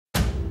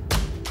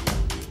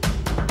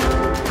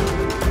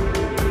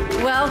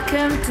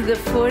Welcome to the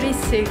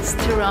 46th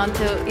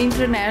Toronto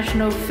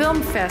International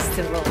Film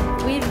Festival.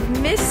 We've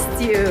missed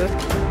you.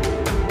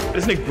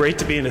 Isn't it great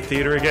to be in a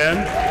theater again?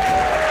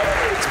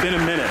 It's been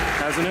a minute,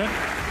 hasn't it?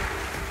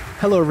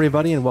 Hello,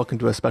 everybody, and welcome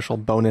to a special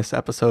bonus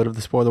episode of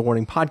the Spoiler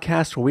Warning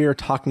podcast, where we are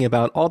talking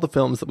about all the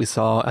films that we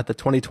saw at the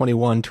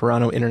 2021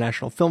 Toronto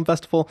International Film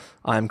Festival.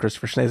 I'm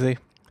Christopher Schnese.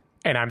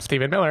 And I'm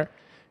Stephen Miller.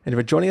 And if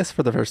you're joining us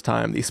for the first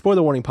time, the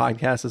Spoiler Warning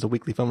podcast is a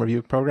weekly film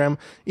review program.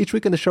 Each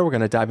week in the show, we're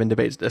going to dive in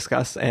debates,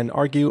 discuss, and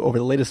argue over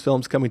the latest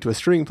films coming to a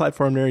streaming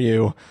platform near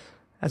you.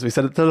 As we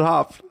said at the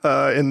top,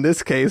 in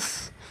this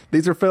case,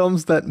 these are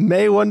films that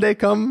may one day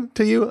come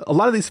to you. A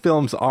lot of these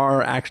films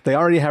are actually, they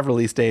already have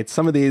release dates.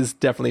 Some of these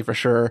definitely for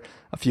sure.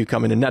 A few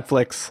coming to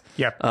Netflix.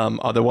 Yep.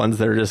 Other ones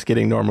that are just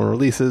getting normal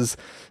releases.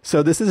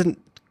 So this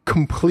isn't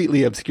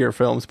completely obscure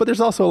films, but there's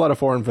also a lot of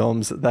foreign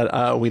films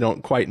that we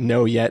don't quite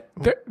know yet.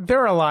 There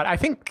are a lot. I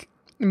think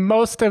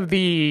most of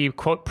the,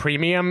 quote,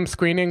 premium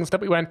screenings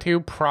that we went to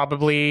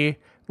probably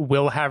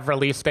will have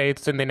release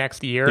dates in the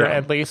next year,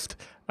 at least.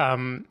 A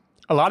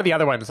lot of the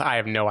other ones, I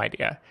have no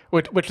idea,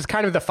 which is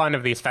kind of the fun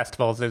of these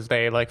festivals, is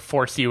they like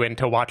force you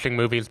into watching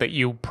movies that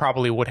you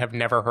probably would have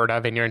never heard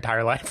of in your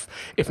entire life,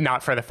 if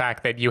not for the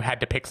fact that you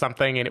had to pick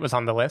something and it was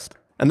on the list.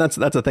 And that's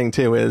the thing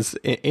too, is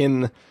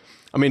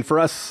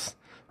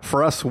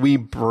for us, we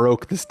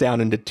broke this down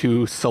into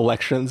two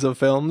selections of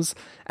films.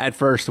 At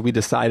first, we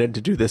decided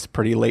to do this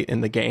pretty late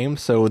in the game,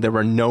 so there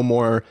were no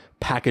more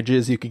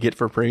packages you could get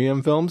for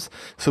premium films.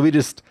 So we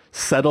just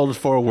settled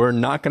for we're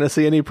not going to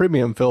see any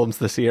premium films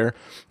this year.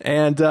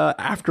 And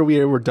after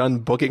we were done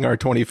booking our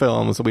 20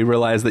 films, we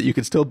realized that you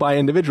could still buy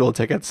individual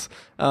tickets.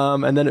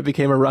 And then it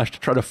became a rush to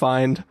try to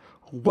find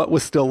what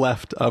was still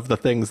left of the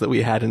things that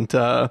we hadn't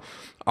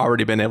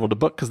already been able to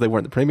book because they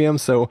weren't the premium.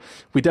 So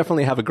we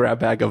definitely have a grab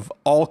bag of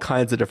all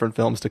kinds of different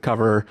films to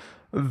cover,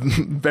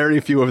 very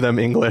few of them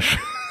English.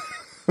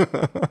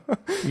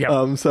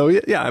 Yep. So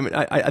yeah, I mean,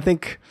 I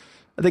think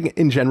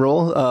in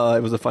general,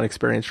 it was a fun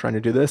experience trying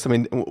to do this. I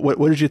mean, what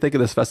did you think of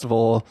this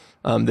festival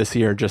this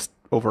year, just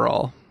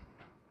overall?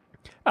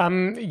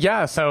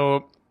 Yeah,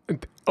 so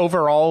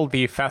overall,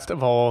 the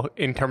festival,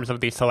 in terms of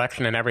the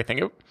selection and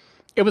everything,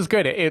 it was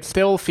good. It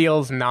still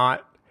feels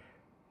not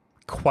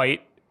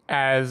quite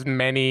as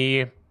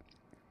many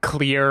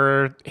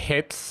clear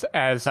hits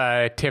as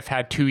TIFF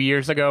had 2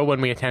 years ago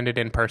when we attended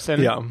in person.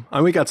 Yeah,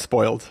 and we got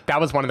spoiled. That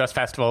was one of those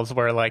festivals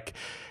where like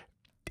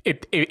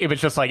it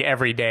was just like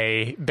every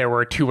day there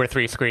were 2 or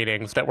 3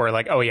 screenings that were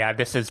like, oh yeah,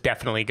 this is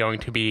definitely going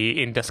to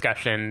be in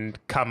discussion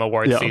come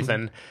awards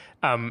season.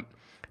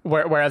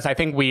 Whereas I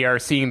think we are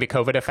seeing the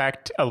COVID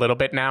effect a little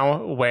bit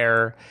now,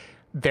 where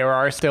there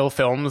are still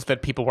films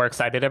that people were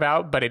excited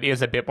about, but it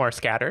is a bit more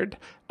scattered.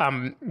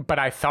 But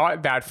I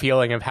thought that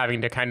feeling of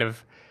having to kind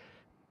of,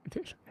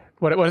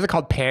 what is it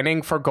called,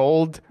 panning for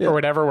gold or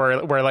whatever,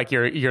 where like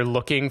you're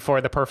looking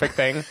for the perfect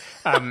thing.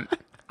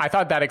 I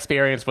thought that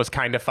experience was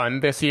kind of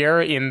fun this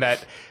year, in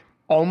that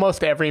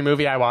almost every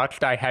movie I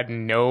watched, I had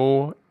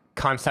no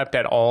concept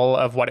at all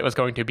of what it was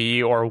going to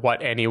be or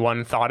what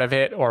anyone thought of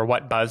it or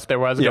what buzz there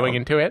was going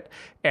into it.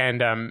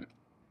 And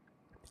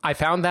I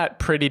found that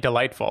pretty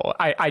delightful.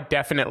 I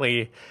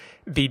definitely,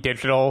 the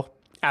digital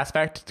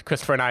aspect,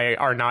 Christopher and I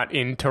are not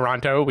in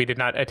Toronto. We did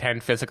not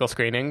attend physical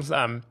screenings.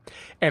 And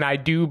I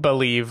do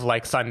believe,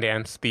 like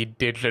Sundance, the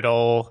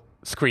digital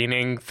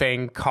screening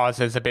thing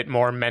causes a bit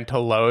more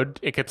mental load.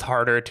 It gets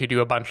harder to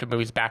do a bunch of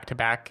movies back to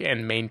back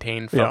and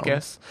maintain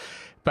focus.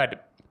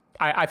 But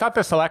I thought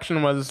the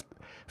selection was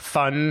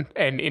fun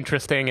and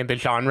interesting, and the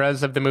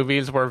genres of the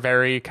movies were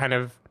very kind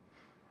of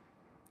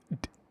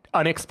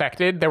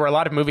unexpected. There were a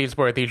lot of movies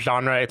where the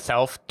genre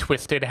itself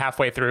twisted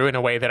halfway through in a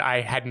way that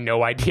I had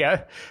no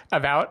idea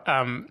about.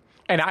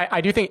 And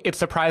I do think it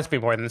surprised me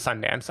more than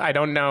Sundance. I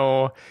don't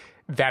know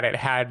that it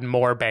had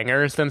more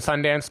bangers than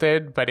Sundance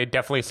did, but it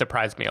definitely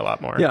surprised me a lot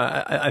more.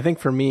 Yeah, I think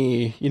for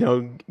me,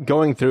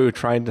 going through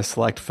trying to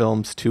select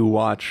films to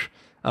watch,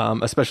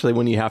 especially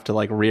when you have to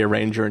like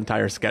rearrange your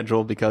entire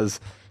schedule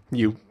because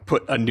you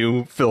put a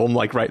new film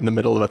like right in the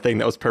middle of a thing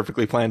that was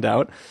perfectly planned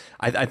out.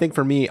 I think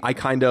for me, I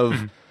kind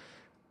of,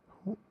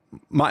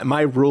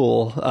 my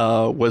rule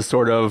was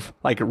sort of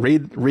like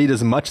read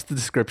as much the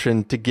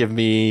description to give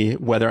me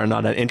whether or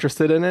not I'm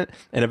interested in it.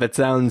 And if it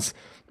sounds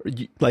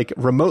like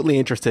remotely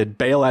interested,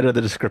 bail out of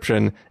the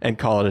description and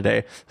call it a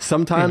day.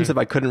 Sometimes if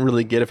I couldn't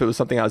really get if it was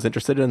something I was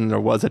interested in and there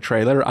was a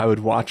trailer, I would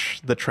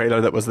watch the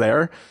trailer that was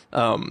there.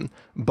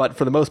 But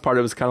for the most part,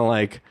 it was kind of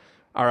like,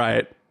 all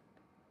right,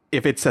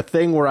 if it's a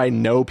thing where I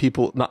know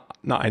people, not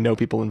I know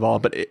people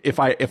involved, but if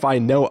I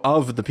know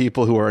of the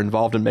people who are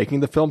involved in making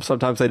the film,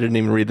 sometimes I didn't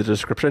even read the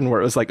description, where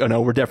it was like, oh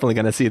no, we're definitely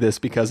going to see this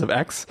because of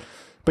X.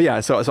 But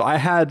yeah, so I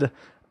had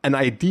an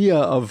idea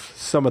of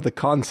some of the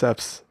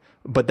concepts,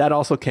 but that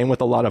also came with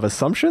a lot of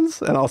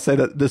assumptions. And I'll say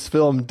that this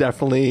film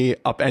definitely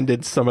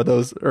upended some of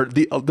those,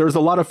 there's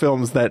a lot of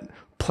films that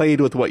played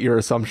with what your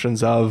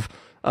assumptions of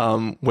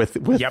with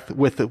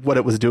what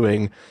it was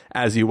doing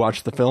as you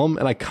watched the film.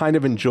 And I kind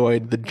of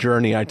enjoyed the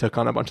journey I took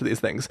on a bunch of these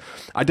things.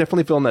 I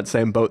definitely feel in that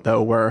same boat,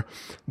 though, where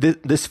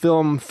this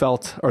film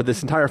felt, or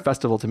this entire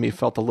festival to me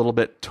felt a little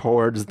bit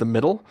towards the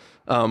middle,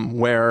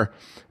 where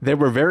there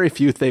were very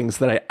few things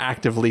that I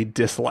actively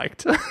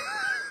disliked.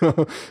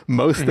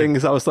 Most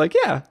things I was like,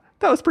 yeah,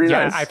 that was pretty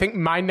nice. I think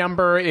my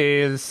number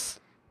is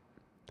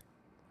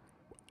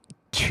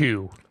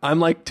 2. I'm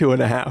like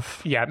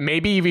 2.5. Yeah,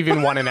 maybe even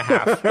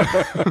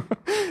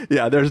 1.5.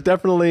 Yeah, there's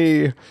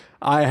definitely,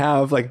 I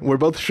have, like, we're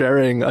both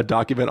sharing a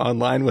document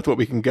online with what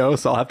we can go,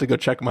 so I'll have to go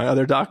check my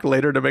other doc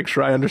later to make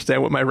sure I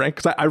understand what my rank,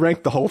 because I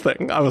ranked the whole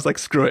thing. I was like,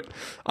 screw it.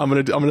 I'm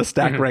gonna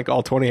stack rank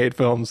all 28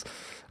 films.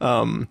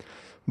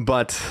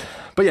 But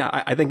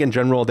yeah, I think in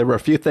general, there were a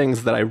few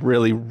things that I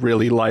really,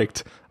 really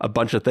liked. A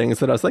bunch of things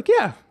that I was like,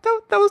 yeah,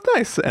 that was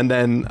nice. And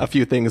then a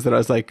few things that I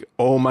was like,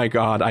 oh my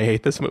God, I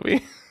hate this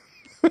movie.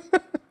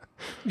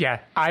 Yeah,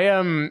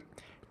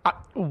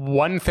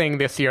 one thing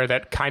this year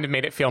that kind of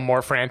made it feel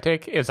more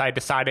frantic is I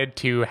decided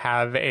to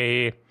have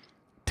a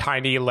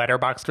tiny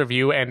letterboxd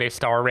review and a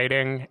star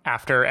rating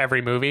after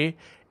every movie.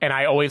 And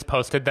I always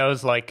posted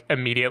those like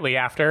immediately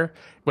after,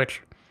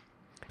 which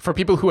for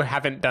people who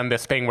haven't done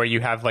this thing where you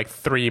have like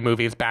 3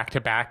 movies back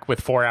to back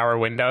with 4-hour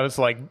windows,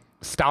 like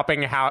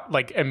stopping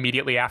like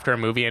immediately after a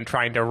movie and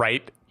trying to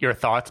write your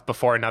thoughts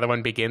before another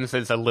one begins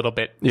is a little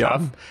bit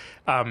tough.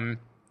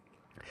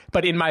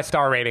 But in my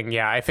star rating,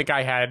 yeah, I think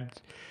I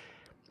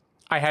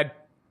had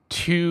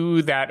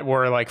 2 that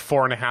were like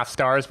 4.5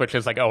 stars, which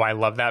is like, oh, I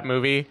love that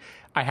movie.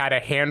 I had a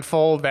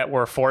handful that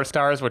were 4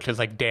 stars, which is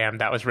like, damn,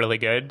 that was really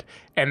good.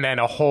 And then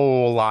a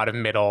whole lot of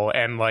middle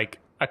and like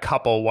a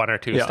couple 1 or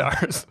 2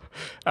 stars.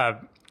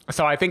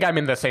 So I think I'm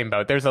in the same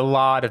boat. There's a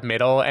lot of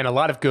middle and a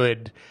lot of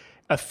good,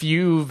 a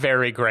few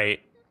very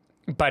great,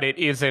 but it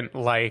isn't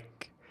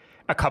like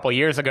a couple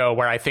years ago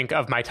where I think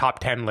of my top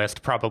 10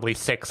 list, probably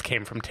 6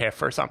 came from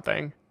TIFF or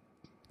something.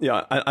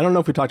 Yeah, I don't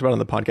know if we talked about it on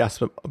the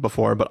podcast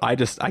before, but I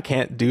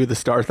can't do the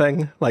star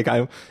thing. Like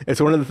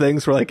it's one of the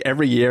things where like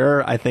every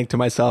year I think to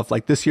myself,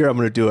 like this year I'm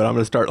going to do it. I'm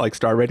going to start like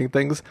star rating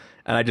things,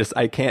 and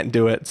I can't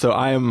do it. So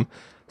I am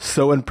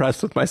so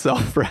impressed with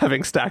myself for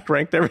having stacked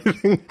ranked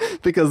everything,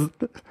 because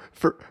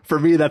for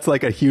me that's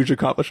like a huge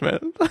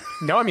accomplishment.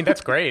 No, I mean that's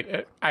great.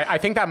 I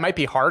think that might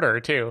be harder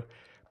too,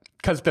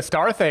 because the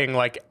star thing,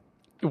 like,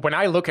 when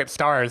I look at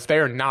stars, they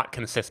are not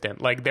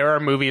consistent. Like, there are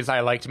movies I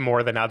liked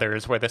more than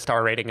others where the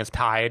star rating is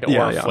tied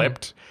or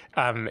flipped.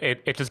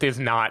 It just is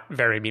not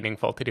very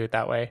meaningful to do it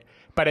that way.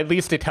 But at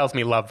least it tells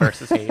me love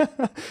versus hate.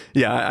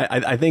 Yeah,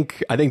 I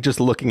think just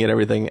looking at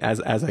everything as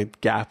a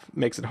gap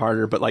makes it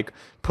harder. But like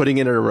putting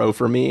it in a row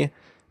for me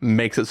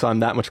makes it so I'm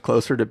that much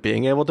closer to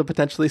being able to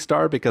potentially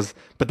star,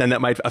 but then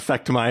that might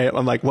affect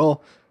I'm like,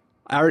 well,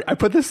 I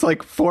put this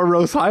like 4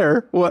 rows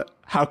higher.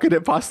 How could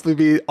it possibly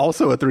be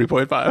also a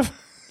 3.5?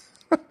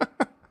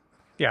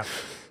 Yeah.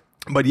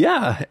 But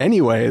yeah,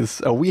 anyways,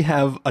 we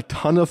have a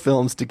ton of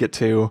films to get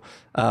to,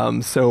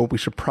 so we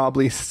should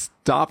probably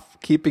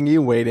stop keeping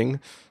you waiting,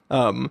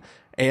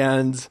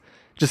 and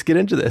just get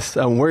into this.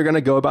 We're going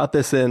to go about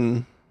this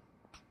in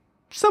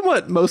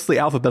somewhat mostly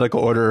alphabetical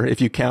order, if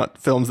you count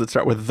films that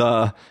start with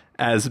the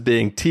as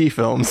being T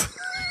films.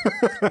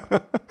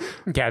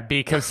 Yeah,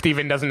 because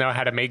Steven doesn't know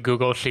how to make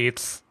Google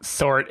Sheets,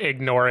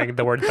 ignoring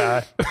the word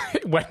the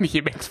when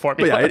he makes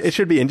formulas. But yeah, it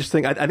should be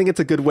interesting. I think it's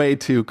a good way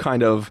to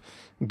kind of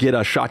get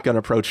a shotgun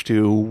approach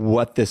to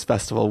what this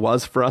festival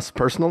was for us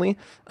personally.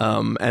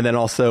 And then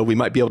also we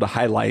might be able to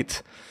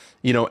highlight,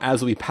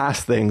 as we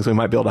pass things, we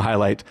might be able to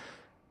highlight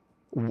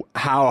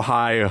how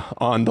high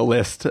on the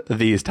list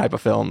these type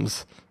of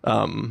films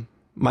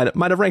might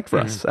have ranked for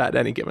us at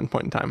any given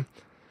point in time.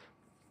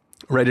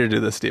 Ready to do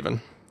this,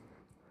 Steven?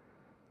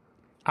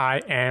 I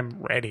am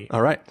ready.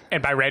 All right.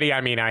 And by ready,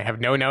 I mean I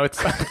have no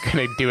notes. I'm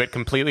going to do it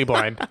completely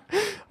blind.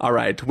 All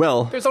right.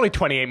 Well, there's only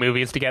 28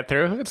 movies to get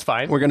through. It's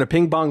fine. We're going to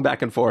ping pong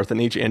back and forth and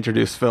each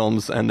introduce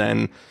films and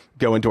then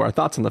go into our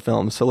thoughts on the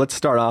film. So let's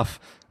start off.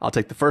 I'll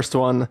take the first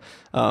one.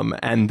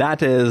 And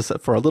that is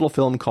for a little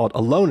film called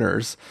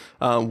Aloners,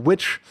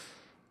 which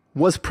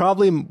is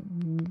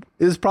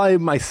probably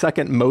my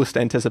second most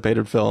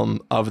anticipated film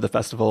of the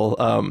festival,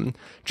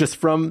 just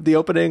from the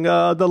opening,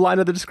 the line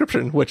of the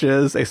description, which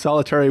is a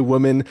solitary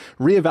woman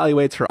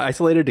reevaluates her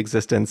isolated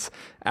existence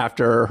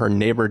after her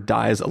neighbor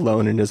dies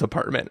alone in his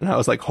apartment. And I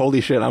was like,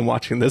 holy shit, I'm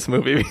watching this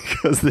movie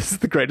because this is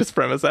the greatest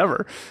premise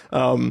ever.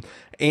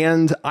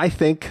 And I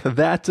think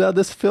that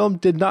this film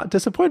did not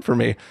disappoint for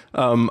me.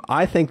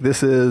 I think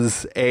this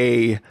is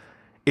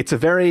it's a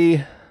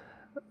very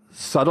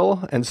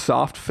subtle and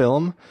soft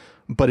film,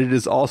 but it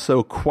is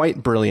also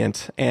quite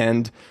brilliant.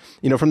 And,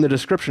 from the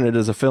description, it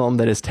is a film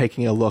that is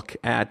taking a look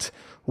at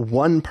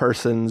one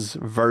person's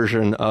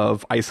version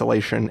of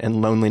isolation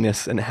and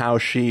loneliness and how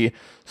she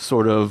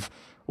sort of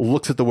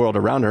looks at the world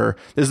around her.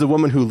 This is a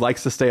woman who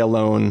likes to stay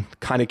alone,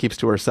 kind of keeps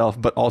to herself,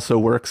 but also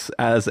works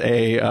as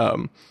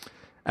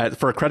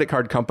for a credit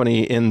card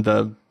company in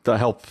the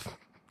help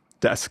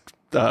desk.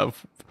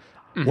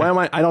 Why am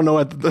I don't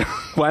know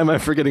why am I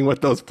forgetting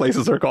what those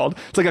places are called?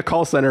 It's like a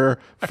call center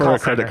for a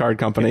credit card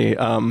company,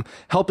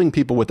 helping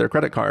people with their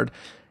credit card.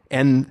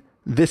 And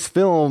this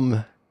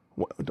film,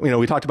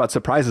 we talked about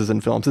surprises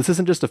in films. This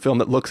isn't just a film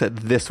that looks at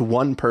this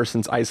one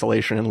person's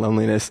isolation and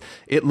loneliness.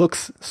 It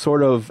looks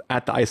sort of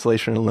at the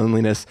isolation and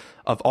loneliness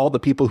of all the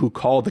people who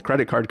call the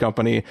credit card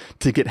company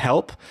to get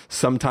help,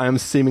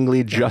 sometimes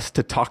seemingly just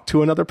to talk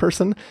to another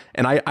person.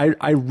 And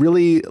I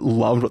really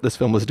loved what this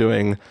film was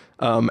doing.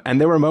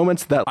 And there were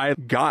moments that I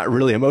got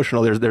really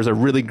emotional. There's a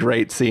really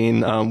great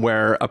scene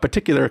where a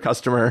particular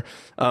customer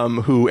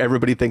who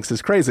everybody thinks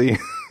is crazy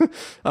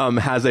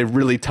has a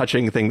really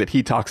touching thing that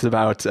he talks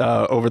about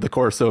over the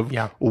course of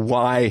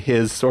why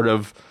his sort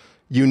of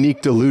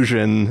unique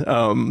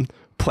delusion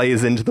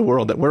plays into the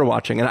world that we're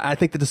watching. And I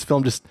think that this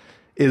film just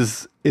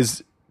is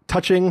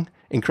touching,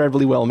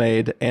 incredibly well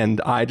made, and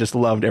I just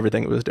loved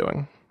everything it was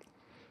doing.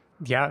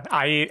 Yeah,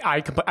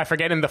 I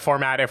forget in the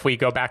format if we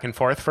go back and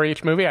forth for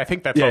each movie. I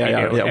think that's what we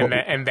do.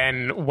 Yeah. And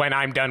then when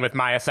I'm done with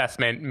my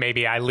assessment,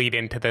 maybe I lead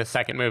into the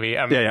second movie.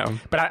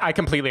 But I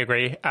completely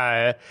agree.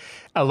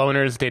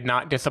 Aloners did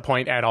not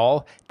disappoint at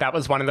all. That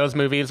was one of those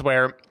movies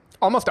where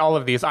almost all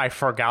of these, I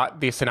forgot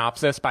the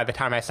synopsis by the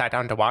time I sat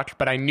down to watch,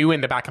 but I knew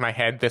in the back of my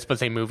head this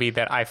was a movie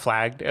that I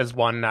flagged as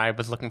one I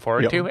was looking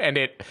forward to, and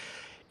it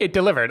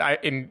delivered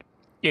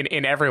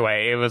in every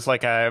way. It was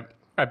like a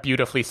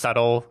beautifully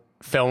subtle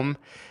film.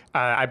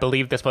 I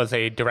believe this was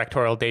a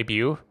directorial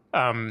debut,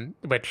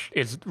 which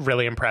is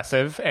really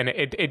impressive. And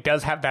it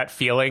does have that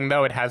feeling,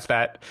 though. It has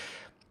that...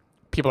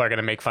 People are going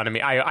to make fun of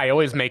me. I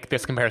always make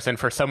this comparison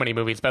for so many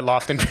movies, but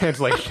Lost in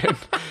Translation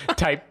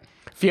type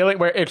feeling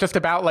where it's just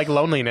about like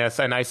loneliness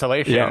and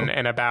isolation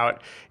and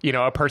about,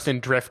 a person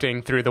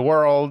drifting through the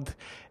world.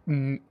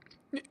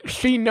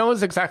 She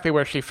knows exactly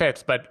where she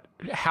fits, but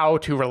how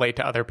to relate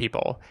to other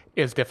people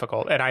is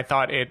difficult. And I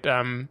thought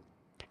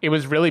it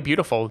was really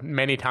beautiful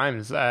many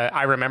times.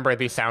 I remember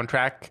the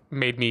soundtrack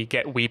made me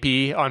get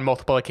weepy on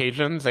multiple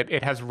occasions.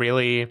 It has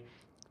really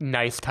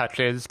nice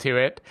touches to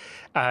it.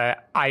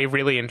 I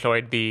really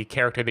enjoyed the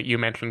character that you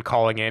mentioned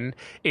calling in.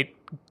 It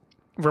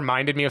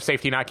reminded me of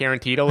Safety Not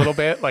Guaranteed a little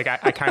bit. Like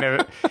I kind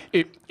of,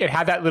 it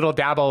had that little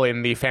dabble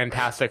in the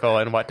fantastical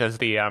and what does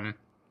the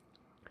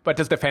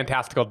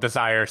fantastical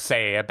desire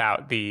say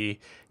about the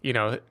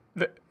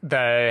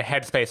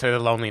headspace or the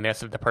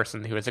loneliness of the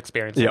person who is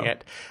experiencing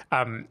it.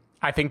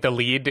 I think the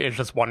lead is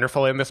just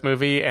wonderful in this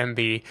movie, and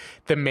the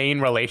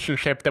main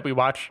relationship that we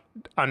watch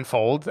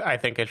unfold, I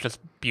think, is just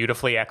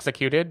beautifully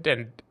executed.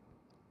 And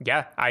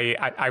yeah,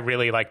 I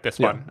really like this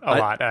one a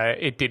lot.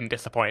 It didn't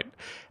disappoint.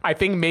 I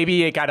think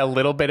maybe it got a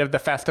little bit of the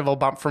festival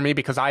bump for me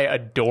because I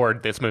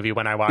adored this movie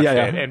when I watched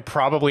it. And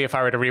probably if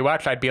I were to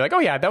rewatch, I'd be like, oh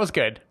yeah, that was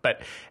good.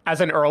 But as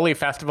an early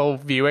festival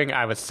viewing,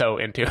 I was so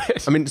into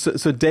it. I mean,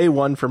 so day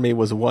one for me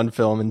was one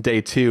film, and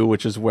day two,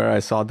 which is where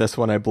I saw this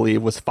one, I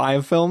believe, was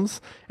 5 films.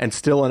 And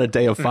still on a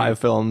day of 5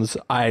 films,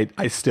 I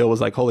still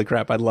was like, holy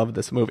crap, I love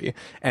this movie.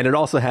 And it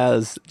also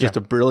has just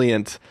a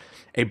brilliant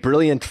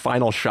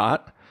final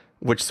shot,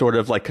 which sort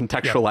of like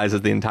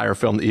contextualizes the entire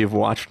film that you've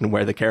watched and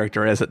where the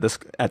character is at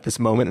this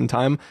moment in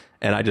time.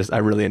 And I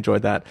really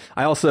enjoyed that.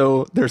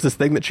 There's this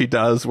thing that she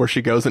does where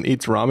she goes and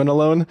eats ramen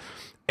alone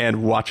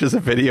and watches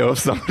a video of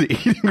somebody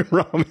eating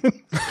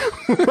ramen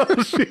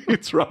while she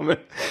eats ramen.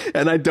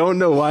 And I don't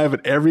know why,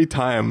 but every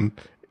time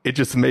it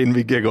just made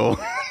me giggle.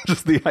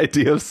 Just the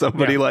idea of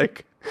somebody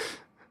like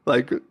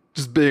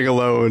just being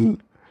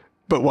alone,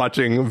 but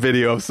watching a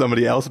video of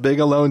somebody else being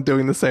alone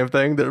doing the same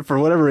thing. That for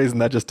whatever reason,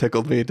 that just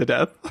tickled me to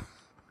death.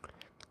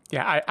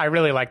 Yeah, I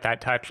really like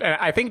that touch. And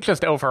I think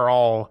just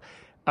overall,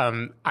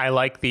 I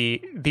like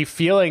the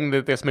feeling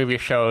that this movie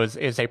shows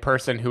is a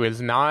person who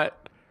is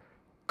not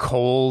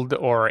cold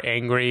or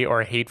angry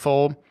or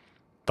hateful,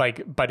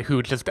 but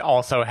who just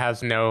also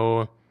has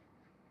no...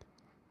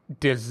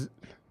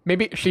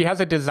 Maybe she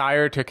has a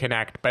desire to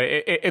connect, but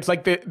it's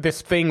like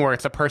this thing where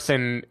it's a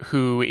person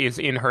who is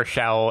in her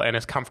shell and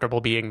is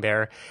comfortable being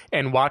there,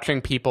 and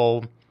watching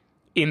people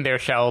in their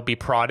shell be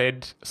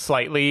prodded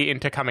slightly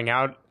into coming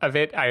out of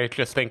it, I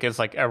just think is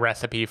like a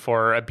recipe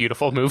for a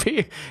beautiful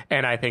movie.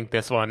 And I think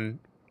this one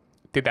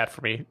did that for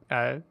me.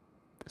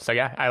 So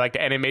yeah, I liked it.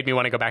 And it made me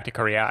want to go back to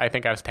Korea. I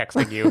think I was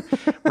texting you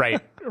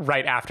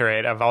right after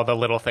it of all the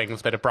little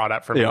things that it brought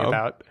up for me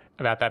about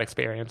that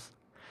experience.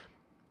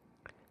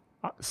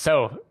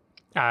 So,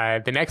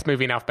 the next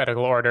movie in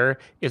alphabetical order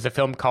is a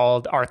film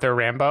called Arthur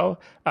Rimbaud.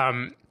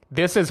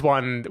 This is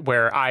one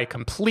where I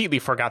completely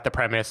forgot the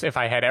premise if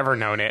I had ever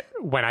known it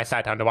when I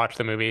sat down to watch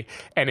the movie.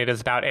 And it is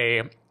about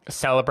a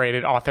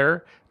celebrated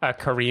author,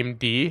 Karim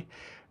D,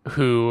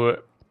 who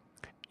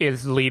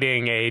is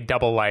leading a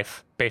double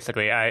life,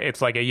 basically.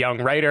 It's like a young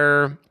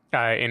writer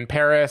in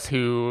Paris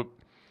who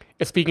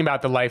is speaking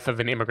about the life of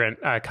an immigrant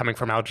coming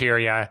from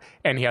Algeria,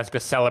 and he has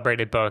this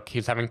celebrated book.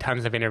 He's having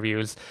tons of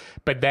interviews.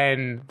 But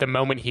then the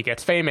moment he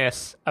gets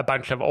famous, a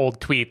bunch of old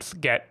tweets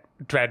get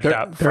dredged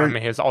up from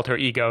his alter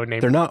ego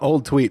named... They're not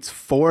old tweets.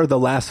 For the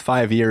last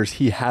 5 years,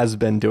 he has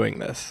been doing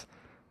this.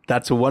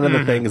 That's one of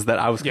the things that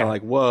I was kind of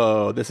like,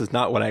 whoa, this is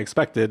not what I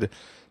expected.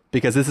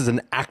 because this is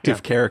an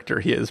active character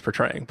he is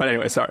portraying. But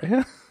anyway,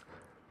 sorry.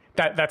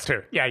 That's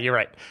true. Yeah, you're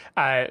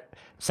right.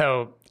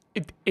 So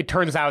it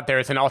turns out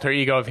there's an alter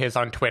ego of his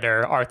on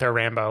Twitter, Arthur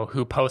Rambo,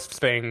 who posts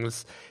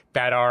things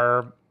that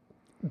are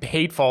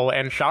hateful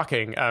and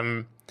shocking.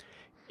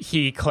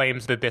 He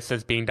claims that this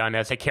is being done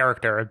as a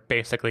character,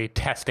 basically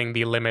testing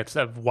the limits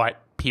of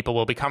what people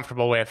will be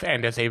comfortable with,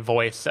 and as a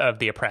voice of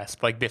the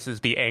oppressed. Like, this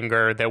is the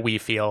anger that we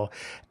feel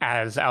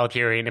as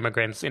Algerian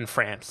immigrants in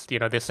France. You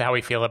know, this is how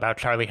we feel about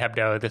Charlie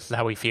Hebdo. This is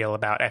how we feel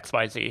about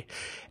XYZ.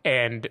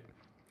 And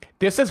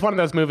this is one of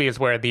those movies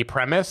where the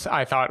premise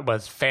I thought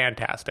was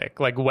fantastic.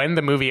 Like, when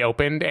the movie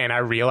opened and I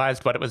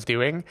realized what it was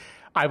doing,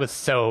 I was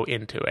so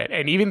into it.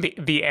 And even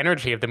the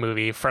energy of the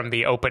movie from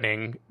the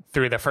opening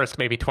through the first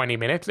maybe 20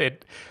 minutes,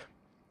 it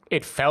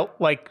felt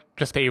like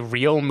just a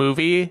real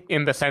movie,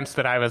 in the sense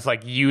that I was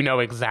like, you know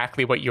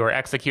exactly what you're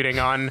executing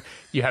on.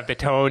 You have the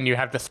tone, you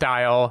have the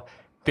style.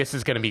 This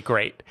is going to be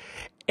great.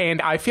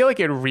 And I feel like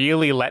it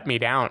really let me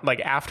down. Like,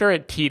 after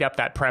it teed up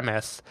that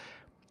premise,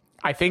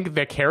 I think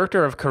the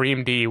character of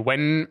Kareem D,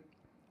 when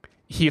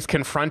he's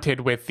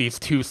confronted with these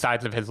two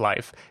sides of his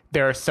life,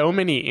 there are so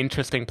many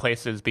interesting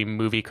places the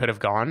movie could have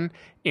gone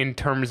in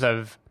terms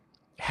of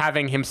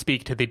having him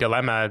speak to the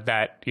dilemma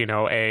that, you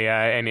know,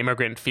 an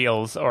immigrant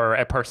feels, or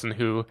a person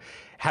who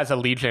has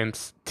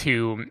allegiance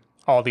to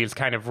all these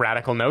kind of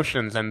radical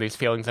notions and these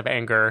feelings of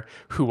anger,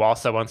 who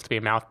also wants to be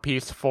a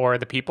mouthpiece for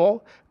the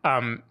people.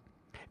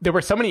 There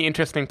were so many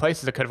interesting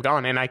places it could have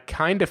gone. And I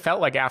kind of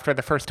felt like after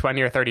the first 20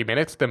 or 30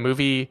 minutes, the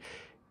movie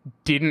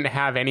didn't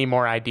have any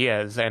more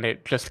ideas, and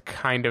it just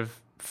kind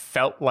of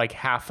felt like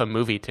half a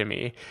movie to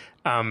me.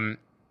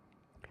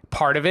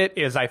 Part of it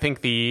is, I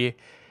think, the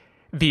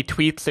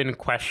tweets in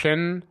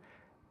question,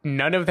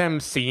 none of them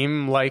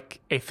seem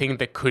like a thing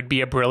that could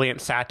be a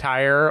brilliant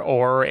satire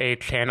or a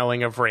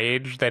channeling of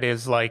rage that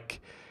is like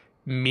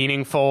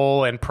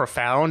meaningful and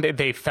profound.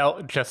 They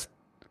felt just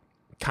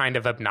kind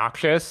of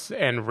obnoxious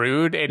and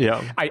rude.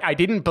 I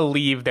didn't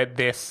believe that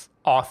this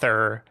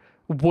author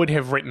would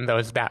have written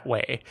those that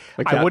way.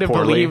 Like, I would have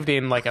believed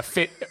in like a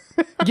fit.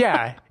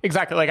 Yeah,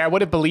 exactly. Like, I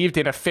would have believed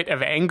in a fit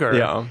of anger.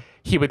 Yeah.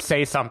 He would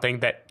say something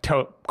that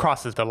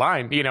crosses the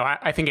line. You know,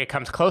 I think it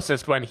comes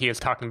closest when he is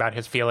talking about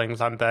his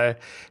feelings on the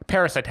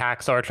Paris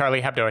attacks or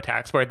Charlie Hebdo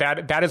attacks, where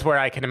that is where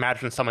I can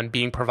imagine someone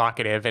being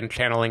provocative and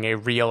channeling a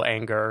real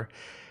anger,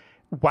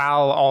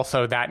 while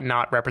also that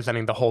not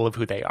representing the whole of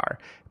who they are.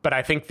 But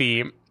I think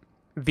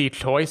the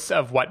choice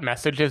of what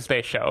messages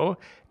they show,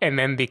 and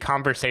then the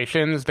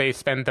conversations they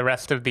spend the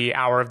rest of the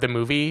hour of the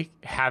movie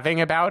having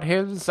about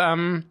his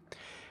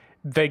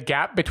the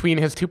gap between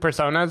his two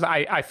personas,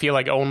 I feel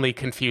like only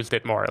confused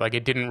it more. Like,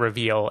 it didn't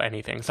reveal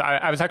anything. So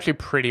I was actually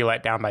pretty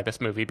let down by this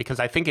movie,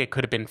 because I think it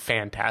could have been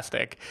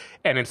fantastic.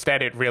 And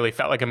instead, it really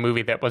felt like a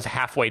movie that was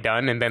halfway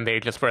done, and then they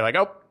just were like,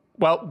 oh,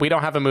 well, we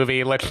don't have a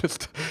movie. Let's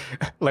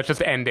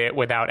just end it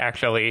without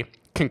actually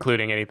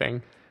concluding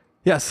anything.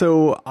 Yeah,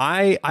 so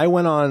I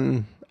went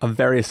on a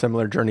very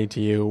similar journey to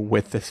you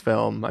with this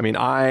film. I mean,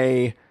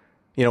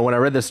 when I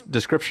read this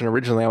description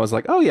originally, I was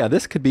like, oh yeah,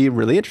 this could be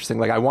really interesting.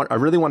 Like, I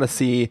really want to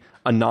see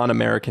a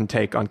non-American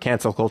take on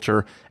cancel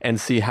culture and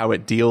see how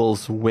it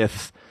deals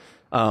with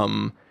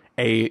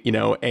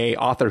a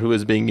author who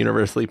is being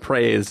universally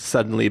praised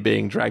suddenly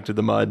being dragged through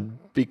the mud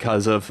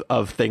because of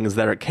things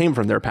that came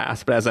from their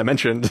past. But as I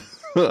mentioned,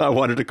 I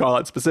wanted to call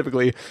it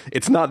specifically,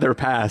 it's not their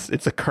past,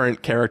 it's a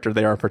current character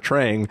they are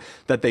portraying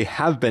that they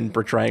have been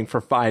portraying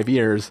for 5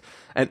 years.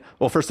 And,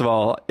 well, first of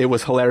all, it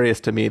was hilarious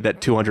to me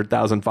that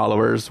 200,000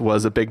 followers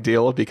was a big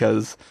deal,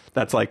 because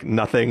that's like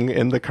nothing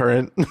in the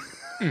current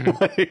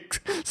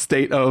like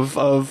state of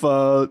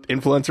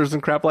influencers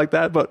and crap like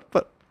that.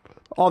 But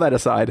all that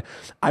aside,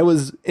 I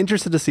was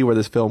interested to see where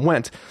this film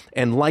went.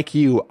 And like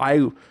you,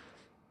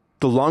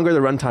 the longer the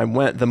runtime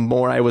went, the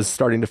more I was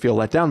starting to feel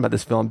let down by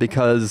this film,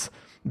 because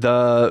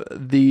the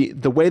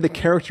way the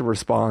character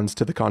responds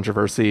to the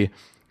controversy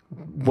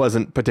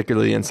wasn't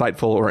particularly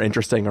insightful or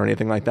interesting or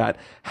anything like that.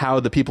 How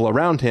the people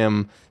around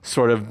him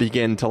sort of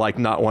begin to like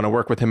not want to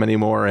work with him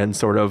anymore, and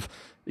sort of,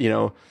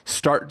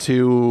 start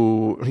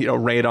to,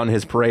 raid on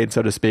his parade,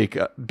 so to speak,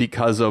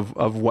 because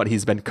of what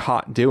he's been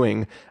caught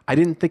doing. I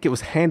didn't think it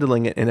was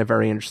handling it in a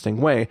very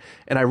interesting way.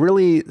 And I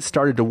really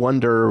started to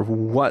wonder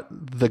what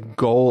the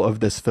goal of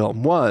this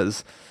film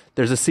was.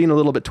 There's a scene a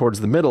little bit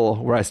towards the middle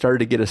where I started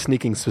to get a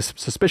sneaking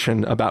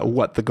suspicion about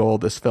what the goal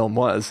of this film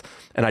was.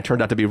 And I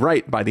turned out to be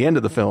right by the end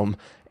of the film.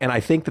 And I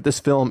think that this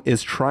film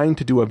is trying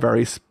to do a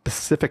very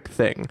specific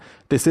thing.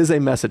 This is a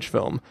message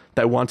film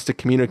that wants to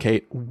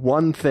communicate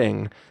one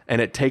thing,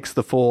 and it takes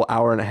the full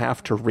hour and a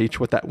half to reach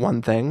with that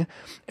one thing.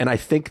 And I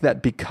think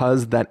that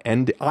because that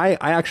end, I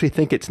actually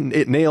think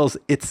it nails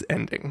its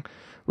ending.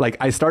 Like,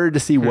 I started to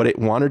see what it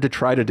wanted to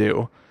try to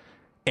do,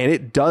 and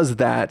it does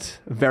that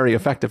very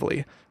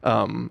effectively.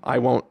 I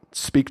won't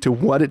speak to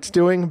what it's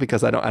doing,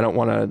 because I don't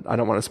want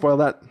to spoil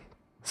that.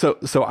 So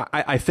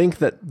I think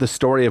that the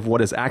story of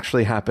what is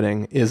actually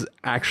happening is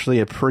actually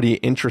a pretty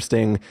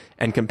interesting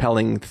and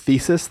compelling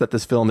thesis that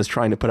this film is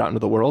trying to put out into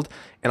the world.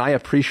 And I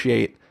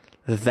appreciate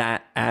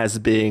that as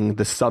being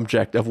the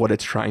subject of what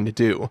it's trying to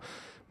do.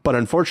 But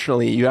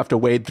unfortunately, you have to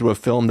wade through a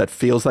film that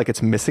feels like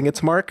it's missing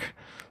its mark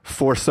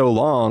for so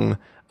long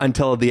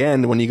until the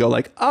end when you go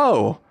like,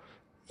 oh,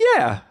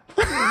 yeah.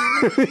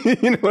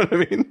 You know what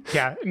I mean?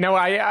 Yeah. No,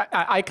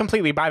 I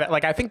completely buy that.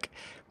 Like, I think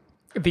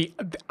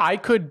I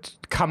could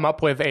come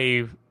up with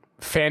a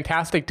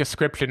fantastic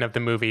description of the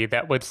movie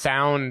that would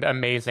sound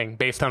amazing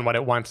based on what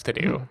it wants to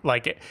do.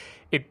 Like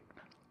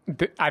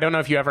I don't know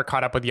if you ever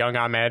caught up with Young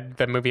Ahmed,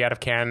 the movie out of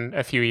Cannes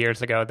a few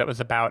years ago that was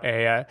about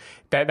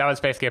that was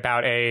basically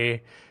about a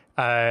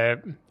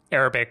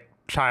Arabic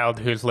child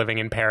who's living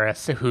in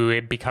Paris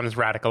who becomes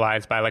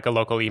radicalized by like a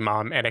local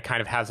imam, and it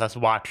kind of has us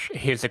watch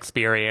his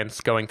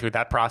experience going through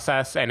that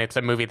process. And it's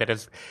a movie that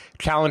is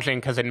challenging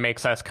because it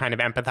makes us kind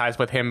of empathize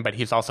with him, but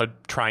he's also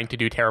trying to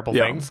do terrible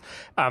things.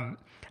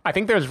 I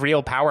think there's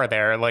real power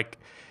there. Like,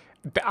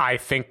 I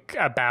think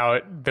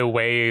about the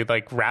way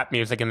like rap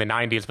music in the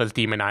 90s was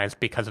demonized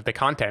because of the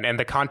content, and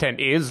the content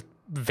is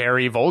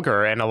very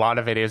vulgar, and a lot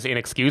of it is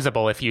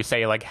inexcusable if you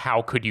say like,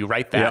 how could you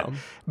write that?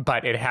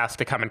 But it has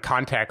to come in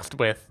context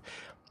with,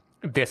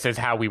 this is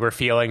how we were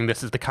feeling,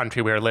 this is the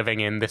country we were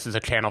living in, this is a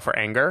channel for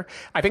anger.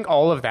 I think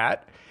all of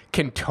that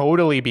can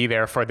totally be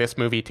there for this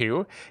movie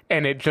too,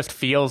 and it just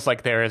feels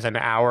like there is an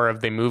hour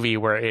of the movie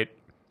where it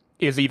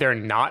is either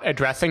not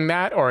addressing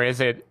that, or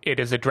it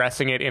is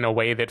addressing it in a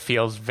way that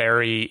feels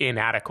very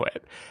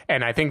inadequate.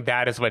 And I think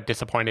that is what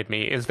disappointed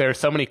me, is there's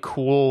so many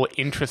cool,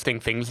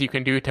 interesting things you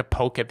can do to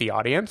poke at the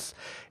audience.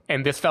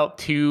 And this felt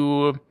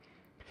too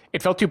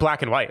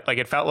black and white. Like,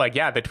 it felt like,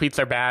 yeah, the tweets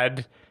are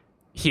bad.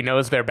 He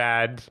knows they're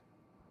bad.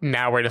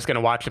 Now we're just going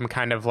to watch him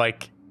kind of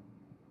like,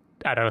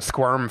 I don't know,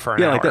 squirm for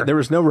an hour. Like there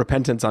was no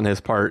repentance on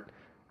his part.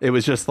 It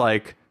was just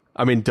like,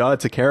 I mean, duh,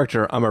 it's a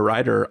character. I'm a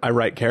writer. I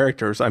write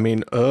characters. I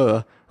mean,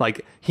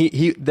 like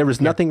there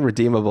was nothing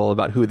redeemable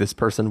about who this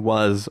person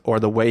was or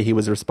the way he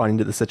was responding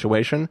to the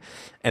situation.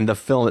 And the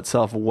film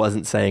itself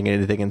wasn't saying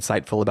anything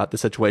insightful about the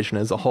situation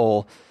as a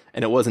whole.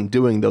 And it wasn't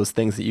doing those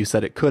things that you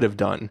said it could have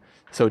done.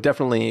 So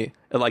definitely,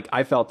 like,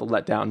 I felt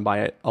let down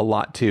by it a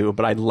lot too.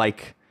 But I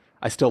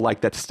still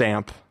like that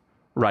stamp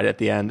right at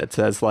the end that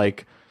says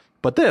like,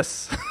 but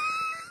this.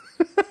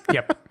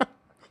 Yep.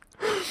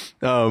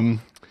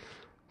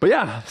 But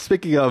yeah,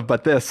 speaking of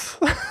but this,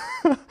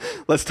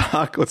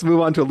 let's move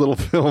on to a little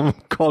film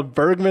called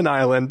Bergman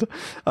Island,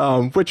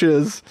 which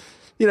is,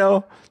 you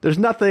know, there's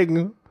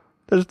nothing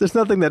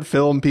that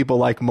film people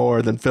like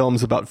more than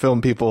films about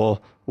film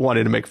people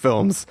wanting to make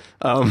films,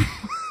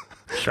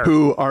 Sure.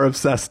 who are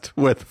obsessed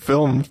with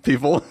film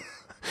people.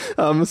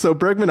 So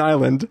Bergman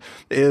Island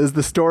is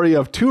the story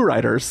of two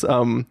writers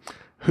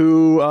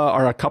who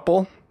are a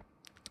couple,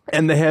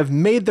 and they have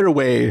made their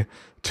way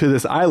to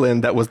this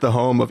island that was the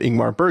home of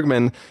Ingmar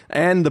Bergman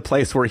and the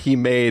place where he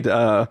made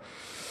something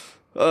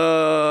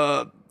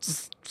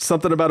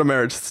about a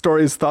marriage.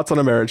 Stories, thoughts on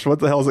a marriage. What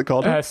the hell is it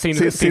called?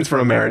 Scenes from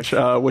a marriage,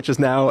 which is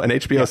now an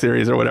HBO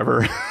series or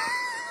whatever.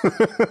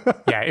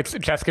 Yeah, it's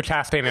Jessica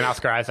Chastain and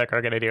Oscar Isaac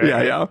are going to do it.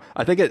 Yeah.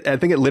 I think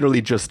it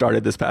literally just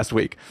started this past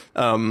week.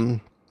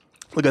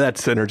 Look at that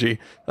synergy,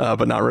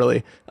 but not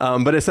really.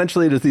 But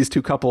essentially, there's these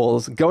two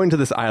couples going to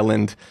this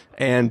island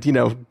and, you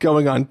know,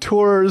 going on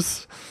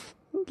tours,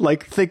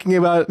 like thinking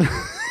about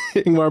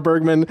Ingmar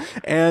Bergman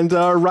and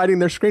writing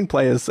their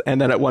screenplays.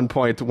 And then at one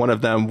point, one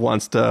of them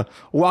wants to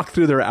walk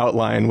through their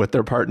outline with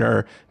their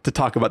partner to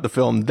talk about the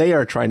film they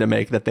are trying to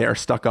make that they are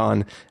stuck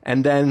on.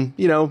 And then,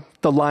 you know,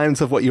 the lines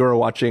of what you are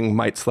watching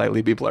might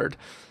slightly be blurred.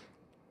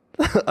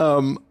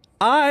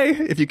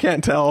 If you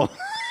can't tell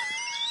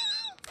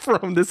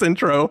from this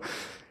intro,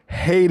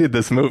 hated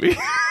this movie.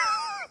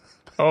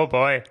 Oh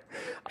boy.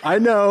 I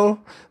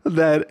know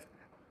that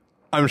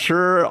I'm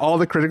sure all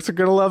the critics are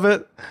going to love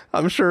it.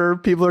 I'm sure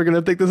people are going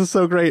to think this is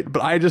so great,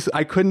 but I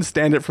couldn't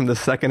stand it from the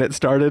second it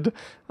started.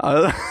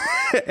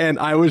 And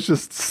I was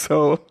just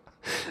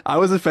I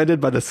was offended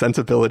by the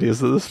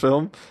sensibilities of this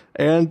film.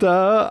 And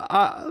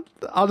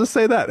I'll just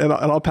say that, and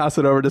I'll pass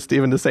it over to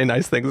Steven to say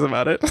nice things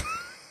about it.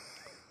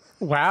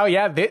 Wow,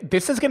 yeah,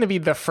 this is going to be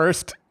the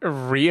first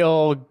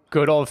real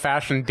good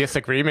old-fashioned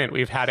disagreement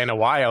we've had in a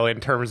while in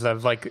terms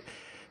of like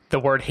the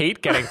word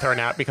hate getting thrown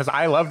out, because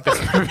I love this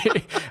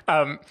movie.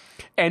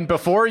 And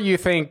before you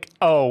think,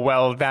 oh,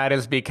 well, that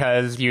is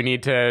because you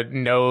need to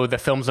know the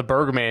films of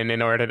Bergman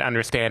in order to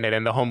understand it,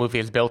 and the whole movie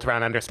is built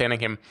around understanding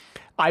him,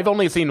 I've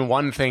only seen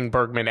one thing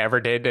Bergman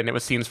ever did, and it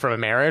was Scenes from a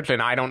Marriage,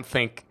 and I don't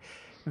think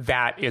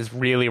that is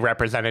really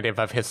representative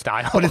of his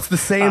style. But it's the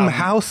same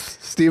house,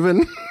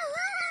 Steven.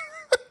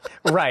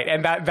 Right,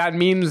 and that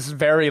means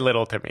very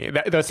little to me.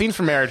 The Scenes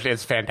from Marriage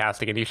is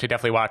fantastic, and you should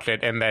definitely watch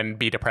it and then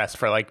be depressed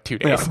for like 2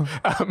 days.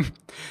 Yeah.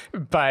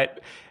 But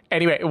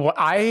anyway,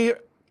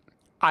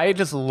 I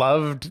just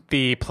loved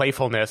the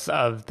playfulness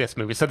of this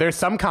movie. So there's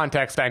some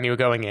context I knew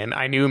going in.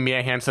 I knew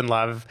Mia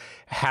Hansen-Løve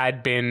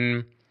had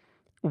been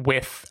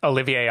with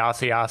Olivier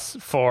Assayas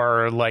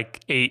for like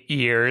 8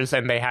 years,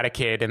 and they had a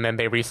kid, and then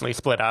they recently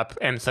split up.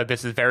 And so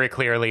this is very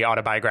clearly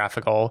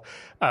autobiographical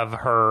of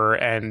her,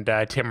 and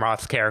Tim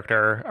Roth's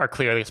character are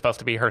clearly supposed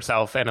to be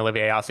herself and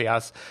Olivier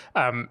Assayas.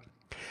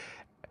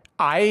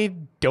 I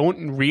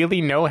don't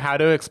really know how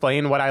to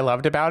explain what I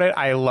loved about it.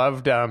 I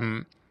loved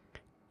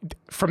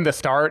from the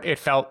start, I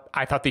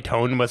thought the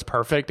tone was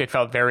perfect. It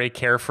felt very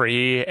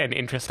carefree and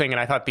interesting, and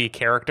I thought the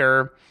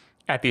character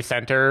at the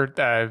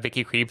center,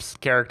 Vicky Creep's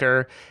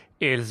character,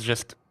 is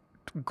just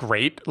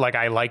great. Like,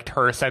 I liked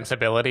her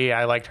sensibility.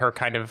 I liked her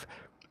kind of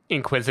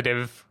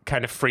inquisitive,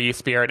 kind of free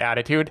spirit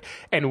attitude.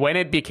 And when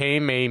it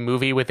became a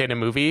movie within a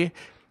movie,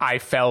 I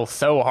fell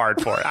so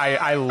hard for it.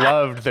 I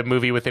loved the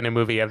movie within a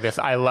movie of this.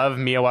 I love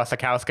Mia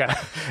Wasikowska.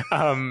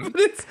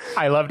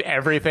 I loved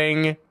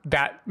everything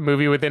that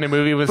movie within a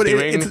movie was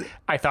doing.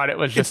 I thought it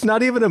was just... It's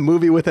not even a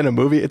movie within a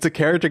movie. It's a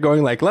character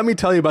going like, let me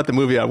tell you about the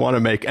movie I want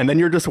to make. And then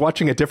you're just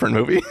watching a different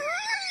movie.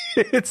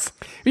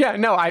 Yeah,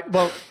 no,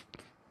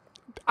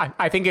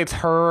 I think it's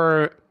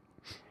her...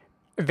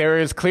 There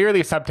is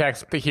clearly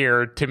subtext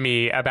here to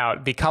me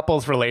about the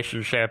couple's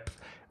relationship,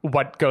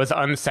 what goes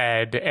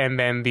unsaid, and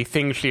then the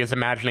things she is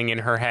imagining in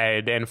her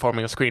head and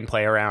forming a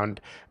screenplay around,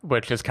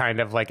 which is kind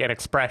of like an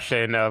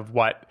expression of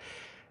what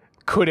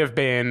could have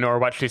been or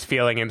what she's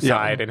feeling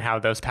inside and how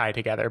those tie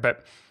together.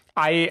 But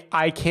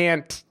I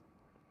can't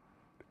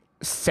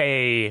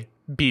say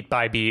beat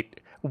by beat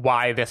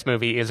why this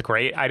movie is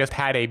great. I just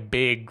had a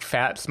big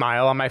fat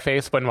smile on my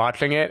face when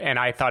watching it, and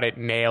I thought it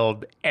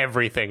nailed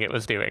everything it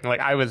was doing. Like,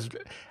 I was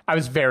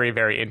very,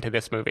 very into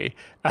this movie.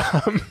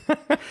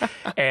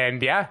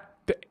 And yeah,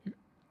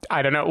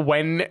 I don't know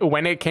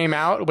when it came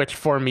out, which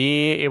for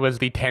me, it was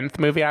the 10th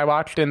movie I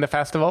watched in the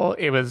festival.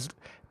 It was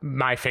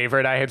my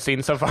favorite I had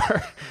seen so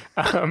far.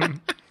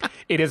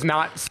 It is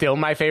not still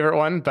my favorite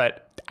one,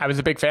 but I was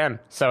a big fan.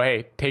 So,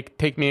 hey,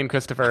 take me and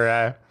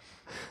Christopher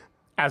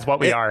as what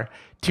we are.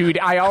 Dude,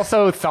 I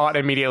also thought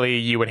immediately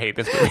you would hate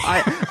this movie.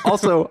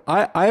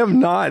 I am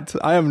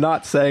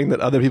not saying that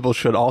other people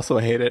should also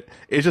hate it.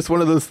 It's just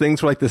one of those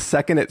things where, like, the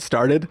second it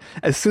started,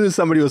 as soon as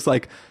somebody was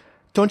like,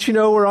 don't you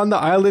know we're on the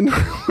island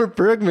where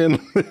Bergman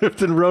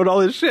lived and wrote all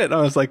his shit? I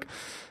was like,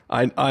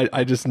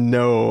 I just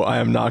know I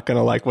am not going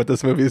to like what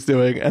this movie is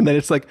doing. And then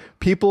it's like,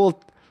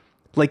 people,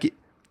 like,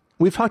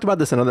 we've talked about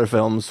this in other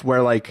films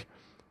where, like,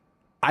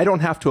 I don't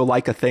have to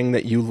like a thing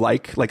that you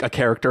like a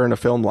character in a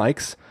film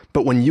likes,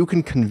 but when you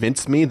can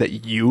convince me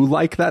that you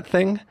like that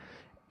thing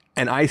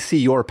and I see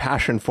your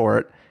passion for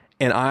it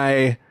and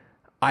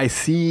I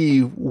see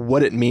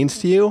what it means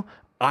to you,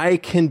 I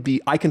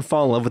can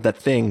fall in love with that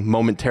thing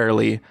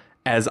momentarily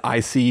as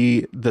I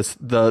see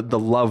the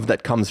love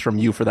that comes from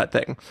you for that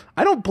thing.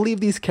 I don't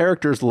believe these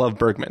characters love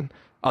Bergman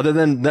other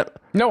than that.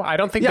 No, I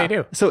don't think they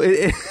do. So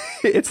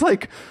it's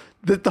like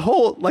the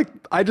whole, like,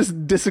 I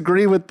just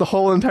disagree with the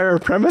whole entire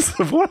premise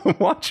of what I'm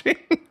watching.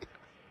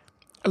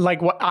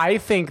 Like, what I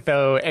think,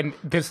 though, and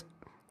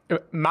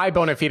my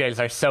bona fides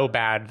are so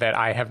bad that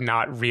I have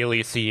not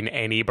really seen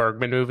any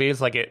Bergman movies.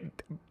 Like,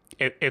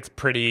 it's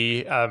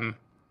pretty,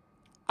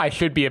 I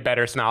should be a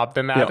better snob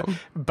than that. Yeah.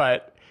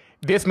 But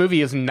this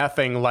movie is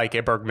nothing like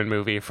a Bergman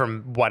movie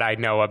from what I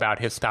know about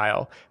his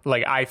style.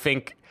 Like, I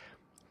think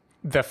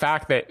the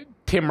fact that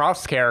Tim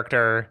Roth's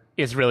character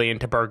is really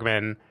into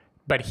Bergman,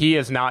 but he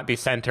is not the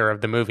center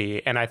of the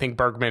movie. And I think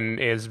Bergman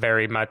is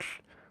very much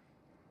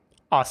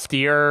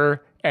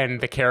austere,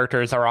 and the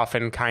characters are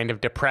often kind of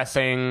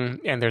depressing,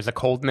 and there's a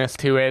coldness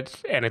to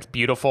it, and it's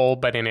beautiful,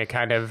 but in a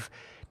kind of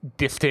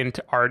distant,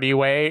 arty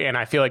way. And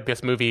I feel like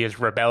this movie is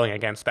rebelling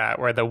against that,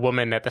 where the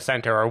woman at the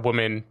center, or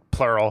woman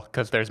plural,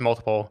 because there's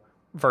multiple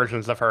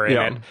versions of her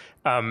in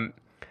it,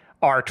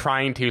 are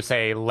trying to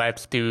say,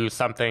 let's do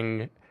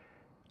something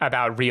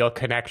about real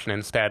connection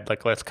instead.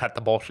 Like, let's cut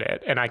the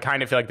bullshit. And I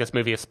kind of feel like this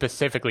movie is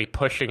specifically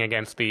pushing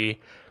against the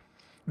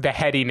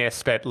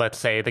headiness that, let's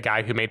say, the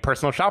guy who made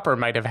Personal Shopper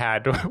might have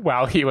had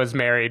while he was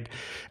married.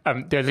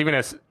 There's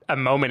even a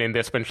moment in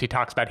this when she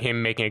talks about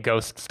him making a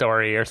ghost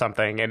story or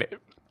something. And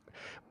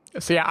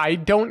so, yeah, I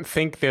don't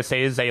think this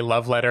is a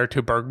love letter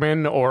to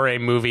Bergman or a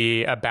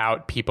movie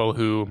about people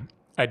who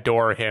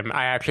adore him.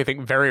 I actually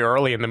think very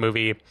early in the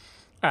movie,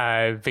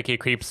 Vicky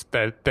Creeps,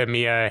 the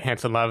Mia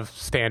Hansen-Love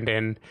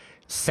stand-in,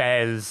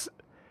 says,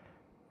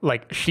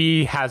 like,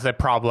 she has a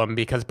problem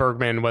because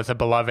Bergman was a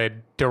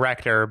beloved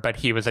director, but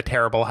he was a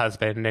terrible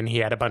husband and he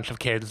had a bunch of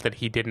kids that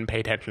he didn't pay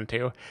attention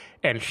to.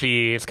 And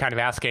she is kind of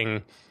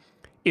asking,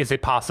 is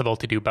it possible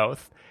to do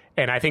both?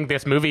 And I think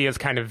this movie is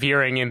kind of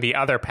veering in the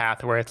other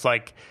path, where it's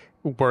like,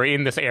 we're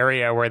in this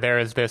area where there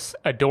is this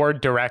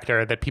adored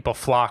director that people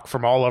flock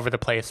from all over the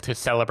place to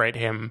celebrate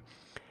him.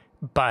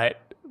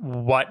 But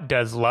what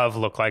does love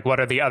look like? What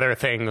are the other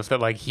things that,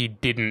 like, he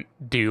didn't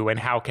do? And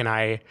how can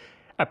I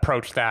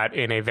approach that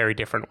in a very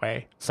different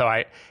way?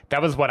 So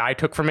that was what I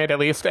took from it, at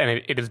least. And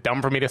it is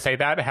dumb for me to say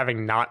that,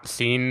 having not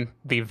seen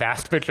the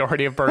vast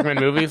majority of Bergman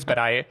movies, but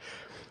I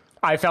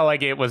felt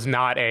like it was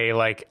not a,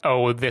 like,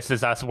 oh, this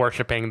is us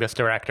worshiping this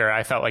director.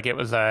 I felt like it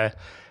was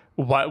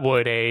what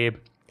would a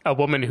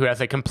woman who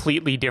has a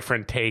completely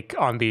different take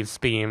on these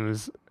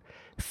themes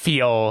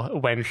feel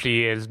when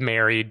she is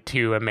married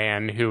to a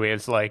man who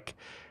is, like,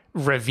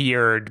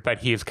 revered, but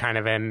he's kind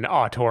of an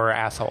auteur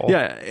asshole.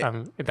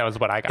 Yeah. That was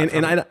what I got.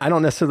 And I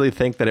don't necessarily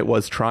think that it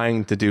was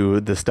trying to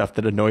do the stuff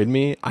that annoyed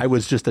me. I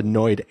was just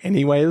annoyed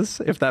anyways,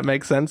 if that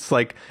makes sense.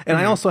 Like, and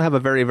I also have a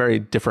very, very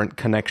different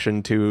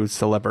connection to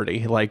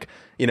celebrity. Like,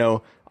 you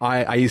know,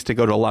 I used to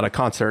go to a lot of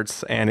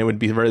concerts, and it would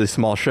be really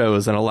small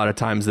shows, and a lot of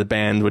times the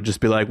band would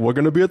just be like, we're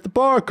going to be at the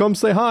bar, come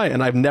say hi.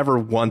 And I've never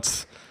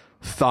once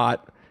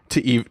thought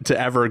to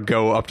ever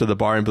go up to the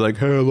bar and be like,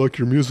 hey, I like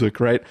your music,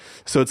 right?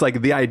 So it's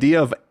like the idea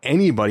of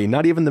anybody,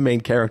 not even the main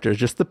characters,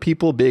 just the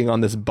people being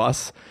on this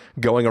bus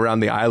going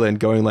around the island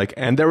going like,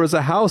 and there was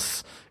a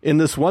house in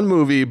this one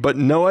movie, but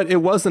no,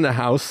 it wasn't a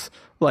house.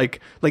 Like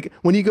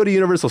when you go to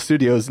Universal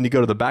Studios and you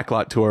go to the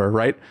backlot tour,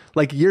 right?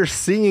 Like you're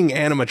seeing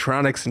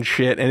animatronics and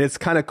shit, and it's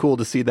kind of cool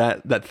to see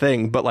that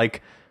thing. But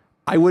like,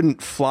 I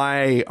wouldn't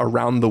fly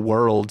around the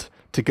world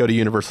to go to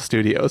Universal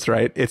Studios,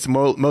 right? It's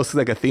mostly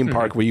like a theme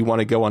park where you want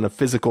to go on a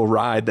physical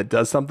ride that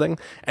does something.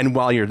 And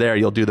while you're there,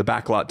 you'll do the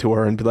backlot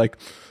tour and be like,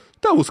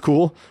 that was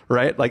cool,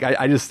 right? Like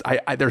I just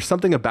there's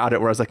something about it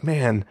where I was like,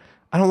 man,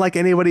 I don't like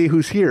anybody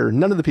who's here.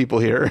 None of the people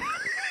here.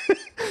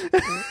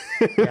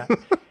 Yeah.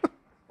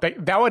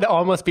 That would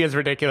almost be as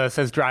ridiculous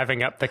as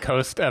driving up the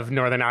coast of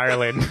Northern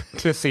Ireland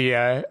to see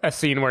a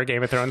scene where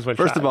Game of Thrones was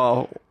First shot. of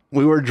all,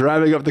 we were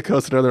driving up the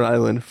coast of Northern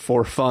Ireland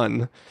for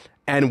fun.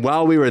 And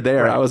while we were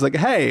there, I was like,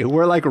 hey,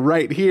 we're like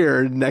right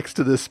here next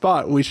to this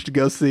spot. We should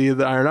go see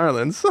the Iron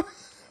Islands.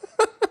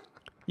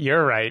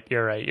 You're right.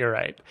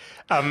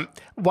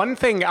 One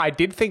thing I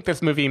did think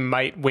this movie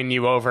might win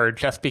you over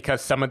just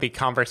because some of the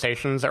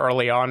conversations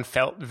early on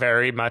felt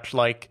very much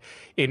like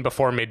in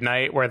Before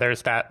Midnight, where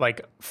there's that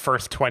like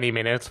first 20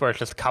 minutes where it's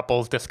just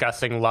couples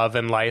discussing love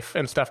and life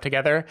and stuff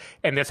together.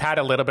 And this had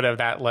a little bit of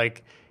that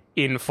like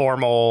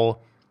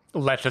informal,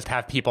 let's just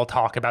have people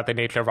talk about the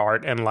nature of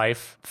art and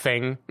life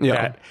thing. Yeah.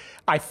 That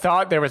I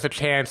thought there was a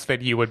chance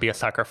that you would be a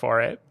sucker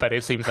for it, but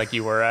it seems like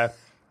you were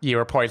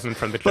poisoned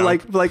from the jump.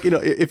 But like, you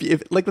know,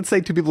 if like, let's say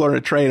two people are on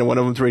a train and one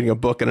of them's reading a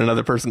book and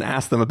another person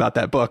asks them about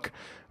that book,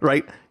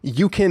 right?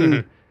 You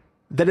can,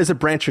 that is a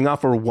branching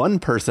off where one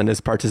person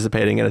is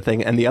participating in a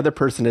thing and the other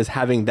person is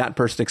having that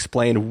person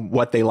explain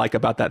what they like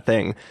about that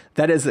thing.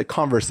 That is a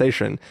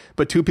conversation.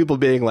 But two people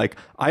being like,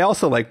 I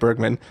also like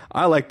Bergman.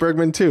 I like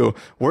Bergman too.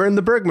 We're in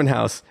the Bergman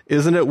house.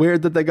 Isn't it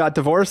weird that they got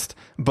divorced?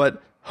 But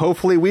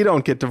hopefully we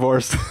don't get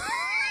divorced.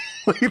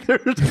 Like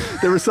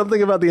there was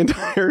something about the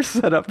entire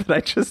setup that I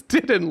just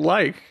didn't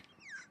like.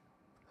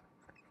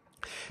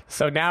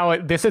 So now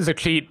this is a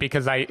cheat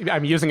because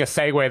I'm using a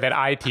segue that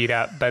I teed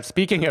up. But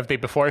speaking of the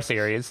Before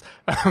series,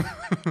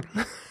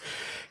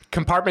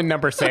 Compartment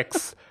Number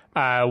 6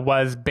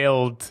 was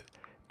billed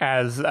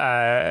as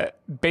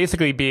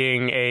basically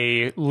being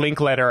a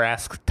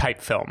Linklater-esque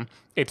type film.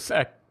 It's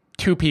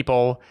two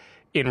people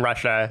in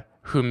Russia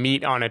who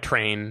meet on a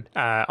train,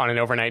 on an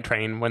overnight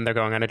train when they're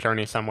going on a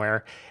journey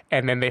somewhere,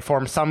 and then they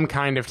form some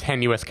kind of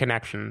tenuous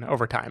connection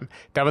over time.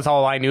 That was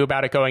all I knew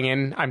about it going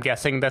in. I'm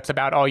guessing that's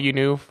about all you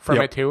knew from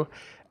it too.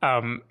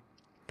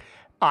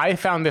 I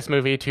found this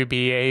movie to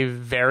be a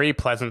very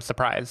pleasant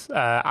surprise.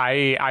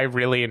 I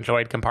really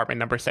enjoyed Compartment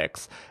Number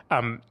 6.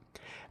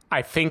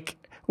 I think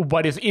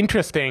what is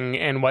interesting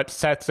and what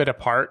sets it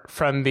apart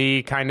from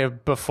the kind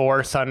of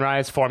Before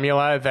Sunrise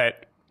formula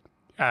that,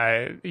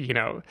 you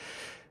know,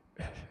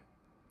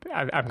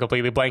 I'm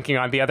completely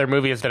blanking on the other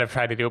movies that have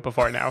tried to do it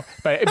before now.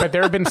 But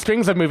there have been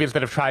strings of movies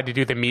that have tried to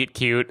do the meet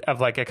cute of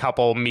like a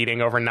couple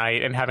meeting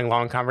overnight and having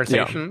long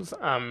conversations.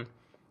 Yeah.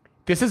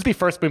 This is the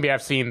first movie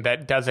I've seen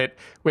that does it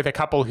with a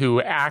couple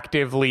who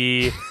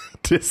actively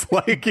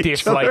dislike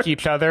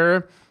each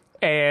other.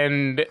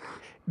 And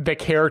the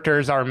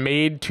characters are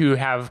made to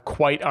have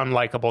quite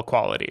unlikable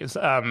qualities.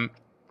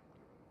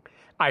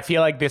 I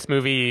feel like this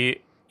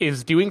movie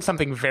is doing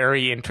something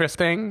very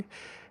interesting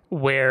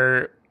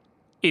where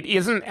it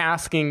isn't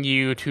asking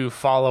you to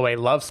follow a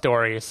love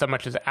story so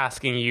much as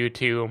asking you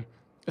to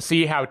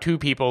see how two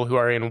people who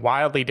are in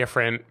wildly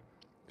different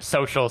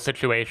social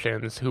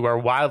situations, who are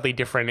wildly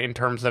different in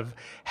terms of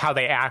how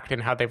they act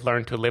and how they've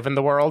learned to live in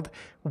the world,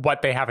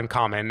 what they have in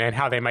common and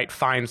how they might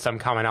find some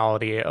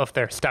commonality if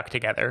they're stuck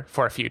together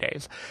for a few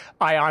days.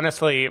 I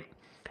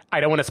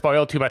don't want to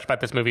spoil too much about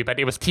this movie, but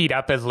it was teed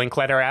up as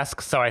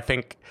Linklater-esque, so I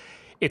think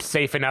it's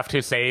safe enough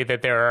to say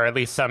that there are at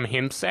least some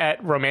hints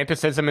at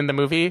romanticism in the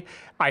movie.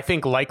 I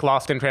think, like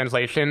Lost in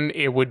Translation,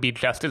 it would be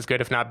just as good,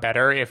 if not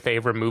better, if they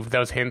removed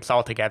those hints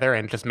altogether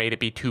and just made it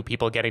be two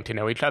people getting to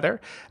know each other.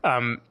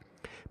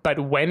 But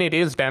when it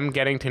is them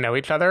getting to know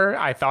each other,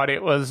 I thought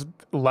it was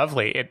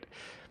lovely. It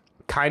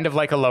kind of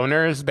like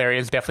Aloners, there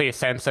is definitely a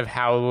sense of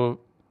how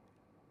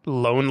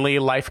lonely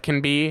life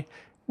can be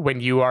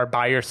when you are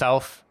by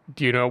yourself,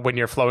 you know, when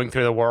you're flowing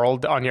through the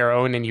world on your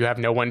own and you have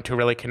no one to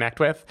really connect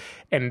with.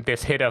 And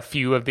this hit a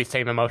few of the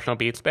same emotional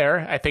beats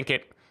there. I think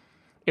it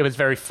was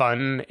very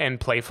fun and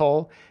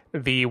playful.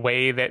 The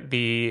way that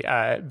the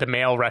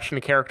male Russian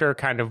character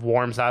kind of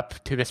warms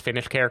up to this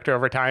Finnish character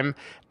over time.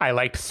 I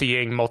liked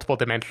seeing multiple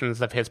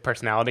dimensions of his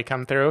personality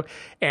come through.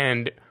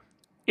 And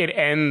it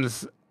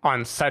ends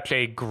on such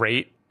a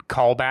great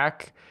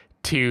callback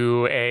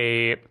to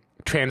a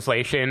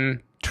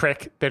translation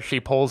trick that she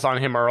pulls on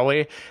him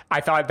early.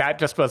 I thought that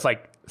just was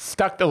like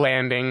stuck the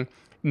landing,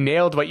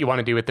 nailed what you want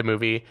to do with the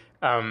movie.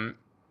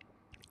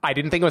 I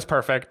didn't think it was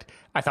perfect.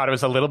 I thought it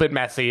was a little bit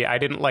messy. I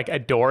didn't like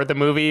adore the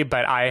movie,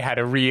 but I had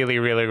a really,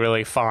 really,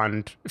 really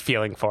fond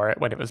feeling for it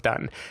when it was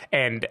done.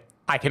 And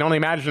I can only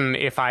imagine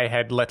if I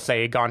had, let's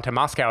say, gone to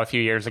Moscow a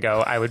few years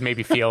ago, I would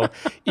maybe feel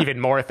even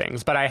more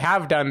things. But I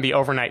have done the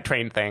overnight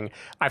train thing.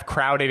 I've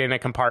crowded in a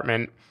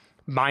compartment.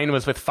 Mine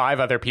was with 5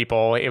 other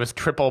people. It was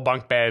triple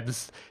bunk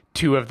beds,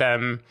 2 of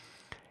them,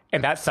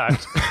 and that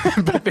sucked.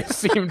 But this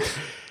seemed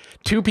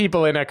 2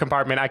 people in a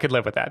compartment. I could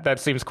live with that. That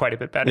seems quite a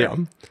bit better. Yeah.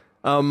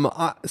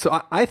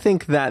 I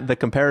think that the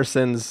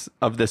comparisons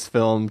of this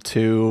film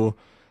to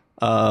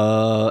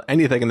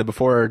anything in the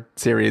Before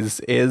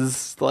series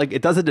is like,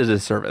 it does it a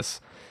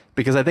disservice,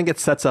 because I think it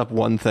sets up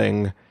one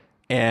thing,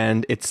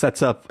 and it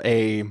sets up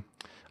I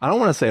don't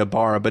want to say a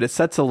bar, but it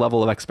sets a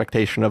level of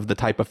expectation of the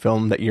type of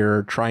film that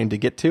you're trying to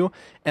get to.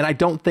 And I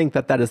don't think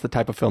that is the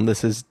type of film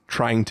this is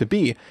trying to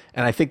be.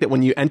 And I think that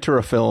when you enter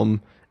a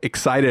film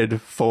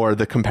excited for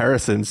the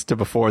comparisons to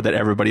Before that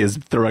everybody is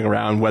throwing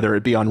around, whether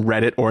it be on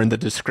Reddit or in the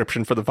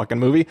description for the fucking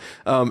movie,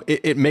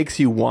 it makes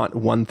you want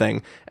one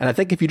thing. And I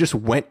think if you just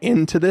went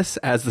into this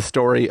as the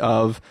story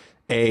of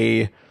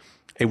a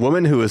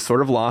woman who is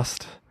sort of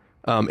lost,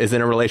 is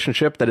in a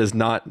relationship that is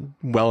not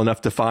well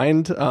enough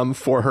defined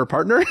for her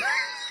partner,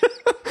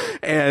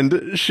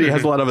 and she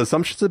has a lot of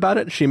assumptions about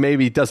it. She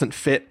maybe doesn't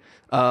fit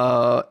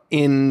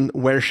in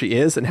where she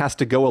is and has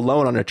to go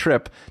alone on a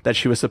trip that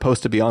she was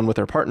supposed to be on with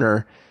her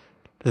partner.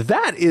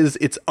 That is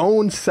its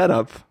own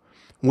setup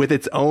with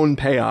its own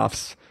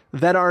payoffs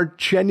that are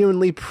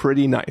genuinely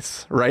pretty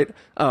nice, right?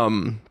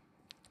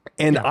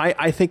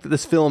 I think that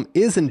this film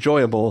is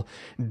enjoyable.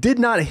 Did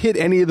not hit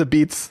any of the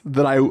beats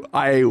that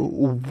I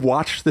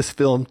watched this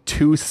film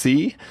to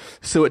see.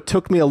 So it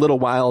took me a little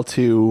while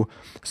to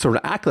sort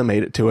of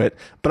acclimate to it.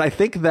 But I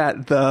think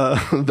that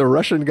the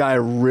Russian guy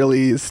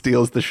really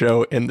steals the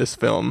show in this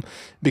film,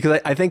 because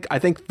I think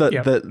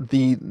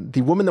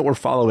the woman that we're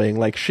following,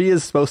 like, she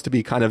is supposed to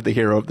be kind of the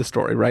hero of the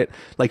story, right?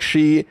 Like,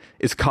 she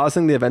is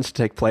causing the events to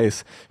take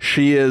place.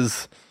 She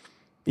is,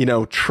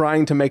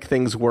 trying to make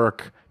things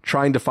work,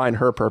 trying to find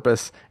her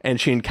purpose, and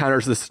she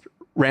encounters this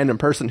random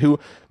person who,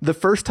 the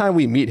first time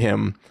we meet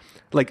him,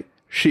 like,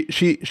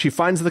 she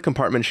finds the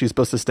compartment she's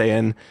supposed to stay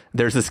in.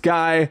 There's this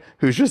guy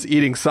who's just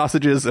eating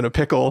sausages and a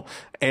pickle,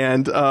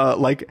 and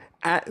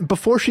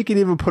before she can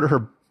even put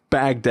her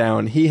bag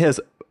down, he has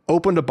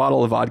opened a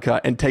bottle of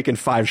vodka and taken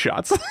 5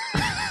 shots.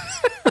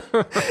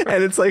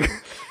 And it's like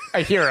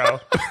a hero.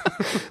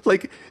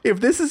 Like,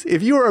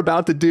 if you are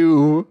about to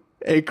do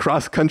a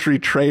cross-country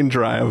train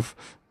drive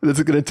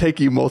that's going to take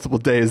you multiple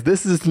days,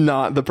 this is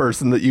not the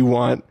person that you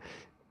want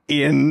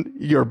in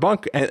your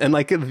bunk. And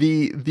like,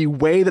 the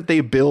way that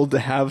they build to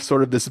have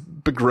sort of this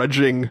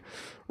begrudging,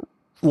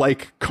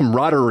 like,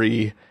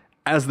 camaraderie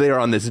as they are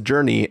on this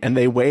journey, and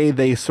the way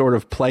they sort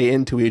of play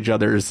into each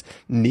other's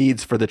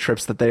needs for the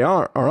trips that they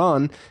are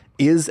on,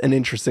 is an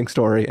interesting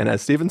story. And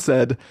as Steven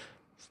said,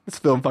 this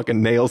film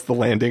fucking nails the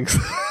landings.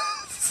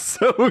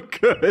 So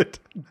good.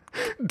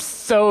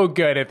 So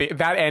good at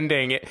that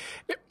ending.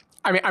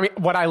 I mean,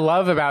 what I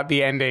love about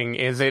the ending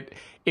is it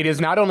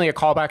is not only a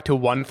callback to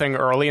one thing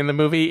early in the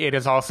movie, it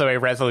is also a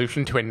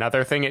resolution to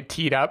another thing it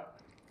teed up.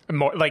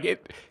 More like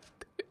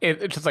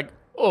it's just like,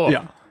 oh,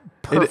 yeah,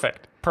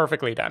 perfect.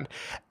 Perfectly done.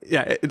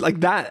 Yeah, like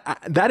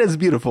that is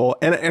beautiful.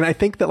 And I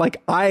think that,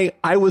 like, I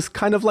was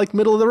kind of like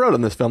middle of the road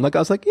on this film. Like, I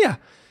was like, yeah,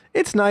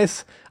 it's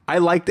nice. I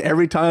liked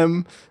every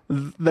time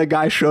the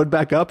guy showed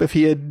back up. If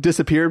he had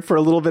disappeared for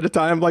a little bit of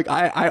time, like,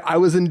 I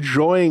was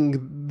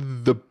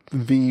enjoying the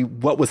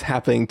what was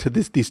happening to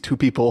these 2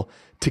 people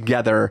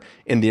together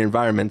in the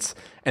environments,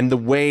 and the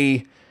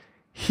way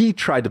he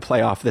tried to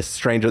play off this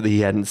stranger that he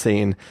hadn't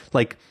seen.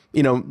 Like,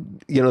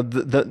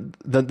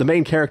 the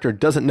main character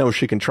doesn't know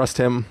she can trust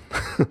him.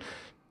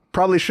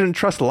 Probably shouldn't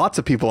trust lots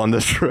of people on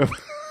this trip.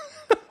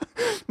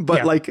 But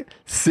yeah, like,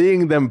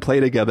 seeing them play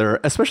together,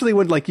 especially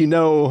when, like,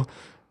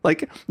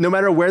 like, no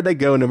matter where they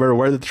go, no matter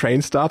where the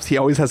train stops, he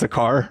always has a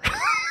car.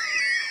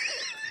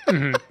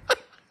 Mm-hmm.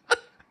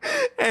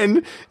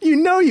 And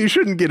you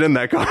shouldn't get in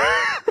that car,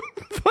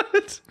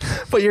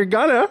 but you're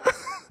gonna.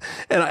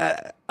 And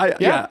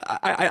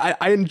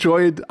I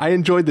enjoyed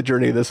the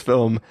journey of this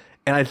film,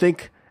 and I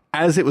think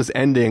as it was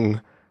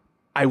ending,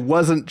 I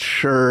wasn't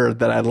sure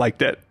that I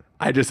liked it.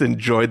 I just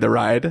enjoyed the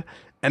ride,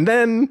 and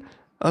then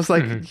I was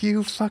like, mm-hmm.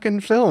 You fucking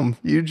film,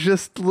 you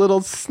just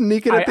little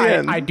sneak it at the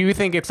end. I do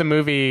think it's a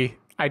movie.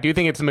 I do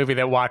think it's a movie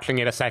that watching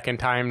it a second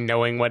time,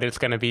 knowing what it's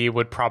going to be,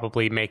 would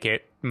probably make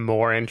it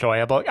more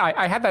enjoyable.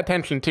 I had that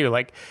tension too.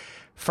 Like,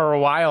 for a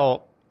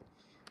while,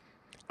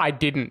 I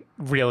didn't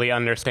really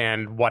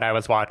understand what I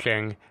was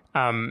watching.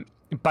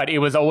 But it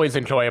was always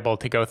enjoyable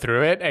to go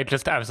through it.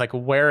 I was like,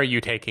 where are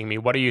you taking me?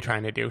 What are you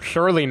trying to do?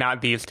 Surely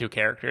not these 2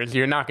 characters.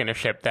 You're not going to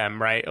ship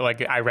them, right?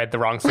 Like, I read the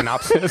wrong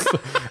synopsis.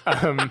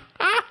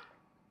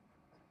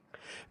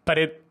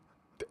 But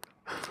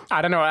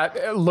I don't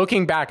know.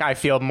 Looking back, I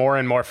feel more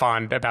and more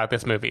fond about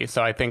this movie,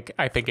 so I think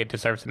it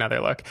deserves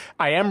another look.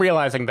 I am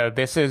realizing, though,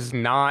 this is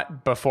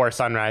not Before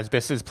Sunrise.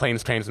 This is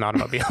Planes, Trains, and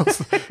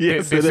Automobiles.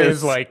 Yes, this it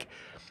is like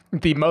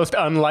the most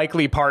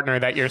unlikely partner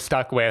that you're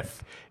stuck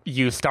with.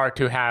 You start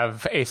to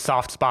have a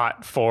soft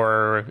spot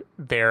for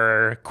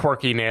their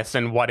quirkiness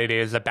and what it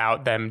is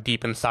about them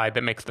deep inside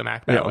that makes them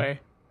act that way.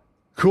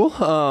 Cool.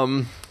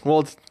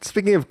 Well,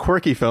 speaking of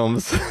quirky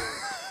films,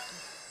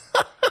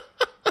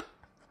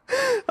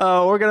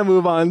 we're going to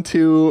move on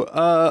to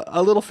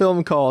a little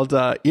film called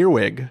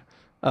Earwig,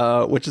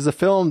 which is a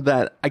film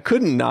that I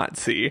couldn't not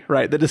see,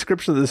 right? The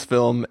description of this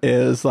film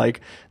is like,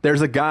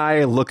 there's a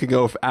guy looking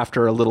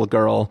after a little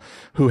girl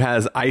who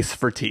has ice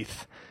for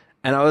teeth.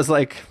 And I was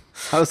like,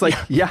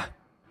 yeah,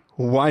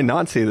 why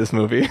not see this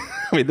movie?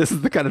 I mean, this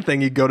is the kind of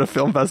thing you go to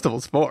film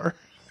festivals for.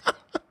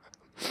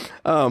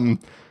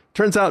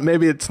 Turns out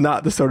maybe it's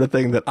not the sort of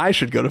thing that I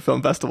should go to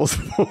film festivals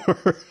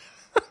for.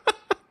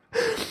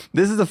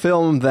 This is a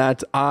film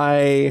that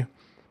I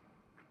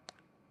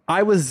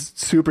was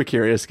super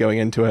curious going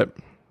into it.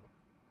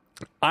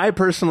 I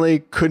personally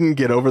couldn't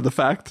get over the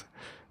fact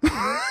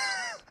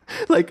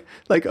like,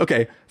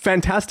 okay,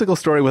 fantastical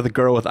story with a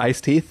girl with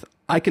ice teeth.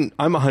 I'm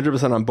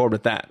 100% on board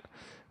with that.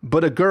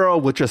 But a girl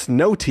with just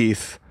no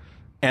teeth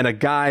and a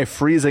guy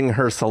freezing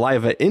her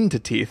saliva into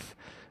teeth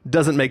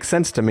doesn't make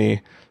sense to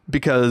me,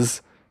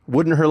 because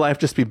wouldn't her life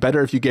just be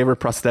better if you gave her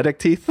prosthetic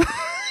teeth?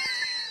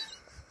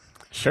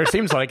 Sure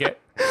seems like it.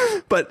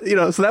 But,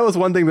 so that was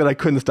one thing that I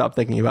couldn't stop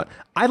thinking about.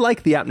 I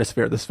like the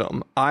atmosphere of this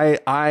film. I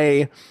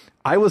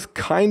was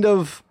kind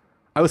of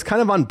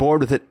on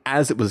board with it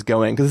as it was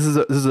going, because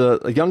this is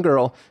a young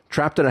girl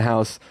trapped in a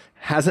house,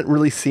 hasn't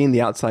really seen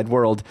the outside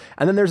world,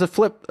 and then there's a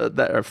flip.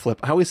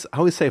 I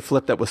always say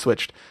flip that was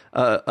switched.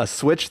 A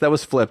switch that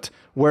was flipped,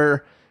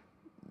 where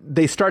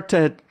they start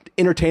to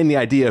entertain the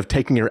idea of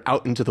taking her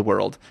out into the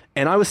world.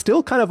 And I was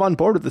still kind of on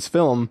board with this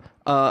film,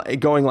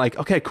 going like,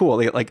 okay,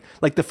 cool.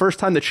 Like the first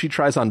time that she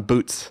tries on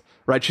boots,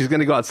 right? She's going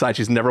to go outside.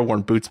 She's never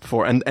worn boots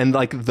before. And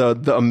like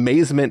the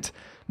amazement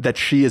that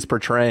she is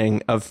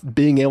portraying of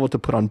being able to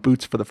put on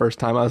boots for the first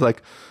time. I was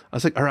like,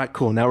 all right,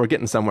 cool. Now we're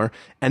getting somewhere.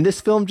 And this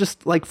film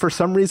just, like, for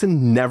some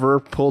reason never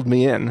pulled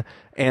me in.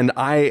 And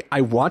I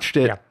watched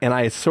it, and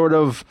I sort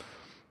of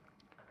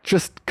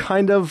just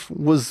kind of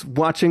was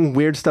watching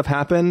weird stuff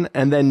happen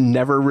and then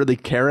never really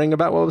caring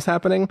about what was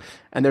happening.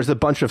 And there's a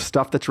bunch of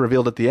stuff that's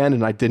revealed at the end,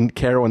 and I didn't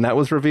care when that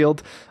was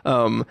revealed.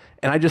 And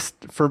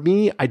for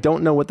me, I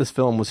don't know what this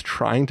film was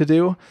trying to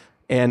do.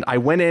 And I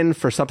went in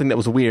for something that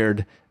was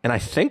weird, and I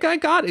think I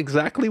got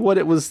exactly what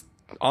it was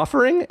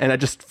offering. And I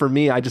just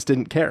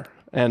didn't care.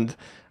 And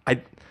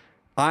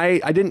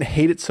I didn't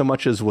hate it so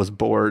much as was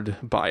bored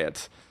by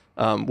it,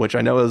 which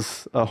I know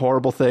is a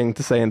horrible thing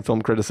to say in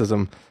film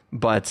criticism.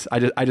 But I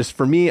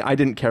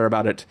didn't care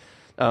about it.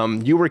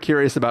 You were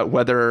curious about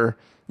whether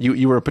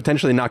you were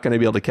potentially not going to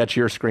be able to catch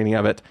your screening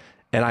of it.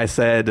 And I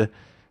said,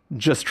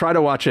 just try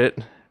to watch it.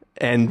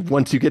 And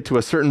once you get to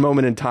a certain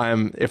moment in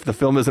time, if the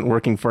film isn't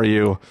working for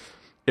you,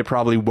 it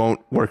probably won't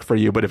work for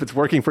you. But if it's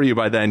working for you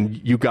by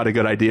then, you got a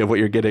good idea of what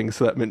you're getting.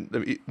 So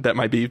that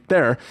might be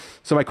there.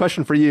 So my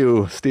question for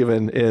you,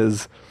 Stephen,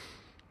 is,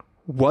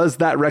 was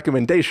that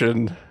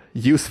recommendation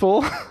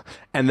useful?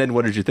 And then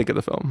what did you think of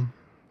the film?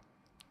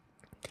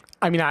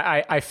 I mean,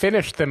 I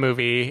finished the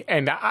movie,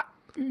 and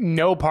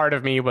no part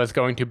of me was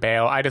going to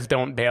bail. I just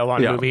don't bail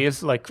on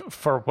movies. Like,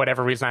 for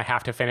whatever reason, I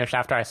have to finish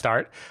after I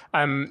start.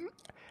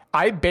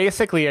 I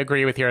basically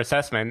agree with your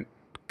assessment.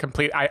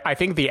 I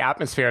think the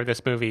atmosphere of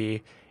this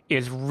movie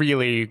is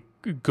really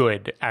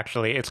good,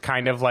 actually. It's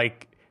kind of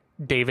like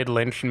David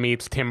Lynch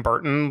meets Tim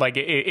Burton. Like,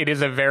 it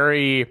is a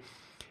very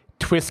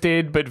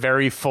twisted but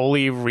very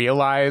fully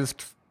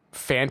realized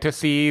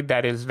fantasy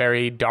that is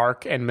very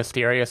dark and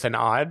mysterious and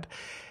odd.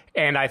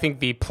 And I think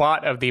the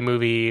plot of the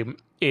movie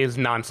is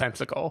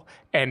nonsensical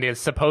and is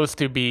supposed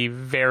to be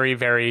very,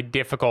 very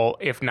difficult,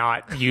 if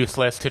not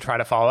useless, to try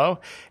to follow.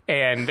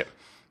 And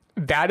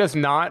that is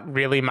not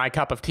really my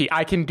cup of tea.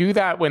 I can do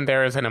that when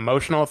there is an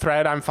emotional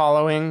thread I'm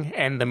following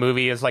and the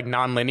movie is like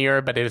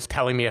non-linear, but it is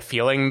telling me a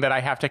feeling that I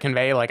have to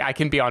convey. Like, I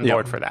can be on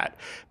board for that.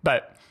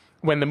 But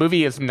when the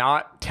movie is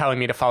not telling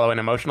me to follow an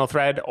emotional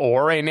thread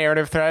or a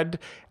narrative thread,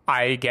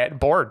 I get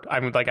bored.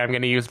 I'm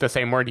going to use the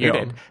same word you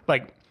did.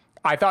 Like,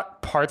 I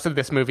thought parts of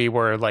this movie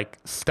were like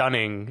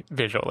stunning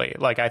visually.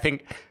 Like, I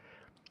think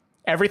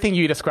everything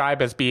you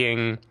describe as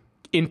being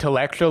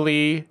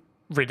intellectually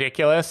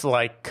ridiculous,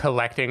 like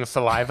collecting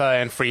saliva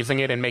and freezing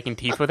it and making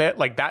teeth with it,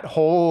 like that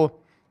whole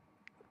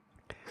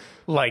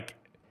like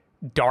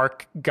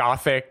dark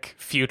gothic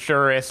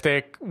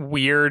futuristic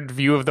weird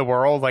view of the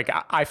world, like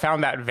I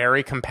found that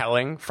very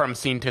compelling from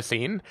scene to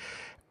scene.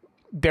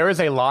 There is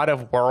a lot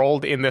of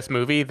world in this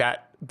movie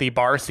that the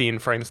bar scene,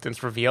 for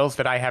instance, reveals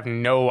that I have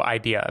no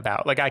idea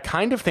about. Like, I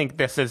kind of think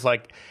this is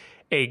like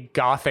a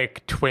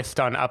gothic twist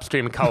on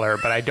Upstream Color,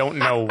 but I don't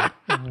know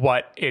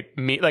what it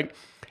means. Like,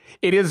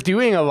 it is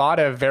doing a lot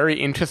of very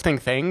interesting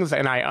things,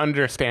 and I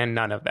understand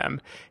none of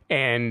them.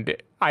 And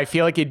I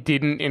feel like it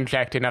didn't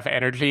inject enough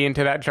energy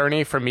into that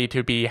journey for me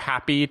to be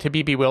happy to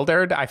be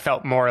bewildered. I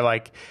felt more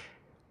like,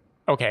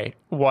 okay,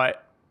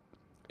 what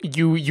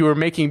you were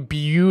making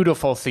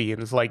beautiful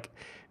scenes, like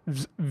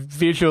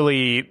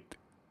visually,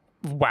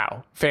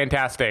 wow,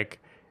 fantastic.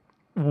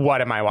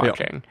 What am I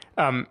watching?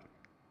 Yeah.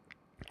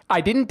 I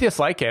didn't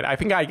dislike it. I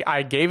think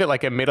I gave it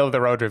like a middle of the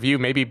road review,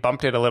 maybe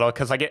bumped it a little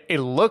because like it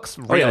looks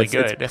really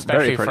good,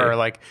 especially for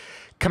like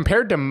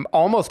compared to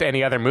almost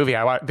any other movie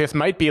I watched. This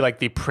might be like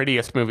the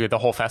prettiest movie of the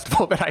whole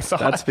festival that I saw.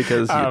 That's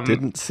because you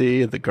didn't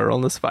see The Girl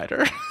and the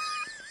Spider.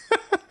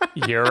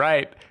 You're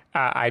right.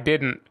 I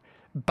didn't,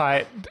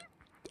 but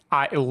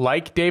I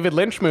like David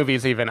Lynch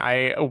movies. Even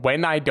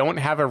when I don't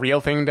have a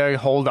real thing to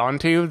hold on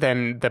to,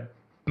 then the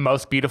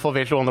most beautiful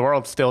visual in the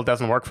world still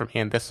doesn't work for me,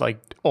 and this like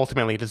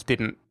ultimately just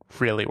didn't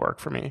really work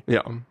for me.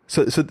 Yeah.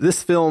 So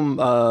this film,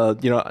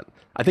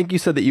 I think you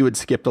said that you had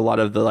skipped a lot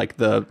of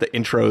the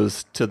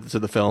intros to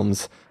the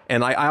films,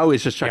 and I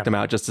always just check them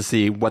out just to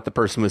see what the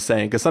person was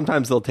saying, because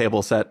sometimes they'll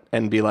table set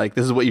and be like,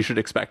 this is what you should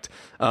expect.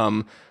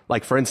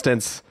 Like for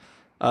instance,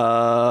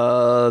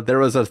 there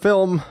was a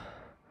film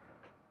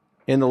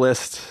in the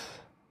list.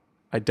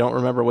 I don't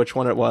remember which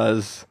one it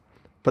was,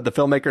 but the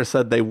filmmaker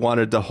said they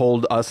wanted to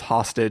hold us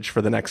hostage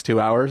for the next 2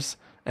 hours,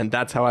 and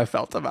that's how I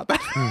felt about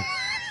that.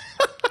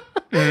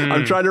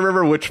 I'm trying to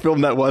remember which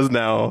film that was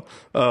now,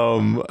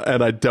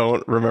 and I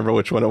don't remember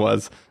which one it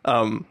was.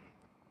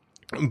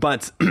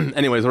 But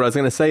anyways, what I was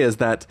going to say is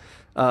that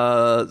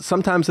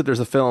sometimes if there's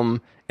a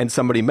film and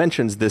somebody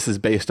mentions this is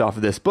based off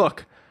of this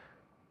book,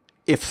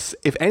 if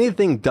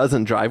anything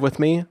doesn't drive with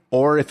me,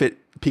 or if it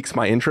piques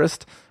my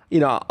interest,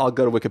 I'll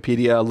go to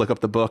Wikipedia, look up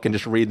the book, and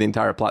just read the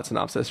entire plot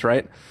synopsis,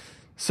 right?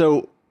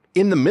 So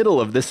in the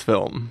middle of this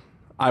film,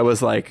 I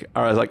was like,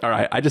 all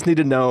right, I just need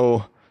to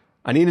know.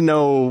 I need to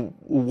know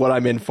what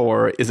I'm in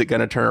for. Is it going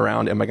to turn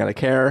around? Am I going to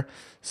care?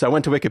 So I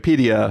went to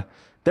Wikipedia.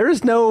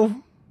 There's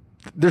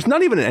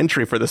not even an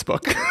entry for this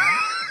book.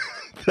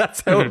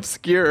 That's how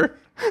obscure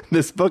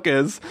this book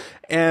is.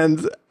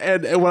 And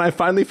when I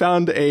finally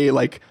found a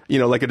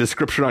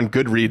description on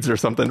Goodreads or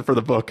something for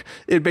the book,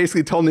 it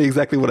basically told me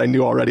exactly what I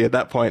knew already at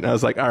that point. And I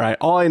was like, all right,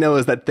 all I know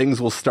is that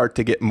things will start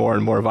to get more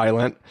and more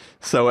violent.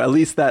 So at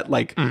least that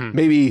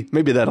maybe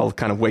that'll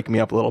kind of wake me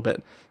up a little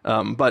bit.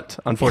 But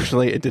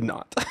unfortunately it did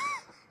not.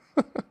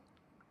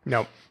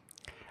 Nope.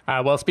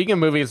 Well, speaking of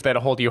movies that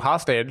hold you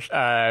hostage,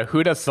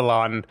 Huda's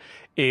Salon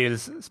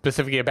is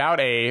specifically about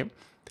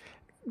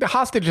the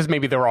hostage is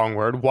maybe the wrong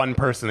word. One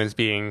person is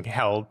being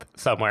held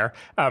somewhere.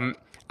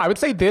 I would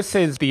say this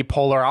is the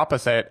polar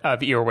opposite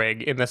of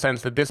Earwig in the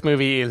sense that this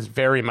movie is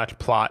very much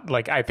plot.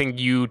 Like, I think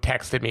you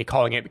texted me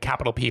calling it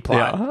capital P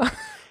plot. Yeah.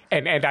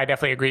 and I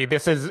definitely agree.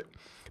 This is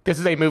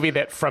a movie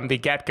that from the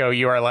get-go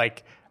you are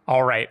like,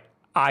 all right,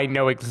 I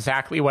know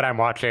exactly what I'm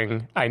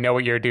watching. I know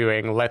what you're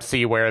doing. Let's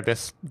see where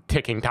this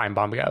ticking time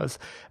bomb goes.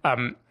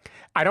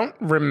 I don't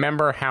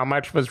remember how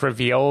much was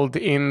revealed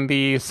in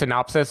the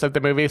synopsis of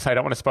the movie, so I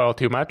don't want to spoil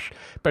too much.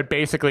 But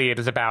basically, it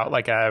is about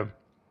like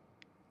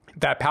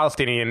that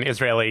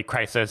Palestinian-Israeli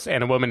crisis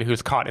and a woman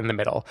who's caught in the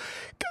middle.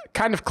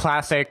 Kind of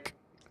classic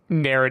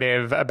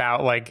narrative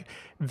about like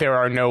there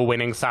are no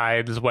winning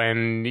sides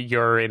when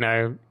you're in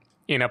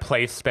a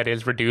place that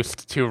is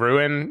reduced to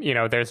ruin.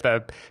 There's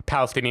the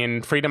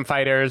Palestinian freedom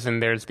fighters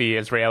and there's the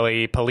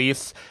Israeli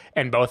police,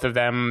 and both of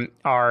them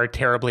are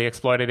terribly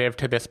exploitative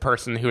to this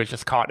person who is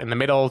just caught in the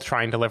middle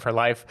trying to live her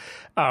life.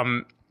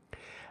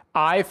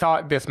 I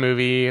thought this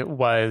movie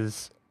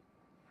was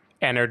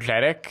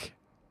energetic.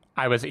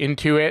 I was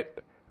into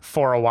it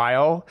for a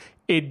while.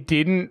 It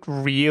didn't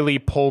really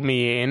pull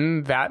me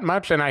in that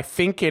much, and I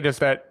think it is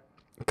that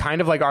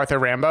kind of like Arthur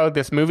Rambo,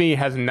 this movie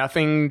has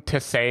nothing to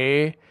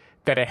say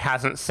that it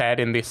hasn't said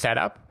in the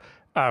setup.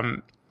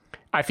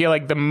 I feel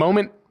like the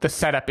moment the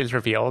setup is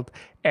revealed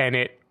and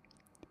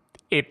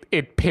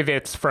it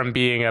pivots from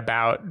being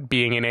about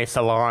being in a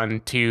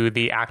salon to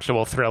the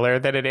actual thriller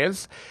that it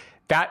is,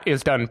 that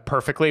is done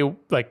perfectly,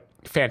 like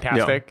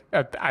fantastic.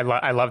 Yeah.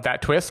 I love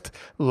that twist.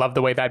 Love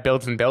the way that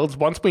builds and builds.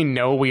 Once we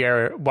know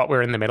what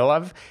we're in the middle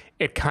of,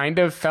 it kind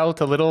of felt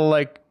a little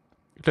like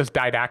just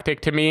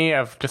didactic to me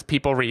of just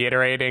people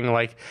reiterating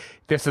like,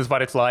 this is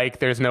what it's like.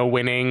 There's no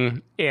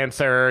winning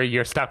answer.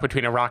 You're stuck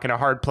between a rock and a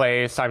hard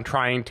place. I'm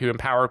trying to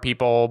empower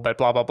people, but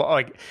blah, blah, blah.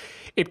 Like,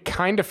 it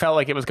kind of felt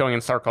like it was going in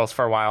circles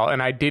for a while.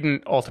 And I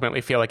didn't ultimately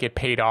feel like it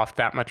paid off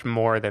that much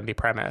more than the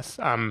premise.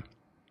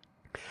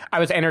 I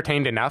was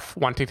entertained enough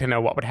wanting to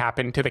know what would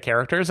happen to the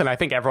characters. And I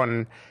think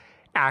everyone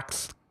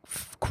acts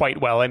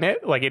quite well in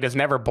it. Like, it is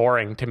never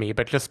boring to me,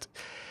 but just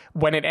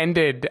when it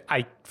ended,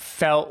 I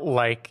felt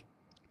like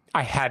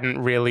I hadn't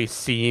really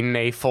seen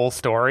a full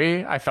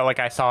story. I felt like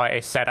I saw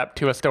a setup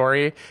to a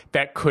story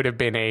that could have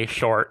been a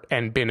short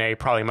and been a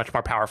probably much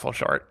more powerful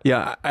short.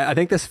 Yeah, I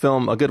think this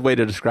film, a good way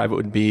to describe it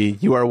would be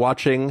you are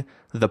watching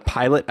the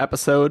pilot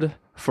episode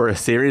for a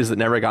series that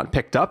never got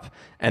picked up,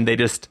 and they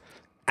just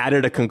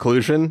added a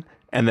conclusion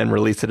and then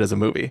released it as a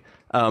movie.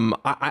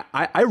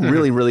 I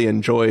really, really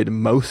enjoyed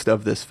most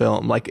of this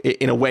film. Like,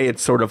 in a way,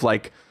 it's sort of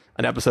like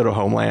an episode of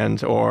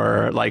Homeland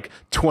or like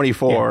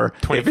 24,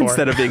 24. if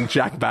instead of being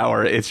Jack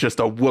Bauer, it's just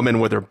a woman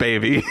with her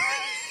baby.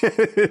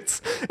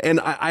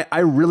 I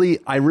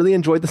really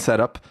enjoyed the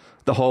setup,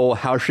 the whole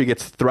how she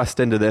gets thrust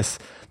into this,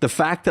 the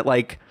fact that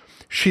like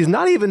she's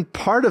not even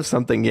part of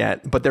something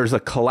yet, but there's a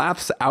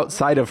collapse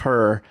outside of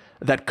her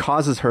that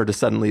causes her to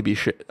suddenly be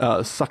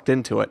sucked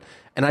into it.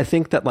 And I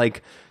think that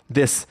like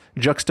this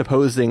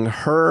juxtaposing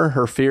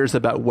her fears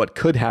about what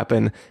could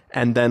happen,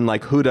 and then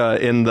like Huda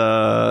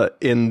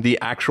in the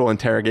actual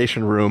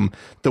interrogation room,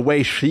 the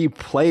way she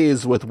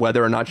plays with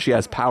whether or not she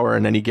has power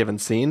in any given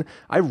scene,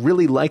 I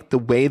really liked the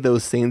way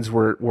those scenes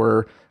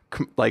were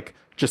like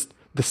just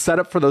the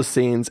setup for those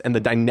scenes and the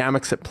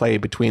dynamics at play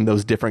between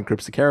those different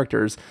groups of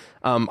characters.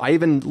 I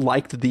even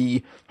liked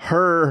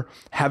her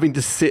having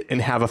to sit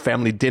and have a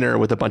family dinner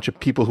with a bunch of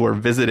people who are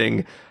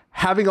visiting,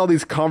 having all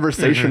these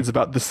conversations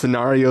about the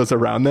scenarios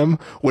around them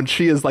when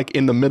she is like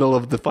in the middle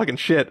of the fucking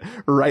shit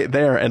right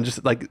there, and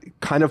just like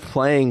kind of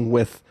playing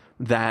with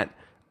that.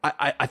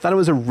 I thought it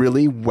was a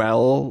really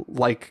well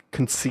like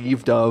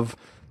conceived of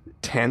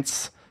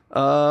tense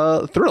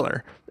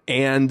thriller.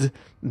 And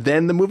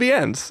then the movie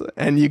ends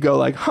and you go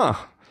like, huh,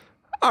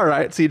 all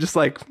right. So you just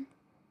like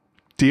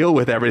deal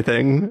with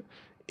everything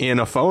in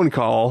a phone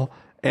call,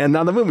 and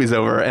now the movie's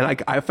over.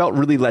 And I felt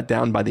really let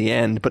down by the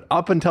end. But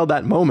up until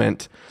that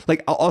moment,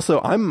 like also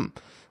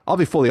I'll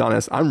be fully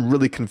honest, I'm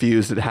really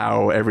confused at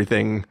how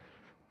everything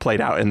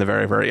played out in the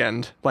very, very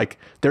end. Like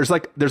there's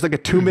like a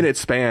 2-minute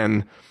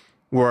span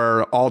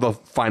where all the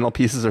final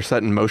pieces are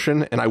set in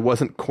motion, and I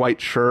wasn't quite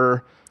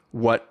sure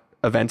what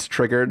events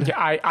triggered.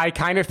 Yeah, I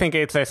kind of think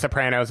it's a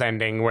Sopranos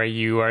ending where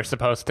you are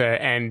supposed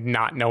to end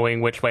not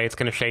knowing which way it's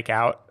going to shake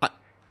out.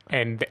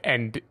 And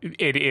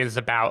it is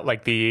about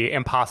like the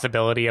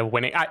impossibility of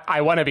winning.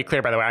 I want to be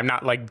clear, by the way, I'm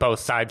not like both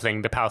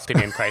sidesing the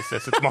Palestinian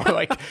crisis. It's more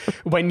like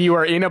when you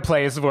are in a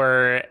place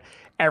where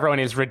everyone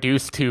is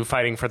reduced to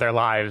fighting for their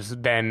lives,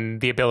 then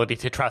the ability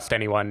to trust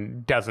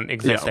anyone doesn't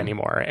exist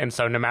anymore. And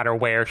so no matter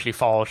where she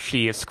falls,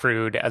 she is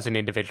screwed as an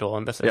individual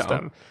in the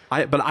system.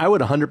 Yeah. But I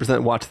would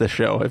 100% watch this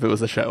show if it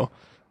was a show,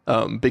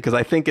 because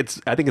I think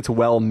it's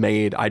well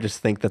made. I just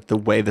think that the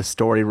way the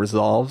story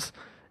resolves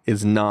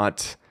is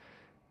not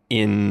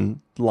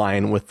in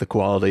line with the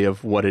quality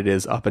of what it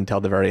is up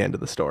until the very end of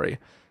the story.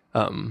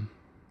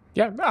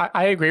 Yeah,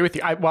 I agree with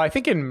you. I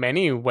think in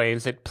many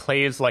ways it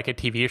plays like a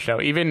TV show.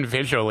 Even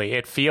visually,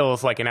 it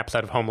feels like an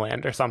episode of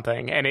Homeland or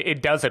something. And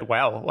it does it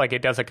well. Like,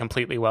 it does it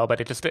completely well.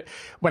 But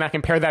when I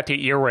compare that to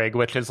Earwig,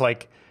 which is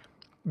like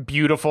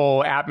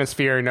beautiful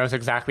atmosphere, knows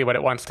exactly what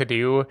it wants to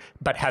do,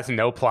 but has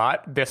no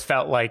plot, this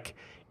felt like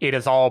it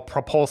is all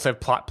propulsive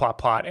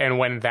plot. And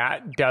when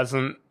that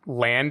doesn't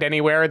land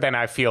anywhere, then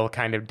I feel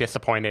kind of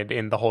disappointed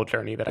in the whole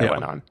journey that I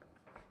went on.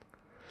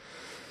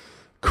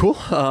 Cool.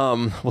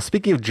 Well,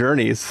 speaking of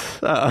journeys,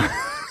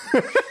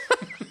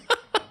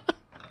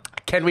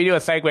 can we do a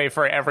segue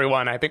for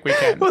everyone? I think we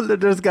can. Well,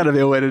 there's got to be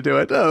a way to do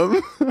it.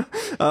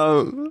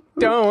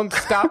 Don't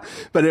stop.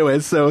 But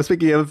anyways, so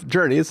speaking of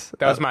journeys,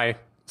 that was my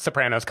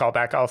Sopranos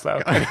callback also.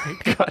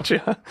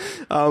 Gotcha.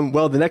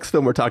 Well, the next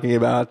film we're talking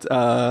about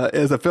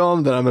is a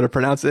film that I'm going to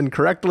pronounce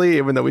incorrectly,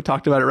 even though we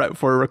talked about it right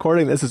before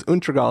recording. This is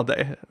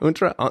Untergalde.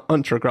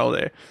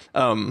 Untergalde,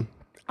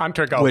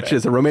 which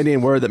is a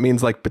Romanian word that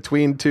means like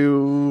between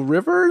two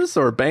rivers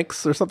or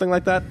banks or something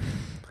like that.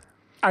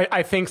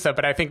 I think so,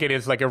 but I think it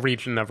is like a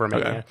region of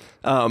Romania.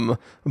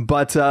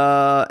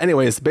 Okay.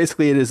 Anyways,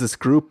 basically it is this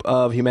group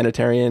of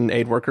humanitarian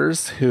aid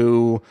workers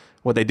who,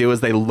 what they do is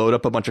they load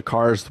up a bunch of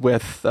cars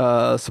with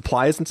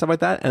supplies and stuff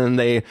like that, and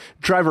they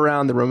drive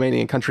around the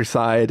Romanian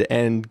countryside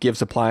and give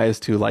supplies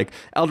to like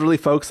elderly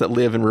folks that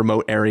live in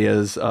remote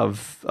areas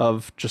of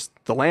just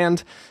the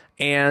land.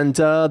 And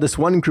this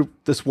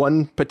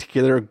one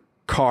particular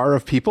car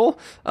of people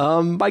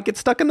might get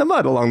stuck in the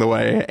mud along the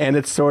way. And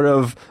it's sort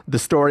of the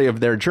story of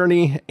their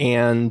journey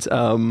and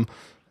kind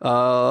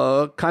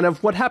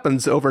of what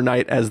happens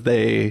overnight as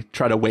they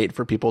try to wait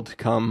for people to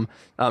come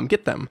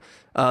get them.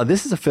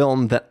 This is a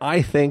film that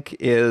I think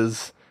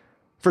is,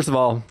 first of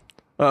all,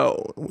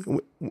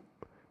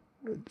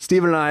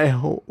 Stephen and I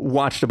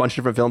watched a bunch of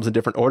different films in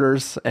different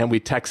orders, and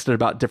we texted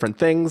about different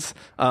things.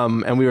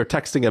 And we were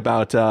texting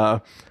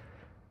about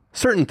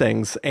certain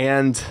things,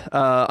 and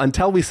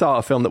until we saw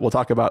a film that we'll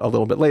talk about a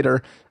little bit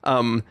later,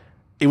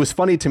 it was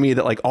funny to me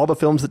that like all the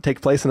films that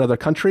take place in other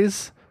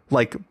countries,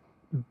 like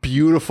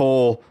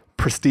beautiful,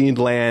 pristine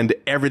land,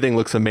 everything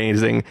looks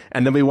amazing,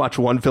 and then we watch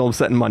one film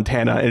set in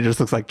Montana and it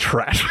just looks like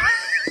trash.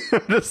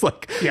 Just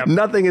like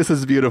nothing is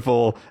as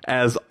beautiful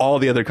as all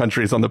the other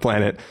countries on the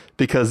planet,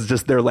 because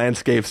just their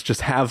landscapes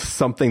just have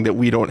something that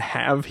we don't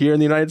have here in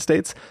the United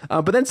States.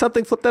 But then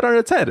something flipped that on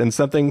its head, and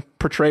something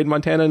portrayed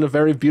Montana in a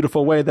very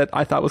beautiful way that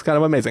I thought was kind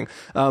of amazing.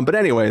 But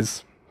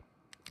anyways,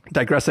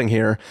 digressing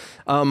here,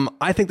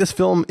 I think this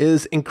film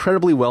is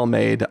incredibly well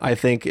made. I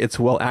think it's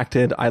well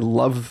acted. I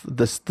love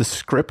the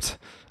script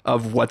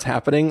of what's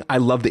happening. I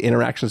love the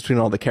interactions between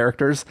all the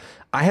characters.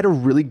 I had a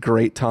really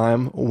great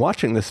time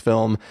watching this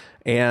film,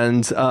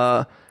 and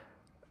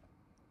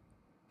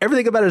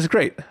everything about it is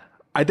great.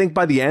 I think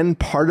by the end,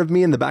 part of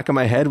me in the back of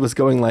my head was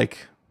going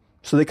like,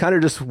 so they kind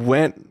of just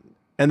went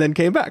and then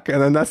came back,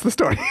 and then that's the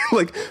story.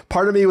 Like,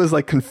 part of me was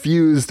like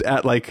confused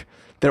at like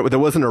there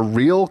wasn't a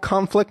real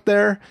conflict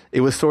there.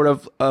 It was sort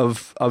of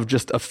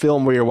just a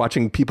film where you're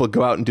watching people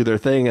go out and do their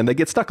thing, and they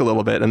get stuck a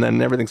little bit, and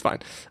then everything's fine.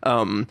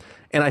 And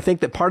I think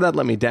that part of that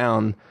let me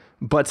down,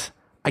 but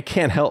I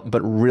can't help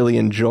but really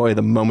enjoy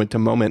the moment to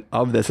moment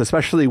of this,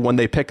 especially when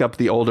they pick up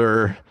the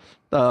older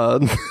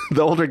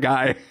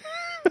guy.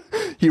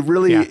 He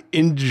really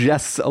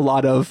ingests a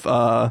lot of,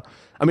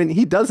 I mean,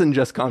 he does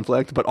ingest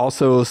conflict, but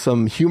also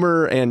some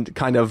humor and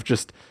kind of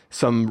just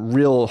some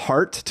real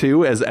heart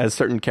too, as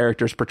certain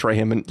characters portray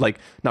him, and like,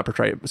 not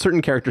portray,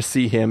 certain characters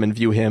see him and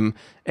view him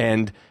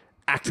and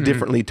act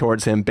differently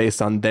towards him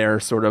based on their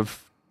sort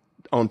of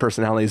own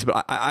personalities.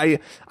 But I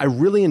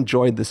really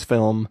enjoyed this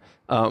film,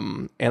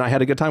 and I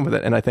had a good time with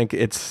it. And I think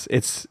it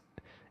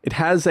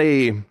has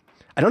I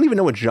don't even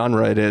know what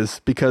genre it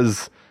is,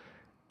 because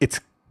it's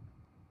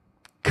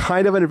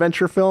kind of an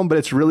adventure film, but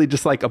it's really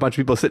just like a bunch of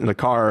people sit in a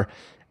car,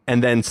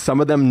 and then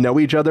some of them know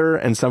each other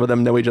and some of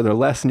them know each other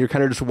less, and you're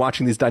kind of just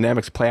watching these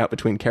dynamics play out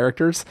between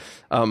characters.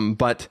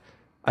 But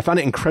I found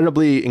it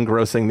incredibly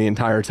engrossing the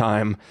entire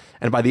time,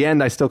 and by the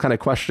end I still kind of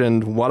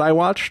questioned what I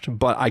watched,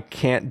 but I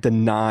can't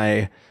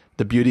deny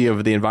the beauty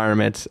of the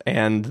environment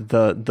and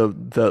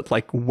the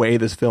like way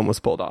this film was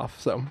pulled off.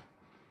 So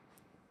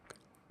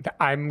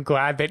I'm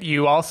glad that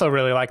you also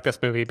really like this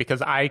movie,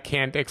 because I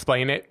can't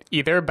explain it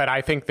either, but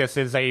I think this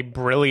is a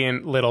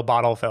brilliant little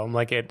bottle film.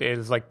 Like, it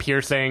is like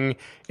piercing.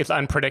 It's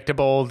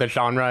unpredictable. The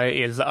genre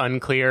is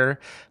unclear.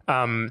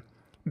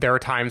 There are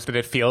times that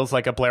it feels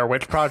like a Blair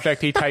Witch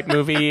Project-y type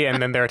movie. And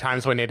then there are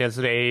times when it is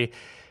a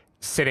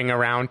sitting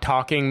around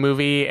talking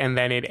movie, and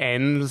then it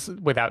ends,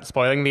 without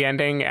spoiling the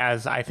ending,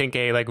 as I think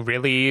a like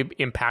really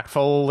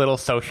impactful little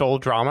social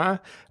drama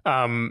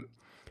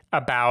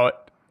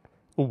about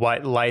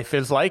what life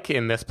is like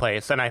in this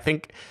place. And I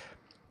think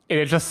it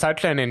is just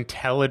such an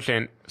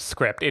intelligent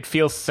script. It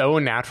feels so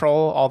natural,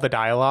 all the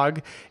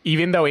dialogue,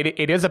 even though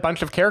it is a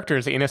bunch of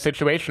characters in a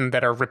situation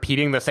that are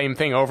repeating the same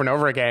thing over and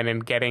over again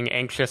and getting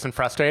anxious and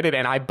frustrated.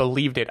 And I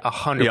believed it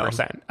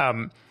 100%.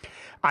 Yeah.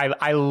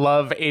 I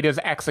love it. Is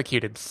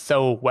executed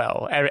so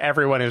well.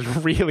 Everyone is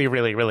really,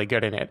 really, really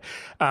good in it.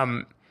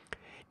 I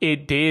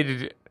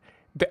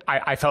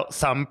felt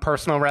some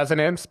personal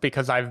resonance,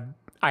 because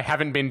I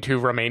haven't been to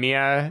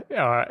Romania,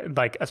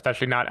 like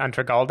especially not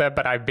Antragalda,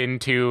 but I've been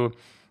to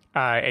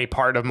a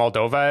part of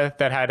Moldova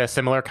that had a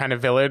similar kind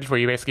of village where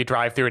you basically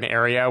drive through an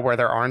area where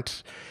there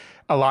aren't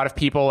a lot of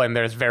people and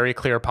there's very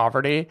clear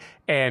poverty.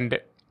 And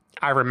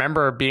I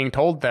remember being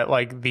told that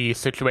like the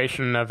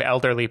situation of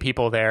elderly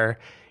people there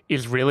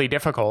is really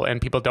difficult,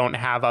 and people don't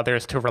have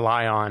others to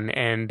rely on.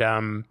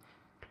 And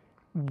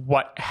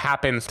what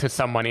happens to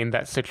someone in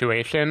that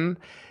situation?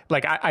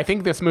 Like, I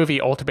think this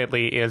movie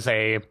ultimately is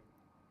a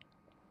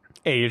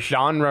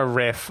genre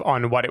riff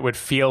on what it would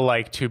feel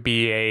like to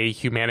be a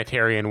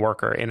humanitarian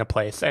worker in a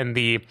place, and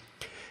the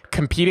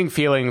competing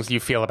feelings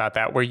you feel about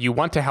that, where you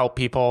want to help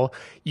people,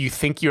 you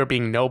think you're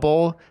being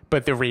noble,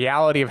 but the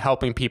reality of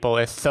helping people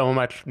is so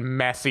much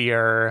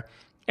messier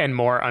and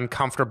more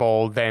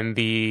uncomfortable than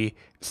the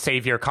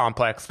savior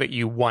complex that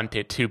you want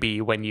it to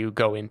be when you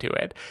go into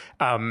it.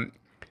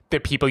 The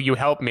people you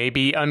help may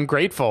be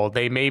ungrateful.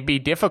 They may be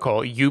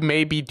difficult. You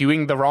may be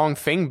doing the wrong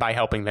thing by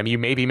helping them. You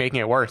may be making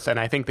it worse. And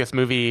I think this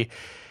movie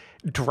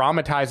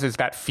dramatizes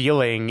that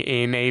feeling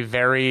in a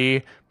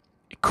very,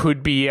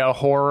 could be a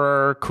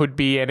horror, could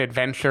be an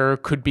adventure,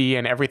 could be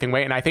an everything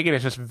way. And I think it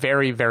is just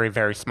very, very,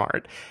 very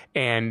smart.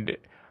 And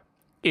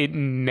it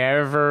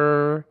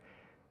never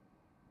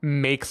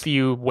makes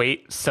you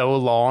wait so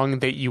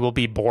long that you will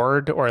be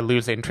bored or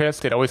lose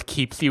interest. It always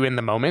keeps you in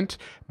the moment.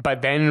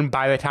 But then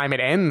by the time it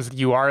ends,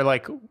 you are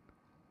like,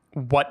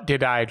 what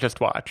did I just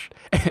watch?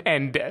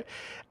 And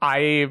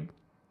I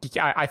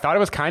thought it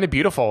was kind of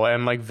beautiful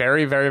and like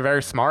very, very,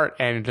 very smart,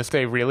 and just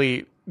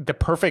the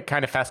perfect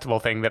kind of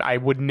festival thing that I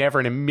would never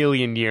in a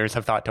million years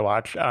have thought to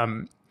watch.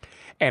 And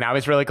I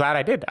was really glad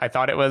I did. I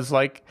thought it was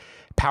like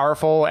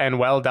powerful and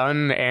well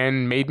done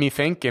and made me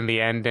think in the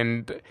end.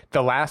 And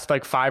the last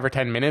like 5 or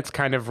 10 minutes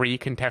kind of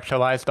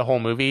recontextualized the whole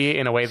movie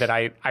in a way that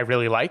I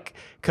really like,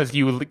 because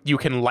you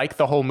can like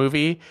the whole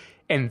movie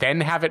and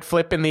then have it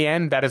flip in the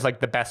end. That is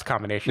like the best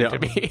combination to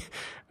me.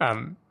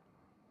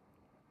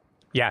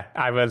 Yeah,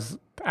 I was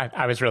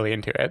really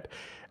into it.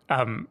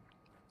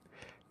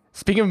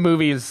 Speaking of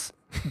movies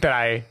that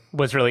I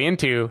was really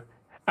into,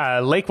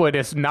 Lakewood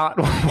is not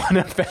one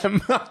of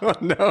them. Oh,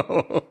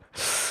 no.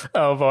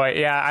 Oh boy,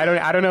 yeah.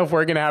 I don't know if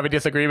we're gonna have a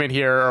disagreement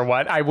here or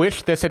what. I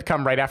wish this had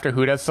come right after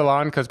Huda's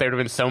Salon, because there would have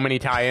been so many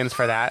tie-ins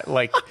for that,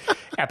 like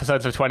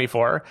episodes of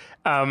 24.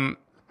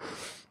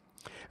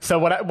 So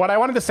what I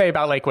wanted to say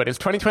about Lakewood is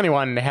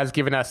 2021 has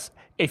given us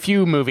a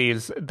few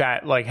movies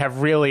that like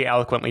have really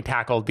eloquently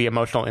tackled the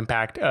emotional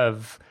impact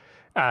of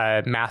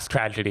mass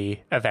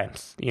tragedy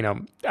events. You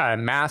know,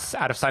 Mass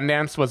out of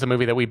Sundance was a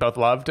movie that we both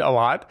loved a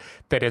lot,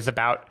 that is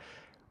about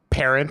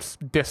parents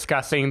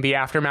discussing the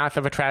aftermath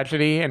of a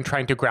tragedy and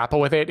trying to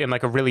grapple with it in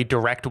like a really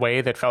direct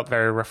way that felt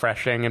very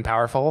refreshing and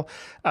powerful.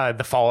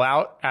 The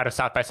Fallout out of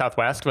South by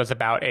Southwest was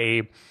about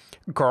a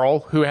girl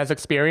who has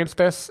experienced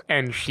this,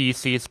 and she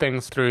sees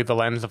things through the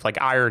lens of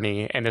like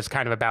irony, and is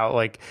kind of about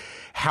like,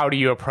 how do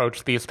you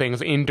approach these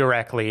things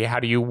indirectly? How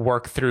do you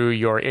work through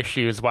your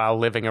issues while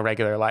living a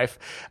regular life?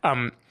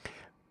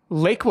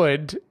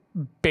 Lakewood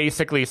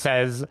basically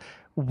says,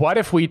 what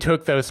if we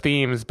took those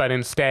themes but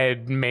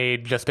instead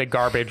made just a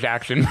garbage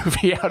action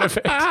movie out of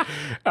it?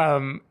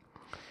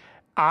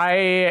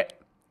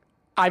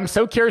 I'm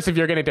so curious if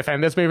you're going to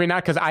defend this movie now,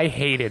 because I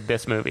hated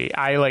this movie.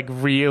 I like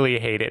really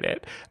hated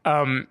it.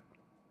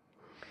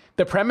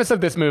 The premise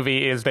of this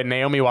movie is that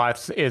Naomi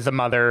Watts is a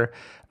mother.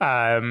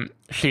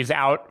 She's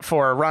out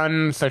for a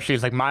run, so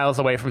she's like miles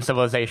away from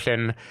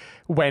civilization,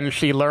 when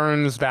she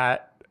learns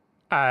that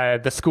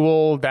the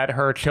school that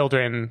her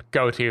children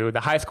go to,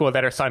 the high school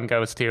that her son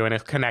goes to and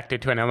is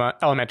connected to an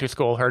elementary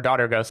school her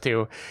daughter goes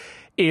to,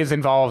 is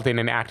involved in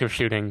an active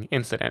shooting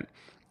incident.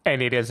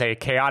 And it is a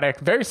chaotic,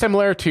 very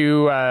similar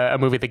to a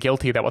movie, The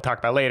Guilty, that we'll talk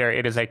about later.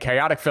 It is a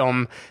chaotic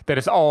film that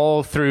is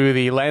all through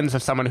the lens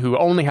of someone who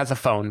only has a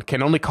phone,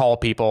 can only call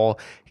people,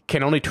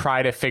 can only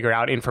try to figure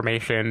out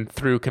information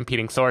through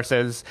competing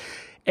sources.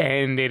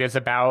 And it is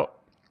about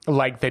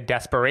like the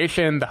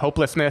desperation, the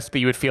hopelessness that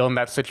you would feel in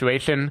that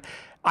situation.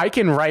 I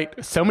can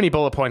write so many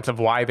bullet points of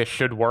why this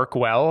should work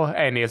well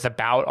and is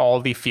about all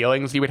the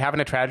feelings you would have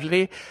in a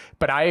tragedy,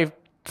 but I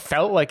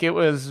felt like it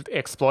was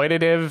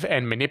exploitative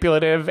and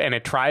manipulative, and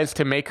it tries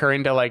to make her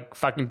into like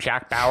fucking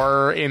Jack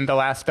Bauer in the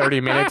last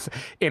 30 minutes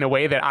in a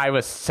way that I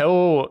was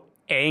so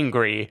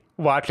angry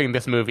watching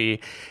this movie,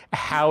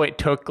 how it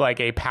took like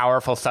a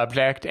powerful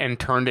subject and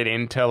turned it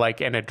into like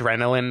an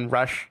adrenaline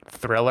rush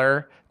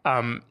thriller.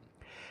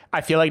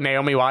 I feel like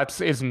Naomi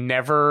Watts is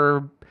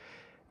never,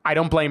 I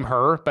don't blame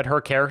her, but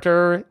her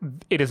character,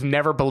 it is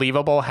never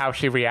believable how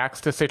she reacts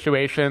to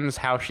situations,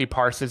 how she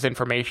parses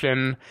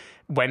information,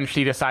 when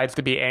she decides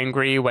to be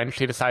angry, when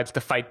she decides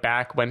to fight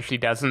back, when she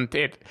doesn't.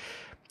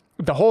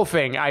 The whole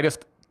thing, I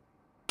just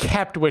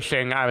kept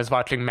wishing I was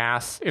watching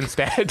Mass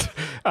instead,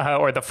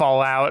 or The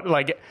Fallout.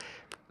 Like,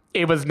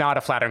 it was not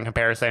a flattering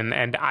comparison,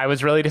 and I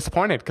was really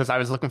disappointed because I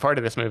was looking forward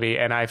to this movie,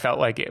 and I felt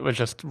like it was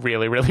just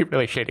really, really,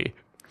 really shitty.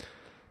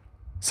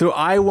 So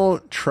I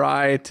won't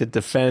try to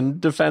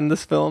defend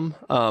this film,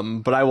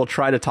 but I will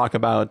try to talk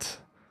about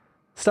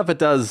stuff it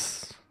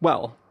does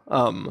well.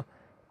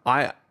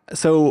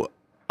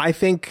 I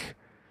think,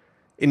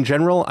 in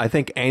general, I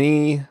think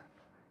any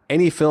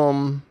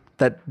film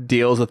that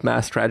deals with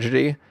mass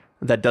tragedy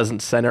that doesn't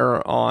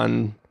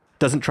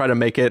try to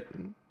make it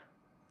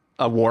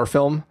a war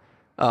film,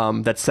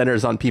 that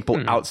centers on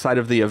people outside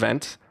of the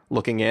event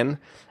looking in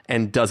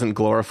and doesn't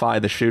glorify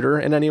the shooter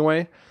in any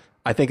way,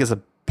 I think is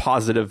a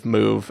positive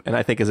move, and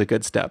I think is a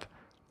good step.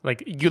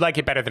 Like, you like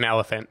it better than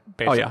Elephant,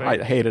 basically. Oh yeah,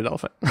 I hated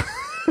Elephant.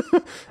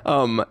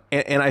 And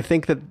I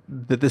think that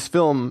this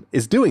film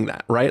is doing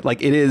that, right?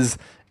 Like, it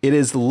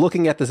is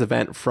looking at this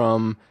event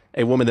from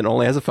a woman that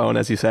only has a phone,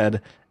 as you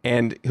said,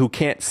 and who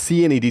can't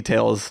see any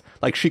details.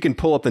 Like, she can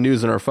pull up the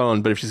news on her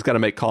phone, but if she's got to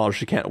make calls,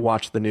 she can't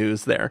watch the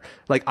news there.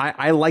 Like,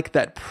 I like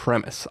that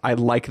premise. I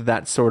like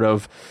that sort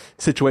of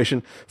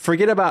situation.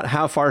 Forget about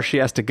how far she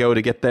has to go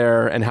to get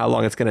there and how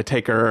long it's going to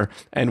take her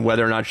and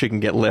whether or not she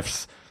can get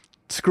lifts.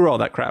 Screw all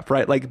that crap,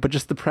 right? Like, but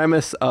just the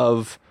premise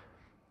of,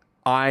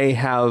 I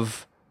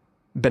have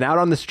been out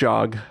on this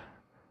jog,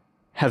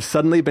 have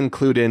suddenly been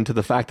clued into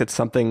the fact that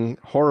something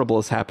horrible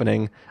is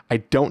happening. I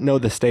don't know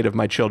the state of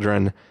my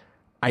children.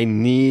 I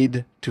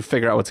need to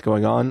figure out what's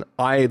going on.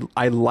 I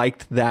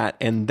liked that,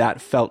 and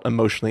that felt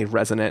emotionally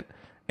resonant,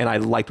 and I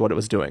liked what it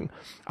was doing.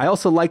 I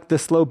also liked the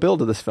slow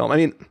build of this film. I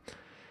mean,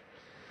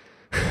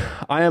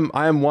 I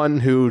am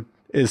one who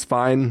is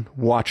fine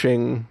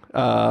watching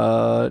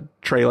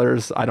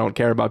trailers. I don't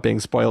care about being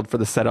spoiled for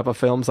the setup of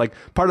films. Like,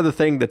 part of the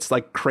thing that's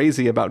like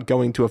crazy about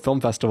going to a film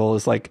festival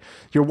is like,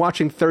 you're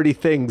watching 30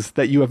 things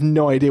that you have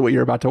no idea what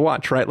you're about to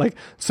watch, right? Like,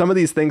 some of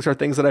these things are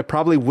things that I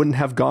probably wouldn't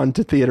have gone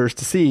to theaters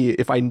to see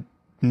if I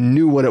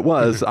knew what it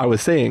was I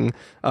was seeing.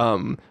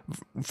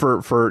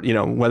 For you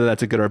know, whether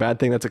that's a good or a bad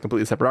thing, that's a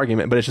completely separate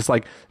argument. But it's just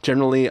like,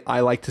 generally, I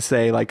like to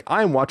say, like,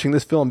 I'm watching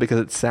this film because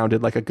it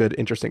sounded like a good,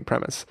 interesting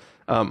premise.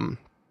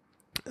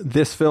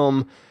 This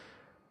film,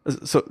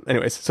 so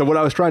what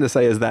I was trying to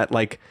say is that,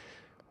 like,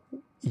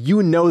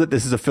 you know that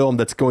this is a film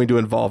that's going to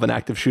involve an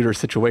active shooter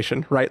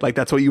situation, right? Like,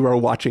 that's what you are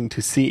watching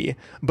to see.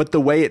 But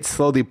the way it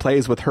slowly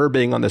plays with her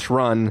being on this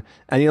run,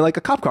 and you're like,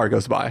 a cop car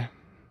goes by.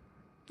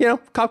 You know,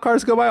 cop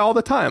cars go by all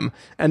the time.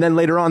 And then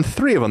later on,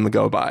 3 of them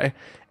go by.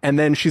 And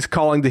then she's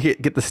calling to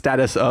get the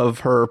status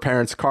of her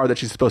parents' car that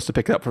she's supposed to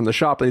pick up from the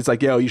shop. And he's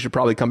like, yo, you should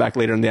probably come back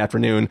later in the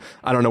afternoon.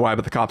 I don't know why,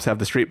 but the cops have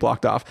the street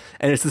blocked off.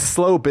 And it's the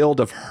slow build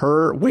of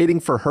her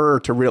waiting for her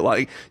to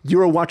realize, you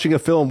are watching a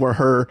film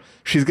where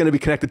she's going to be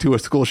connected to a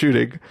school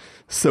shooting.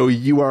 So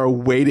you are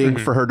waiting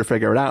for her to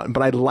figure it out.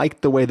 But I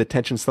like the way the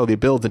tension slowly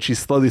builds, and she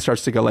slowly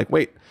starts to go like,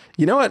 wait,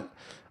 you know what?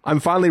 I'm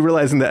finally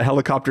realizing that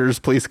helicopters,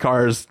 police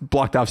cars,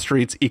 blocked off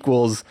streets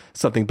equals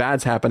something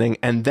bad's happening.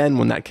 And then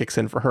when that kicks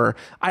in for her,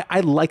 I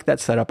like that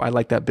setup. I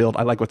like that build.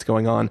 I like what's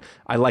going on.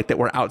 I like that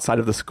we're outside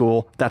of the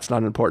school. That's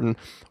not important.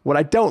 What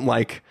I don't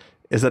like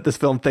is that this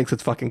film thinks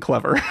it's fucking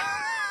clever.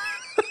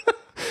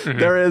 Mm-hmm.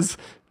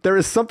 There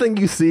is something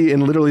you see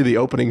in literally the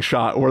opening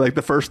shot where like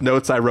the first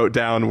notes I wrote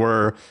down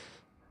were,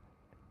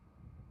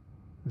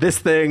 this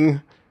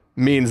thing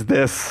means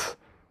this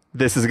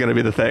is going to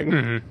be the thing.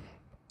 Mm-hmm.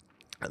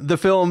 The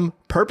film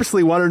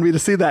purposely wanted me to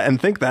see that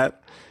and think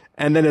that,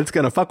 and then it's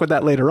going to fuck with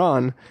that later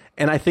on.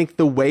 And I think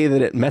the way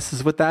that it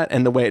messes with that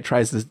and the way it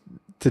tries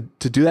to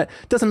do that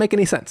doesn't make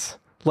any sense.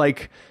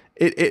 Like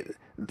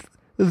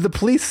the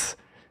police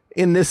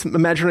in this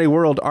imaginary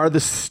world are the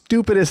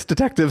stupidest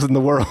detectives in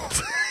the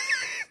world.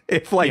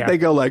 If they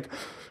go like,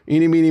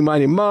 eeny, meeny,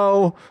 miny,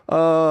 mo,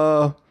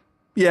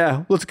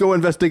 yeah, let's go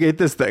investigate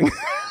this thing.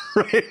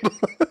 Right?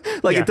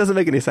 It doesn't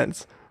make any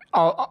sense.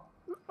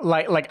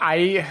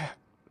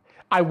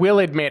 I will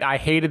admit I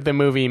hated the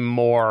movie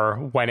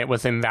more when it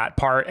was in that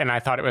part, and I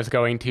thought it was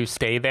going to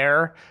stay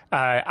there.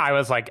 I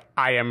was like,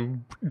 I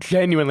am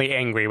genuinely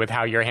angry with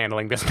how you're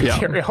handling this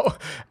material.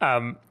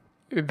 Yeah.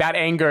 That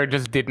anger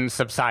just didn't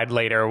subside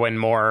later when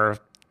more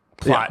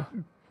plot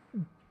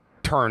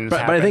turns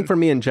But I think for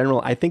me in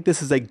general, I think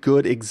this is a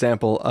good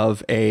example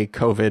of a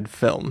COVID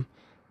film.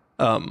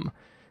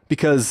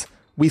 Because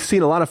we've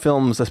seen a lot of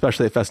films,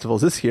 especially at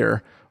festivals this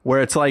year,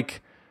 where it's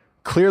like,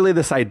 clearly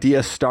this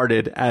idea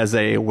started as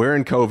we're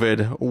in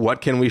COVID, what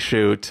can we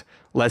shoot?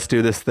 Let's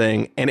do this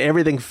thing. And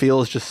everything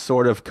feels just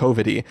sort of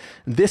COVID-y.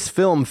 This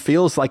film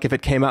feels like if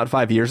it came out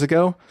 5 years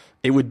ago,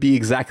 it would be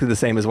exactly the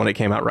same as when it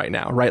came out right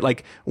now, right?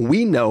 Like,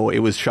 we know it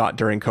was shot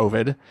during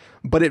COVID,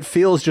 but it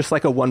feels just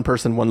like a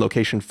one-person,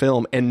 one-location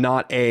film and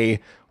not we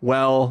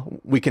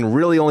can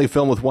really only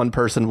film with one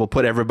person. We'll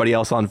put everybody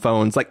else on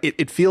phones. Like,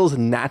 it feels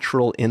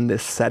natural in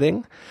this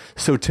setting.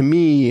 So to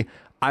me,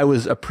 I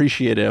was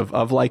appreciative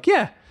of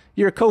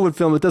you're a COVID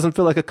film. It doesn't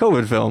feel like a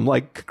COVID film.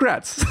 Like,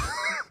 congrats.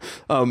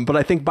 But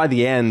I think by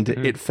the end,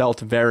 it felt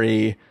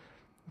very,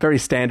 very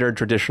standard,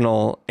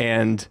 traditional,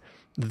 and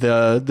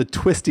the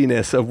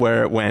twistiness of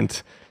where it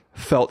went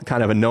felt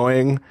kind of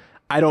annoying.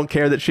 I don't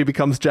care that she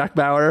becomes Jack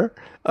Bauer.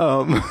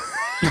 I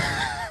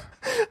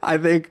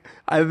think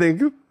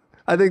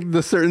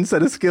the certain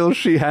set of skills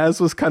she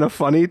has was kind of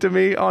funny to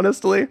me,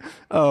 honestly.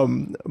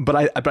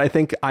 But I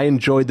think I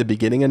enjoyed the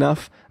beginning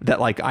enough that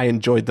I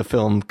enjoyed the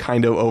film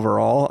kind of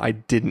overall. I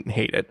didn't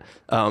hate it.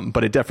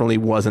 But it definitely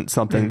wasn't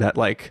something that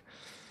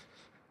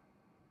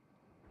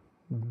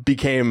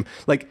became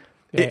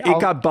it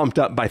got bumped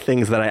up by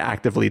things that I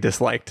actively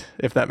disliked,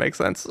 if that makes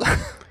sense.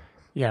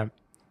 Yeah.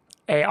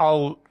 Hey,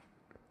 I'm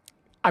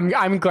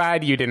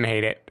glad you didn't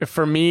hate it.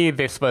 For me,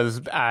 this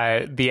was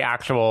the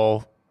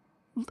actual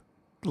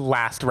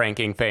last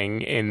ranking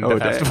thing in the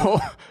festival.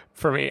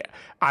 For me,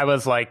 I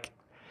was like,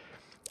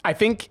 I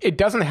think it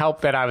doesn't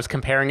help that I was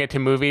comparing it to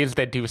movies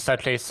that do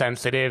such a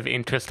sensitive,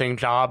 interesting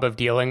job of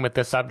dealing with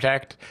the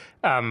subject.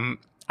 I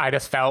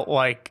just felt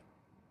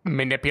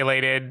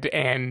manipulated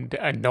and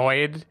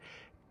annoyed.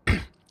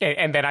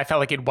 And then I felt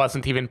like it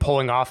wasn't even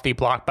pulling off the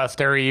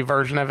blockbuster-y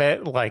version of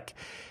it.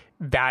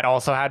 That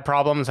also had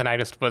problems, and I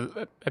was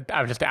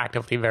just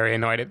actively very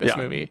annoyed at this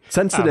movie.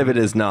 Sensitive it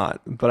is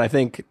not, but I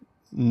think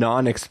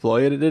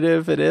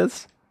non-exploitative it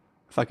is.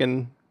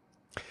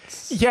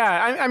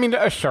 Yeah, I mean,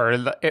 sure.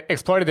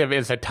 Exploitative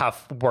is a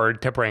tough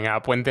word to bring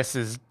up when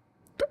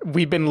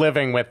we've been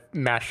living with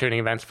mass shooting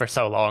events for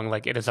so long.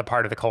 It is a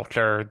part of the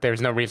culture.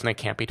 There's no reason it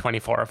can't be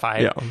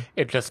 24/5. Yeah.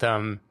 It just,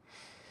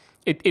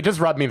 it just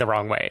rubbed me the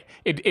wrong way.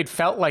 It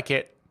felt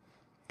like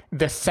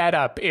the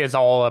setup is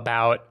all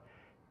about,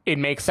 it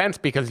makes sense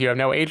because you have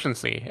no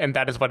agency. And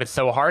that is what is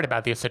so hard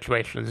about these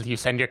situations. You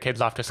send your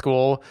kids off to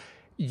school,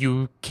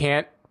 you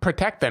can't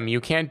protect them.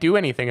 You can't do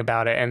anything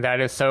about it. And that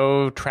is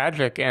so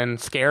tragic and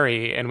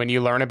scary. And when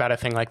you learn about a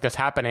thing like this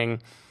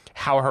happening,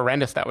 how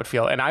horrendous that would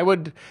feel. And I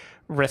would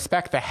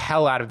respect the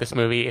hell out of this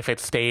movie if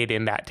it stayed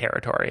in that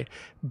territory,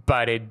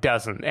 but it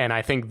doesn't. And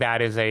I think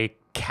that is a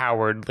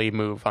cowardly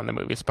move on the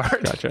movie's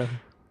part. Gotcha.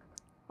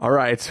 All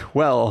right.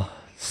 Well,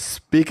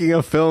 speaking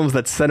of films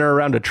that center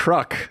around a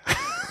truck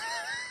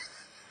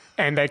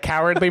and a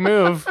cowardly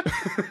move,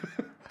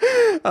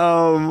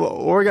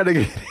 we're going to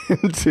get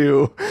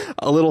into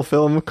a little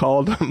film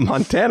called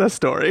Montana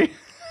Story.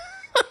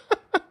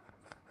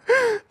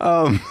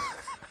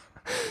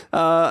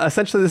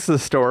 Essentially, this is a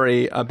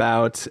story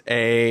about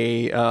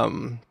a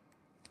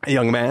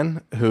young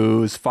man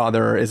whose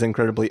father is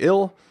incredibly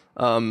ill,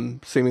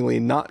 seemingly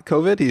not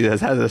COVID. He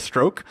has had a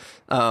stroke,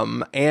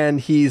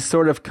 and he's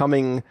sort of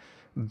coming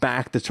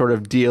back to sort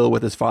of deal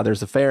with his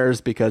father's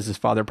affairs because his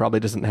father probably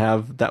doesn't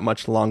have that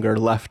much longer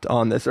left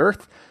on this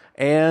earth.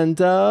 And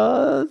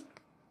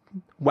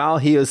while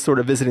he is sort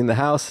of visiting the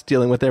house,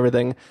 dealing with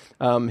everything,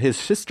 his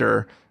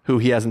sister, who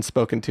he hasn't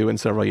spoken to in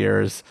several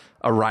years,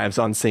 arrives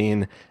on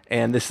scene.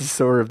 And this is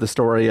sort of the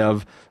story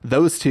of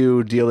those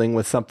two dealing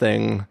with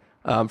something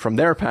from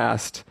their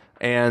past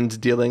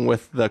and dealing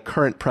with the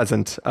current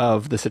present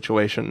of the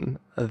situation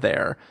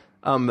there.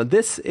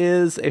 This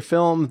is a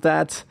film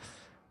that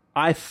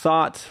I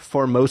thought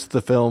for most of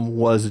the film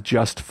was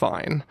just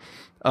fine.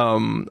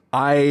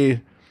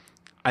 I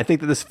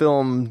think that this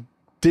film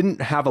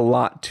didn't have a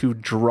lot to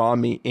draw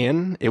me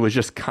in. It was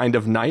just kind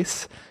of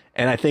nice.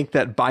 And I think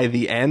that by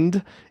the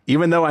end,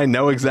 even though I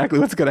know exactly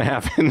what's going to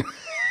happen,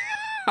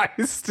 I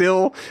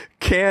still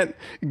can't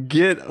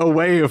get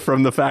away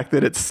from the fact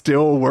that it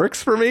still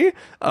works for me.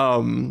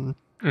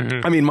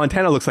 I mean,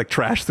 Montana looks like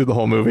trash through the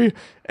whole movie,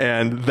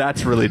 and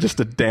that's really just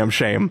a damn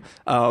shame.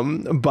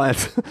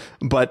 But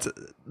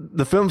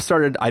the film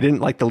started, I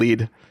didn't like the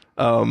lead.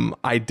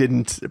 I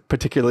didn't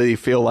particularly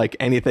feel like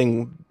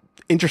anything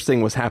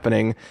interesting was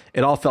happening.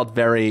 It all felt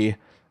very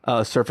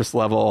surface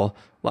level,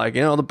 like,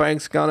 you know, the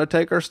bank's gonna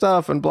take our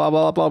stuff and blah,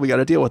 blah, blah. We got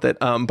to deal with it.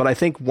 But I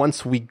think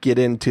once we get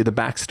into the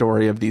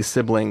backstory of these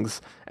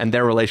siblings and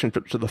their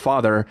relationship to the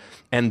father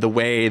and the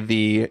way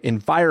the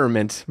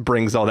environment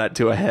brings all that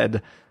to a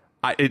head,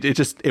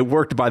 it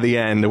worked by the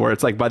end, where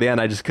it's like by the end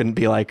I just couldn't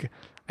be like,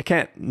 I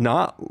can't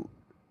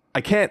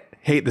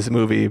hate this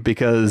movie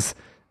because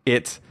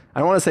I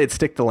don't want to say it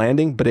stick the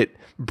landing, but it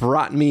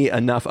brought me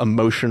enough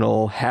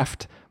emotional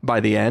heft by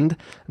the end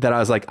that I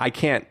was like, I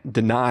can't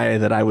deny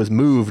that I was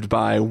moved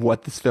by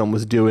what this film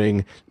was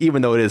doing,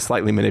 even though it is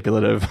slightly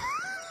manipulative.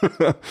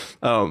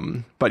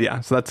 But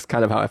yeah, so that's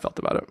kind of how I felt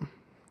about it.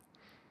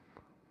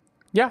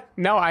 Yeah,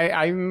 no,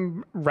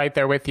 I'm right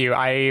there with you.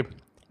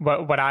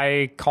 What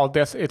I called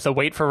this, it's a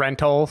wait for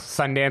rental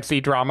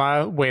Sundance-y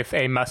drama with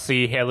a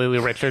must-see Haley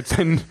Lu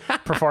Richardson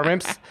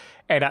performance.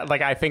 And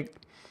I think,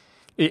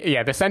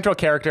 yeah, the central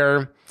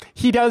character,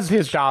 he does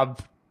his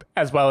job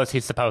as well as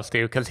he's supposed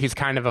to, because he's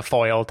kind of a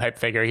foil type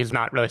figure. He's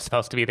not really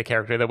supposed to be the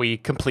character that we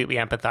completely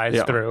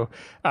empathize through.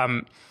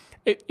 I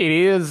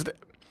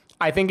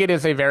think it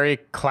is a very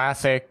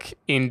classic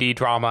indie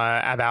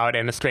drama about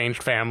an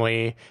estranged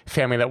family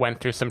that went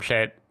through some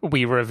shit.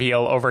 We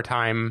reveal over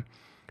time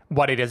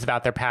what it is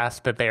about their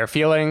past that they are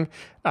feeling.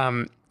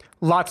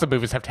 Lots of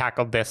movies have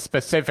tackled this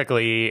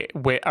specifically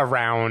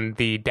around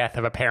the death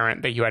of a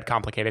parent that you had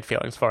complicated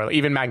feelings for.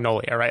 Even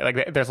Magnolia, right?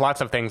 Like, there's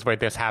lots of things where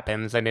this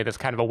happens, and it is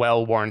kind of a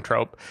well-worn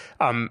trope.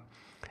 I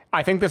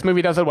think this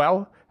movie does it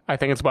well. I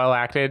think it's well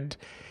acted.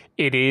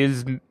 It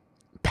is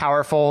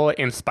powerful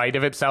in spite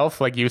of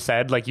itself, like you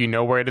said. Like, you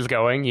know where it is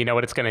going, you know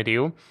what it's going to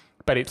do,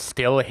 but it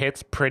still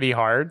hits pretty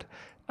hard.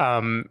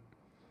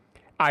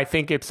 I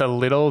think it's a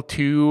little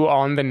too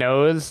on the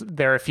nose.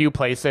 There are a few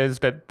places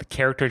that the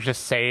characters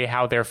just say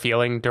how they're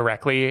feeling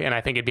directly, and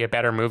I think it'd be a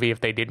better movie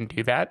if they didn't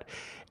do that.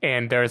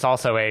 And there's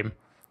also a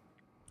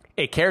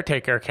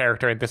caretaker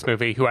character in this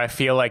movie who I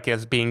feel like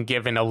is being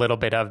given a little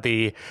bit of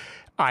the,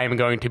 I am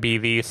going to be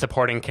the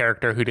supporting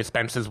character who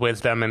dispenses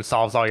wisdom and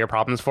solves all your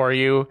problems for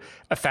you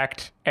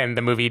effect, and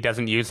the movie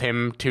doesn't use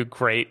him to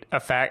great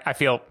effect. I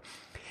feel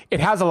it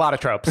has a lot of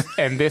tropes,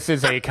 and this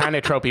is a kind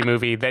of tropey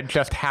movie that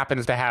just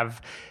happens to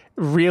have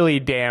really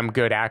damn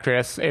good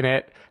actress in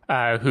it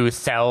who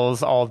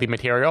sells all the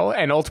material,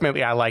 and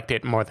ultimately I liked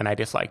it more than I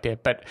disliked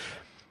it. But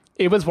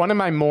it was one of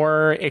my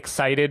more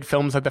excited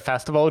films at the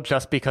festival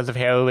just because of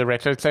Haley Lu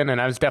Richardson, and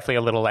I was definitely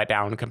a little let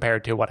down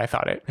compared to what I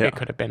thought it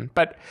could have been.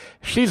 But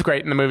she's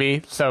great in the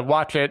movie, so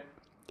watch it.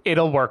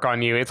 It'll work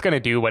on you. It's going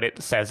to do what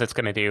it says it's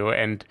going to do,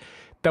 and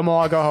then we'll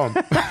all go home.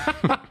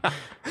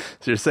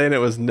 So you're saying it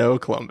was no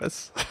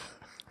Columbus?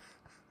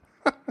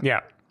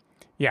 Yeah.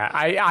 Yeah,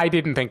 I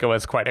didn't think it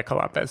was quite a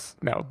Columbus,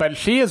 no. But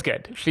she is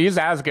good. She's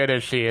as good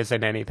as she is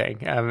in anything.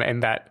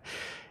 And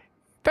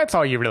that's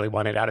all you really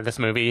wanted out of this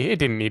movie. It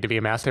didn't need to be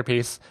a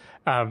masterpiece.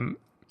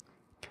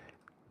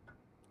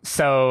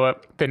 So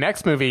the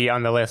next movie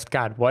on the list,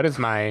 God, what is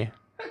my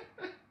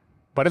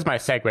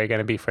segue going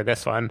to be for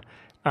this one?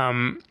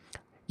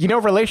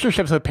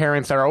 Relationships with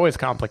parents are always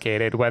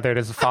complicated, whether it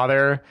is a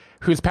father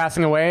who's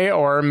passing away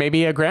or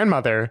maybe a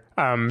grandmother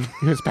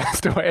who's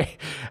passed away.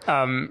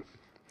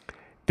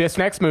 This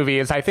next movie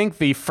is, I think,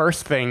 the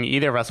first thing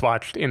either of us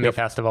watched in the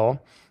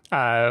festival,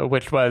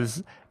 which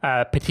was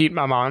Petite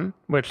Maman,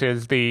 which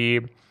is the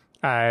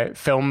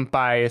film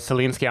by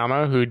Celine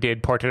Sciamma, who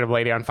did Portrait of a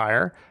Lady on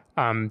Fire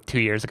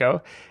 2 years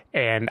ago.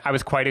 And I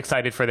was quite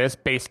excited for this,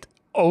 based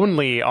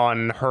only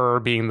on her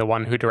being the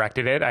one who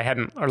directed it. I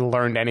hadn't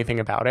learned anything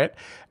about it.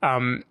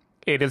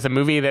 It is a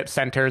movie that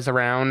centers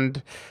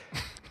around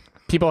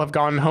people have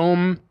gone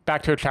home,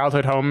 back to a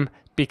childhood home,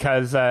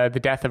 because the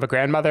death of a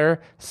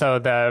grandmother. So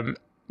the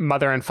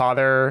mother and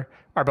father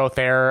are both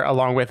there,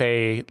 along with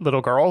a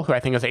little girl who I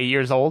think is 8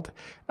 years old.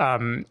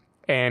 And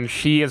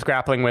she is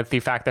grappling with the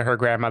fact that her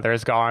grandmother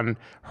is gone.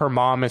 Her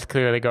mom is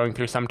clearly going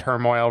through some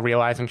turmoil,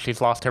 realizing she's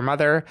lost her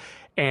mother.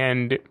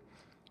 And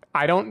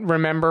I don't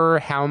remember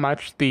how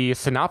much the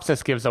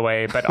synopsis gives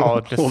away, but I'll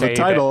just say the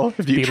title,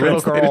 that if you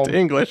translate it to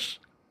English.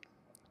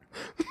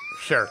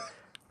 Sure.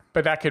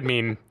 But that could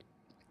mean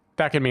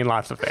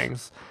lots of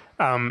things.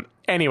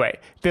 Anyway,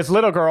 this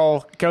little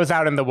girl goes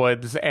out in the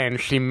woods and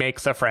she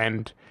makes a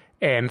friend.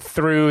 And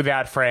through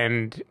that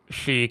friend,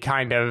 she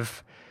kind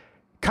of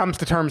comes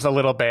to terms a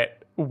little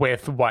bit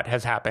with what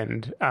has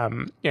happened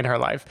in her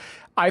life.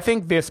 I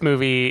think this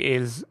movie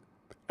is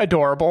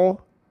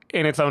adorable.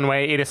 in its own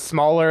way. It is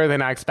smaller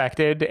than I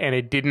expected, and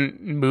it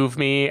didn't move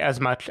me as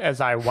much as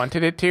I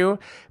wanted it to.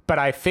 But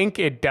I think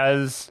it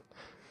does.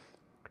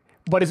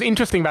 What is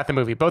interesting about the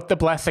movie, both the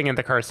blessing and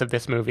the curse of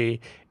this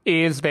movie,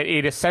 is that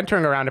it is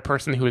centering around a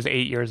person who is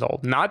 8 years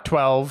old, not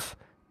 12,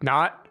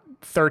 not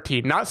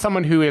 13, not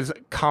someone who is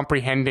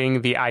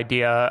comprehending the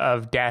idea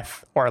of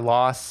death or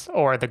loss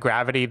or the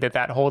gravity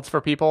that holds for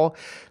people,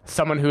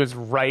 someone who is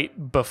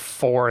right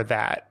before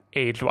that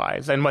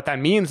age-wise. And what that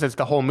means is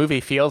the whole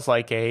movie feels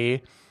like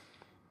a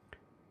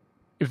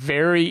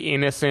very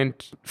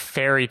innocent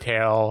fairy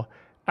tale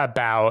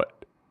about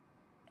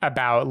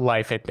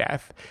life and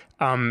death.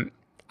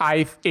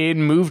 It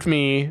moved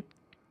me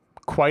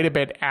quite a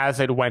bit as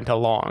it went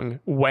along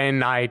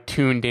when I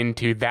tuned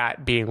into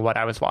that being what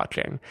I was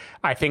watching.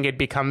 I think it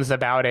becomes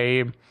about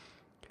a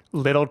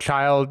little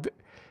child.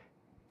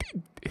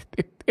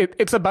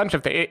 It's a bunch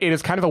of things. It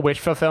is kind of a wish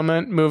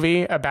fulfillment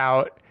movie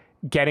about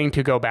getting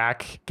to go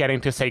back,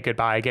 getting to say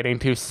goodbye, getting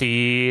to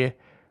see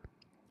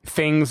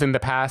things in the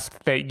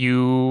past that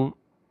you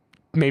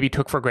maybe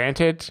took for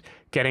granted,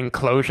 getting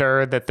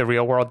closure that the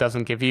real world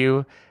doesn't give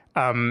you.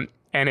 And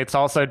it's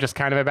also just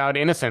kind of about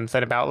innocence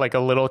and about like a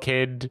little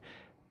kid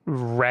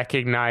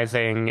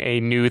recognizing a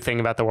new thing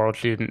about the world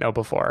she didn't know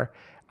before.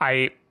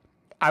 I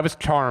was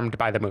charmed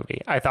by the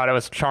movie. I thought it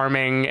was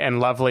charming and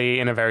lovely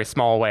in a very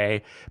small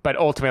way, but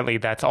ultimately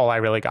that's all I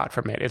really got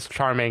from it. It's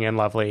charming and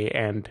lovely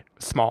and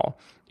small.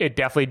 It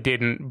definitely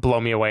didn't blow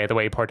me away the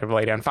way Portrait of a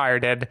Lady on Fire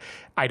did.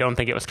 I don't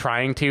think it was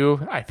trying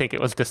to. I think it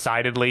was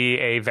decidedly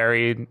a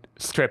very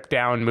stripped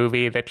down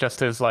movie that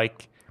just is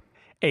like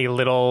a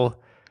little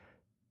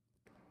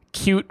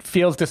cute,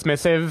 feels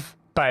dismissive,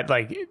 but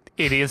like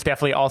it is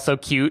definitely also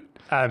cute.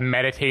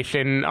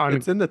 Meditation on.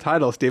 It's in the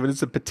title, Stephen.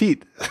 It's a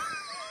petite.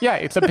 Yeah,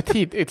 it's a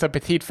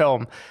petite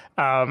film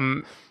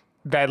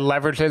that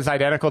leverages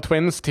identical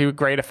twins to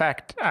great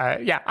effect.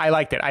 Yeah, I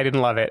liked it. I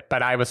didn't love it,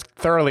 but I was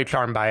thoroughly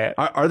charmed by it.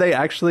 Are they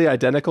actually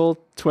identical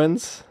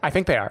twins? I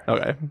think they are.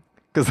 Okay,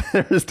 because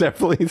there's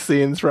definitely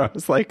scenes where I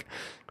was like,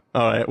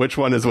 all right, which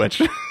one is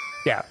which?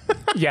 Yeah.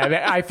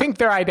 I think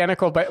they're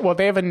identical, but well,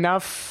 they have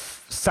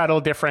enough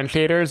subtle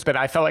differentiators that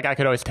I felt like I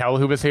could always tell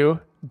who was who.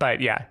 But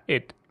yeah,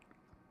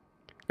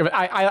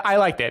 I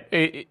liked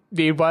it.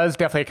 It was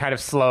definitely a kind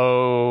of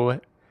slow,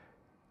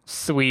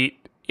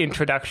 sweet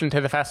introduction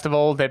to the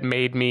festival that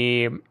made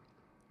me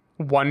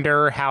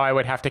wonder how I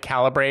would have to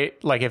calibrate,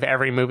 like if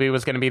every movie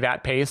was going to be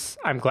that pace.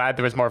 I'm glad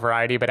there was more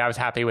variety, but I was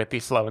happy with the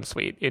slow and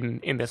sweet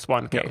in this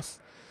one case.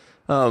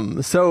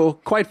 So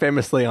quite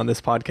famously on this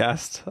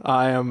podcast,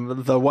 I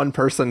am the one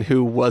person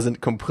who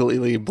wasn't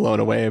completely blown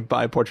away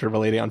by Portrait of a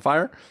Lady on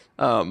Fire.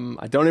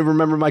 I don't even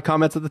remember my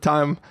comments at the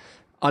time.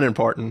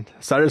 Unimportant.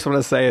 So I just want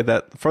to say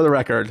that for the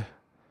record,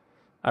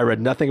 I read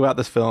nothing about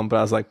this film, but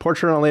I was like,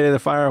 Portrait of a Lady on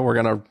Fire, we're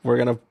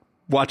gonna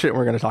watch it and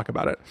we're gonna talk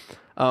about it.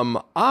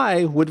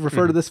 I would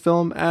refer to this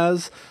film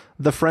as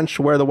The French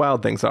Where the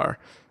Wild Things Are,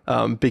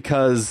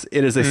 because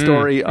it is a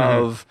story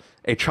of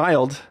a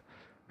child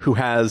who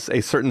has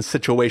a certain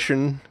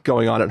situation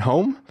going on at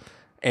home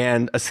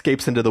and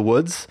escapes into the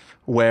woods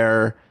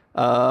where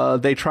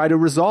they try to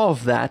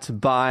resolve that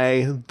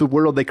by the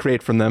world they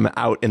create from them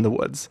out in the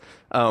woods.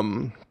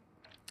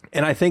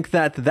 And I think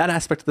that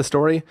aspect of the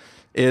story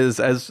is,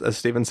 as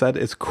Stephen said,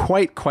 is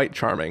quite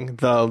charming.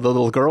 The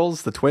little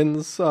girls, the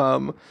twins,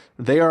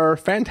 they are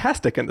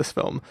fantastic in this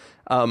film.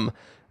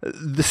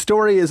 The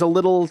story is a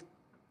little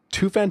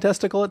too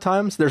fantastical at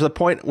times. There's a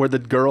point where the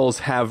girls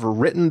have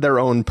written their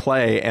own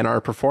play and are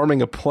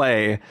performing a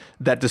play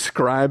that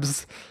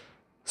describes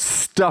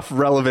stuff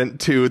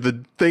relevant to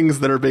the things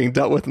that are being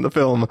dealt with in the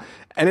film.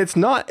 And it's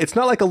not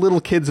like a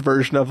little kid's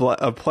version of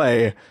a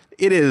play.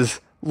 It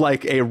is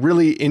like a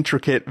really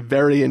intricate,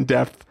 very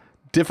in-depth,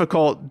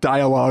 difficult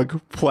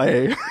dialogue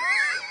play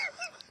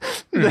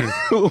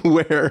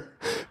where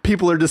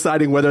people are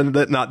deciding whether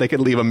or not they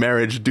can leave a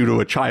marriage due to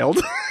a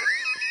child.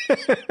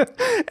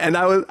 And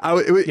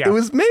it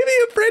was maybe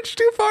a bridge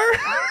too far.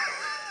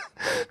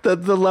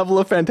 The level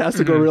of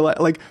fantastical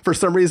like for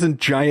some reason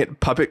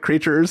giant puppet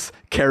creatures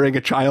carrying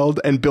a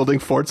child and building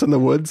forts in the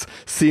woods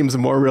seems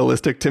more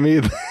realistic to me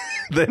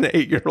than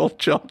 8-year-old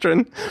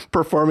children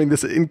performing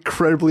this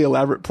incredibly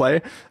elaborate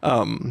play.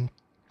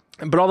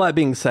 But all that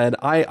being said,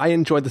 I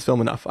enjoyed this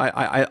film enough.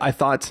 I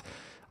thought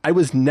I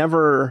was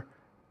never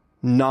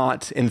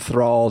not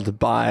enthralled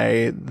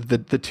by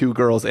the two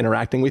girls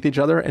interacting with each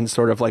other and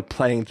sort of like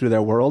playing through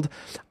their world.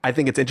 I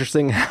think it's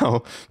interesting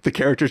how the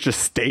characters just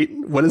state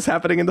what is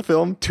happening in the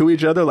film to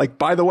each other. Like,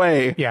 by the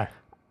way,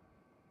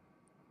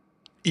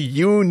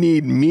 you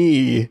need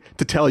me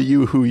to tell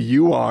you who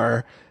you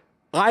are.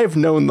 I've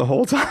known the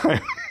whole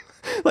time.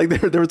 Like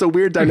there was a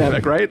weird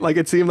dynamic, right? Like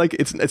it seemed like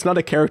it's not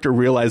a character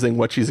realizing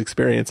what she's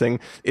experiencing.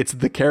 It's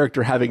the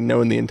character having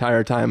known the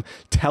entire time,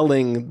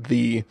 telling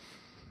the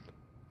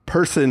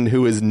person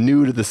who is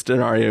new to the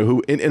scenario,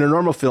 who in a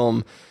normal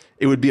film,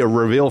 it would be a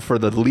reveal for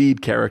the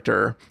lead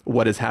character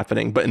what is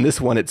happening. But in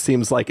this one, it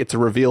seems like it's a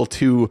reveal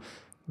to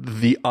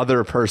the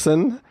other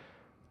person.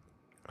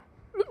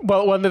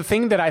 Well, the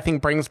thing that I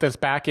think brings this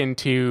back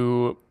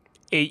into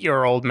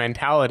 8-year-old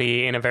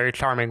mentality in a very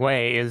charming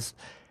way is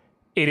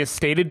it is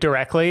stated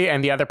directly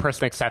and the other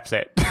person accepts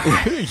it.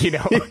 You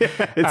know,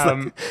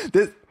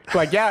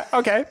 yeah,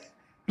 okay.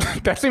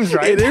 That seems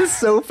right. It is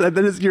so, that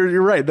is,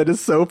 you're right. That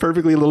is so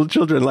perfectly little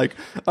children. Like,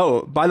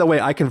 oh, by the way,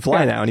 I can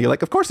fly now. And you're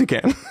like, of course you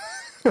can.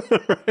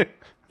 Right.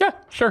 Yeah,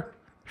 sure.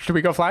 Should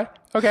we go fly?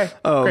 Okay,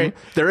 great.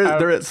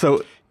 There is,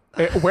 so.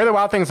 Where the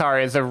Wild Things Are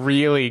is a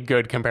really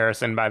good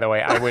comparison, by the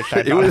way. I wish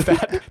I thought of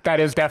that. That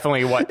is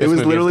definitely what this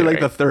movie is literally doing.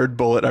 like the third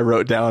bullet I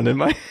wrote down in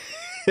my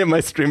in my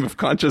stream of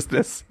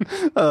consciousness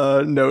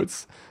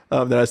notes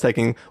that I was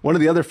taking. One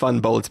of the other fun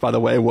bullets, by the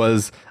way,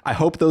 was I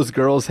hope those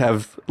girls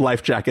have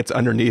life jackets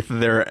underneath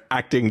their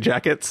acting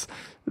jackets.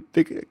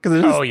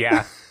 Oh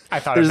yeah, I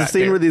thought there's of that a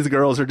scene too. where these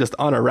girls are just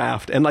on a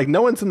raft, and like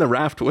no one's in the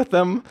raft with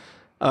them,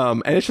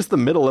 and it's just the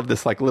middle of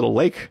this like little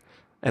lake,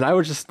 and I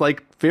was just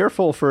like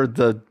fearful for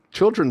the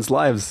children's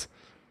lives.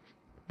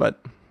 But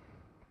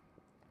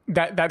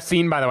that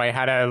scene, by the way,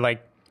 had a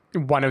like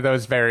one of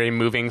those very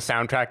moving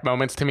soundtrack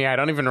moments to me. I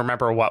don't even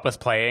remember what was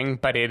playing,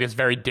 but it is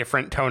very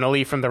different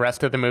tonally from the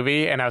rest of the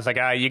movie. And I was like,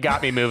 you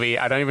got me, movie.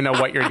 I don't even know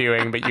what you're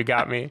doing, but you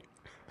got me.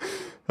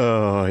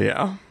 Oh,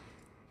 yeah.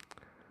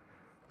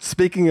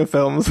 Speaking of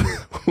films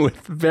with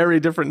very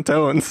different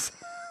tones.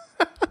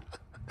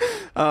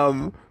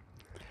 I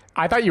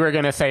thought you were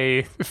going to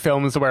say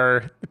films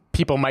where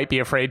people might be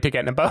afraid to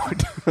get in a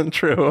boat.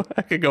 True.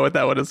 I could go with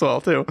that one as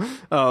well, too.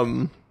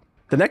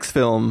 The next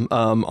film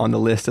on the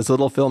list is a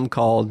little film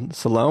called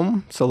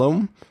Salome,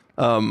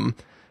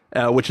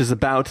 which is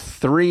about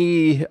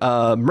 3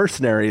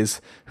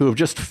 mercenaries who have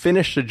just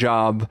finished a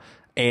job,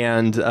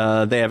 and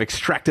they have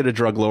extracted a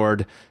drug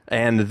lord,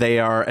 and they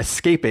are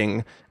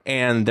escaping,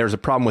 and there's a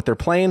problem with their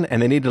plane,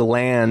 and they need to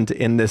land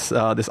in this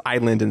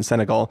island in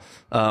Senegal.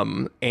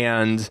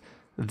 And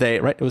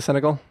they, right, it was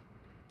Senegal?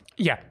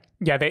 Yeah,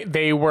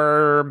 they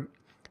were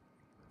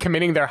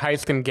committing their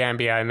heist in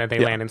Gambia, and then they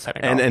land in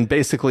Senegal. And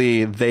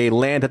basically, they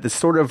land at this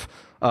sort of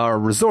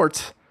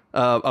resort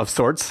of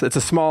sorts. It's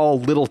a small,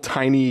 little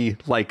tiny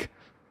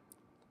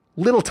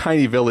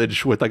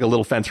village with like a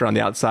little fence around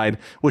the outside,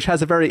 which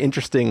has a very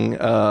interesting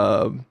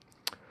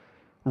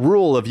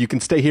rule of you can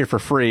stay here for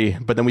free,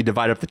 but then we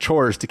divide up the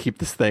chores to keep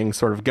this thing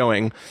sort of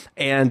going.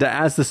 And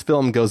as this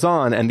film goes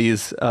on, and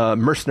these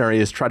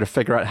mercenaries try to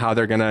figure out how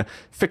they're going to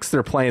fix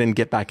their plane and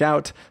get back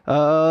out,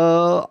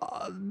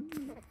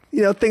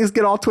 things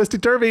get all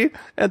twisty-turvy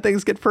and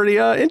things get pretty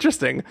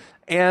interesting.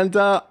 And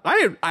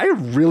I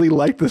really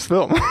like this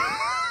film.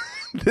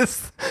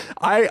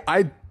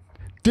 I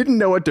didn't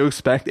know what to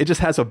expect. It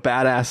just has a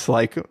badass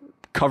like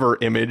cover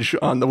image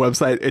on the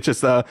website. It's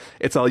just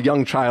it's a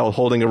young child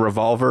holding a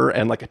revolver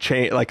and like a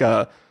chain, like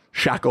a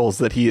shackles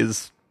that he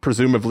is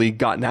presumably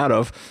gotten out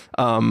of.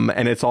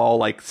 And it's all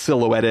like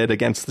silhouetted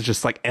against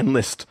just like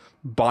endless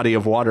body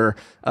of water.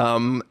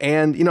 And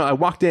I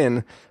walked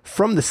in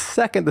from the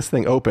second this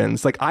thing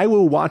opens, like I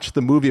will watch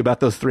the movie about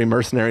those 3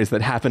 mercenaries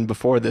that happened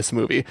before this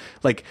movie.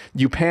 Like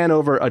you pan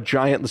over a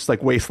giant, just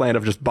like wasteland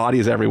of just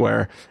bodies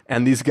everywhere.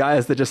 And these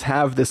guys that just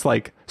have this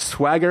like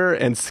swagger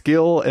and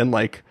skill and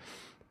like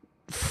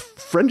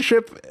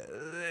friendship.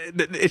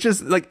 It's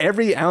just like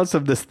every ounce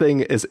of this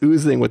thing is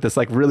oozing with this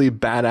like really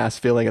badass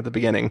feeling at the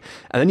beginning.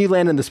 And then you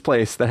land in this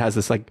place that has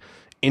this like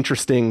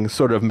interesting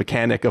sort of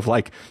mechanic of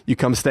like you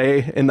come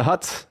stay in the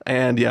huts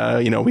and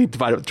we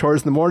divide up the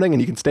chores in the morning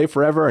and you can stay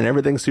forever and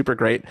everything's super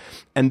great.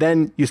 And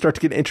then you start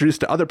to get introduced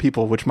to other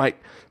people which might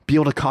be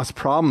able to cause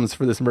problems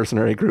for this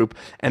mercenary group.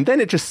 And then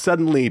it just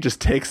suddenly just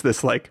takes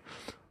this like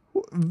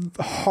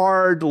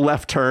hard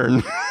left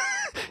turn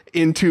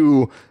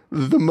into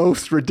the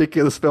most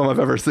ridiculous film I've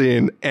ever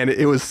seen, and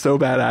it was so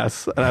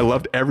badass, and I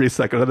loved every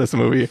second of this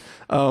movie.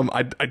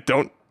 I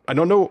don't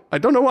know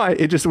why.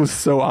 It just was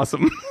so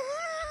awesome.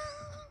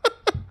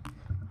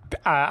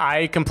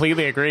 I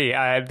completely agree.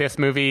 This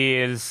movie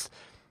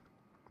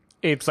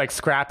it's like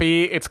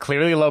scrappy. It's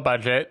clearly low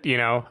budget.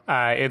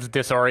 It's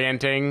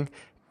disorienting.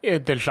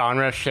 The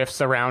genre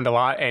shifts around a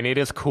lot, and it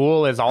is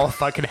cool as all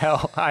fucking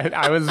hell.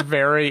 I was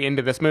very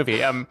into this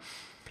movie.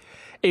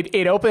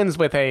 It opens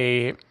with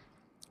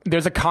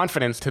there's a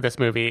confidence to this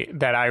movie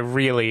that I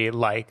really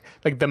like.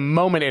 Like the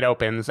moment it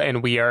opens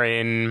and we are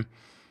in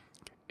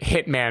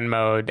hitman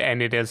mode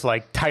and it is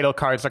like title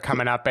cards are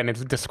coming up and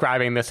it's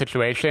describing the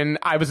situation,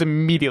 I was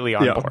immediately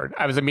on board.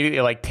 I was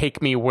immediately like,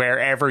 take me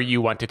wherever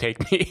you want to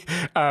take me.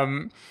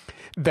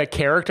 The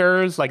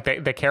characters, like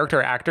the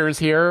character actors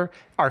here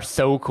are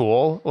so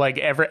cool. Like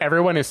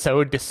everyone is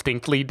so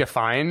distinctly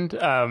defined.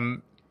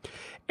 And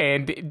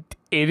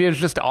it is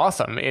just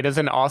awesome. It is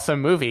an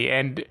awesome movie.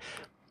 And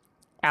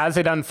as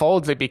it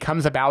unfolds, it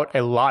becomes about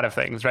a lot of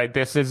things, right?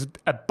 This is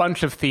a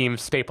bunch of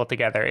themes stapled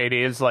together. It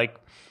is like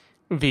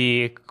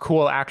the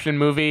cool action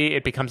movie.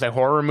 It becomes a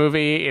horror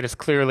movie. It is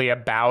clearly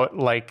about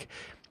like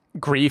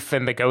grief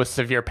and the ghosts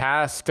of your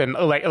past. And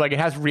like it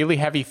has really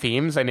heavy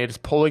themes and it is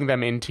pulling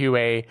them into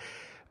a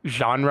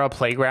genre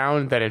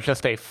playground that is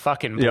just a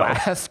fucking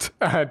blast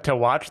to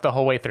watch the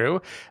whole way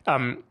through.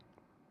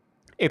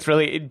 It's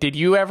really, did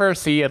you ever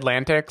see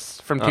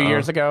Atlantics from 2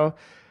 years ago?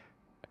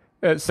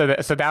 So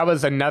that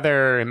was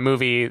another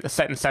movie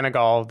set in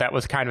Senegal that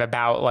was kind of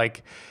about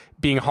like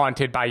being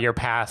haunted by your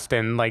past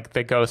and like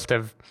the ghost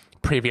of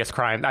previous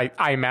crime.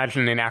 I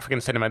imagine in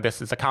African cinema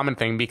this is a common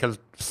thing because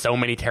so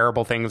many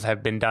terrible things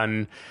have been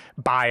done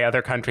by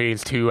other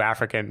countries to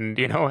African,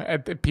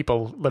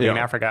 people living in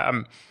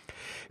Africa.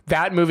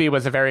 That movie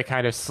was a very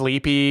kind of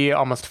sleepy,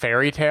 almost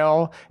fairy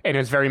tale, and it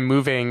was very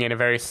moving in a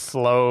very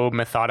slow,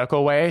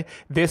 methodical way.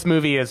 This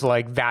movie is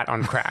like that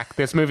on crack.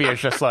 This movie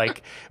is just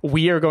like,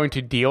 we are going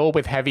to deal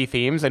with heavy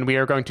themes, and we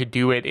are going to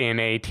do it in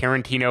a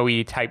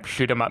Tarantino-y type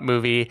shoot-'em-up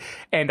movie,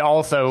 and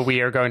also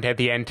we are going to, at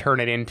the end, turn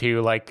it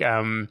into like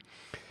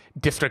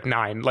District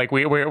 9. Like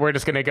we're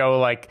just gonna go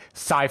like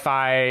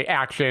sci-fi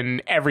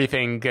action,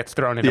 everything gets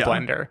thrown in a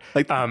blender.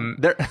 Like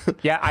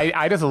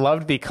I just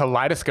loved the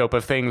kaleidoscope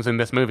of things in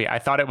this movie. I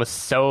thought it was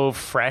so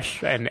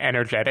fresh and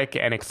energetic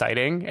and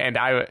exciting, and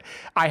I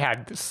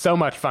had so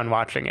much fun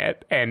watching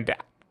it, and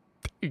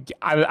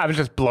I was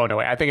just blown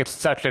away. I think it's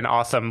such an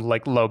awesome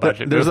like low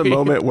budget There's movie. a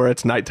moment where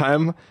it's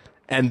nighttime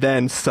and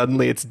then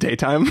suddenly it's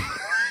daytime.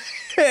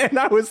 And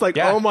I was like,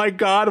 oh my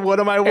God,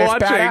 what am I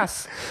watching?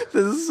 Badass.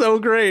 This is so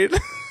great.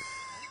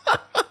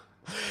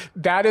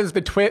 That is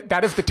the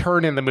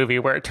turn in the movie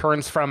where it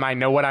turns from I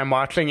know what I'm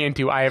watching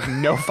into I have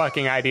no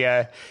fucking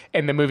idea,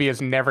 and the movie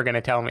is never going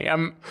to tell me.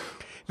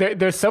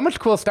 There's so much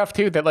cool stuff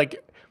too that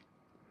like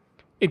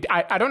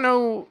I don't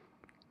know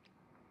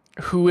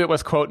who it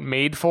was quote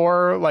made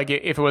for, like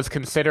if it was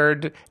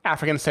considered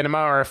African cinema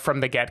or if from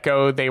the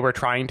get-go they were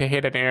trying to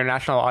hit an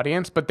international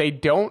audience, but they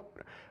don't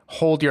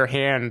hold your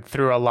hand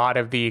through a lot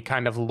of the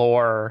kind of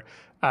lore.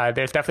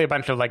 There's definitely a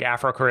bunch of like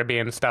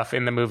Afro-Caribbean stuff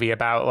in the movie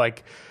about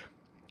like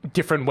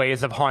different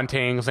ways of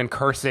hauntings and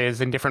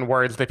curses and different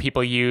words that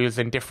people use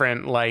and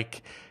different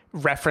like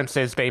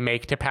references they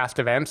make to past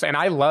events. And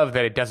I love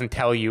that it doesn't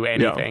tell you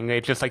anything.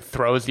 It just like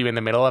throws you in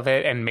the middle of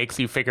it and makes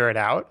you figure it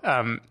out.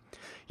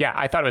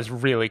 I thought it was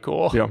really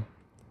cool. Yeah.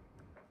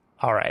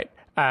 All right.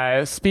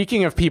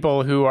 Speaking of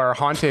people who are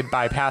haunted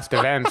by past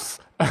events,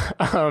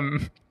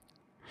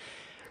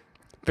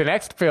 the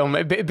next film,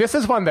 this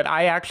is one that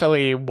I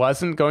actually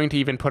wasn't going to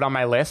even put on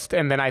my list.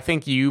 And then I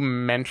think you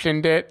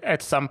mentioned it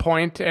at some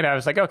point, and I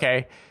was like,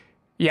 okay,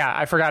 yeah,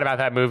 I forgot about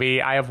that movie.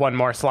 I have one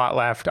more slot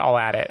left. I'll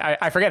add it.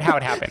 I forget how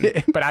it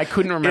happened, but I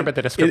couldn't remember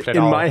the description at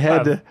all. In my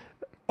head,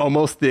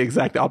 almost the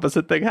exact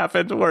opposite thing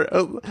happened where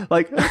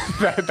like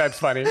that's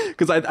funny.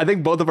 Because I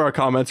think both of our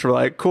comments were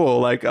like, cool,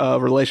 like a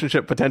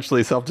relationship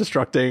potentially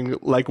self-destructing,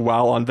 like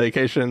while on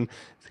vacation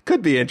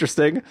could be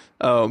interesting.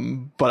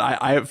 But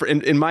I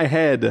in my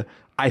head,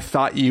 I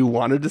thought you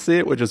wanted to see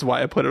it, which is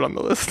why I put it on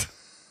the list.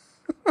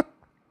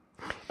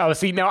 Oh,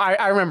 see, no,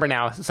 I remember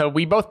now. So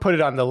we both put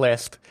it on the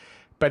list,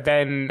 but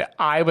then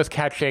I was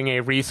catching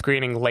a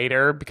rescreening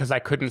later because I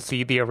couldn't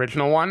see the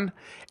original one,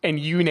 and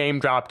you name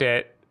dropped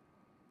it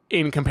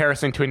in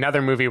comparison to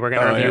another movie we're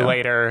going to review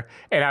later.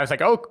 And I was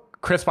like, oh,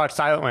 Chris watched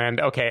Silentland.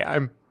 Okay,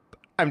 I'm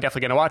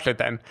definitely going to watch it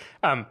then.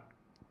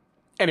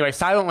 Anyway,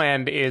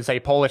 Silentland is a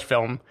Polish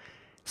film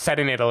set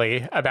in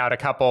Italy about a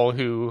couple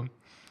who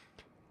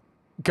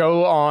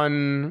go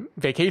on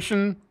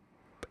vacation.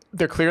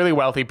 They're clearly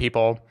wealthy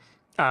people.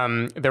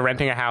 They're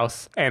renting a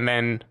house, and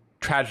then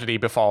tragedy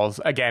befalls.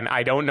 Again,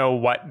 I don't know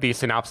what the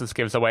synopsis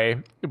gives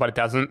away, what it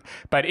doesn't,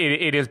 but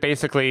it is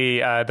basically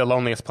The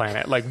Loneliest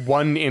Planet. Like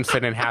one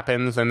incident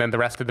happens, and then the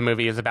rest of the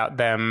movie is about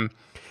them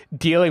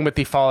dealing with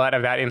the fallout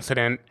of that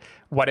incident,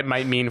 what it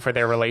might mean for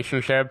their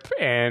relationship,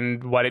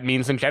 and what it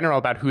means in general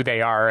about who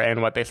they are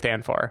and what they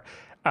stand for.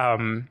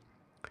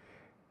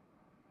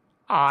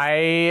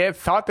 I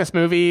thought this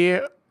movie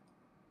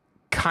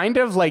kind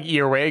of like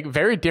Earwig,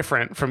 very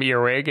different from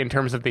Earwig in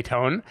terms of the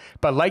tone,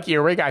 but like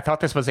Earwig, I thought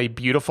this was a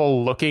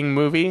beautiful looking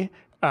movie.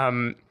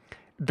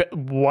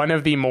 One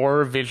of the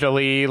more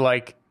visually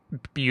like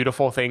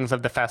beautiful things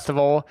of the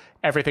festival.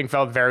 Everything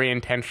felt very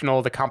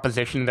intentional. The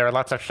composition, there are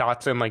lots of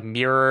shots in like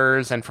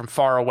mirrors and from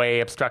far away,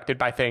 obstructed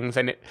by things,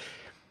 and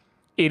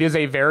it is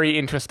a very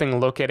interesting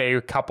look at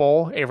a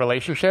couple, a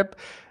relationship,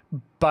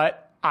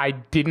 but I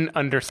didn't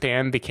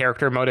understand the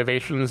character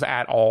motivations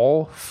at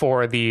all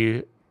for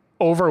the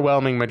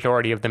overwhelming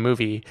majority of the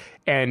movie.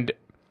 And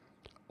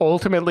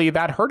ultimately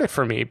that hurt it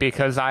for me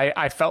because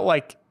I felt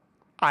like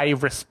I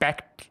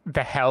respect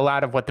the hell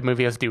out of what the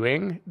movie is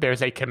doing.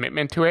 There's a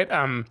commitment to it.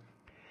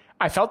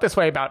 I felt this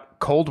way about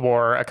Cold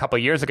War a couple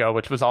years ago,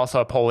 which was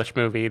also a Polish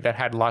movie that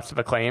had lots of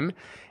acclaim.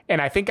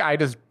 And I think I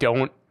just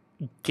don't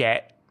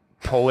get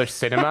Polish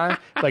cinema.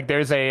 Like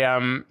there's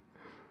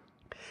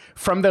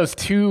from those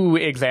two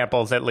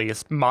examples, at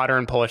least,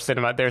 modern Polish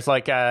cinema, there's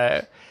like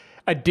a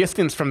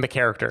distance from the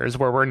characters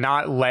where we're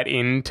not let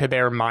into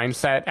their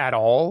mindset at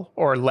all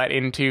or let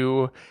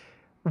into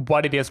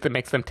what it is that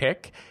makes them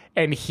tick.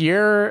 And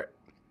here,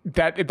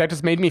 that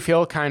just made me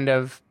feel kind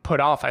of put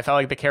off. I felt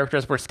like the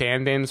characters were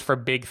stand-ins for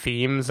big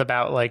themes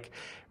about like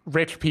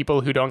rich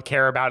people who don't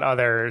care about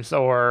others,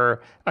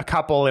 or a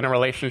couple in a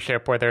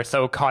relationship where they're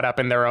so caught up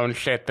in their own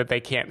shit that they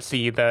can't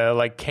see the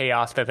like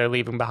chaos that they're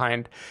leaving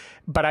behind.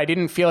 But I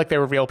didn't feel like they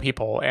were real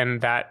people,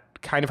 and that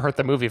kind of hurt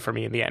the movie for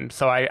me in the end.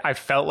 So I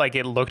felt like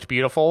it looked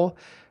beautiful.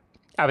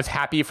 I was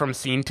happy from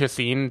scene to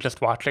scene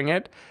just watching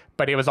it,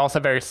 but it was also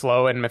very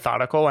slow and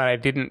methodical, and I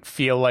didn't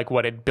feel like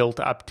what it built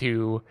up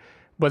to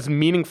was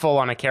meaningful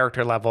on a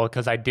character level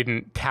because I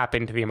didn't tap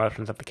into the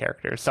emotions of the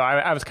characters. So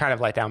I was kind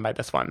of let down by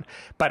this one.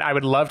 But I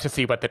would love to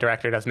see what the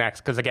director does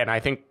next because, again,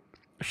 I think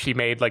she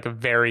made like a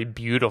very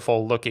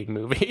beautiful looking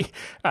movie.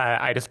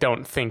 I just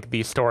don't think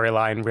the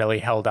storyline really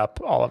held up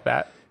all of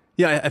that.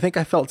 Yeah, I think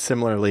I felt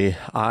similarly.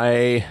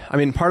 I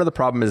mean, part of the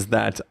problem is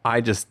that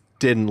I just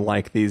didn't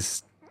like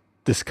this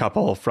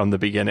couple from the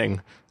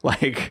beginning.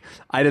 Like,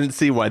 I didn't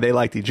see why they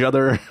liked each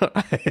other.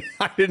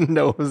 I didn't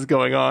know what was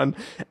going on.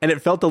 And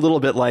it felt a little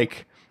bit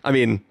like, I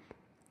mean,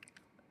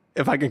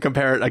 if I can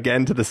compare it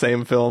again to the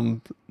same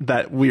film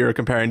that we are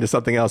comparing to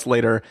something else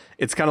later,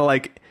 it's kind of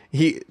like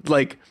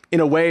in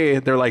a way,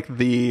 they're like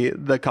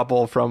the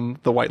couple from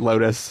The White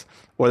Lotus,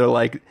 where they're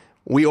like,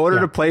 we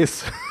ordered a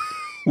place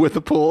with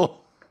a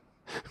pool.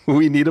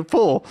 We need a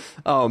pool.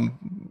 And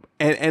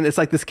it's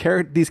like these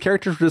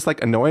characters were just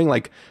like annoying.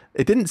 Like,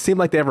 it didn't seem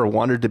like they ever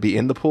wanted to be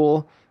in the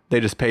pool. They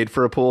just paid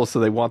for a pool,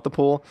 so they want the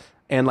pool.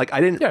 And like, I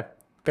didn't. Yeah,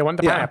 they want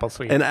the pineapple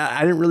suite. And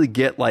I didn't really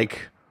get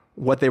like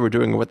what they were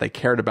doing or what they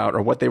cared about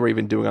or what they were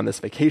even doing on this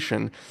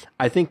vacation.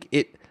 I think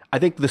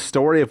the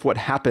story of what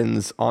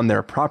happens on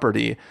their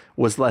property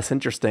was less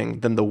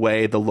interesting than the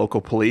way the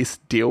local police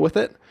deal with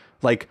it.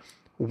 Like,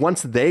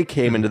 once they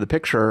came into the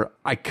picture,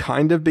 I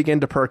kind of began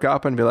to perk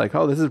up and be like,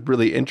 oh, this is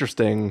really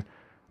interesting.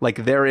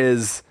 Like, there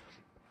is,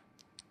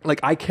 like,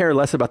 I care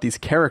less about these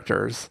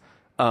characters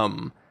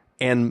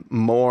and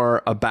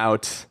more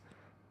about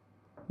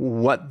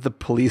what the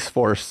police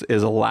force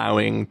is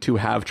allowing to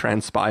have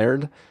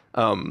transpired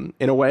in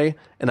a way.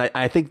 And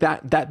I think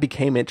that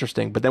became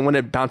interesting. But then when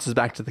it bounces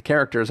back to the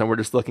characters and we're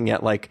just looking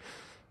at like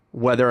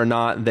whether or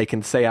not they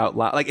can say out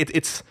loud, like I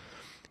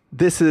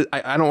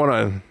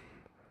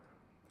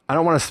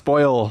don't want to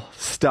spoil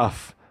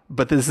stuff,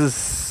 but this is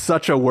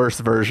such a worse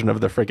version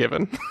of The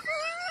Forgiven.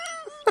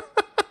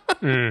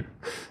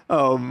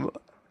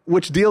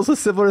 Which deals with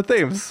similar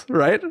themes,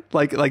 right?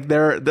 Like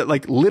they're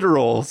like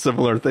literal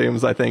similar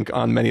themes, I think,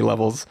 on many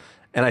levels.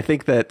 And I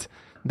think that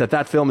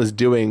film is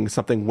doing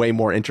something way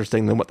more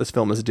interesting than what this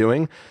film is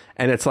doing.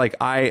 And it's like,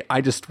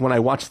 I just, when I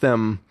watched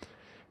them,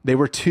 they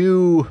were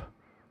too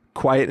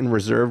quiet and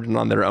reserved and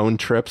on their own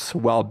trips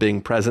while being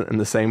present in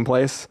the same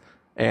place.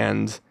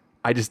 And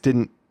I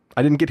didn't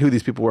get who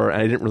these people were,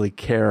 and I didn't really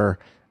care.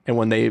 And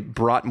when they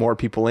brought more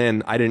people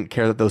in, I didn't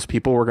care that those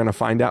people were going to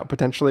find out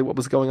potentially what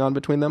was going on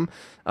between them.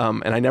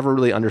 And I never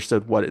really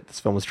understood what this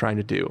film was trying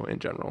to do in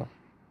general.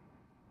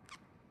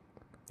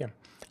 Yeah.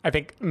 I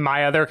think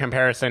my other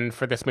comparison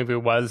for this movie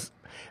was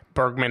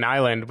Bergman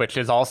Island, which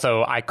is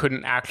also, I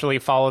couldn't actually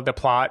follow the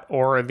plot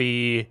or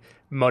the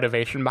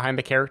motivation behind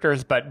the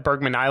characters, but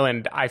Bergman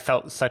Island, I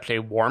felt such a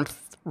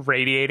warmth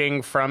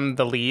radiating from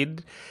the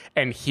lead,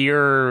 and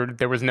here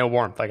there was no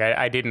warmth. Like,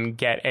 I didn't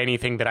get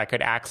anything that I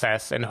could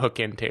access and hook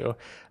into.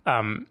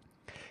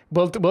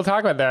 We'll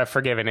talk about The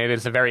Forgiven. It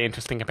is a very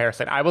interesting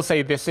comparison. I will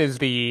say this is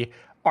the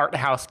art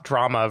house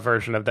drama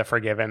version of The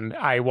Forgiven.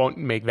 I won't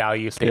make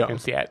value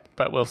statements yet,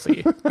 but we'll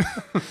see.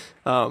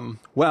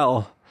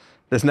 Well,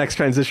 this next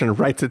transition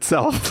writes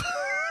itself.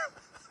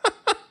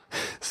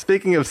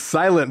 Speaking of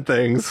silent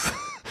things,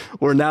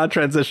 we're now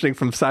transitioning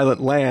from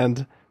Silent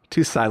Land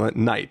to Silent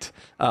Night,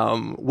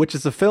 which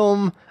is a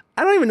film,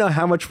 I don't even know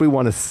how much we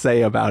want to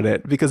say about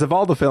it, because of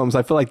all the films,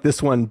 I feel like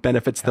this one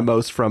benefits the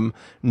most from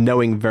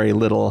knowing very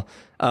little.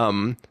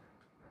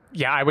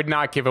 I would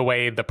not give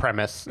away the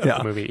premise of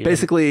the movie.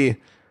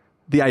 Basically,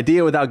 the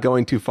idea, without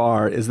going too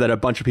far, is that a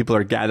bunch of people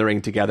are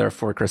gathering together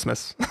for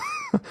Christmas.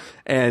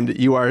 And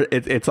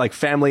it's like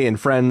family and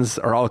friends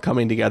are all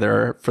coming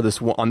together for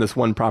on this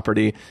one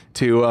property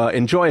to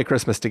enjoy a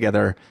Christmas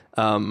together.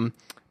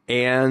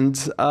 And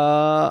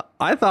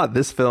I thought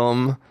this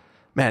film,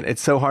 man,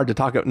 it's so hard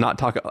to not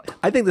talk.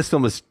 I think this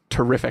film is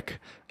terrific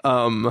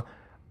on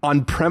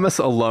premise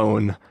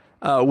alone,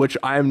 which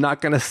I'm not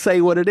going to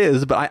say what it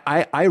is, but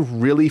I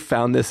really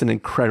found this an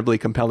incredibly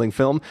compelling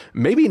film.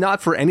 Maybe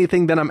not for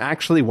anything that I'm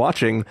actually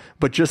watching,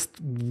 but just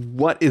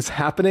what is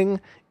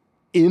happening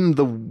in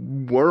the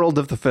world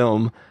of the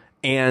film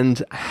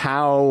and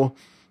how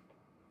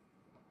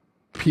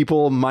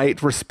people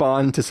might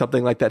respond to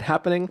something like that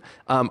happening.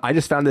 I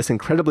just found this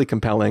incredibly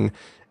compelling.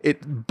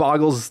 It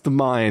boggles the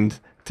mind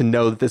to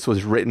know that this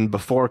was written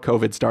before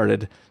COVID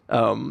started.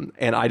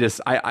 And I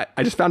just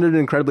found it an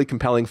incredibly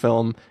compelling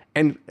film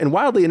and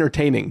wildly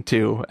entertaining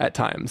too at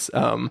times.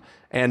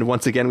 And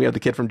once again, we have the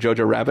kid from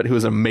Jojo Rabbit who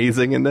is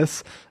amazing in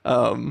this.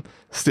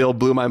 Still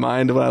blew my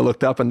mind when I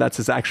looked up, and that's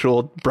his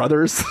actual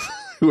brothers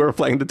who are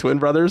playing the twin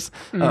brothers.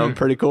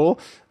 Pretty cool.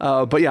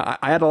 But yeah,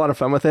 I had a lot of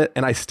fun with it,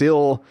 and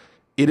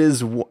it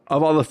is, of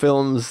all the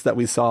films that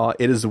we saw,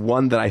 it is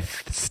one that I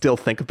still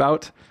think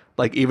about.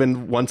 Like,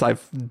 even once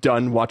I've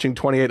done watching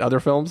 28 other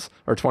films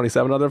or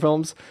 27 other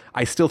films,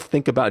 I still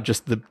think about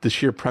just the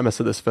sheer premise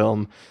of this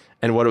film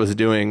and what it was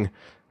doing.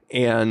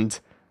 And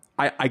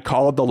I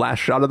called the last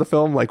shot of the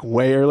film like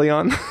way early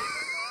on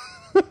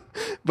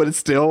but it's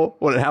still,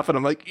 when it happened,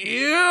 I'm like,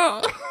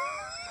 yeah.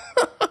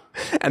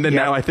 And then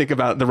now I think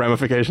about the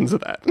ramifications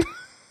of that.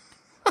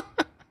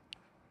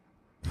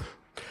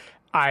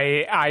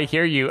 I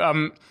hear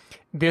you.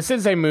 This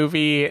is a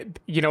movie,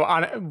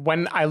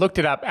 when I looked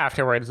it up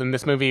afterwards, and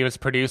this movie was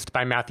produced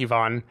by Matthew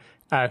Vaughn,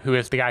 who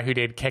is the guy who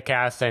did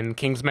Kick-Ass and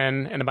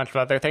Kingsman and a bunch of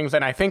other things.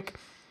 And I think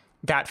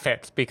that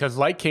fits because,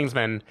 like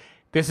Kingsman,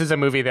 this is a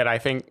movie that I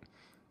think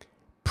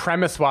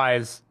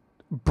premise-wise,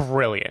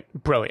 brilliant.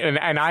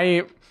 And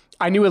I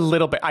knew a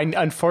little bit. I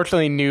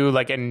unfortunately knew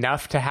like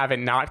enough to have it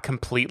not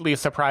completely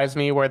surprise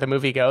me where the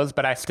movie goes,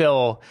 but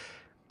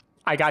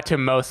I got to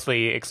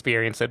mostly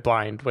experience it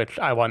blind, which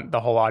I want the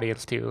whole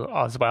audience to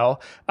as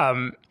well.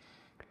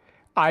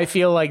 I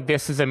feel like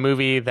this is a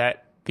movie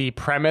that the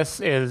premise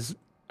is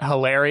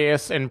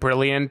hilarious and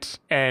brilliant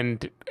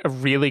and a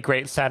really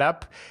great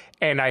setup.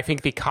 And I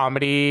think the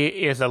comedy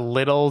is a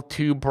little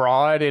too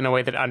broad in a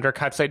way that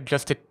undercuts it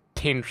just a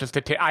tinge.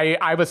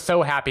 I was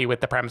so happy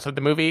with the premise of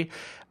the movie.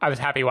 I was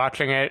happy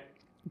watching it.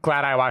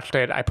 Glad I watched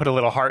it. I put a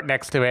little heart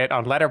next to it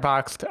on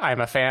Letterboxd.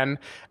 I'm a fan.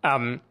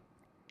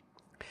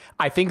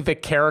 I think the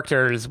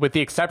characters, with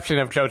the exception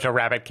of Jojo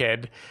Rabbit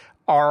Kid,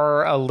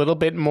 are a little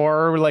bit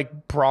more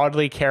like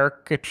broadly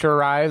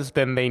caricaturized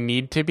than they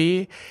need to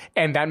be,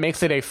 and that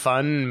makes it a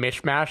fun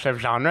mishmash of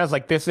genres.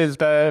 Like this is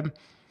the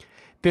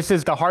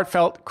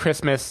heartfelt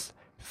Christmas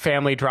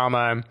family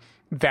drama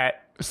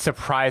that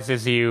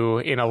surprises you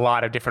in a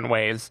lot of different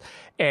ways,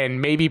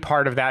 and maybe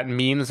part of that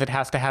means it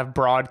has to have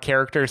broad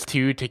characters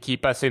too to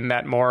keep us in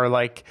that more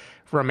like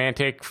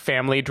romantic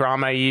family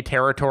drama-y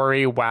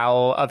territory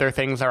while other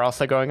things are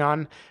also going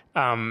on.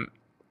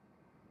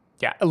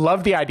 Yeah, I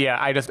love the idea.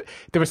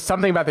 There was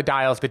something about the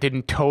dials that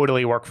didn't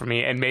totally work for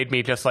me and made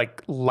me just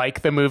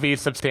like the movie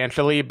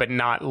substantially, but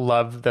not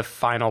love the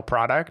final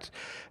product.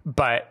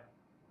 But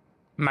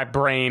my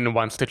brain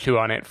wants to chew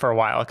on it for a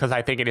while because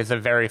I think it is a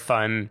very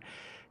fun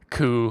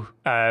coup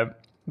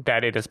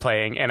that it is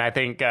playing. And I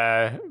think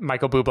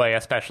Michael Bublé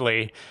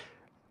especially,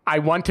 I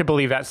want to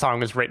believe that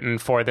song was written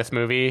for this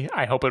movie.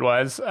 I hope it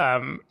was.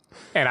 And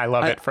I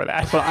love it for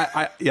that.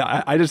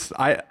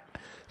 But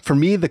for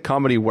me, the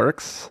comedy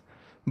works.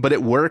 But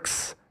it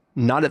works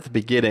not at the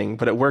beginning,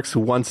 but it works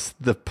once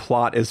the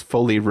plot is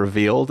fully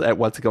revealed at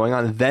what's going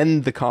on.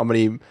 Then the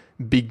comedy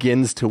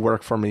begins to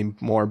work for me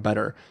more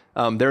better.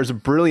 There's a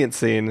brilliant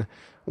scene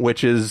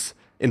which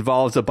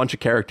involves a bunch of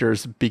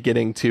characters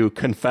beginning to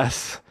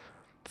confess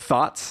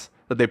thoughts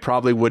that they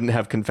probably wouldn't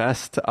have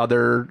confessed to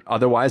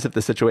otherwise if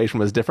the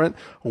situation was different,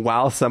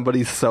 while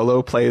somebody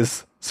solo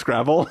plays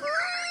Scrabble.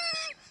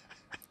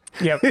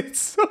 Yep. It's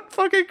so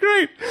fucking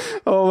great.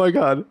 Oh my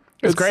God.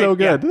 It's great. So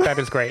good. Yeah, that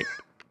is great.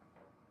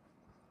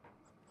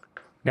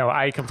 No,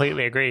 I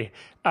completely agree.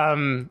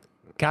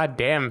 God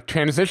damn,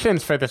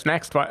 transitions for this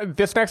next one.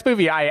 This next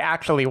movie I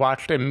actually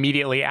watched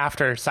immediately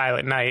after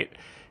Silent Night,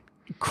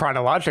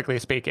 chronologically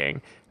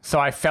speaking. So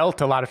I felt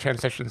a lot of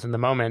transitions in the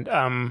moment.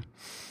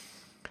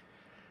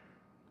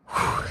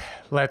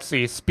 Let's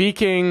see.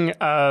 Speaking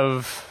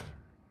of...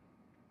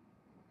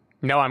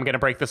 No, I'm going to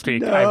break the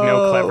streak. No. I have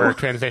no clever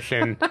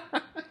transition.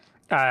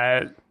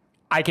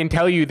 I can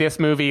tell you this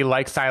movie,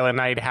 like Silent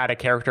Night, had a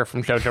character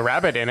from Jojo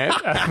Rabbit in it.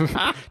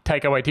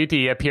 Taika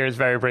Waititi appears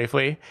very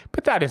briefly,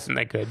 but that isn't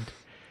a good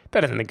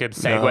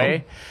segue.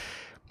 No.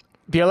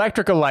 The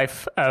Electrical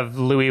Life of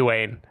Louis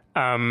Wayne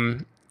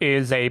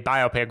is a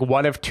biopic,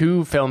 one of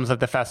two films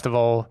of the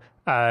festival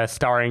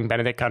starring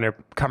Benedict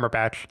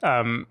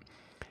Cumberbatch.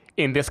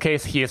 In this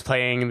case, he is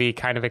playing the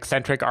kind of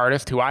eccentric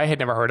artist who I had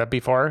never heard of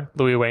before,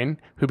 Louis Wayne,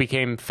 who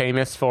became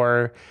famous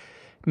for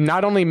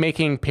not only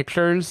making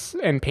pictures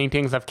and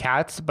paintings of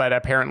cats, but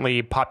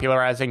apparently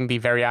popularizing the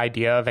very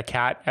idea of a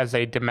cat as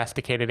a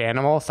domesticated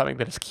animal, something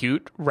that is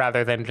cute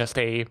rather than just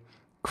a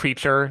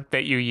creature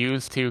that you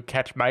use to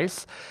catch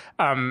mice.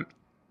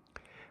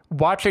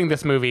 Watching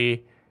this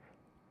movie,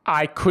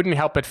 I couldn't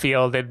help but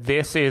feel that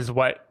this is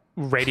what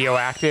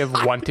Radioactive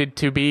wanted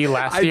to be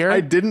last year. I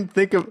didn't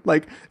think of,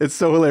 like, it's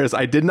so hilarious.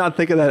 I did not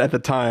think of that at the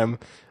time.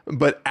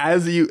 But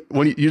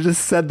when you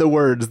just said the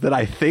words that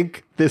I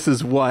think this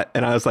is what,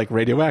 and I was like,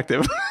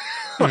 Radioactive.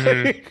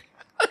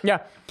 Yeah.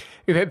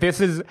 This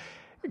is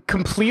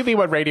completely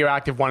what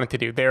Radioactive wanted to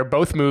do. They're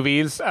both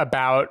movies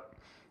about,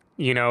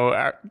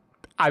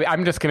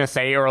 I'm just going to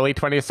say early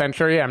 20th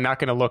century. I'm not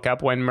going to look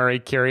up when Marie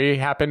Curie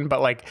happened,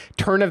 but like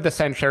turn of the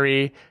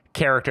century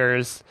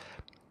characters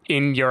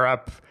in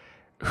Europe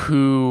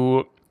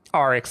who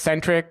are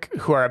eccentric,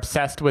 who are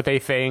obsessed with a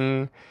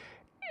thing,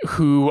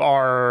 who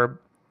are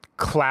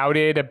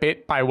clouded a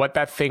bit by what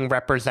that thing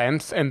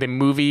represents, and the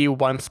movie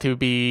wants to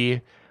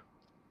be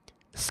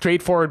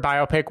straightforward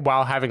biopic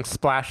while having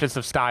splashes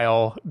of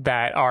style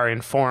that are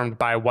informed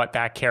by what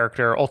that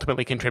character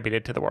ultimately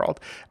contributed to the world.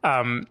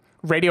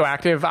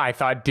 Radioactive, I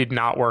thought, did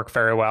not work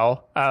very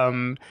well.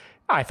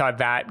 I thought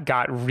that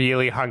got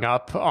really hung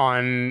up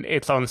on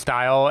its own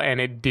style,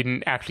 and it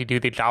didn't actually do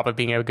the job of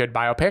being a good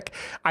biopic.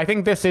 I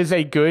think this is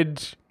a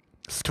good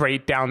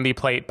straight down the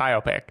plate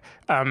biopic.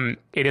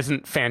 It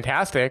isn't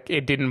fantastic.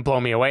 It didn't blow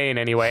me away in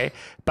any way,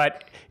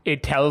 but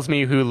it tells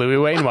me who Louis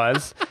Wayne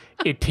was.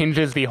 It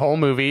tinges the whole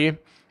movie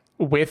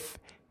with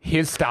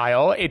his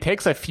style. It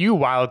takes a few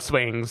wild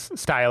swings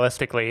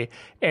stylistically,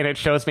 and it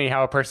shows me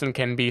how a person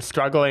can be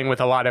struggling with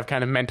a lot of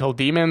kind of mental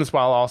demons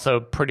while also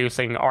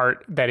producing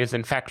art that is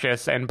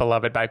infectious and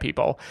beloved by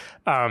people.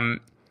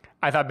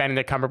 I thought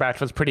Benedict Cumberbatch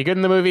was pretty good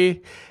in the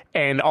movie,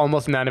 and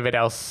almost none of it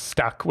else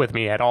stuck with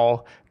me at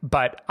all.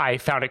 But I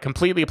found it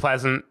completely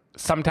pleasant,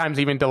 sometimes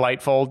even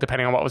delightful,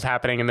 depending on what was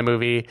happening in the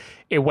movie.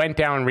 It went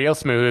down real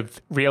smooth,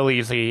 real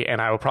easy, and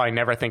I will probably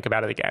never think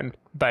about it again.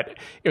 But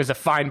it was a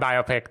fine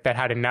biopic that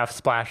had enough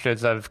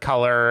splashes of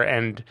color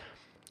and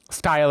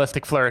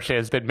stylistic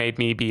flourishes that made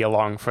me be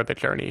along for the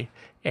journey.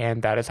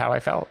 And that is how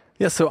I felt.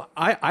 Yeah, so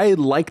I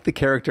like the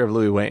character of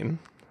Louis Wayne.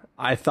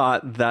 I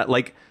thought that,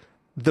 like,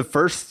 the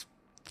first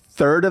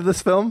third of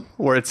this film,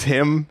 where it's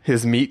him,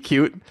 his meet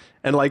cute,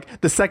 and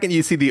like the second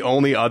you see the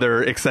only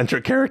other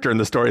eccentric character in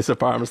the story so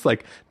far, I'm just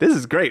like, this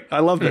is great. I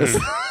love this.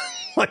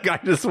 Like, I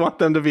just want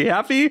them to be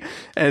happy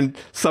and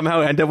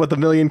somehow end up with a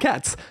million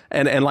cats.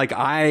 And like,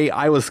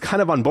 I was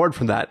kind of on board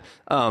from that.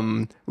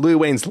 Louis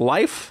Wayne's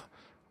life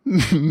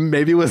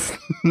maybe was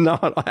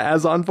not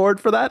as on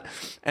board for that.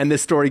 And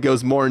this story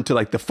goes more into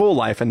like the full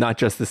life and not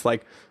just this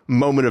like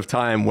moment of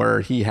time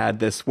where he had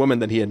this woman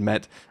that he had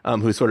met,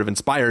 who sort of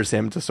inspires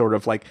him to sort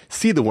of like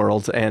see the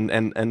world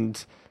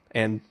and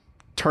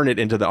turn it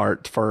into the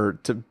art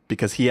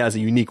because he has a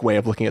unique way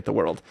of looking at the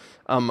world.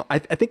 I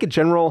think in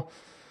general,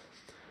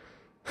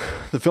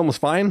 the film was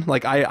fine.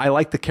 Like, I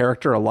like the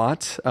character a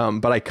lot,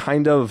 but I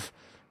kind of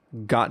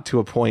got to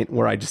a point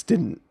where I just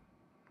didn't.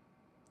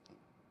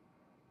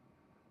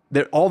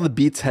 That all the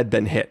beats had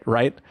been hit,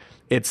 right?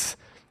 It's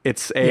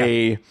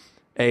a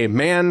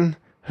man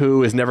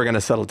who is never going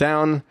to settle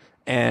down,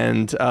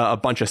 and a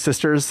bunch of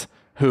sisters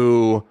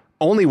who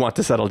only want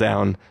to settle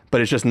down,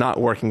 but it's just not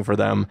working for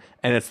them.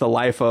 And it's the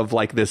life of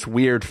like this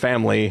weird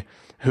family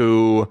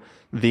who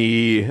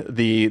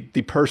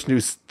the person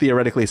who's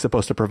theoretically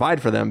supposed to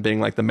provide for them, being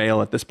like the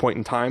male at this point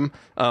in time,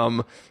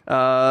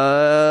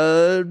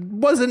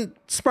 wasn't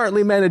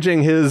smartly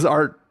managing his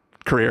art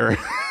career.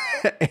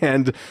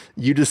 And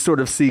you just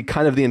sort of see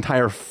kind of the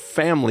entire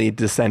family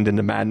descend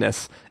into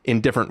madness in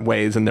different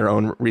ways in their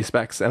own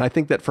respects. And I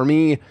think that for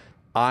me,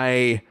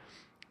 you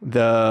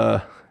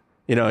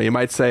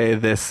might say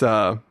this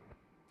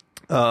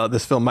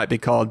film might be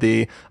called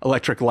The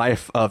Electric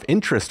Life of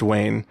Interest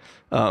Wayne,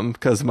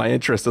 because my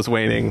interest is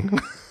waning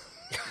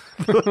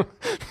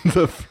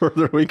the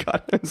further we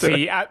got into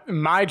See,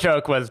 my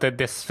joke was that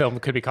this film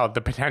could be called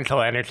The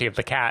Potential Energy of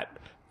the Cat.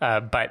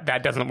 But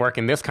that doesn't work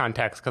in this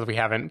context because we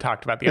haven't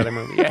talked about the other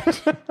movie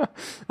yet.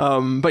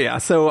 But yeah,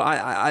 so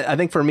I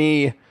think for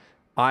me,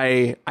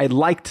 I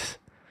liked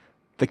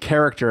the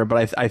character,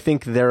 but I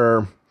think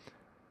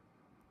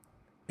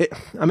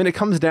it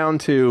comes down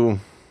to,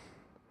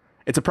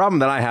 it's a problem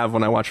that I have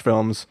when I watch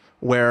films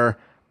where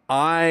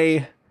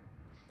if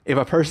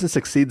a person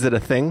succeeds at a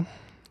thing,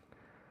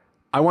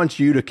 I want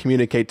you to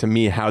communicate to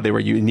me how they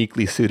were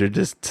uniquely suited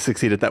to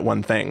succeed at that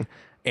one thing.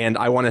 And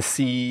I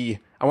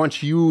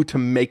want you to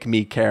make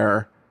me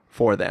care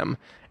for them.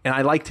 And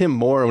I liked him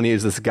more when he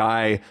was this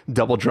guy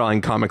double drawing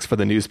comics for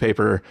the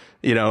newspaper,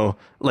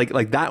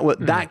 like that.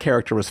 That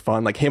character was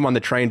fun. Like him on the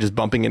train, just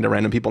bumping into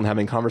random people and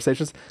having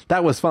conversations.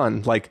 That was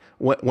fun. Like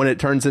when it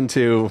turns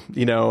into,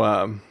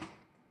 The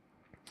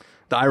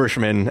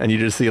Irishman, and you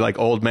just see like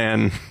old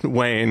man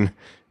Wayne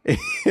in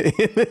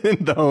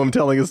the home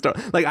telling his story.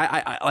 Like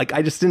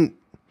I just didn't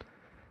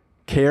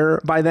care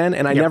by then.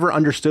 And I never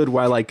understood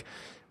why, like,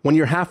 when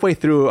you're halfway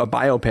through a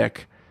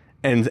biopic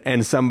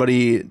and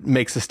somebody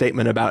makes a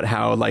statement about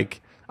how,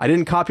 like, I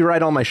didn't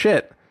copyright all my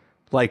shit,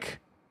 like,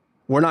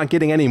 we're not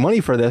getting any money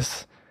for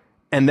this.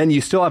 And then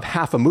you still have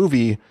half a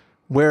movie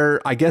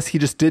where I guess he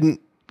just didn't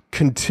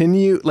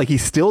continue. Like, he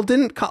still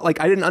didn't,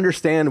 I didn't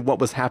understand what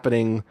was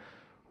happening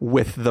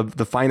with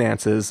the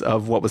finances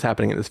of what was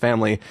happening in his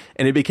family.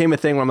 And it became a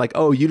thing where I'm like,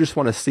 oh, you just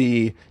want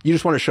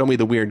to show me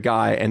the weird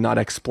guy and not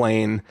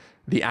explain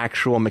the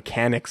actual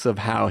mechanics of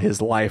how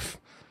his life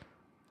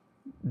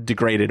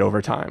degraded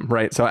over time,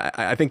 right? So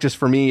I think just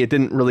for me, it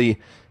didn't really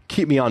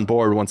keep me on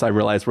board once I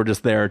realized we're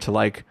just there to,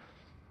 like,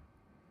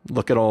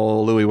 look at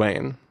old Louis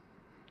Wayne.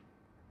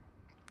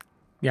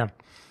 Yeah.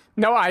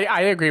 No,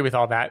 I agree with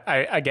all that.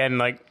 Again,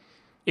 like,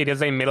 it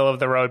is a middle of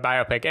the road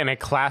biopic, and a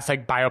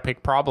classic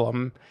biopic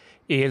problem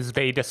is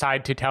they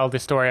decide to tell the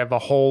story of a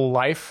whole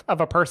life of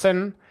a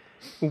person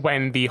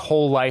when the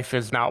whole life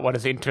is not what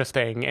is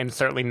interesting and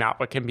certainly not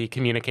what can be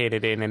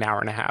communicated in an hour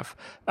and a half.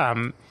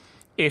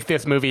 If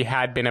this movie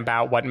had been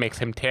about what makes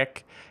him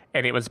tick,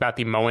 and it was about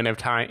the moment of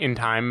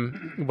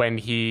time when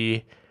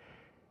he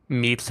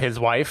meets his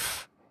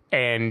wife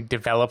and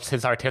develops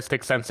his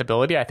artistic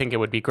sensibility, I think it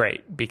would be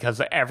great,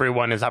 because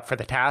everyone is up for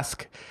the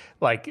task.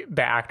 Like,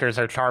 the actors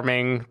are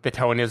charming, the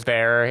tone is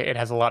there, it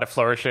has a lot of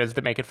flourishes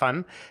that make it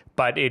fun,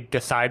 but it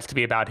decides to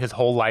be about his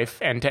whole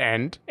life end to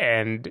end.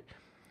 And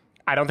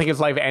I don't think his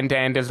life end to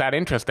end is that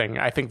interesting.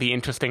 I think the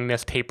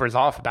interestingness tapers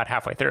off about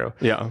halfway through.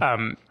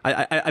 Yeah.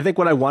 I think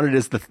what I wanted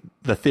is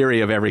the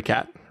theory of every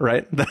cat,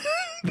 right?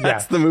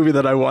 That's the movie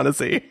that I want to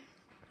see.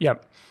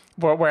 Yep.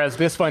 Whereas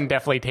this one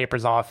definitely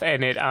tapers off,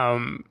 and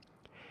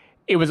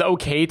it was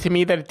okay to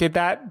me that it did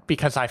that,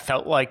 because I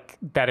felt like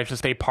that is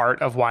just a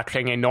part of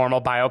watching a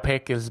normal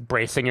biopic, is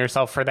bracing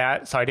yourself for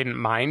that. So I didn't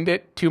mind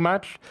it too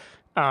much.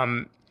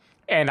 And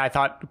I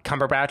thought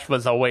Cumberbatch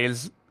was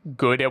always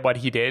good at what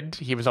he did.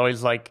 He was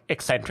always like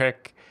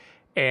eccentric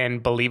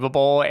and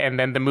believable. And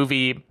then the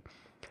movie,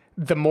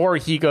 the more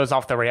he goes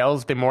off the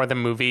rails, the more the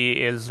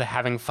movie is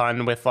having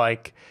fun with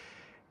like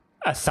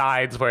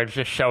asides where it's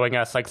just showing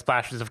us like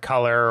splashes of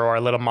color or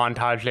little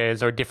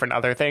montages or different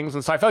other things.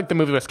 And so I feel like the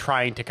movie was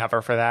trying to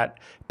cover for that.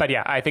 But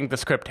yeah, I think the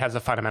script has a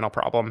fundamental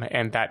problem,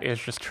 and that is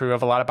just true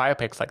of a lot of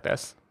biopics like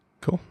this.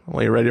 Cool.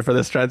 Well, you ready for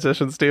this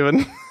transition,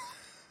 Stephen?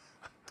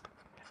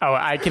 Oh,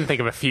 I can think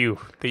of a few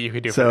that you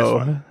could do for this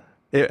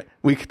one.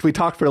 We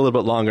talked for a little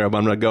bit longer, but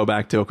I'm going to go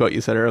back to a quote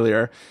you said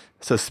earlier.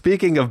 So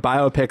speaking of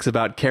biopics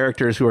about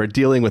characters who are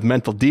dealing with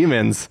mental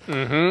demons,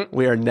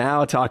 we are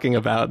now talking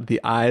about The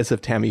Eyes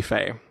of Tammy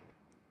Faye,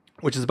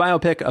 which is a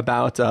biopic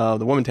about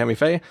the woman Tammy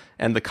Faye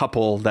and the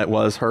couple that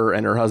was her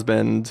and her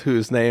husband,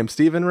 whose name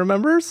Stephen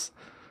remembers?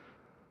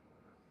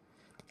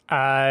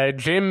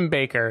 Jim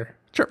Baker.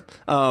 Sure.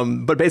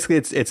 But basically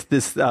it's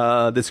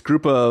this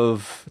group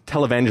of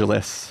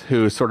televangelists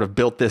who sort of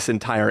built this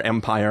entire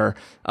empire,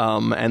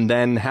 and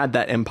then had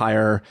that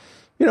empire,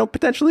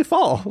 potentially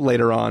fall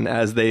later on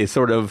as they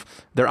sort of,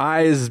 their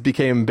eyes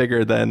became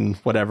bigger than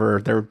whatever,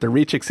 their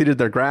reach exceeded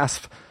their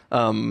grasp.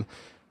 The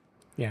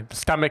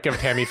stomach of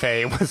Tammy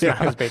Faye was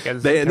not as big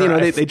as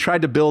they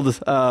tried to build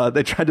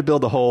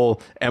the whole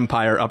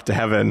empire up to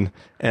heaven,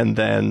 and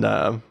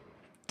then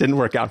didn't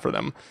work out for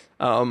them.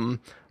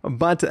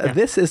 But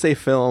this is a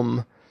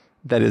film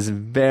that is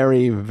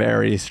very,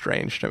 very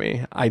strange to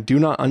me. I do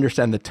not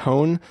understand the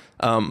tone.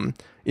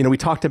 We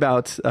talked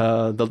about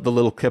the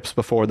little clips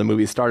before the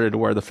movie started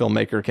where the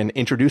filmmaker can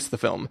introduce the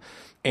film.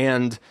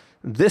 And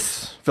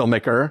this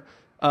filmmaker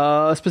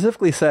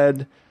specifically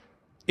said,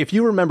 if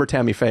you remember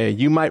Tammy Faye,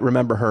 you might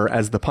remember her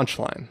as the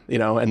punchline,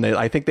 and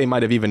I think they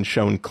might have even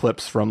shown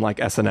clips from like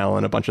SNL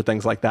and a bunch of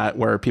things like that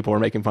where people were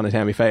making fun of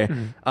Tammy Faye.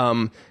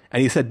 And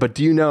he said, but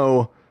do you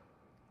know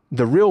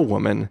the real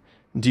woman?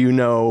 Do you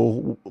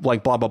know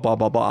like blah, blah, blah,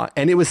 blah, blah.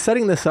 And it was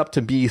setting this up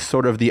to be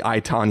sort of the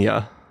I,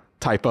 Tonya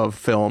type of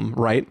film,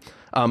 right?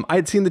 I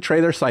had seen the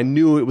trailer, so I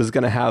knew it was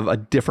going to have a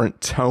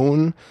different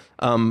tone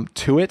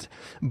to it.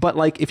 But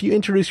like, if you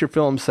introduce your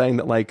film saying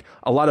that like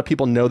a lot of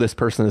people know this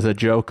person as a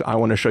joke, I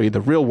want to show you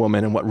the real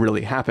woman and what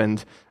really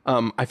happened.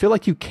 I feel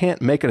like you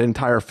can't make an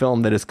entire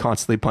film that is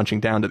constantly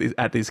punching down to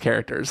at these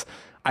characters.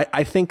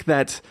 I think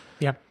that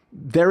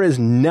there is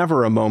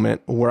never a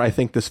moment where I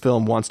think this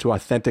film wants to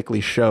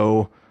authentically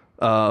show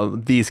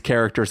these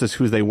characters as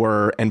who they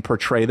were and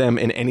portray them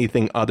in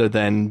anything other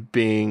than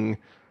being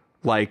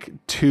like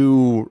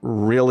two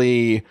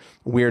really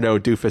weirdo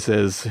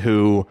doofuses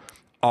who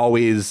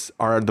always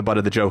are the butt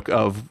of the joke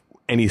of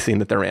any scene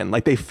that they're in.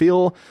 Like they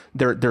feel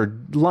their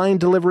line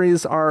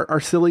deliveries are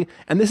silly.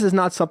 And this is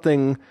not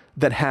something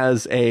that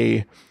has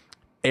a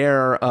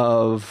air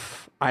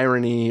of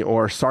irony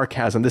or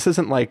sarcasm. This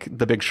isn't like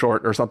The Big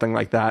Short or something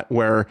like that,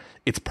 where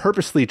it's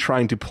purposely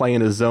trying to play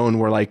in a zone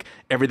where like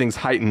everything's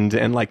heightened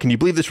and like, can you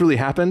believe this really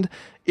happened?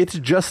 It's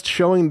just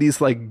showing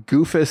these like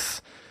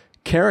goofus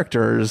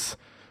characters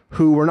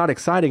who were not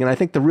exciting. And I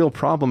think the real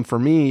problem for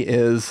me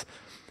is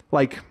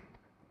like,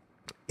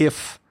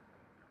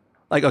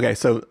 okay,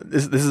 so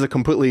this is a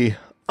completely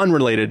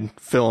unrelated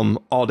film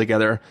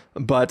altogether,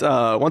 but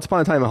Once Upon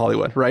a Time in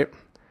Hollywood, right?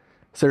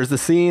 So there's the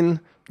scene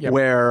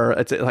where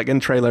it's like in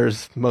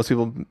trailers, most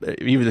people,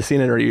 you've either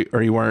seen it or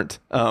you weren't.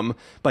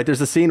 But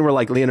there's a scene where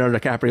like Leonardo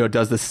DiCaprio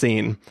does this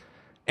scene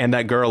and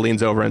that girl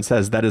leans over and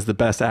says, that is the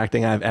best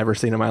acting I've ever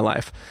seen in my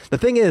life. The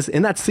thing is,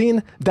 in that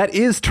scene, that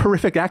is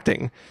terrific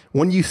acting.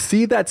 When you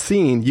see that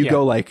scene, you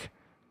go like,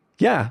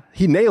 yeah,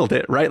 he nailed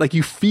it, right? Like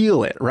you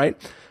feel it, right?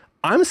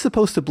 I'm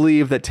supposed to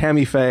believe that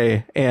Tammy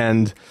Faye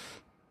and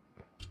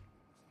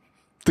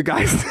the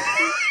guys...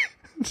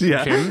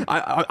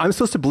 I'm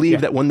supposed to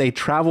believe that when they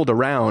traveled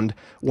around,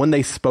 when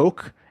they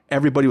spoke,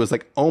 everybody was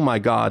like, oh my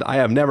God, I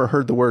have never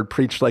heard the word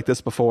preached like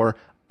this before.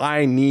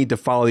 I need to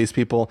follow these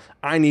people.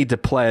 I need to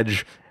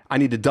pledge. I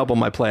need to double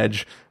my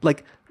pledge.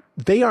 Like,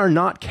 they are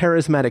not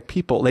charismatic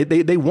people.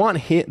 They want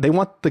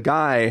the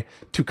guy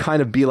to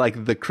kind of be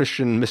like the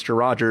Christian Mr.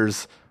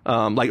 Rogers,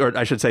 or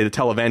I should say the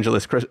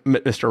televangelist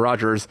Mr.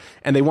 Rogers.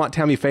 And they want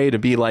Tammy Faye to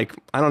be like,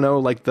 I don't know,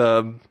 like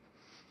the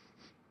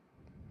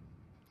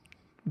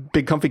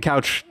big comfy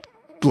couch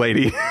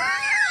lady.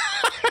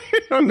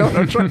 I don't know.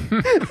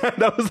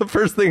 That was the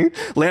first thing.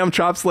 Lamb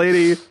chops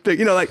lady.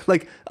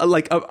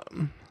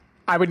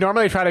 I would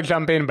normally try to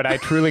jump in, but I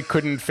truly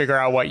couldn't figure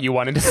out what you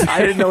wanted to say.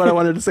 I didn't know what I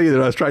wanted to say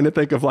either. I was trying to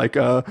think of like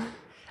I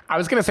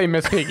was going to say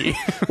Miss Piggy.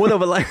 Well, no,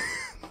 but like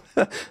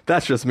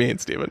that's just me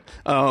and Steven.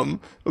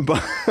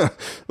 But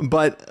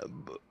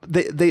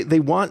they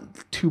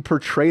want to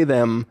portray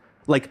them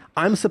Like,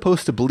 I'm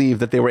supposed to believe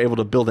that they were able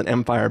to build an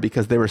empire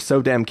because they were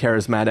so damn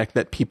charismatic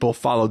that people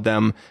followed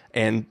them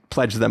and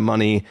pledged them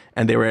money,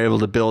 and they were able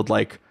to build,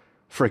 like,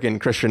 freaking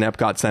Christian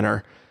Epcot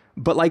Center.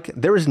 But, like,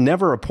 there was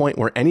never a point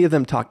where any of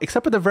them talk,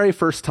 except for the very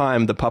first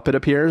time the puppet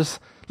appears.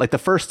 Like, the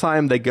first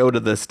time they go to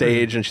the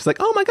stage and she's like,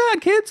 oh my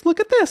God, kids, look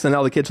at this. And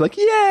all the kids are like,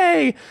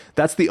 yay.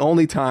 That's the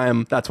only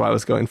time. That's why I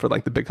was going for,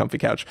 like, the big comfy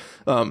couch.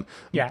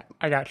 Yeah,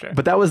 I gotcha.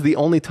 But that was the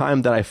only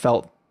time that I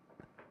felt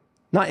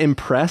not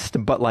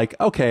impressed, but like,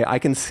 okay, I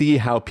can see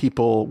how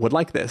people would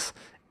like this.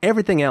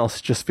 Everything else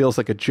just feels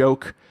like a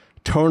joke.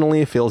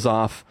 Tonally feels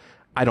off.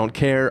 I don't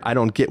care. I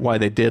don't get why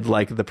they did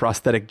like the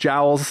prosthetic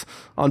jowls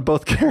on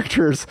both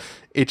characters.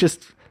 It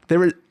just,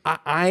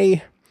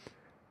 I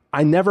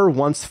never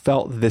once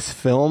felt this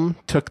film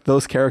took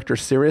those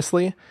characters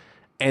seriously.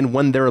 And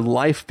when their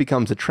life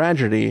becomes a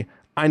tragedy,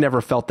 I never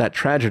felt that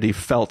tragedy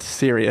felt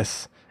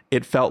serious.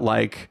 It felt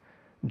like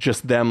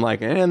just them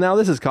like, now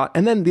this is caught.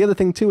 And then the other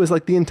thing too is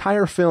like the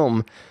entire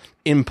film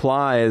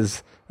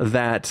implies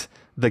that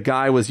the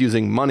guy was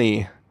using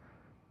money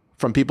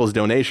from people's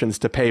donations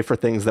to pay for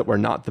things that were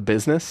not the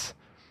business.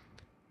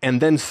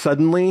 And then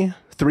suddenly,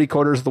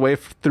 3/4 of the way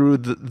through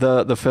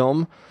the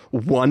film,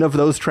 one of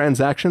those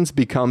transactions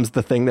becomes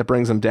the thing that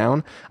brings them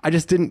down. I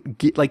just didn't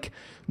get, like,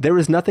 there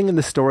is nothing in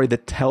the story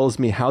that tells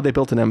me how they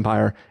built an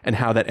empire and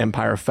how that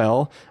empire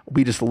fell.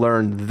 We just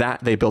learned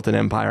that they built an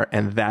empire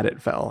and that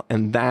it fell.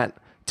 And that,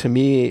 to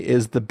me,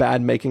 is the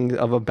bad making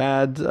of a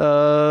bad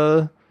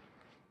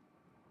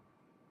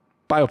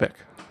biopic.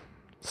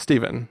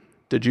 Steven,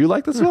 did you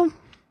like this film?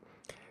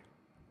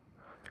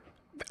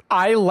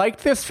 I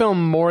liked this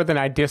film more than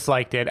I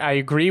disliked it. I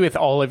agree with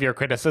all of your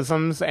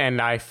criticisms, and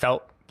I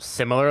felt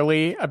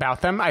similarly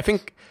about them. I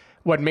think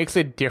what makes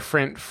it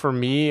different for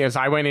me is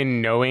I went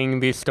in knowing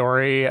the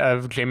story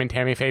of Jim and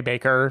Tammy Faye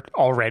Baker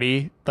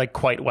already, like,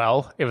 quite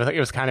well. It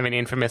was kind of an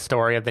infamous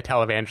story of the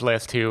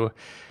televangelist who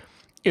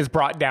is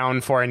brought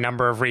down for a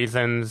number of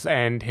reasons,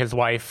 and his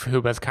wife,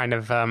 who was kind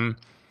of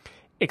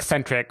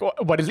eccentric.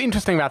 What is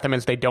interesting about them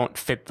is they don't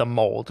fit the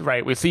mold,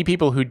 right? We see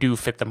people who do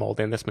fit the mold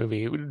in this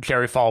movie.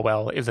 Jerry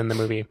Falwell is in the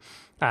movie.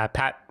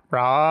 Pat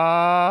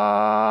Robertson,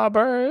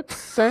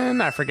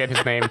 I forget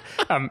his name.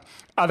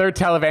 Other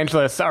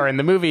televangelists are in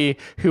the movie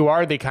who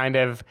are the kind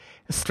of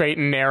straight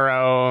and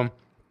narrow,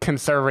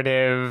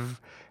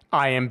 conservative,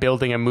 I am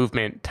building a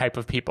movement type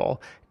of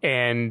people.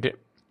 And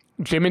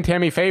Jim and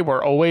Tammy Faye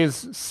were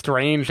always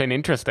strange and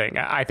interesting.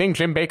 I think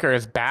Jim Baker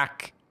is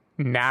back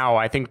now.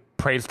 I think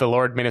Praise the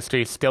Lord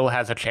Ministry still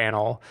has a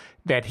channel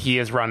that he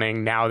is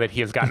running now that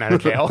he has gotten out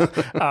of jail.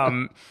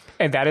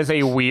 And that is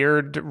a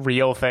weird,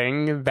 real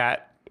thing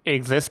that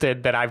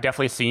existed that I've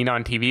definitely seen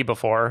on TV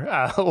before,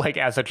 like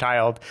as a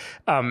child.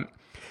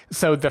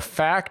 So the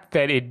fact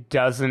that it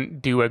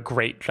doesn't do a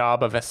great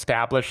job of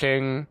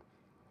establishing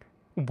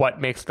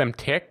what makes them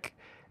tick,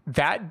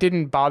 that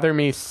didn't bother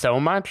me so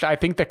much. I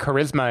think the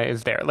charisma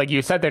is there. Like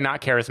you said, they're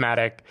not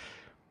charismatic.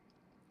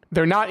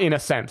 They're not in a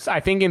sense. I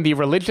think in the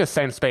religious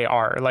sense they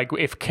are. Like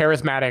if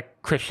charismatic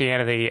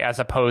Christianity as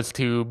opposed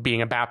to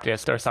being a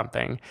Baptist or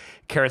something.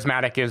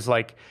 Charismatic is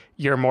like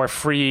you're more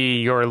free,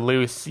 you're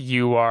loose,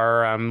 you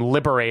are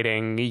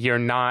liberating, you're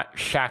not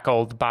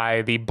shackled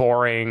by the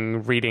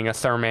boring reading a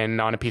sermon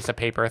on a piece of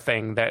paper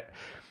thing that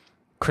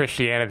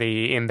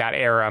Christianity in that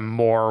era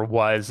more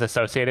was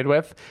associated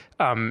with.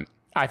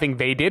 I think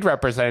they did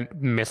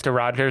represent Mr.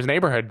 Rogers'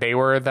 Neighborhood. They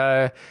were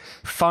the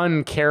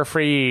fun,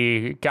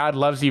 carefree, God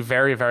loves you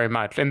very, very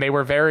much. And they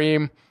were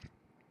very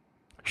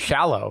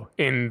shallow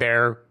in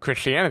their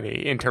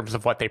Christianity in terms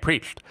of what they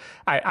preached.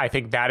 I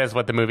think that is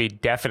what the movie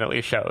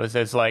definitely shows,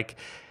 is like,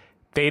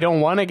 they don't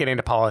want to get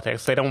into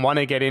politics. They don't want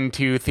to get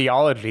into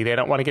theology. They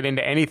don't want to get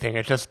into anything.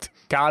 It's just,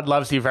 God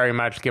loves you very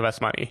much. Give us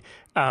money.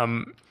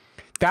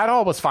 That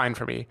all was fine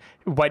for me.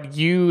 What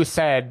you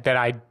said that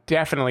I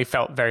definitely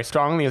felt very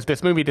strongly is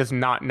this movie does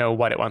not know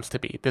what it wants to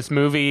be. This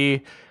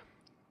movie,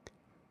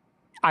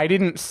 I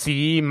didn't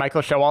see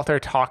Michael Showalter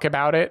talk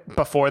about it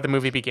before the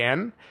movie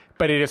began,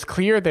 but it is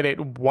clear that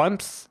it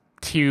wants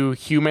to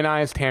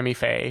humanize Tammy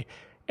Faye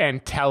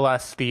and tell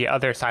us the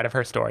other side of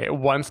her story. It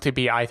wants to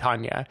be I,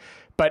 Tonya.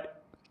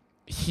 But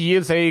he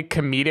is a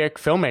comedic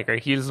filmmaker.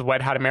 He's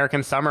Wet Hot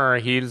American Summer.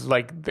 He's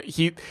like,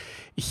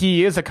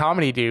 he is a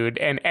comedy dude,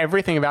 and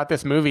everything about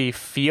this movie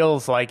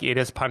feels like it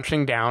is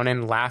punching down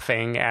and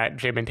laughing at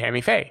Jim and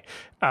Tammy Faye.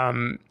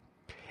 And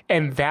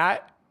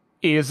that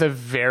is a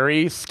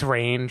very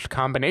strange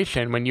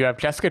combination when you have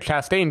Jessica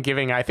Chastain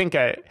giving, I think,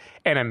 an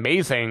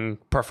amazing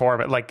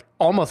performance, like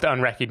almost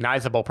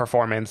unrecognizable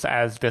performance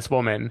as this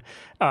woman.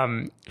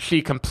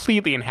 She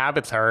completely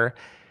inhabits her.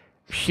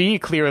 She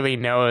clearly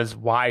knows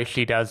why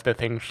she does the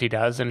things she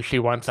does, and she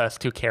wants us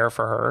to care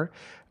for her.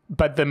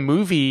 But the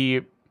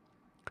movie,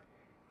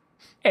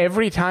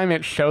 every time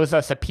it shows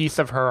us a piece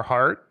of her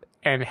heart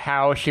and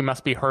how she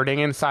must be hurting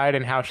inside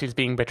and how she's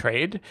being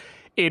betrayed,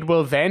 it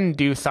will then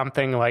do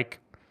something like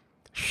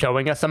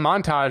showing us a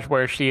montage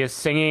where she is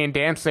singing and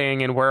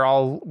dancing and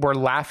we're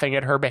laughing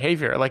at her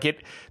behavior.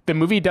 Like the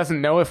movie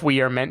doesn't know if we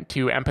are meant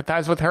to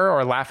empathize with her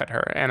or laugh at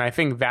her. And I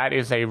think that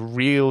is a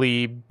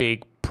really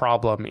big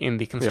problem in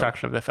the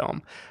construction of the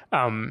film.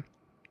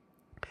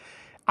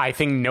 I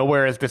think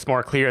nowhere is this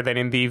more clear than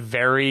in the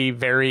very,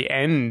 very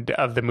end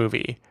of the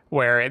movie,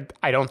 where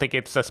I don't think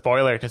it's a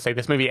spoiler to say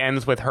this movie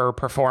ends with her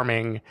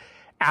performing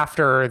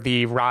after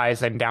the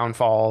rise and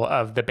downfall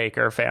of the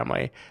Baker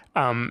family.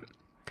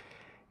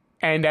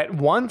 And at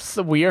once,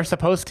 we are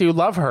supposed to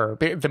love her.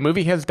 The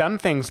movie has done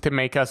things to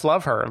make us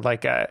love her.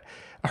 Like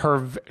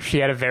she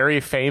had a very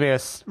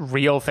famous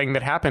real thing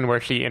that happened where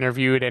she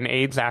interviewed an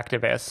AIDS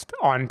activist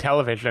on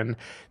television.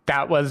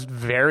 That was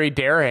very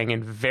daring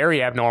and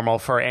very abnormal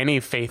for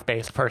any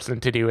faith-based person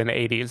to do in the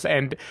 80s.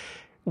 And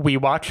we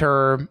watch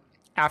her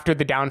after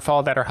the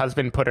downfall that her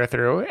husband put her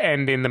through.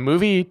 And in the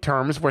movie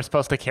terms, we're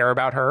supposed to care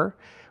about her.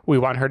 We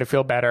want her to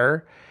feel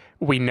better.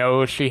 We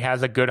know she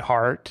has a good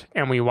heart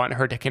and we want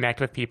her to connect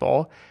with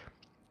people.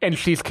 And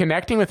she's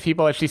connecting with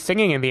people as she's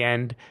singing in the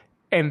end.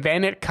 And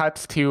then it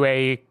cuts to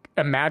a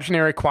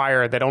imaginary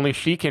choir that only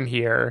she can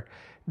hear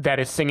that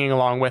is singing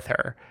along with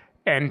her.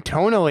 And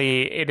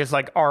tonally, it is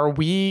like, are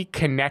we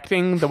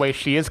connecting the way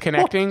she is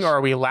connecting? Or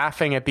are we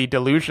laughing at the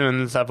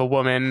delusions of a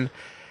woman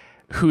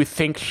who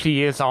thinks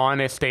she is on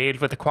a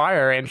stage with a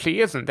choir and she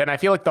isn't? And I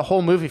feel like the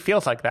whole movie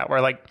feels like that. Where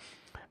like,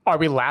 are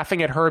we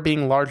laughing at her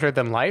being larger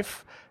than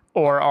life?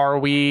 Or are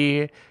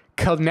we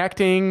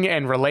connecting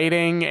and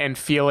relating and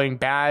feeling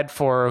bad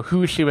for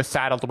who she was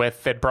saddled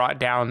with that brought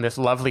down this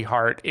lovely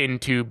heart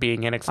into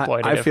being an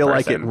exploitative I feel person?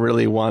 like it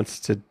really wants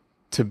to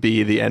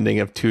be the ending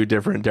of two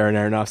different Darren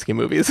Aronofsky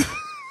movies.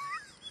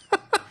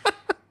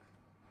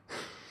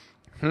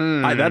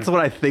 That's what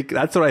I think.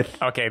 That's what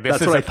I. Okay, this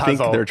that's is what a I puzzle.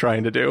 think they're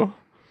trying to do.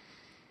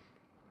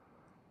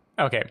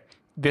 Okay,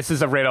 this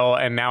is a riddle,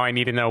 and now I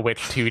need to know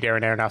which two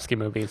Darren Aronofsky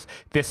movies.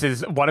 This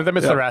is one of them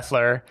is The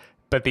Wrestler,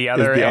 but the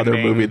other is the ending,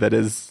 other movie that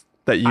was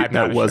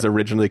sure.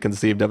 originally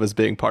conceived of as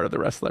being part of The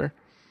Wrestler.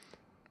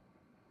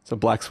 So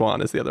Black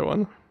Swan is the other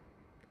one.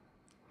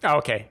 Oh,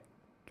 okay,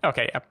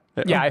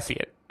 yeah, I see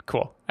it.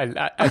 Cool,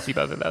 I see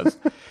both of those.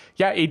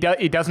 Yeah, he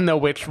doesn't know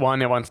which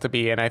one it wants to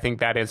be, and I think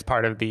that is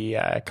part of the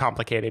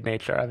complicated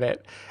nature of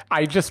it.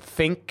 I just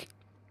think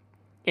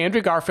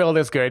Andrew Garfield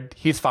is good.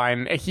 He's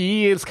fine.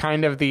 He is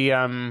kind of the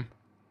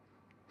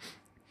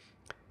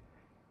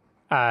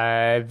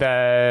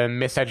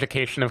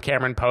miseducation of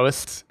Cameron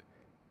Post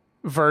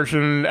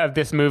version of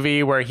this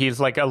movie, where he's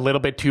like a little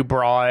bit too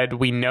broad.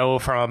 We know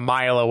from a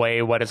mile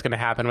away what is going to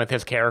happen with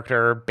his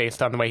character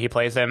based on the way he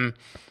plays him.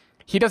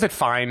 He does it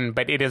fine,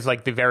 but it is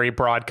like the very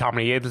broad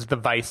comedy. It is the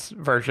Vice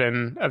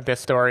version of this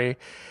story.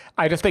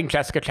 I just think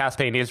Jessica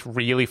Chastain is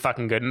really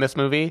fucking good in this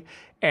movie,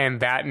 and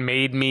that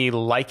made me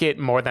like it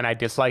more than I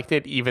disliked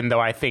it, even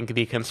though I think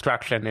the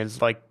construction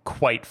is like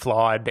quite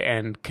flawed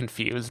and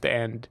confused.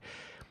 And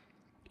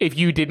if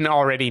you didn't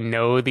already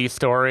know the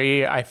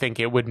story, I think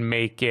it would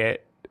make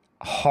it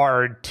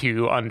hard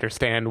to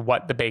understand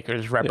what the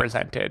Bakers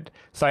represented.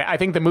 So I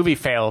think the movie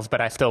fails,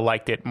 but I still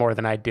liked it more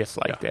than I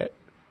disliked it.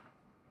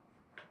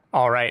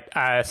 All right.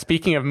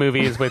 Speaking of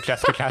movies with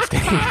Jessica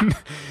Chastain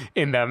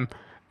in them,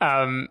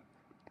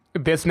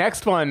 this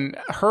next one,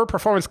 her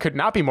performance could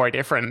not be more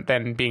different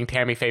than being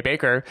Tammy Faye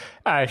Baker.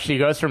 She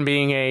goes from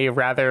being a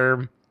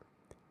rather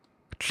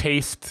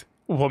chaste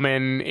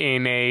woman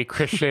in a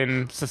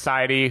Christian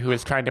society who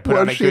is trying to put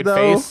on a good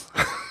face.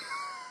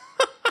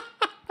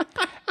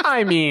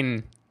 I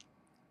mean,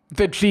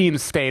 the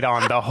jeans stayed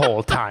on the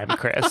whole time,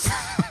 Chris.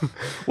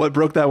 What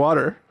broke that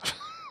water?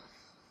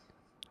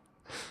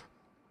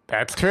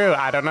 That's true.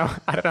 I don't know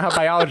how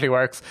biology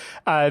works.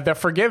 The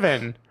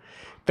Forgiven.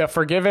 The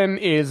Forgiven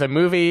is a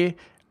movie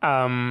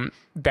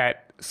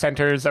that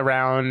centers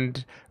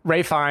around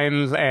Ray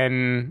Fiennes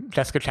and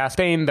Jessica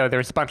Chastain, though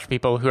there's a bunch of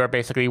people who are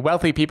basically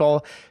wealthy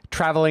people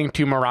traveling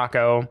to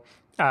Morocco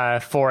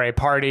for a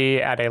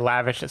party at a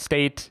lavish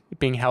estate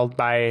being held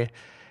by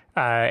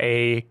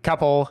a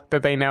couple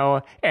that they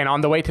know. And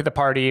on the way to the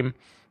party,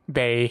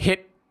 they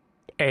hit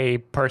a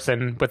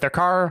person with their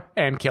car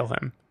and kill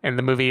him. And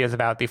the movie is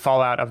about the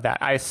fallout of that.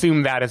 I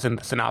assume that is in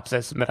the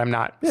synopsis and that I'm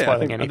not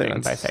spoiling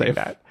anything by saying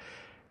that.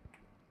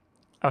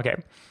 Okay.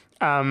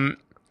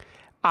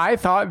 I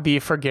thought The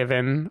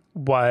Forgiven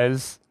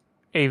was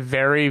a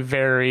very,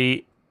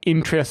 very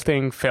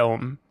interesting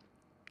film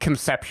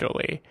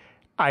conceptually.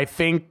 I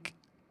think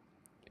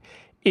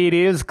it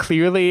is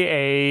clearly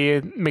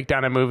a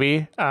McDonough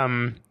movie.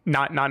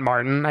 Not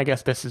Martin. I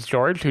guess this is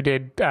George, who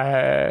did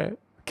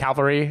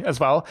Calvary as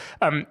well.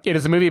 It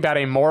is a movie about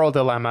a moral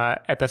dilemma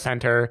at the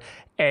center,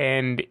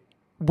 and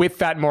with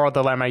that moral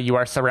dilemma, you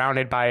are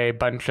surrounded by a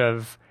bunch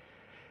of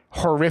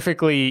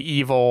horrifically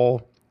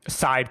evil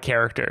side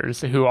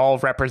characters who all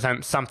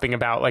represent something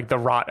about like the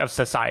rot of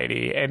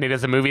society. And it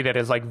is a movie that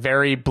is like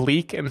very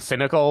bleak and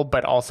cynical,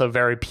 but also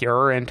very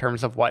pure in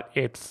terms of what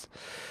it's.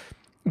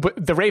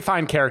 The Ray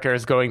Fiennes character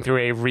is going through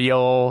a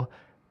real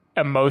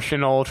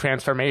emotional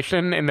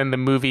transformation, and then the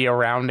movie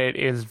around it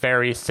is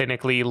very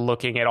cynically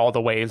looking at all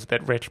the ways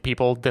that rich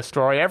people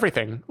destroy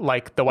everything,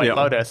 like the White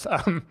Lotus.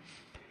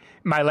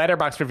 My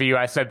Letterboxd review,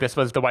 I said this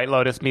was the White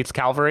Lotus meets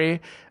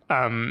Calvary.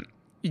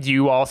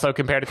 You also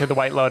compared it to the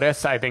White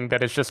Lotus. I think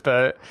that it's just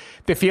the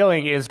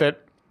feeling is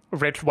that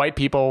rich white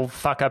people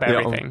fuck up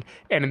everything.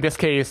 And in this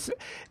case,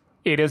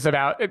 it is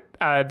about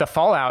the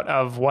fallout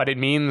of what it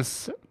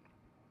means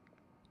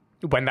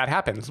when that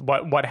happens.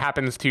 What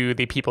happens to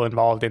the people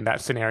involved in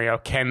that scenario?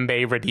 Can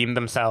they redeem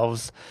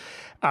themselves?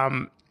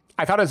 I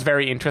thought it was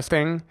very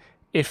interesting.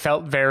 It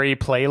felt very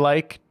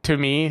play-like to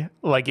me.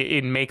 Like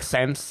it makes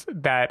sense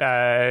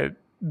that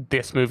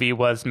this movie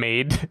was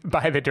made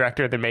by the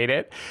director that made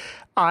it.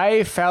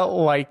 I felt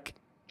like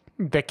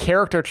the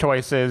character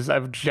choices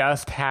of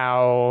just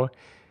how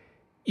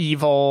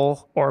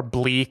evil or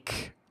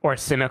bleak or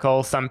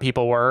cynical some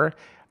people were,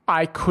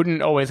 I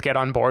couldn't always get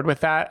on board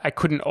with that. I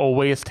couldn't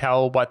always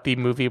tell what the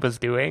movie was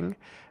doing.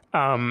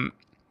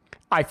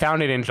 I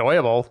found it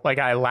enjoyable. Like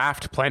I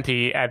laughed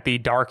plenty at the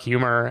dark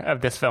humor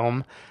of this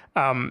film.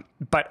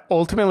 But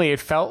ultimately it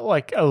felt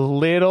like a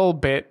little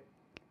bit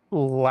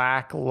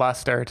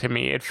lackluster to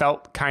me. It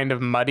felt kind of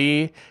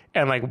muddy.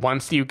 And like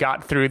once you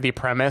got through the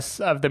premise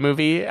of the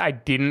movie, I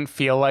didn't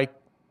feel like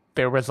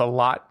there was a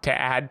lot to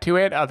add to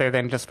it other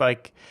than just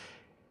like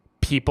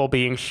people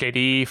being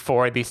shitty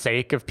for the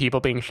sake of people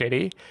being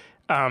shitty.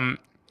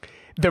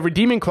 The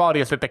redeeming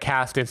quality is that the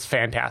cast is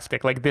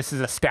fantastic. Like this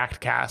is a stacked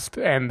cast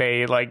and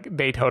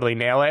they totally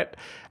nail it.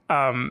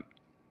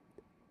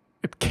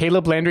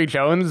 Caleb Landry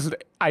Jones,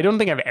 I don't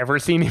think I've ever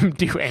seen him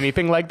do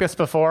anything like this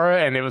before.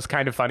 And it was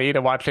kind of funny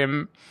to watch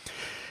him.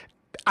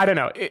 I don't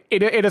know.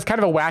 It is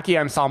kind of a wacky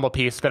ensemble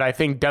piece that I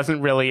think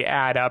doesn't really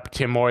add up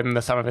to more than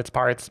the sum of its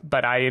parts,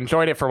 but I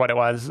enjoyed it for what it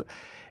was.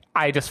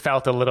 I just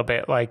felt a little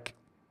bit like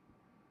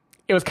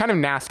it was kind of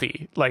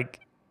nasty.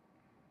 Like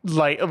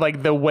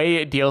the way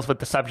it deals with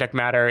the subject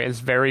matter is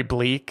very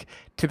bleak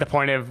to the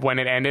point of when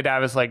it ended, I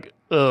was like,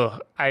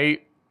 ugh, I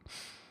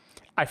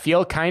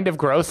feel kind of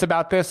gross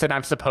about this and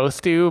I'm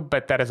supposed to,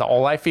 but that is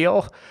all I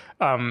feel.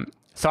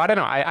 So I don't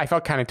know. I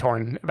felt kind of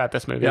torn about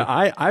this movie. Yeah,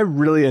 I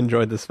really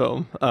enjoyed this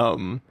film.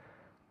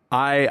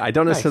 I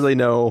don't necessarily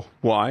know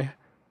why.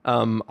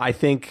 I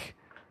think,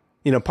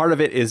 part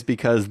of it is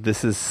because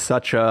this is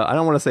such a, I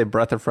don't want to say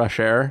breath of fresh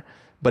air,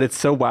 but it's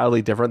so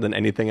wildly different than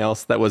anything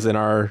else that was in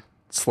our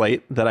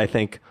slate that I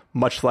think,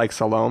 much like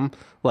Salome,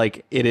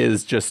 like it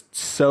is just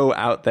so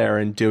out there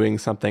and doing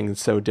something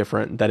so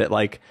different that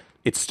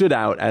it stood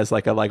out as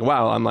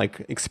wow, I'm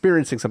like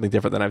experiencing something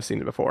different than I've seen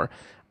it before.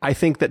 I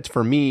think that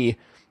for me,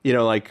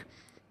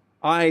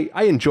 I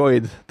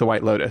enjoyed The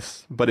White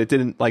Lotus, but it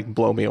didn't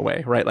blow me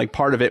away, right? Like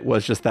part of it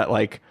was just that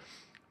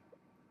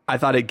I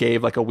thought it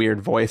gave a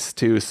weird voice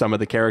to some of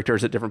the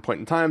characters at different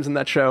point in times in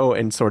that show,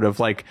 and sort of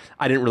I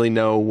didn't really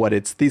know what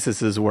its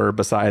theses were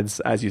besides,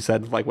 as you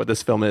said, what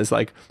this film is,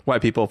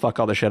 white people fuck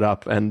all the shit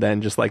up and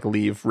then just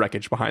leave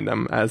wreckage behind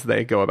them as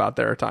they go about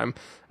their time.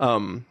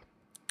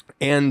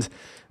 And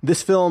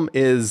this film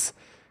is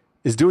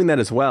doing that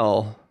as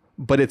well,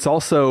 but it's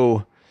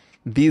also,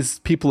 these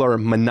people are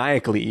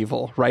maniacally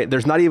evil, right?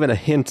 There's not even a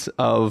hint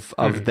of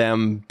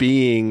them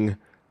being.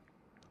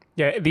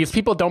 Yeah, these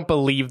people don't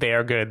believe they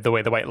are good the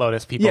way the White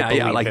Lotus people believe.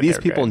 Yeah, these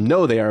people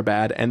know they are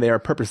bad and they are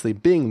purposely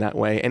being that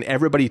way, and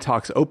everybody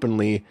talks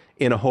openly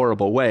in a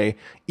horrible way.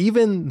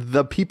 Even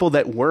the people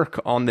that work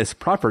on this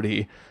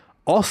property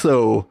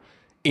also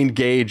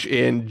engage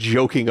in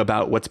joking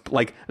about what's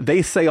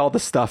they say all the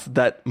stuff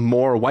that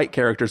more white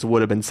characters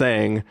would have been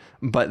saying,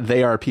 but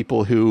they are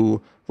people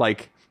who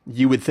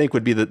you would think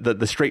would be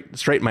the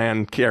straight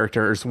man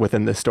characters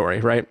within this story,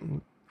 right?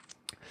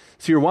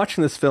 So you're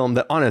watching this film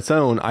that on its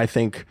own, I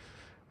think,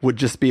 would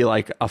just be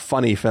a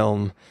funny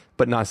film,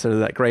 but not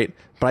necessarily that great.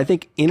 But I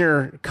think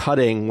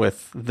intercutting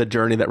with the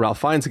journey that Ralph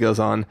Fiennes goes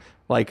on,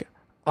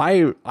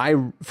 I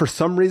for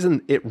some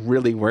reason, it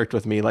really worked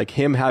with me.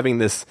 Him having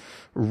this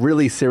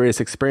really serious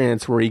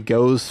experience where he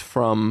goes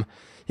on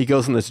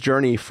this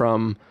journey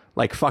from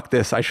fuck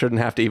this, I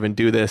shouldn't have to even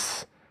do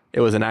this, it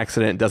was an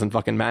accident, it doesn't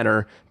fucking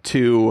matter,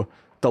 to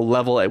the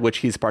level at which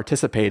he's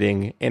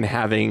participating and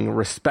having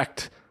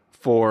respect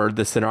for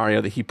the scenario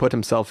that he put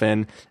himself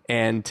in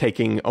and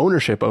taking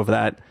ownership of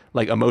that,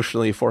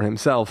 emotionally for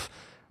himself.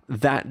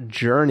 That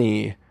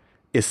journey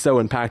is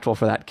so impactful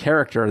for that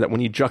character that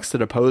when you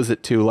juxtapose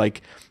it to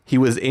he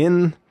was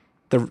in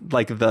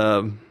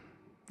the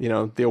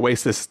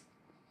Oasis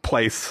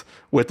place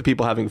with the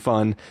people having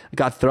fun,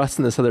 got thrust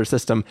in this other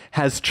system,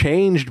 has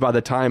changed by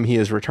the time he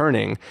is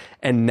returning,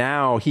 and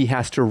now he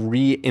has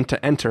to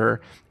enter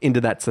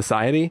into that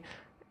society.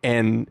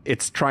 And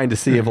it's trying to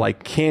see if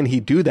can he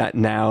do that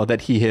now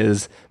that he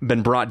has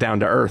been brought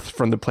down to earth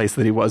from the place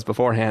that he was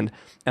beforehand.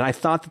 And I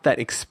thought that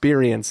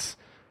experience,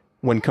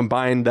 when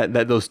combined,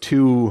 that those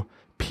two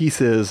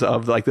pieces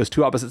of those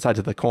two opposite sides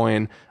of the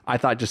coin, I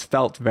thought just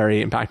felt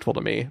very impactful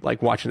to me,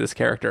 watching this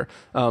character.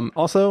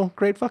 Also,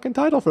 great fucking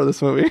title for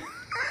this movie.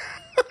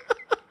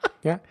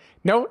 Yeah.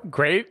 No,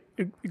 great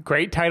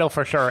title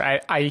for sure.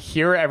 I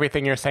hear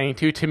everything you're saying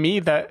too. To me,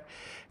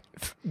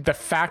 the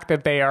fact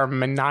that they are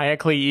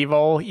maniacally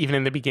evil, even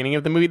in the beginning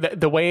of the movie,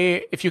 the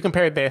way, if you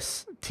compare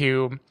this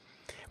to,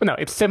 well, no,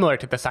 it's similar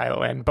to The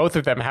Silent Land. Both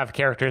of them have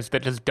characters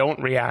that just don't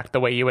react the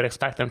way you would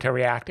expect them to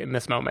react in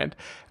this moment.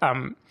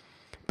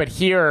 But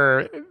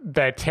here,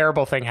 the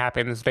terrible thing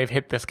happens. They've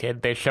hit this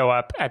kid. They show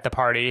up at the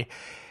party.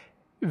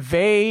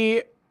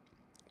 They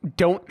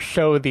don't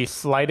show the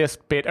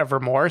slightest bit of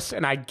remorse.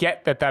 And I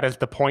get that that is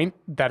the point.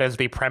 That is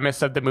the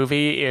premise of the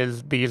movie,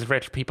 is these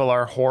rich people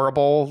are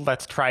horrible.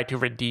 Let's try to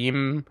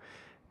redeem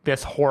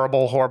this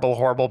horrible, horrible,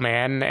 horrible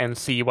man and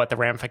see what the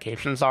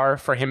ramifications are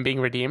for him being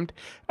redeemed.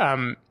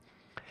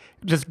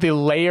 Just the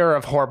layer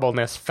of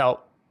horribleness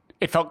felt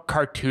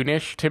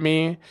cartoonish to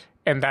me.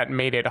 And that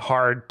made it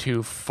hard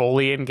to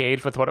fully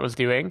engage with what it was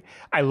doing.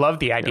 I love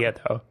the idea,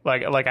 though.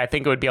 Like I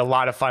think it would be a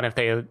lot of fun if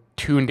they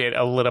tuned it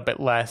a little bit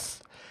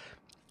less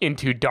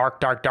into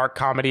dark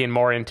comedy and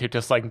more into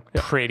just like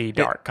pretty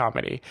dark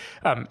comedy.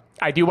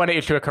 I do want to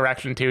issue a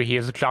correction too. He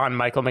is John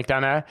Michael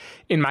McDonough.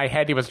 In my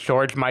head, he was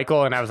George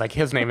Michael, and I was like,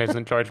 his name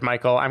isn't George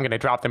Michael. I'm going to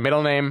drop the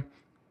middle name.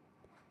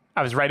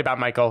 I was right about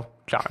Michael.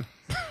 John.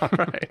 All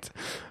right.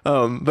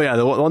 But yeah,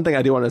 the one thing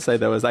I do want to say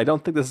though is I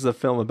don't think this is a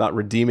film about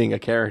redeeming a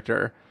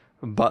character,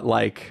 but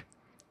like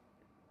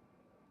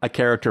a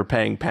character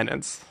paying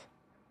penance.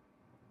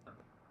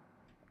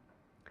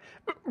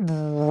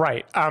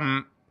 Right.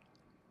 I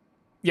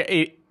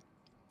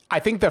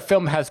think the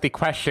film has the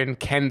question,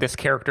 can this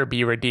character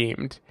be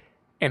redeemed?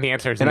 And the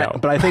answer is no.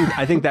 But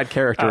I think that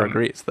character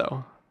agrees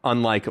though.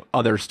 Unlike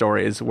other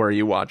stories where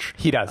you watch.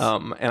 He does.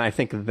 And I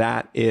think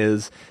that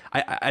is,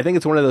 I think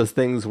it's one of those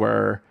things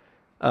where,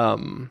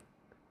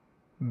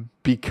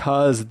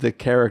 because the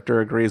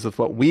character agrees with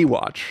what we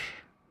watch,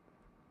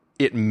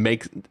 it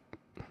makes,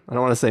 I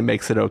don't want to say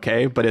makes it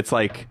okay, but it's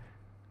like,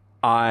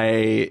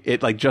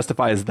 it like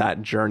justifies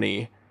that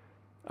journey,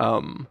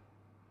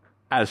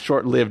 as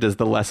short-lived as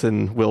the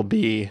lesson will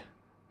be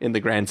in the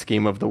grand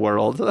scheme of the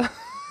world.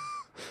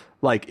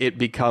 Like it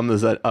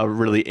becomes a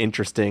really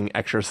interesting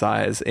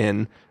exercise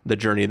in the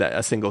journey that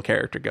a single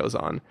character goes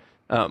on.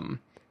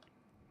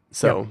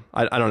 So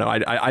yeah. I don't know.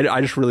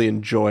 I just really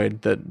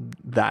enjoyed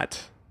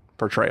that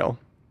portrayal.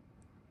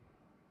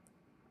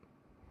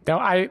 No,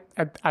 I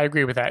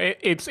agree with that.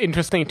 It's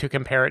interesting to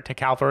compare it to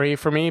Calvary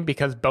for me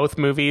because both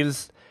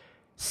movies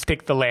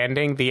stick the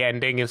landing. The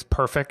ending is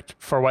perfect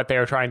for what they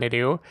are trying to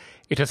do.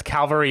 It's just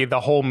Calvary,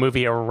 the whole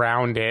movie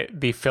around it,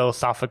 the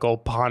philosophical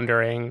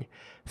pondering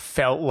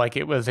felt like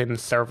it was in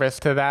service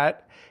to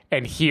that.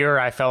 And here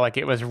I felt like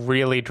it was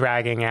really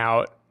dragging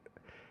out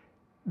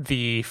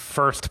the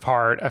first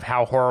part of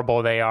how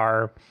horrible they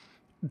are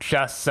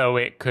just so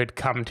it could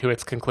come to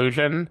its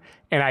conclusion.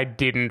 And I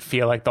didn't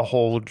feel like the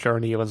whole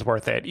journey was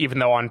worth it, even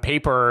though on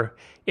paper,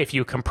 if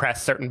you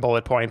compress certain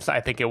bullet points,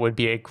 I think it would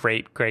be a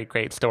great, great,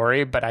 great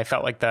story. But I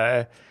felt like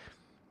the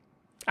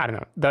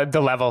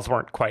levels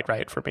weren't quite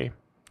right for me.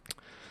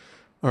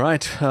 All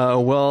right.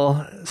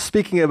 Well,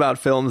 speaking about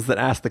films that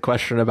ask the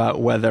question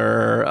about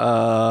whether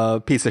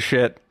a piece of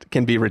shit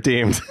can be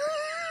redeemed,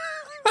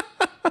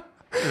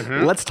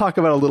 let's talk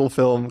about a little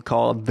film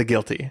called The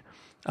Guilty.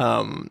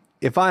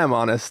 If I am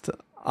honest,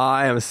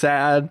 I am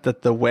sad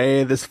that the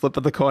way this flip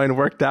of the coin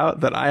worked out,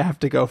 that I have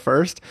to go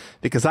first,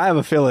 because I have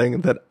a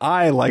feeling that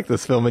I like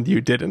this film and you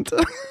didn't.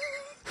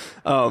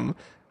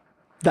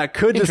 That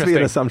could just be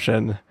an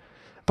assumption.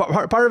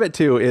 Part of it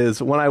too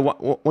is when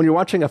you're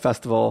watching a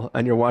festival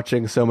and you're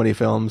watching so many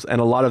films,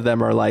 and a lot of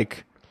them are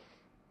like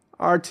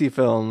artsy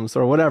films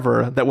or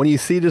whatever, that when you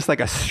see just like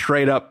a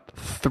straight up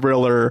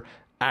thriller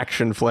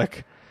action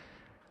flick,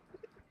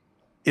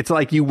 it's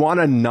like you want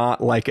to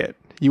not like it.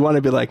 You want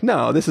to be like,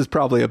 no, this is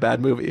probably a bad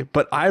movie.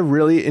 But I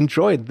really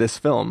enjoyed this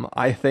film.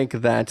 I think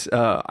that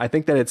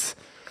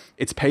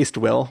it's paced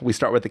well. We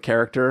start with the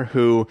character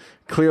who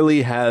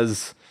clearly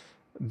has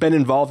been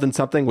involved in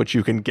something which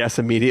you can guess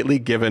immediately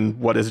given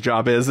what his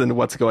job is and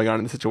what's going on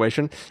in the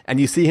situation. And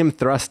you see him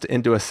thrust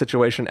into a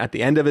situation at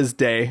the end of his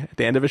day, at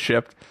the end of his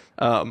shift,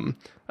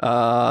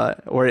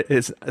 where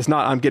it's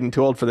not, I'm getting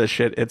too old for this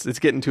shit. It's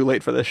getting too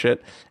late for this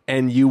shit.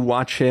 And you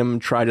watch him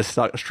try to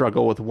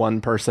struggle with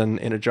one person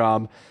in a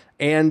job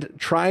and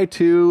try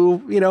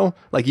to,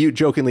 like you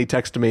jokingly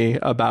text me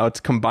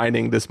about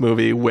combining this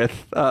movie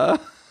with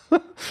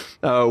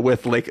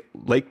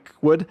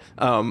Lakewood.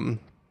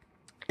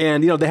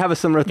 And, they have a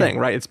similar thing,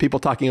 right? It's people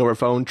talking over a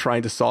phone,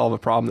 trying to solve a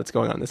problem that's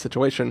going on in this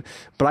situation.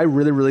 But I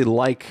really, really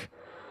like,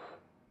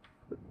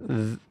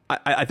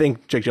 I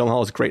think Jake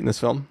Gyllenhaal is great in this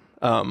film.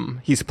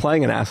 He's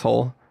playing an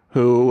asshole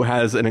who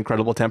has an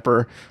incredible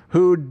temper,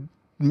 who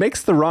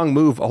makes the wrong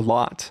move a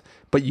lot.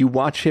 But you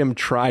watch him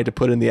try to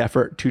put in the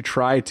effort to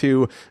try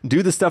to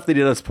do the stuff that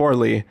he does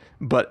poorly,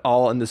 but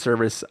all in the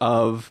service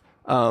of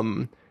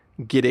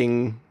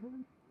getting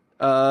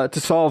to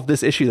solve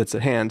this issue that's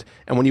at hand.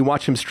 And when you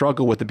watch him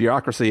struggle with the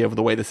bureaucracy of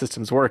the way the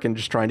systems work and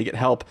just trying to get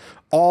help,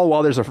 all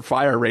while there's a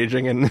fire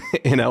raging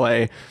in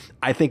LA,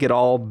 I think it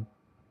all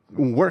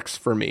works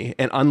for me.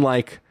 And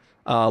unlike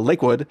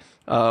Lakewood,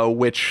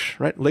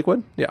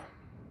 Lakewood? Yeah.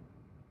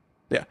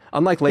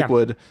 Unlike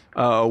Lakewood,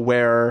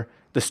 where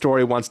the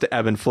story wants to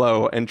ebb and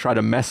flow and try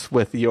to mess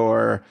with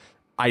your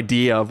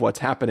idea of what's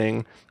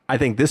happening. I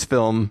think this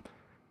film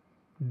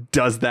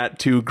does that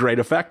to great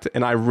effect,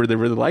 and I really,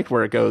 really liked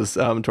where it goes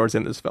towards the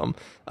end of this film.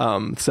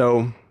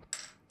 So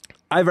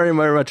I very,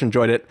 very much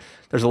enjoyed it.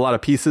 There's a lot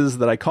of pieces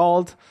that I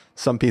called,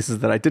 some pieces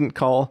that I didn't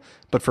call,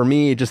 but for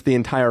me, just the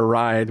entire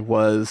ride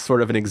was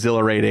sort of an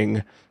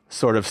exhilarating,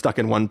 sort of stuck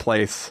in one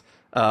place,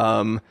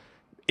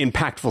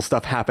 impactful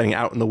stuff happening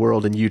out in the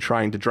world and you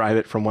trying to drive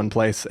it from one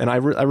place. And I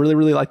really,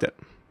 really liked it.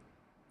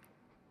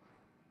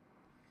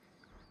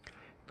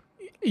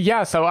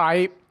 Yeah, so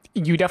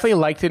you definitely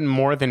liked it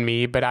more than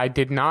me, but I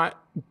did not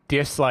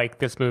dislike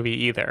this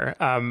movie either.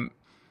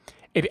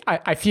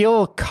 I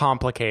feel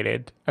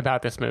complicated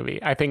about this movie.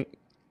 I think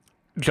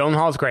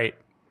Gyllenhaal's great.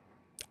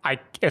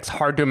 It's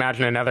hard to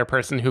imagine another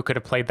person who could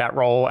have played that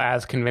role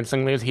as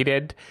convincingly as he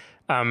did.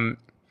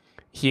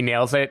 He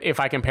nails it. If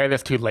I compare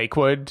this to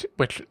Lakewood,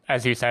 which,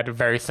 as you said,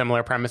 very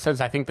similar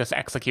premises, I think this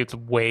executes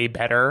way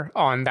better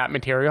on that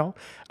material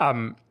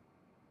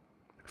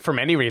for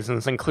many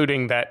reasons,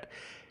 including that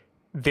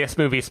this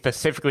movie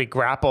specifically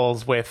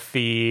grapples with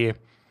the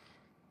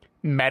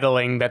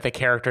meddling that the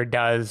character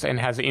does and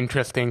has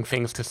interesting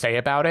things to say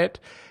about it.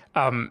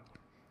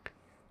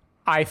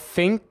 I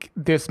think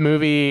this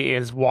movie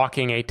is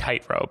walking a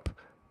tightrope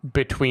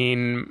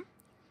between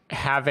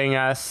having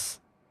us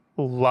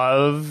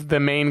love the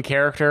main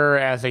character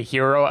as a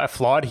hero, a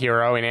flawed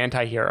hero, an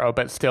anti-hero,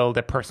 but still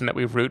the person that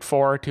we root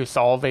for to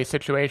solve a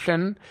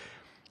situation,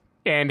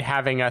 and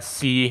having us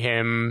see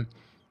him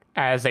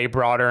as a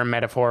broader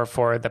metaphor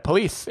for the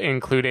police,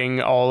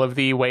 including all of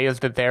the ways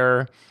that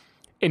their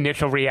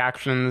initial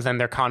reactions and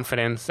their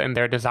confidence and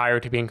their desire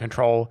to be in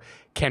control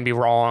can be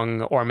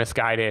wrong or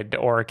misguided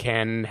or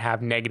can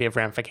have negative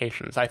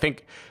ramifications. I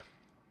think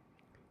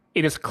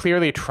it is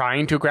clearly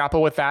trying to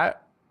grapple with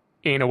that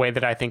in a way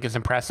that I think is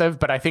impressive,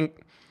 but I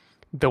think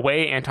the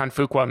way Anton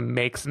Fuqua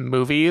makes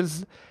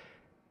movies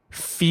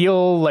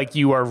feel like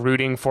you are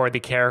rooting for the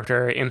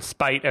character in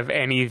spite of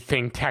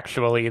anything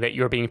textually that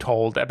you're being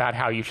told about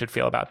how you should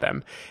feel about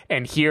them.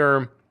 And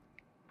here,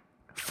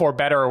 for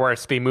better or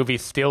worse, the movie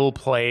still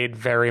played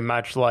very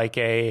much like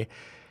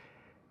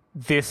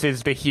this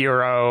is the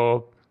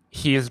hero,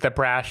 he is the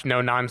brash,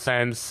 no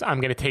nonsense, I'm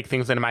going to take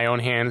things into my own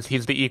hands,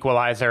 he's the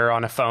equalizer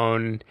on a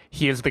phone,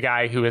 he is the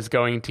guy who is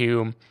going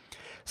to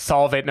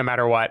solve it no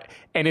matter what.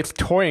 And it's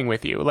toying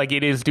with you. Like,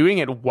 it is doing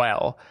it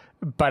well,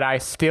 but I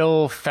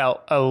still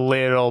felt a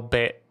little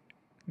bit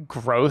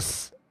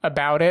gross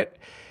about it,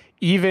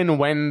 even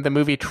when the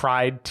movie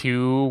tried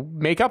to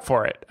make up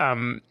for it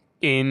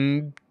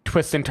in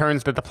twists and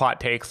turns that the plot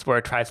takes, where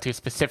it tries to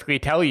specifically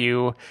tell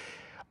you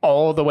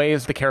all the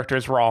ways the character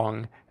is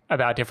wrong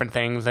about different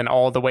things and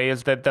all the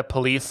ways that the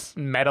police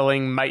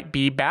meddling might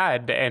be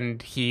bad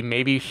and he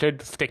maybe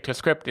should stick to a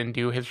script and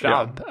do his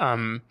job.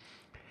 Yeah.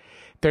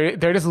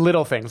 They're just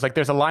little things. Like,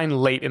 there's a line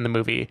late in the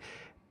movie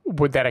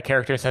that a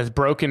character says,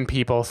 "Broken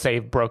people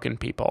save broken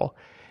people."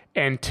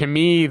 And to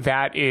me,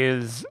 that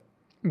is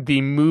the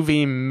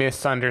movie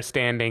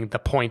misunderstanding the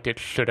point it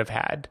should have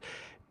had,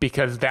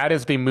 because that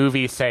is the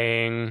movie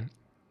saying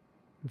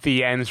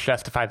the ends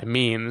justify the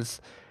means,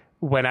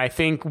 when I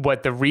think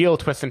what the real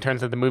twist and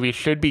turns of the movie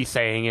should be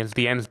saying is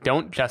the ends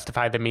don't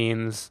justify the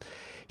means.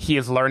 He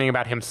is learning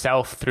about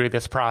himself through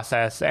this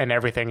process, and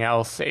everything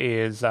else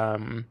is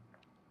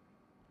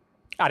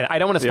I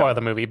don't want to spoil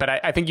the movie, but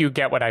I think you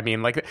get what I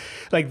mean. Like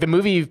the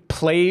movie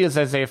plays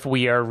as if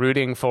we are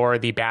rooting for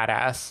the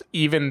badass,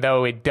 even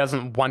though it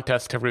doesn't want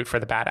us to root for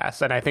the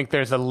badass. And I think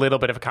there's a little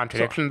bit of a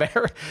contradiction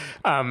there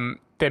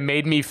that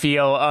made me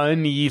feel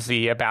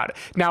uneasy about it.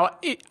 Now,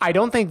 I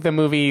don't think the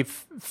movie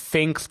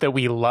thinks that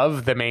we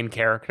love the main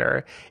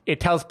character. It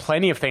tells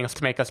plenty of things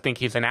to make us think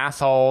he's an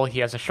asshole,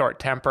 he has a short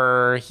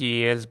temper,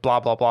 he is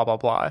blah, blah, blah, blah,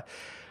 blah.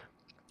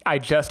 I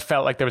just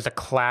felt like there was a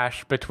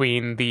clash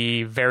between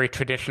the very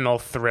traditional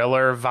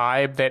thriller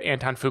vibe that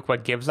Anton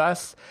Fuqua gives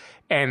us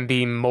and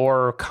the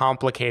more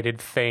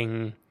complicated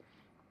thing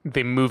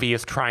the movie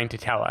is trying to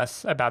tell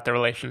us about the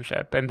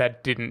relationship, and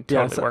that didn't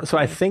totally work. So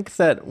I think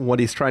that what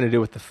he's trying to do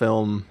with the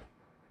film,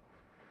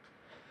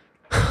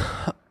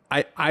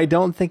 I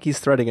don't think he's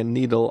threading a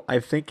needle. I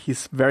think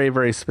he's very,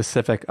 very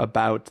specific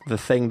about the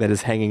thing that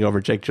is hanging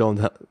over Jake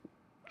Gyllenhaal's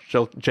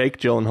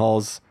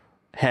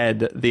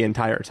head the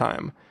entire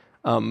time.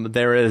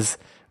 There is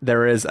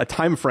a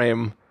time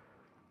frame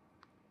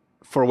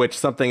for which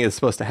something is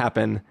supposed to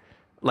happen.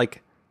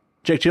 Like,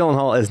 Jake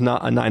Gyllenhaal is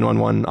not a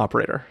 911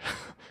 operator.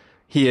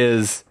 He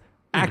is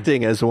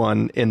acting as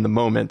one in the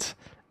moment.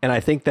 And I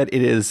think that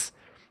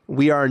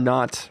we are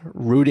not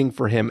rooting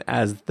for him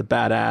as the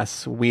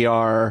badass. We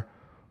are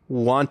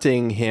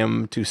wanting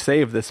him to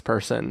save this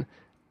person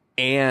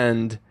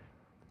and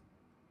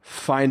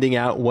finding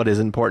out what is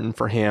important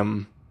for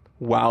him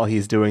while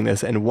he's doing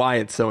this and why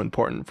it's so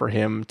important for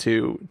him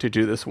to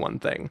do this one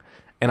thing.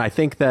 And I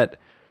think that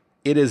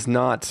it is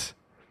not,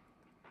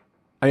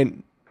 I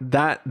mean,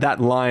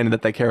 that line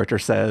that the character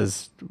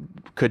says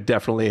could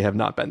definitely have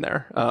not been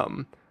there.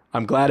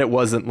 I'm glad it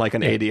wasn't like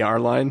an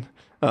ADR line.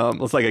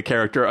 It's like a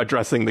character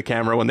addressing the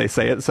camera when they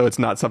say it, so it's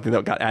not something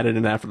that got added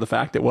in after the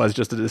fact. It was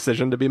just a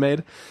decision to be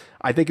made.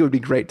 I think it would be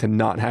great to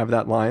not have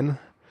that line.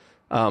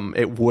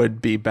 It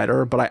would be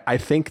better, but I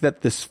think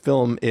that this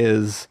film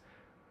is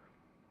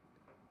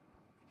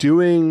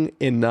doing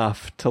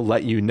enough to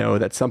let you know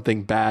that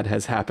something bad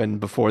has happened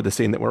before the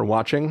scene that we're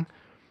watching,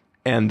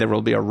 and there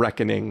will be a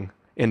reckoning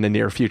in the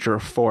near future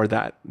for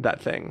that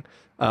thing.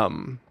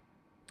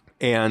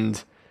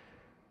 And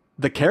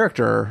the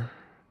character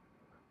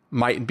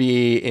might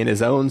be in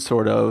his own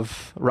sort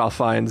of Ralph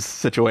Fiennes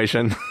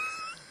situation,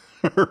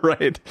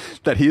 right?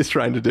 That he's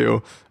trying to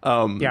do.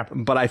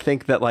 But I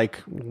think that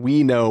like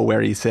we know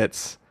where he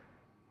sits,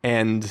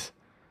 and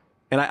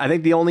I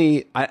think the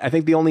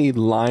only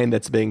line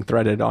that's being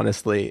threaded,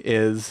 honestly,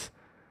 is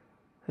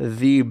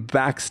the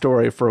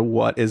backstory for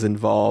what is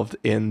involved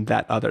in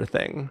that other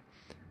thing.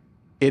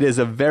 It is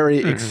a very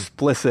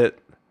explicit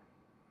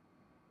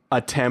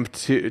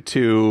attempt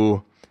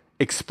to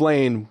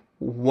explain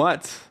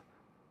what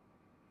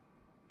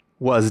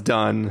was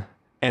done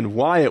and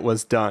why it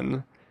was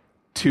done,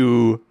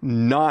 to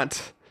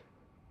not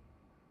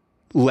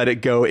let it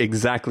go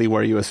exactly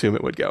where you assume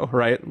it would go,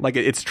 right? Like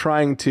it's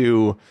trying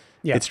to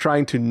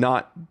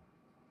not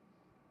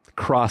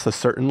cross a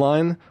certain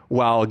line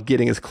while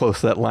getting as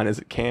close to that line as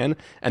it can.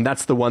 And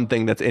that's the one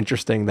thing that's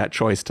interesting, that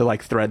choice to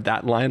like thread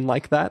that line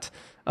like that.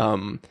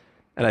 And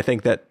I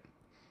think that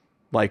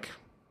like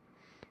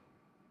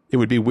it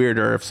would be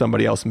weirder if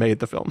somebody else made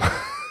the film.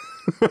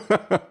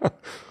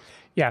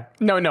 Yeah,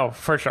 no,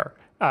 for sure.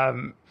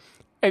 I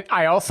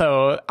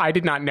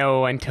did not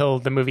know until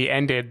the movie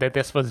ended that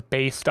this was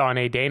based on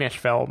a Danish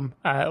film.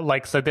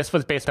 So this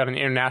was based on an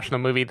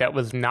international movie that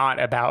was not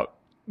about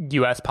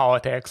U.S.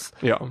 politics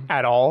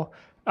at all.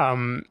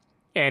 And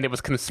it was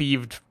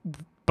conceived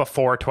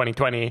before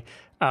 2020.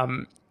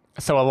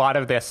 So a lot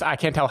of this, I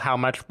can't tell how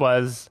much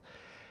was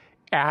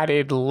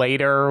added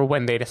later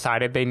when they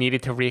decided they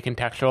needed to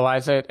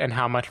recontextualize it and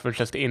how much was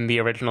just in the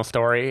original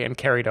story and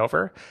carried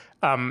over.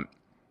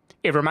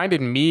 It reminded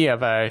me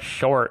of a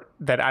short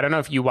that I don't know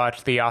if you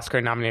watched the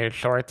Oscar-nominated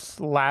shorts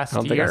last year.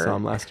 I don't think I saw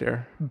them last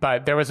year.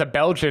 But there was a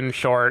Belgian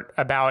short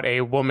about a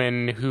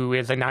woman who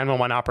is a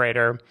 911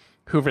 operator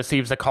who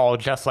receives a call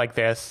just like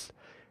this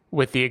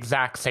with the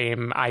exact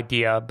same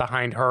idea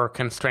behind her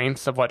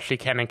constraints of what she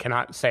can and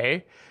cannot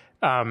say.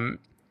 And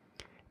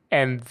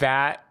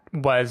that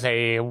was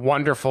a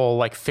wonderful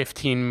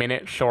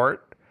 15-minute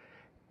short.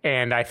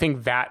 And I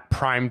think that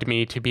primed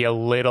me to be a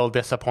little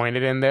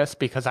disappointed in this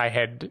because I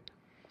had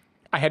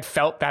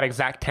felt that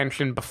exact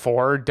tension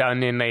before,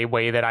 done in a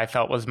way that I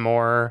felt was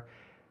more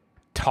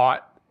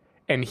taught.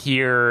 And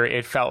here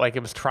it felt like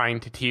it was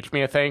trying to teach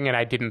me a thing, and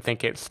I didn't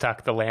think it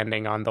stuck the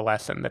landing on the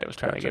lesson that it was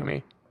trying to give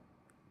me.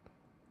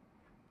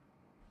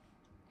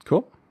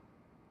 Cool.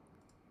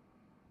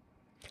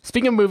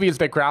 Speaking of movies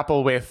that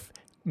grapple with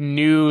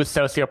new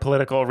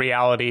socio-political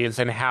realities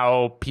and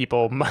how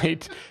people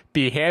might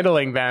be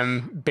handling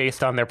them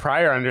based on their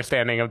prior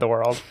understanding of the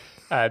world,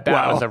 that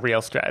was a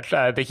real stretch.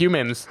 The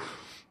Humans...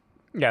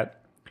 Yeah.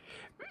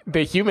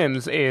 The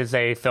Humans is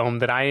a film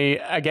that I,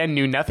 again,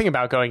 knew nothing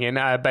about going in,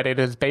 but it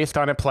is based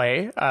on a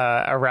play,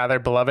 a rather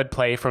beloved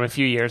play from a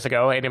few years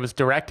ago, and it was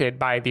directed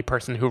by the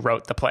person who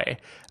wrote the play.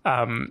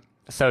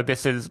 So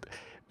this is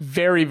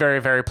very,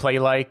 very, very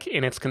play-like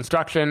in its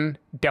construction,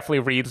 definitely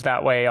reads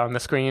that way on the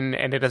screen,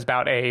 and it is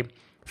about a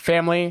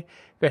family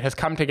that has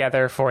come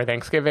together for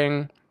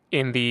Thanksgiving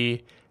in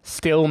the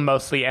still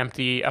mostly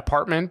empty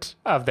apartment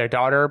of their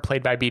daughter,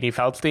 played by Beanie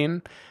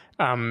Feldstein.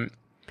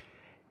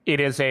 It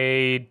is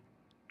a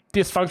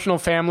dysfunctional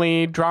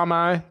family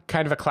drama,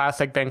 kind of a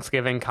classic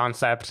Thanksgiving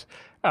concept.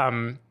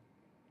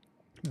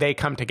 They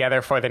come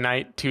together for the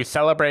night to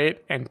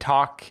celebrate and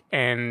talk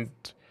and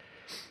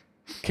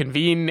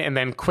convene, and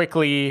then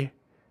quickly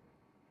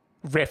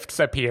rifts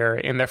appear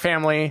in their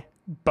family,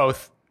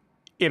 both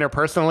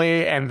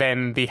interpersonally, and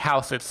then the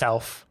house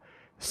itself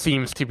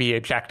seems to be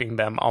ejecting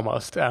them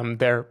almost.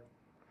 There's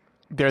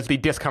the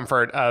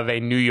discomfort of a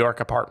New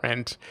York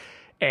apartment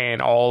and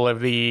all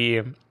of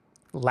the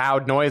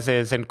loud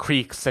noises and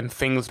creaks and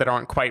things that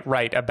aren't quite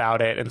right about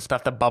it and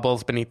stuff that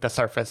bubbles beneath the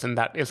surface. And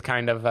that is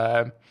kind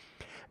of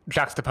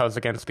juxtaposed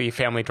against the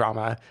family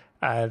drama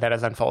that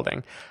is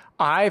unfolding.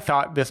 I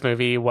thought this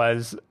movie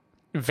was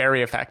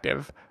very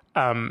effective.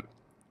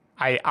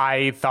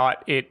 I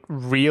thought it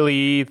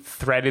really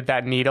threaded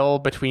that needle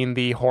between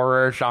the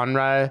horror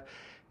genre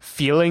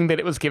feeling that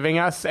it was giving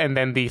us and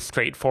then the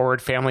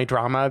straightforward family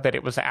drama that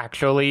it was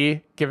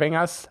actually giving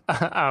us.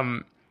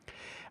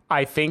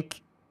 I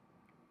think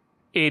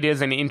it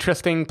is an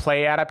interesting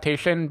play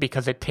adaptation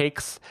because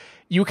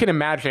you can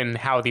imagine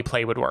how the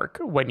play would work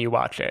when you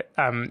watch it.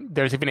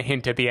 There's even a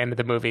hint at the end of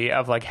the movie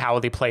of how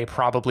the play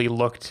probably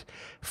looked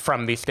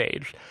from the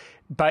stage.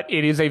 But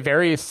it is a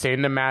very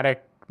cinematic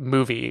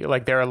movie.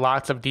 There are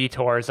lots of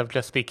detours of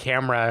just the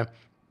camera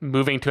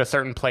moving to a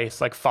certain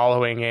place,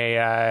 following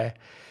a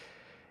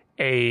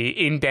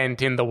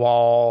indent in the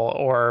wall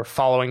or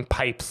following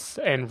pipes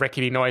and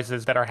rickety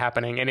noises that are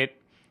happening. And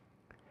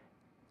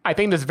I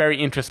think this is a very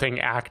interesting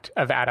act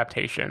of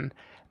adaptation.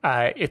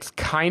 It's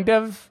kind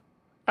of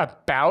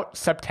about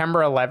September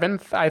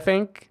 11th, I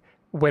think,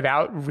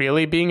 without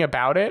really being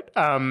about it.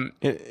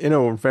 In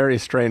a very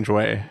strange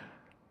way.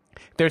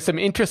 There's some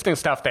interesting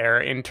stuff there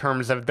in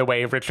terms of the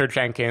way Richard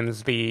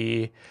Jenkins,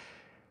 the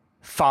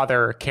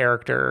father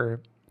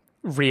character,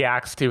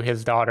 reacts to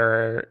his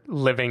daughter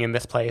living in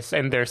this place,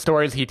 and there's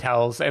stories he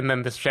tells, and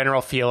then this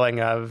general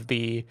feeling of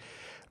the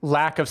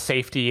lack of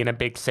safety in a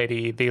big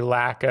city, the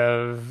lack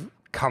of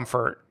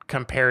comfort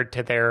compared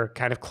to their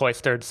kind of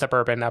cloistered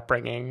suburban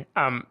upbringing.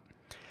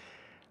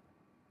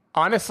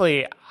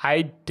 Honestly,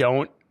 I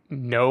don't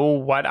know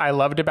what I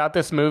loved about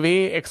this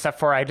movie, except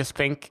for I just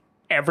think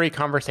every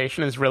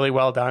conversation is really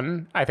well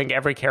done. I think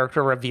every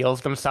character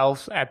reveals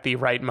themselves at the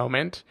right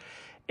moment.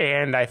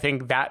 And I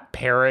think that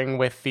pairing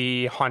with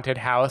the haunted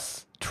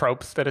house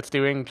tropes that it's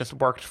doing just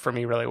worked for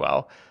me really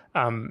well.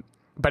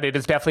 But it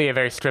is definitely a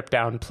very stripped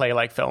down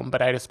play-like film,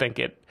 but I just think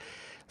it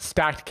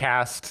stacked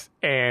cast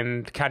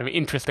and kind of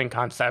interesting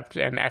concept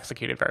and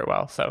executed very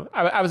well. So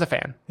I was a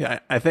fan. Yeah,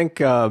 I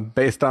think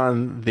based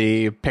on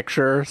the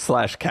picture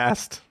 /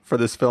 cast for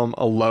this film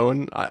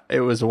alone,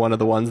 it was one of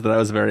the ones that I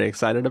was very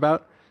excited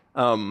about.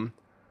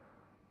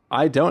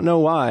 I don't know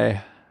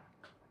why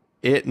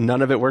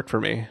none of it worked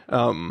for me.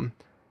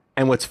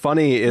 And what's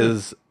funny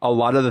is a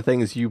lot of the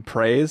things you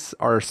praise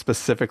are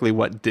specifically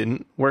what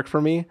didn't work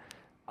for me.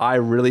 I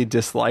really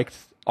disliked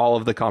all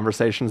of the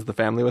conversations the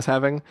family was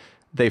having.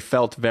 They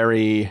felt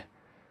very,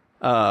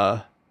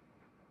 like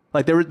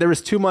there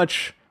was too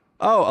much.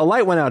 Oh, a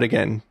light went out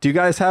again. Do you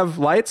guys have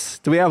lights?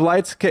 Do we have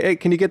lights?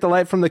 Can you get the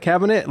light from the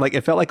cabinet? Like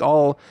it felt like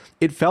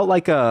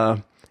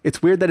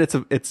it's weird that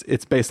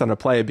it's based on a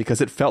play, because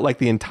it felt like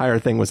the entire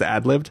thing was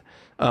ad-libbed.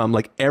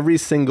 Like every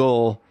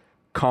single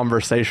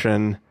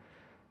conversation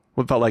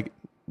felt like,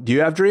 do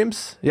you have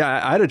dreams?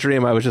 Yeah, I had a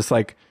dream. I was just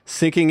like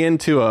sinking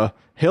into a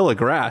hill of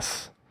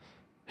grass.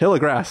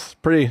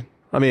 Pretty,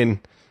 I mean,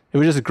 it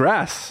was just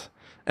grass.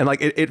 And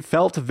like, it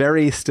felt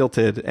very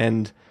stilted,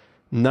 and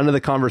none of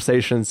the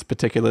conversations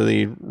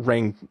particularly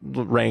rang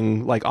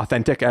like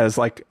authentic as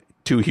like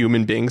two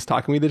human beings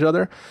talking with each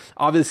other.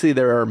 Obviously,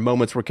 there are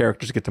moments where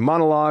characters get to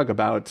monologue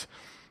about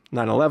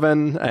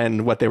 9/11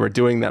 and what they were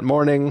doing that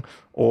morning,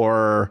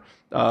 or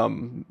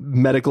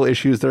medical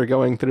issues they're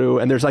going through.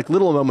 And there's like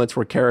little moments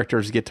where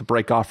characters get to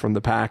break off from the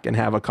pack and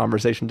have a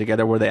conversation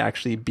together where they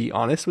actually be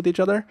honest with each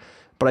other.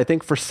 But I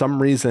think for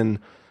some reason,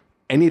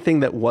 anything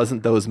that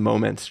wasn't those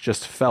moments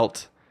just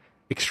felt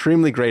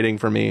extremely grating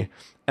for me.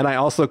 And I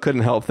also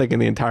couldn't help thinking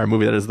the entire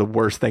movie that is the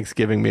worst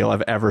Thanksgiving meal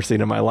I've ever seen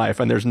in my life.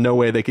 And there's no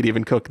way they could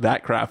even cook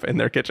that crap in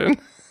their kitchen.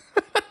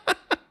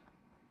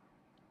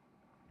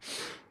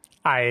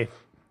 I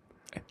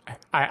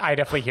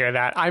definitely hear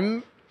that.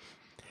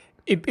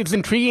 It's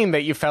intriguing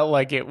that you felt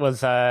like it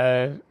was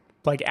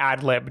like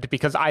ad-libbed,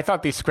 because I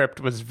thought the script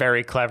was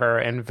very clever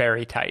and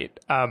very tight.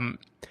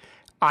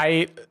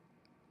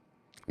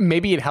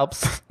 Maybe it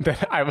helps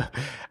that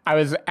I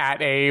was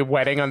at a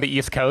wedding on the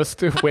East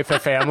Coast with a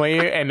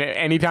family, and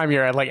anytime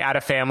you're like at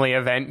a family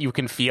event, you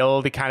can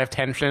feel the kind of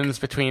tensions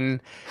between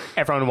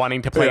everyone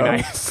wanting to play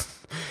nice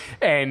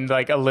and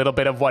like a little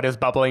bit of what is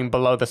bubbling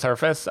below the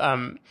surface.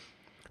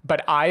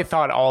 But I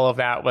thought all of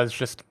that was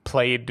just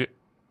played.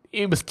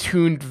 It was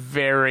tuned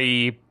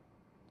very,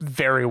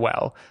 very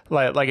well.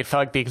 Like it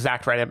felt like the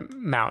exact right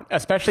amount,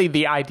 especially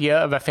the idea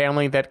of a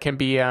family that can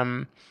be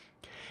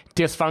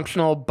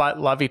dysfunctional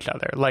but love each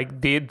other. Like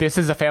this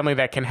is a family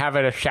that can have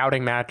a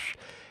shouting match,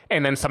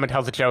 and then someone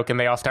tells a joke and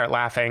they all start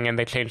laughing and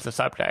they change the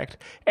subject.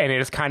 And it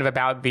is kind of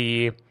about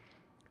the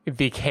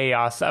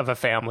chaos of a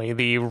family,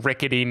 the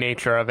rickety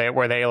nature of it,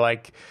 where they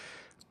like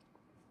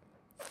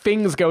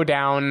things go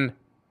down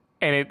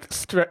and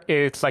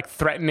it's like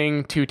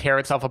threatening to tear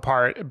itself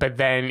apart, but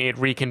then it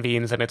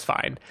reconvenes and it's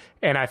fine.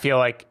 And I feel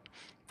like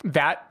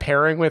that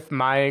pairing with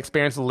my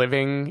experience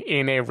living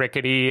in a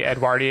rickety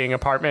Edwardian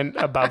apartment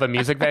above a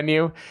music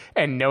venue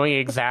and knowing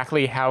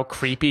exactly how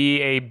creepy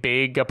a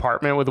big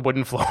apartment with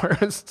wooden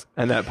floors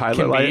and that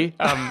pilot light.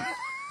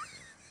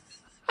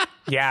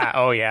 Yeah.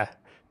 Oh yeah.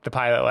 The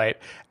pilot light.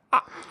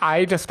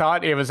 I just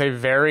thought it was a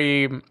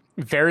very,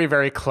 very,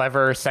 very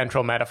clever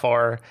central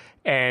metaphor.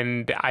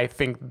 And I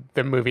think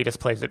the movie just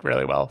plays it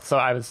really well. So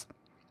I was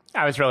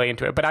really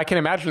into it. But I can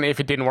imagine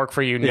if it didn't work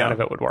for you, none of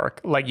it would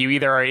work. Like you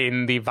either are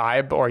in the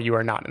vibe or you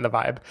are not in the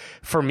vibe.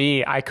 For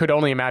me, I could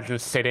only imagine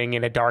sitting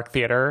in a dark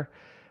theater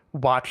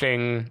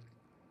watching,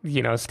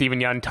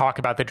 Stephen Yeun talk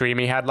about the dream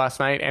he had last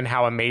night and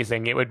how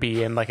amazing it would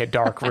be in like a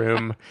dark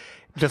room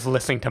just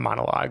listening to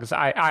monologues.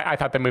 I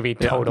thought the movie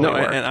totally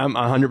worked. And I'm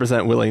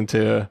 100% willing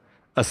to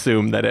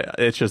assume that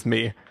it's just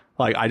me.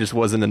 Like I just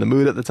wasn't in the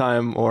mood at the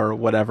time or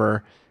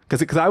whatever.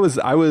 Because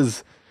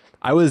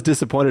I was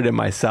disappointed in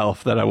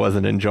myself that I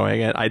wasn't enjoying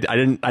it. I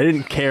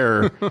didn't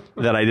care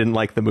that I didn't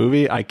like the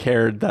movie. I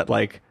cared that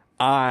like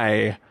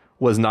I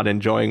was not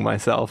enjoying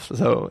myself.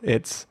 So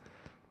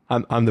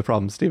I'm the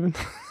problem, Stephen.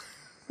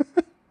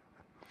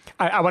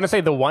 I want to say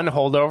the one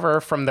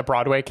holdover from the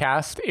Broadway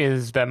cast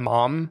is the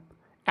mom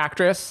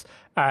actress,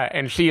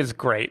 and she is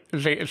great.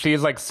 She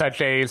is like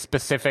such a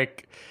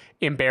specific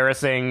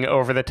embarrassing,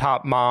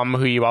 over-the-top mom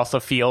who you also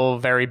feel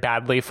very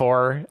badly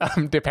for,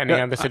 depending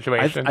on the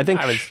situation. I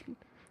think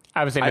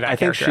I was into that I think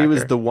character she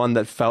was actor. the one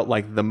that felt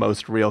like the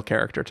most real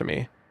character to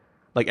me.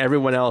 Like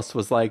everyone else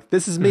was like,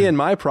 this is me and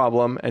my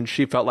problem. And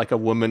she felt like a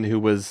woman who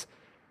was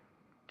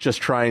just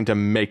trying to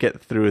make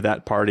it through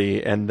that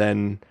party and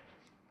then,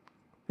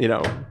 you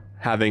know,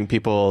 having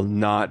people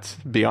not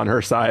be on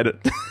her side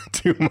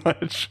too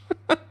much.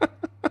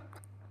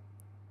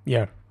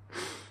 Yeah.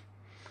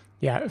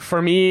 Yeah.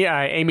 For me,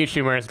 Amy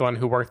Schumer is the one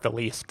who worked the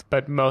least,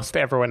 but most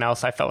everyone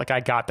else, I felt like I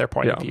got their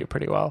point of view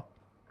pretty well.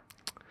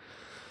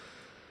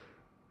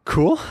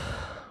 Cool.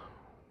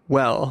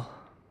 Well,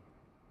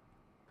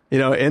 you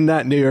know, in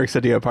that New York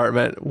City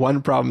apartment,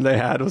 one problem they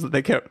had was that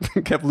they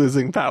kept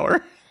losing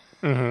power.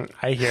 Mm-hmm.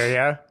 I hear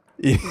ya.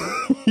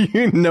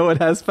 You know it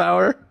has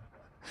power?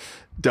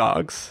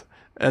 Dogs.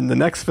 And the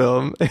next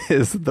film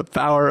is The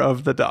Power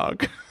of the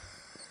Dog.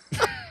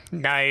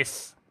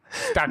 Nice.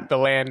 Stuck the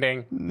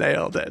landing.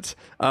 Nailed it.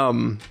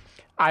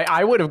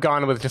 I would have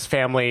gone with just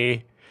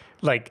family,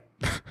 like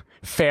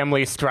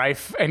family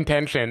strife and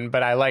tension,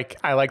 but I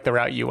like the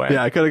route you went.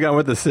 Yeah, I could have gone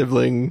with the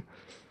sibling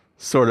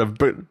sort of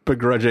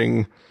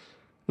begrudging,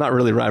 not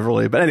really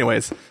rivalry, but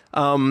anyways.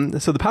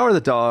 So The Power of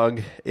the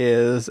Dog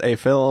is a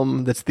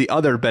film that's the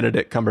other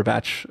Benedict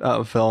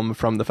Cumberbatch film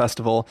from the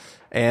festival,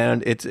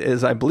 and it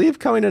is, I believe,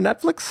 coming to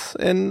Netflix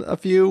in a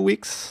few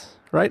weeks,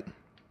 right?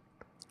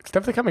 It's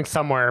definitely coming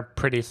somewhere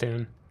pretty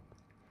soon.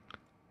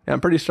 Yeah,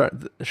 I'm pretty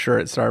sure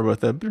it started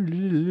with a...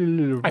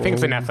 I think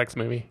it's a Netflix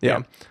movie.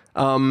 Yeah.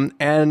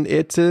 And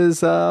it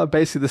is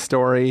basically the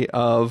story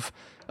of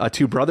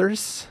two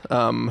brothers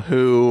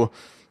who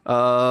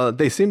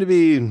they seem to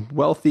be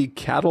wealthy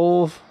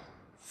cattle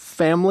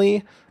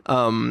family.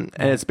 And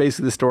it's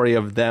basically the story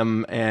of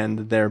them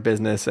and their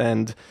business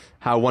and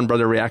how one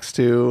brother reacts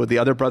to the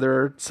other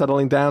brother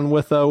settling down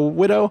with a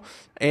widow,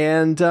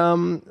 and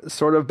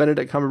sort of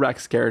Benedict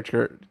Cumberbatch's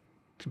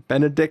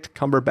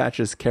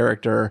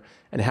character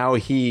and how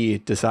he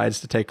decides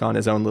to take on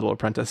his own little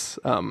apprentice.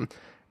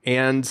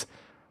 And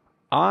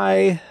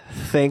I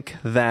think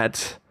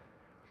that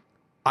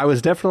I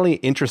was definitely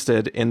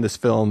interested in this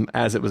film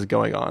as it was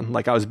going on.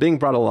 Like, I was being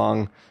brought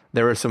along.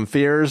 There were some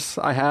fears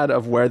I had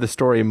of where the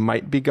story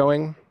might be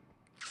going.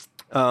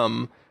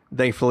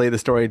 Thankfully, the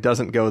story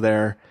doesn't go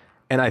there.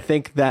 And I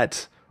think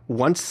that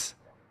once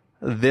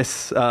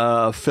this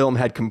film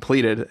had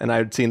completed and I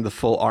had seen the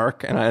full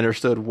arc and I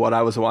understood what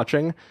I was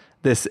watching,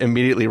 this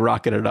immediately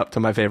rocketed up to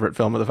my favorite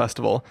film of the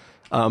festival.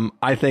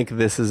 I think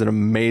this is an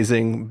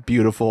amazing,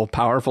 beautiful,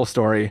 powerful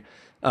story.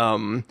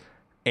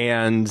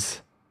 And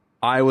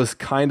I was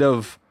kind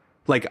of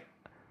like,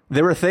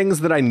 there were things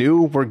that I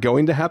knew were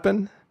going to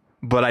happen,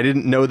 but I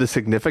didn't know the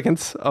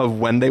significance of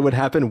when they would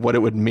happen, what it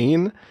would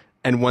mean.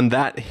 And when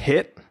that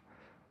hit,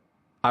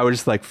 I was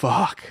just like,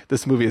 fuck,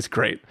 this movie is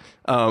great.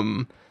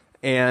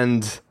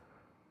 And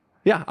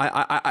yeah,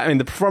 I mean,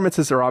 the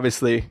performances are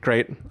obviously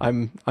great.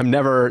 I'm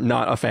never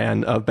not a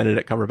fan of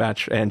Benedict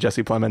Cumberbatch and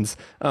Jesse Plemons.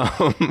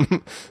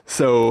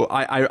 So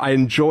I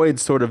enjoyed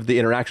sort of the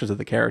interactions of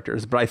the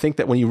characters, but I think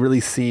that when you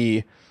really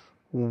see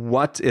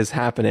what is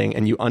happening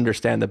and you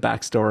understand the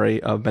backstory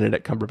of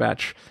Benedict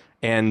Cumberbatch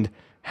and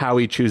how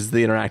he chooses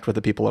to interact with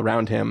the people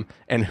around him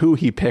and who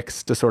he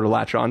picks to sort of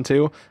latch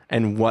onto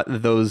and what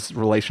those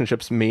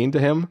relationships mean to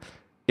him,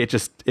 I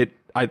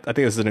think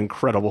this is an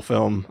incredible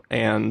film,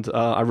 and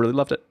I really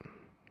loved it.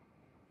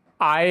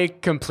 I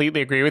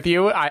completely agree with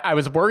you. I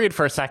was worried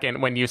for a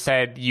second when you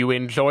said you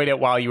enjoyed it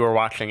while you were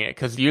watching it,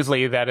 because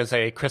usually that is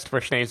a Christopher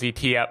Schnese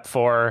tee up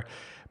for,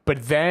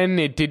 but then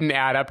it didn't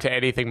add up to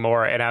anything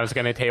more, and I was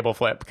going to table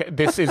flip.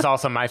 This is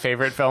also my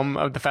favorite film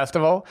of the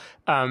festival.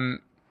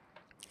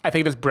 I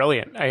think it is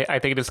brilliant. I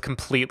think it is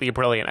completely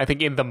brilliant. I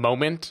think in the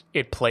moment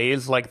it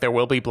plays like There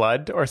Will Be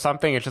Blood or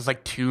something. It's just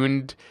like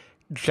tuned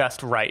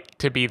just right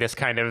to be this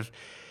kind of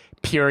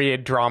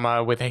period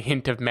drama with a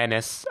hint of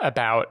menace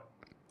about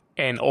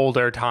an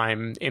older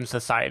time in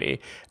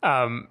society.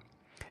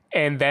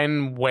 And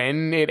then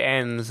when it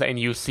ends and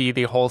you see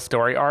the whole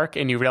story arc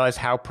and you realize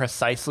how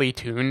precisely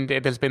tuned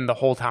it has been the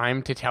whole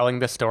time to telling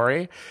the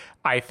story,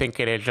 I think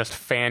it is just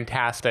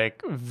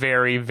fantastic.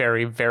 Very,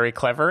 very, very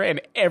clever. And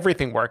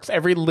everything works.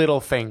 Every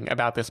little thing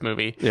about this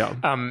movie. Yeah.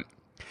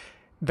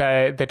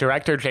 The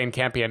director, Jane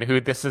Campion, who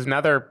this is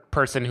another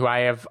person who I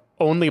have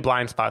only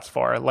blind spots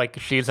for. Like,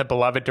 she's a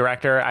beloved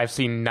director. I've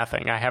seen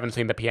nothing. I haven't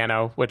seen The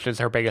Piano, which is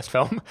her biggest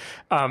film.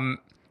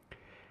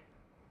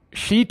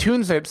 She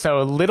tunes it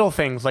so little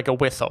things like a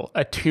whistle,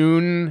 a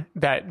tune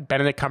that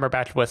Benedict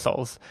Cumberbatch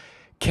whistles,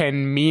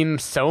 can mean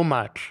so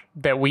much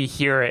that we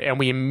hear it and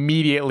we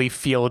immediately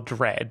feel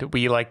dread.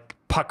 We like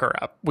pucker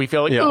up. We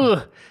feel like,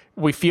 ugh.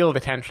 We feel the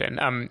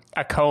tension.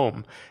 A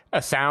comb,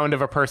 a sound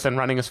of a person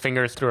running his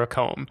fingers through a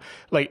comb.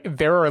 Like,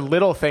 there are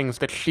little things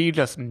that she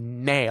just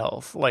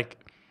nails. Like,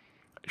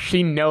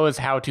 she knows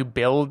how to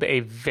build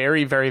a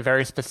very, very,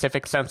 very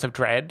specific sense of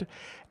dread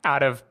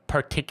out of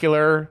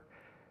particular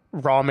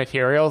raw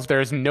materials.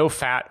 There's no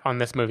fat on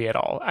this movie at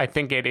all. I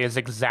think it is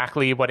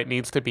exactly what it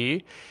needs to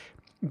be.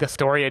 The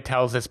story it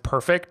tells is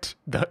perfect.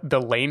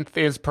 The length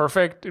is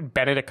perfect.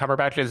 Benedict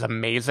Cumberbatch is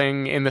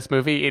amazing in this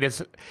movie. It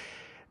is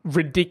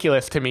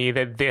ridiculous to me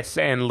that this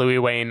and Louis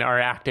Wayne are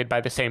acted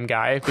by the same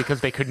guy,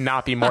 because they could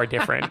not be more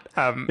different.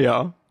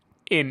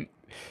 In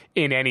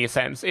any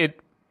sense, it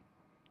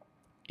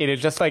is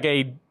just like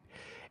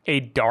a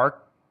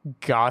dark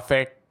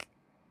gothic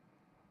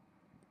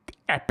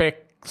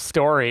epic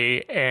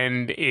story,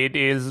 and it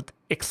is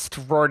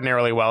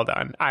extraordinarily well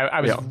done.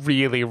 I was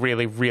really,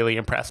 really, really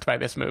impressed by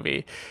this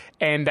movie,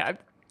 and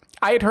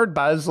I had heard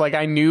buzz. Like,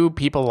 I knew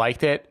people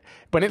liked it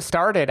when it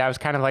started. I was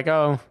kind of like,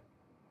 oh,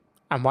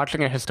 I'm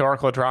watching a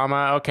historical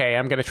drama. Okay,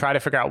 I'm going to try to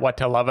figure out what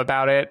to love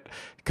about it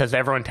because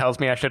everyone tells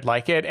me I should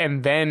like it.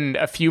 And then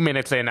a few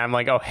minutes in, I'm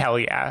like, oh, hell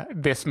yeah,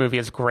 this movie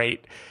is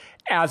great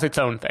as its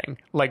own thing,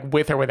 like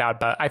with or without.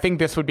 But I think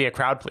this would be a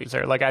crowd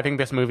pleaser. Like, I think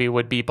this movie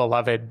would be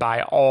beloved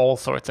by all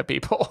sorts of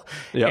people.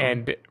 Yeah.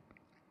 And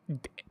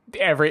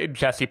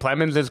Jesse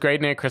Plemons is great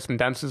in it. Kristen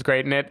Dunst is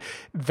great in it.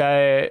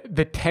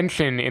 The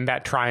tension in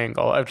that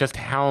triangle of just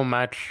how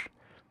much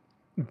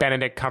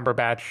Benedict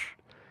Cumberbatch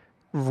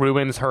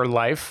ruins her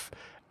life.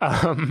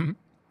 The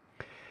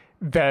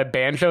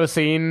banjo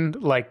scene,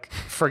 like,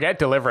 forget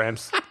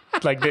Deliverance.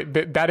 Like,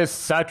 that is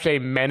such a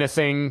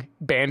menacing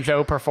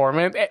banjo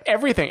performance.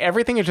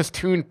 Everything is just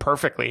tuned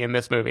perfectly in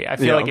this movie. I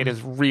feel like it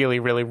is really,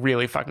 really,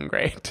 really fucking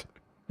great.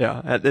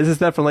 Yeah, this is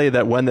definitely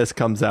that when this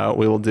comes out,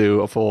 we will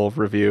do a full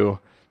review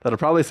that'll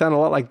probably sound a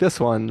lot like this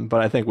one, but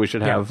I think we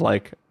should have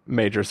like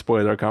major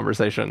spoiler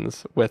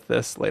conversations with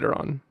this later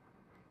on.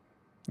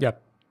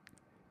 Yep,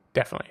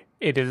 definitely.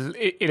 It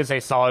is a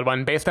solid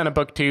one based on a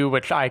book too,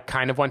 which I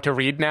kind of want to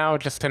read now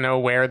just to know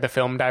where the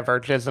film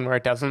diverges and where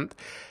it doesn't.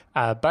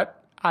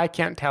 But I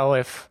can't tell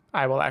if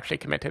I will actually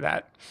commit to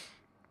that.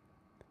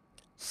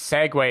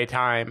 Segue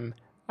time.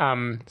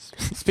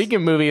 Speaking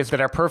of movies that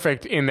are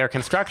perfect in their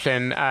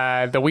construction,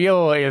 The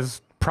Wheel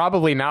is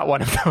probably not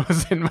one of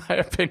those, in my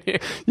opinion.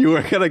 You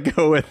were gonna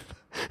go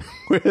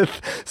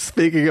with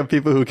speaking of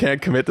people who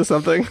can't commit to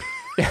something.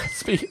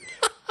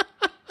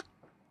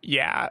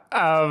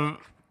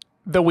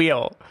 The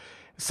Wheel.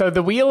 So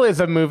The Wheel is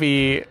a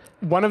movie,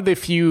 one of the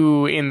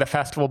few in the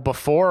festival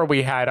before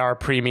we had our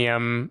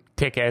premium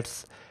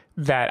tickets,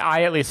 that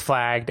I at least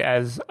flagged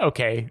as,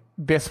 okay,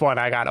 this one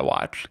I gotta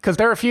watch. Because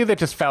there are a few that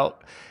just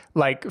felt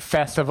like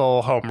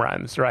festival home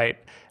runs, right?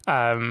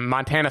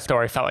 Montana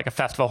Story felt like a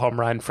festival home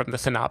run from the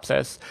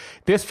synopsis.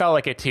 This felt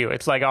like it too.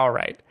 It's like, all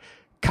right,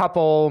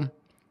 couple,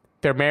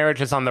 their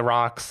marriage is on the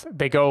rocks.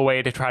 They go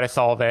away to try to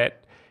solve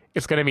it.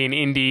 It's going to be an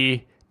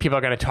indie. People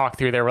are going to talk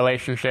through their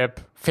relationship.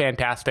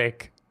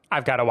 Fantastic.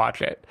 I've got to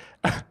watch it.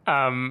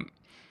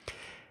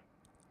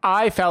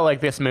 I felt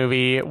like this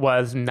movie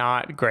was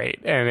not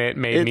great, and it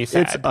made me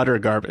sad. It's utter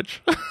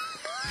garbage.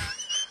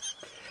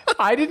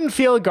 I didn't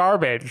feel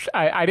garbage.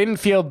 I didn't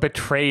feel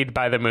betrayed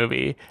by the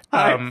movie.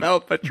 I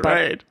felt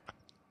betrayed.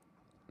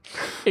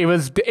 It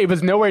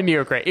was nowhere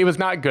near great. It was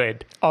not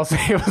good. I'll say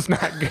it was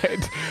not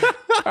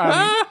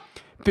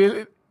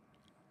good.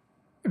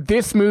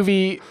 This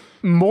movie,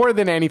 more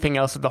than anything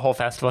else at the whole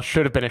festival,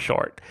 should have been a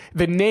short.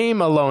 The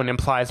name alone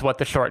implies what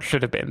the short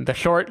should have been. The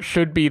short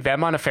should be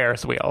them on a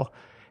Ferris wheel,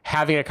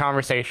 having a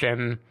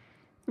conversation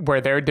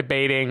where they're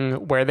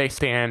debating where they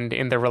stand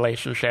in the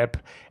relationship,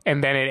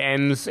 and then it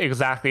ends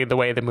exactly the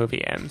way the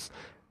movie ends.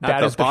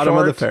 At the bottom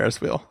of the Ferris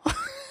wheel.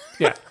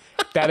 Yeah,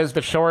 that is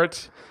the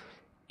short.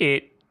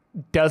 It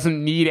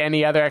doesn't need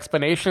any other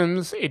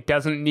explanations. It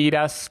doesn't need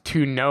us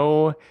to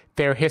know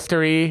their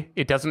history.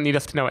 It doesn't need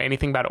us to know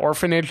anything about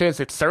orphanages.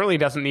 It certainly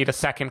doesn't need a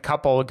second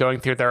couple going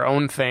through their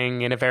own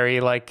thing in a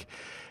very like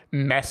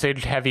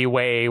message heavy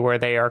way where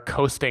they are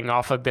coasting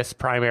off of this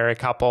primary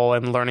couple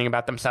and learning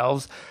about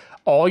themselves.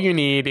 All you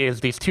need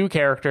is these two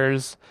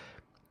characters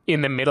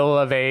in the middle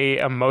of a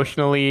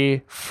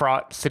emotionally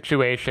fraught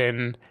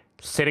situation,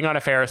 sitting on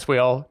a Ferris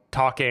wheel,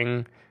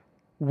 talking.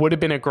 Would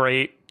have been a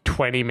great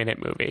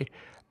 20-minute movie.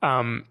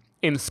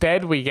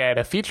 Instead, we get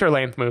a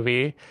feature-length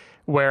movie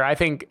where I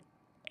think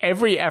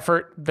every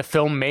effort the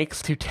film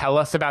makes to tell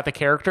us about the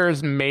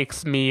characters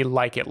makes me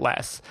like it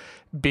less,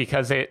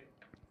 because it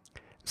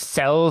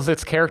sells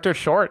its character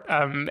short,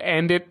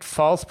 and it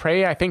falls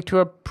prey, I think, to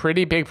a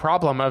pretty big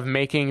problem of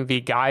making the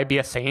guy be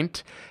a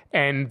saint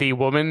and the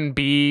woman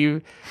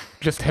be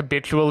just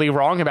habitually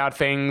wrong about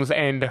things,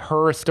 and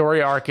her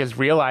story arc is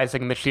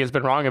realizing that she has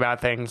been wrong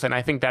about things, and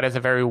I think that is a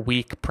very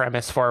weak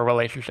premise for a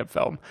relationship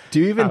film. Do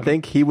you even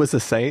think he was a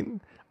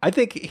saint? I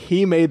think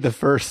he made the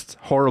first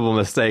horrible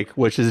mistake,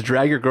 which is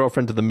drag your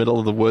girlfriend to the middle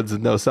of the woods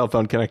with no cell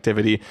phone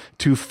connectivity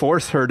to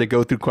force her to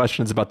go through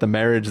questions about the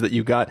marriage that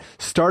you got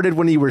started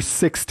when you were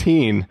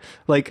 16.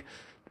 Like,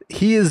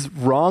 he is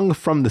wrong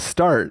from the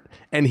start,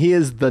 and he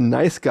is the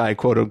nice guy,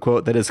 quote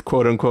unquote, that is,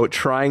 quote unquote,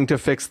 trying to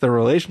fix the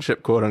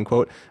relationship, quote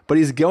unquote, but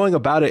he's going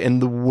about it in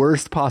the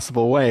worst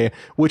possible way,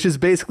 which is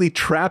basically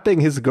trapping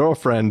his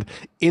girlfriend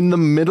in the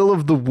middle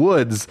of the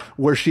woods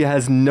where she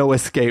has no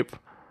escape.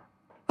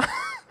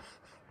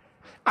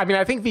 I mean,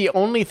 I think the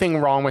only thing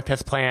wrong with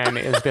this plan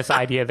is this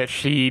idea that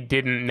she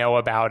didn't know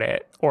about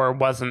it or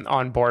wasn't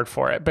on board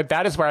for it. But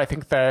that is where I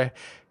think I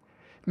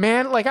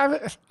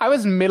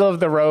was middle of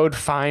the road,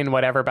 fine,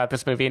 whatever about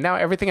this movie. And now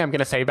everything I'm going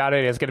to say about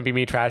it is going to be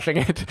me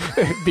trashing it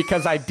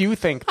because I do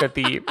think that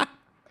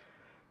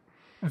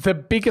the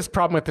biggest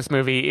problem with this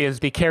movie is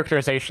the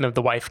characterization of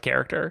the wife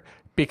character,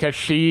 because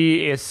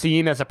she is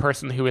seen as a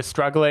person who is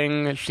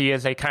struggling. She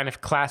is a kind of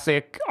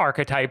classic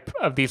archetype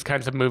of these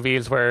kinds of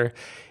movies where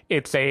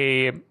it's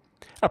a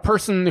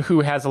person who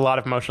has a lot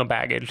of emotional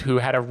baggage, who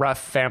had a rough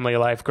family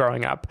life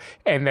growing up,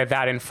 and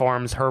that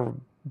informs her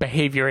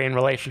behavior in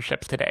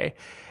relationships today.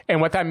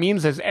 And what that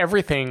means is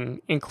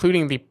everything,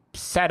 including the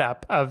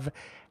setup of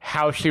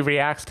how she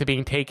reacts to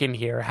being taken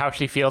here, how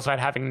she feels about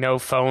having no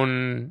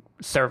phone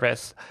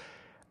service,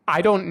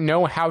 I don't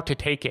know how to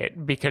take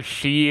it because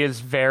she is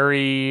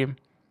very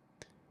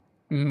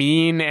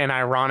mean and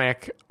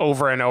ironic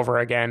over and over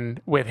again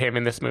with him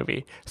in this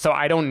movie. So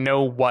I don't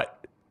know what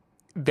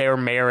their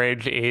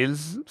marriage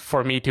is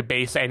for me to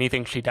base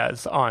anything she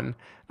does on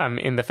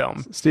in the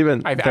film.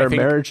 Stephen, their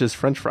marriage is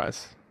French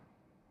fries.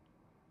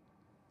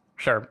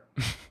 Sure.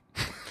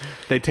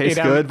 They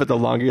taste good, but the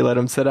longer you let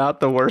them sit out,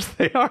 the worse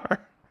they are.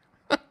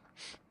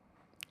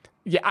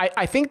 Yeah,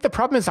 I think the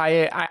problem is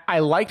I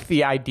liked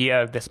the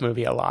idea of this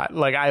movie a lot.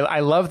 Like,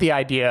 I love the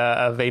idea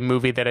of a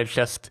movie that is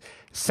just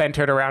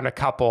centered around a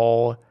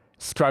couple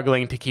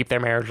struggling to keep their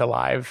marriage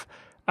alive,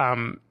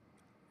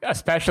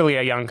 especially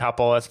a young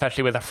couple,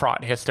 especially with a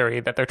fraught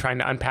history that they're trying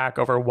to unpack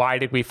over why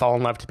did we fall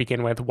in love to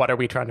begin with? What are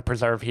we trying to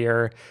preserve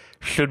here?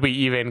 Should we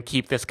even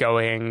keep this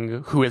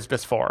going? Who is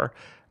this for?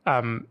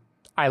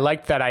 I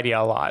liked that idea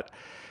a lot.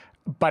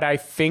 But I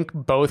think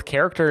both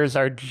characters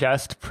are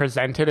just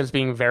presented as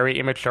being very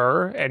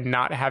immature and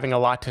not having a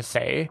lot to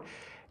say.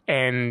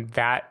 And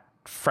that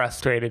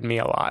frustrated me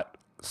a lot.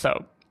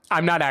 So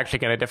I'm not actually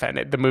going to defend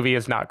it. The movie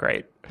is not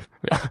great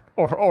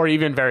or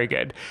even very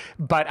good.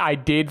 But I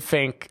did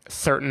think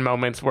certain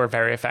moments were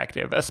very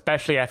effective.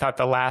 Especially I thought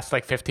the last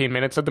 15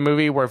 minutes of the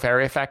movie were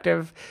very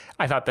effective.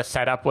 I thought the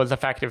setup was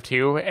effective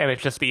too. And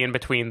it's just the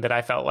in-between that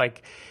I felt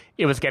like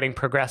it was getting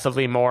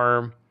progressively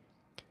more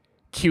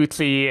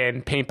cutesy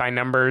and paint by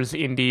numbers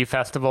indie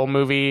festival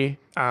movie,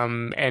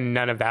 and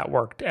none of that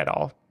worked at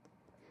all.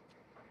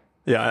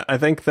 Yeah, I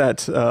think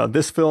that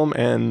this film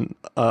and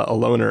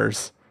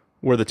Aloners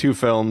were the two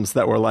films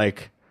that were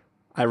like,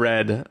 I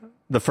read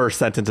the first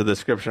sentence of the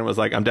description was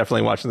like, I'm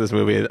definitely watching this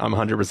movie. I'm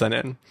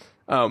 100%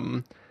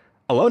 in.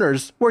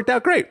 Aloners worked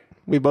out great.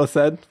 We both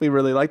said we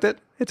really liked it.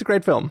 It's a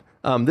great film.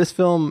 This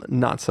film,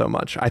 not so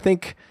much. I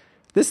think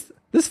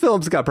this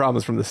film's got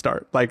problems from the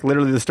start, like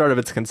literally the start of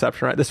its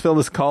conception, right? This film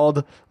is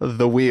called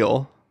The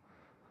Wheel,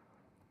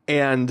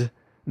 and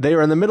they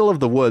are in the middle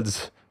of the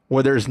woods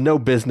where there's no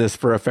business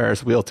for a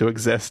Ferris wheel to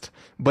exist,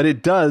 but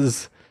it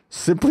does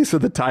simply so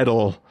the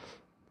title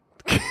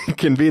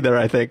can be there,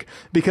 I think,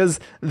 because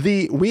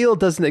the wheel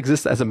doesn't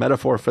exist as a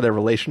metaphor for their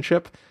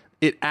relationship.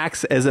 It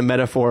acts as a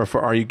metaphor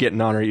for, are you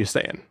getting on or are you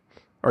staying?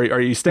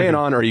 Are you staying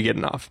on or are you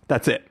getting off?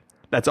 That's it.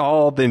 That's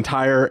all the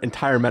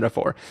entire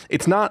metaphor.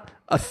 It's not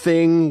a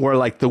thing where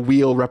the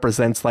wheel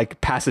represents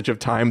passage of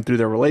time through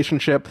their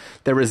relationship.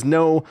 There is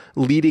no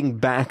leading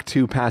back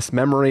to past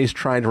memories,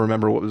 trying to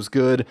remember what was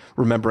good,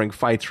 remembering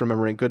fights,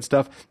 remembering good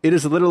stuff. It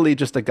is literally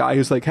just a guy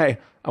who's like, hey,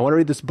 I want to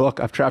read this book.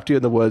 I've trapped you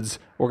in the woods.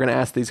 We're going to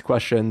ask these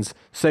questions.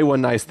 Say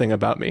one nice thing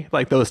about me.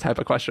 Those type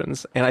of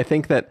questions. And I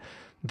think that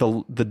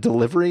the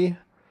delivery,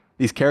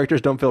 these characters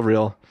don't feel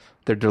real.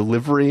 Their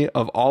delivery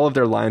of all of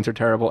their lines are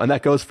terrible. And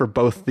that goes for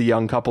both the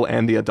young couple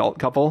and the adult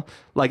couple.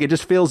 It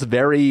just feels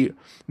very,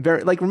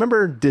 very,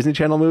 remember Disney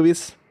Channel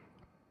movies?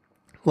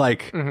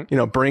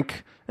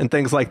 Brink and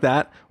things like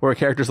that, where a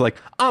character's like,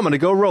 I'm going to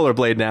go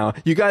rollerblade now.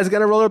 You guys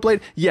going to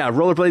rollerblade? Yeah,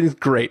 rollerblading is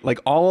great.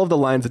 All of the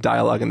lines of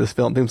dialogue in this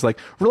film, things like,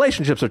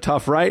 relationships are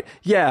tough, right?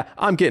 Yeah,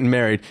 I'm getting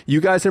married.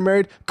 You guys are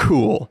married?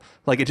 Cool.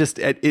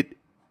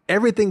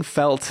 Everything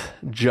felt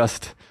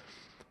just...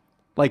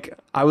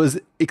 I was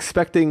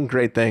expecting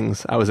great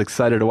things. I was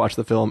excited to watch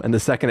the film. And the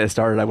second it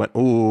started, I went,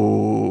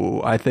 ooh,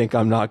 I think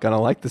I'm not going to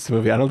like this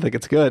movie. I don't think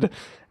it's good.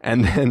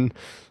 And then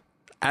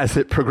as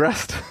it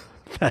progressed,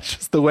 that's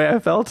just the way I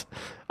felt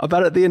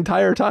about it the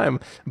entire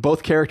time.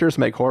 Both characters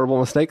make horrible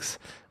mistakes.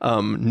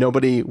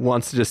 Nobody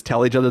wants to just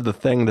tell each other the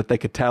thing that they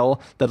could tell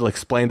that'll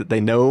explain that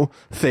they know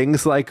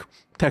things like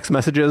text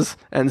messages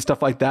and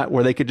stuff like that,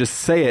 where they could just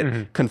say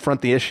it, confront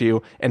the issue,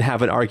 and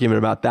have an argument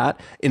about that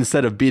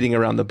instead of beating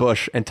around the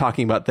bush and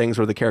talking about things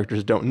where the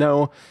characters don't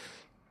know.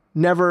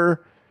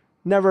 Never,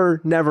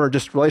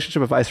 just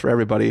relationship advice for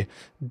everybody.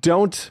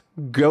 Don't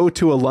go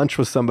to a lunch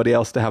with somebody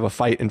else to have a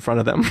fight in front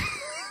of them.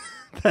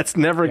 That's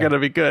never going to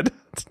be good.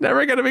 It's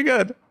never going to be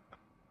good.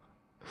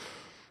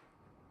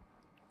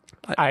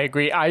 I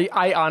agree.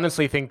 I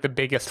honestly think the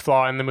biggest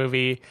flaw in the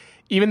movie,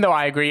 even though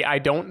I agree, I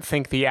don't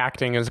think the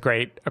acting is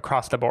great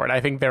across the board. I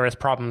think there is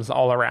problems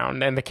all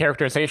around. And the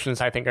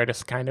characterizations, I think, are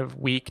just kind of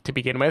weak to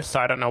begin with. So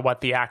I don't know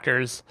what the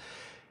actors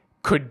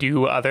could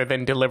do other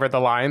than deliver the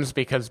lines,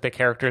 because the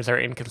characters are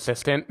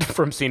inconsistent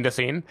from scene to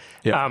scene.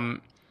 Yeah.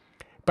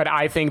 But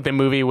I think the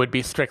movie would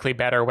be strictly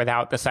better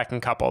without the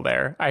second couple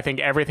there. I think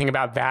everything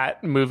about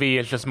that movie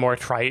is just more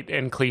trite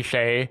and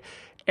cliche.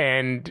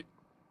 And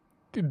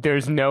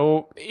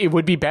it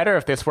would be better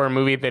if this were a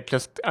movie that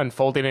just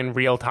unfolded in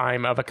real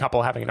time of a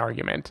couple having an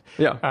argument.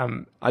 Yeah.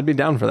 I'd be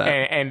down for that.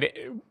 And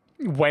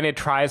when it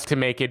tries to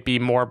make it be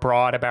more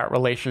broad about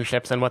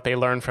relationships and what they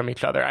learn from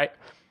each other,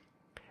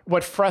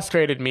 what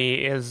frustrated me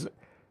is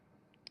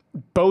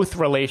both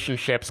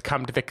relationships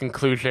come to the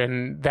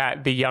conclusion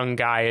that the young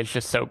guy is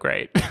just so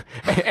great.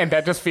 And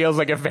that just feels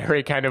like a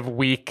very kind of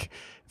weak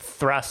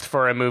thrust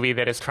for a movie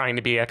that is trying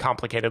to be a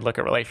complicated look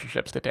at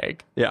relationships to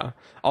take. Yeah.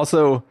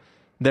 Also,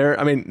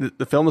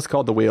 the film is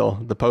called The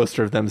Wheel, the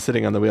poster of them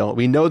sitting on the wheel.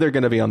 We know they're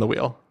going to be on the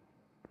wheel.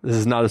 This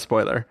is not a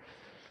spoiler.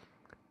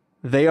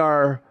 They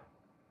are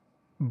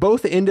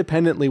both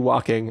independently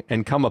walking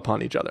and come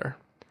upon each other.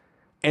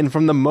 And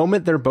from the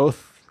moment they're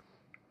both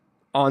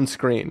on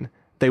screen,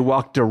 they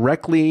walk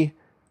directly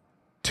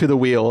to the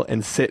wheel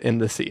and sit in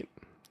the seat,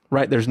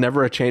 right? There's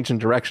never a change in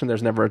direction.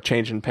 There's never a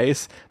change in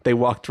pace. They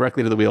walk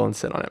directly to the wheel and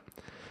sit on it.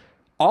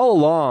 All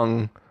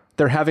along,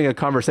 they're having a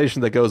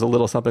conversation that goes a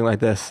little something like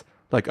this.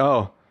 Like,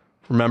 oh,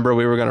 remember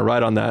we were going to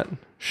ride on that.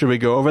 Should we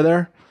go over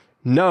there?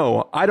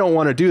 No, I don't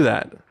want to do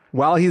that.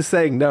 While he's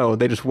saying no,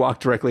 they just walk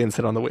directly and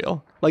sit on the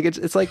wheel. Like,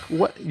 it's like,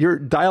 what? Your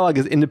dialogue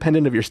is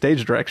independent of your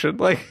stage direction.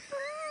 Like,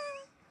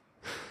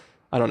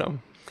 I don't know.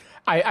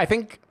 I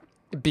think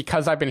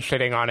because I've been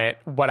shitting on it,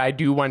 what I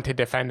do want to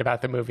defend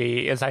about the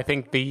movie is I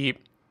think the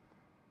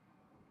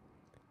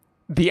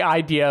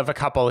idea of a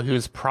couple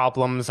whose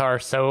problems are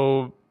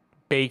so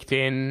baked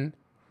in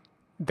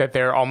that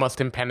they're almost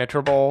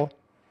impenetrable,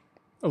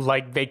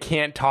 like they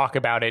can't talk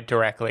about it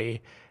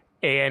directly.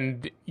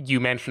 And you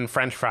mentioned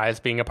French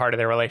fries being a part of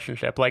their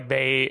relationship. Like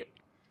they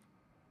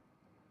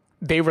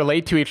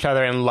relate to each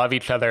other and love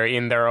each other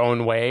in their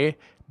own way.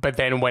 But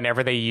then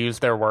whenever they use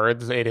their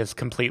words, it is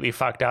completely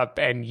fucked up.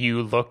 And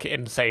you look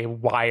and say,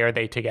 why are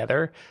they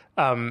together?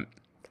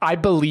 I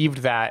believed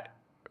that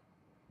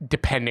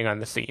depending on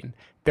the scene.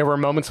 There were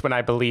moments when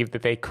I believed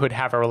that they could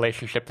have a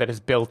relationship that is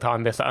built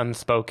on this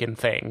unspoken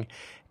thing.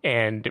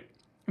 And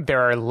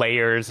there are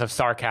layers of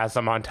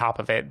sarcasm on top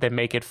of it that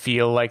make it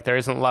feel like there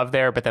isn't love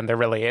there, but then there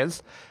really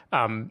is.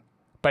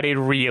 But it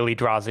really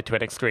draws it to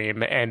an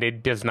extreme, and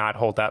it does not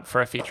hold up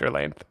for a feature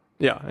length.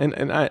 Yeah,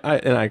 and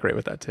I agree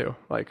with that too.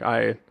 Like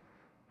I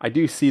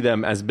do see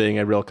them as being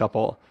a real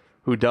couple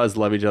who does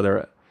love each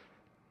other,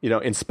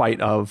 in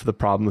spite of the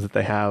problems that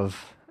they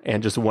have,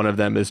 and just one of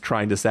them is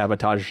trying to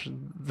sabotage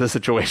the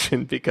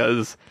situation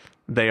because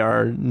they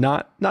are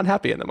not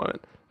happy in the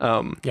moment.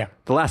 Yeah.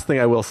 The last thing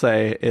I will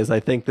say is I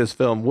think this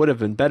film would have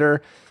been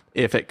better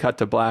if it cut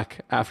to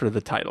black after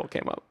the title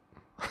came up.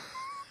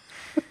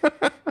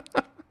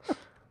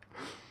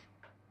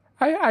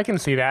 I can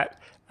see that.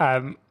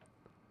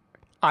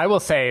 I will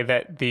say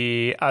that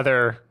the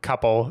other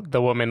couple,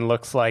 the woman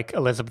looks like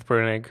Elizabeth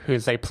Brunig,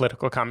 who's a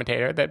political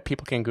commentator that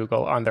people can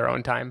Google on their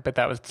own time, but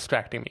that was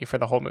distracting me for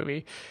the whole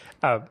movie.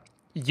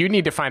 You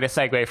need to find a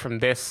segue from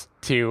this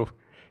to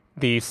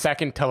the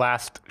second to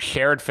last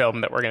shared film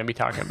that we're going to be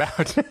talking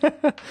about.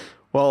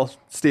 Well,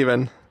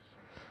 Stephen,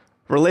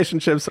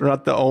 relationships are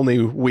not the only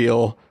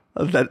wheel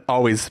that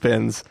always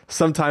spins.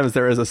 Sometimes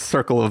there is a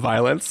circle of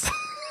violence.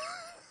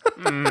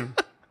 A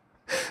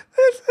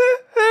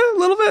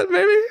little bit,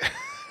 maybe.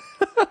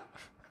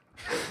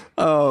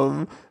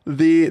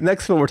 The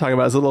next film we're talking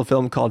about is a little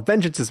film called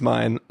Vengeance is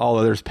Mine, All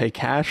Others Pay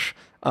Cash.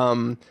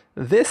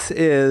 This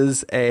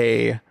is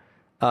a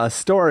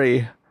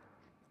story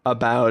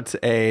about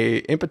a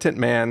impotent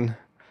man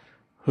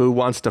who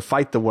wants to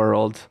fight the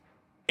world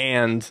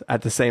and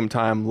at the same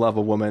time love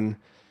a woman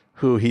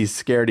who he's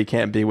scared he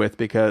can't be with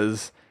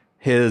because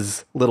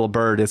his little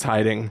bird is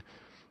hiding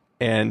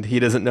and he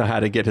doesn't know how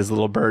to get his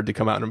little bird to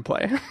come out and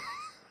play.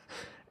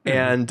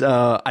 And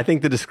I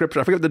think the description,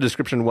 I forget what the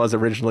description was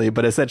originally,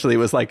 but essentially it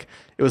was like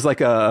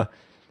a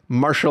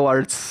martial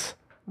arts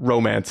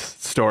romance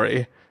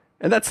story.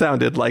 And that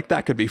sounded like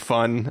that could be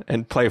fun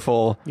and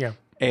playful. Yeah.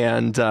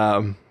 And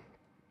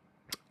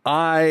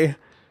I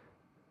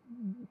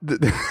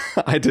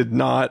did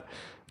not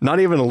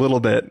even a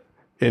little bit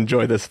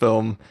enjoy this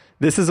film.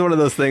 This is one of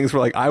those things where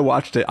like I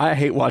watched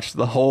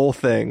the whole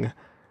thing.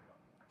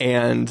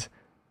 And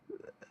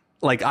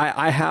like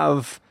I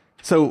have...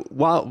 So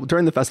while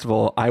during the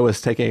festival, I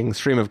was taking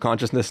stream of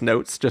consciousness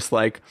notes, just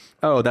like,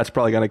 oh, that's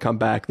probably going to come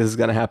back. This is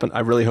going to happen. I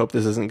really hope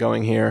this isn't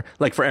going here.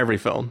 Like for every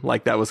film,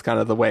 like that was kind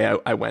of the way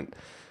I went.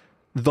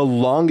 The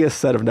longest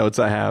set of notes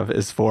I have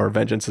is for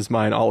Vengeance is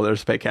Mine, All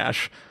Others Pay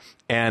Cash.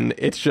 And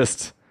it's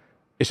just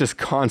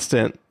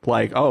constant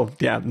like, oh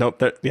yeah, nope.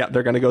 They're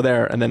going to go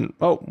there. And then,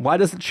 oh, why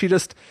doesn't she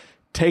just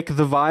take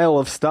the vial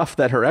of stuff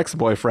that her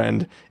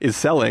ex-boyfriend is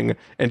selling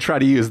and try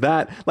to use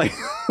that? Like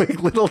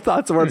little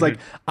thoughts where it's like,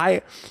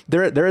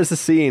 there is a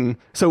scene.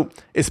 So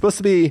it's supposed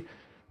to be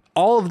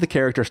all of the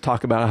characters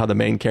talk about how the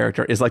main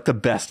character is like the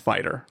best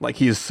fighter. Like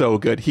he's so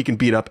good. He can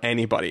beat up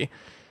anybody.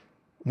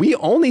 We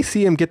only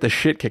see him get the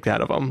shit kicked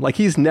out of him. Like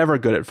he's never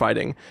good at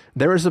fighting.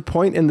 There is a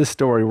point in the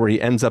story where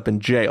he ends up in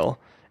jail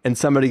and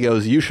somebody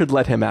goes, "You should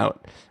let him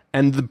out."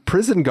 And the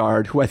prison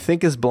guard, who I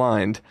think is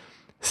blind,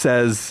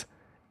 says,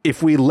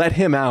 "If we let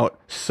him out,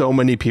 so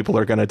many people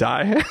are going to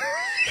die."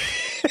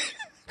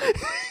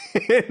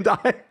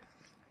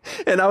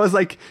 and I was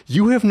like,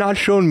 you have not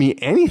shown me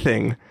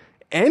anything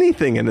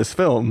in this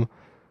film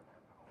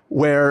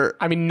where...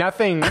 I mean,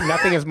 nothing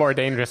is more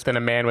dangerous than a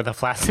man with a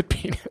flaccid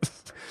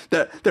penis.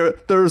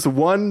 There's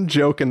one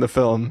joke in the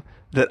film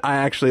that I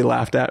actually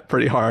laughed at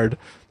pretty hard,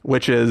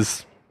 which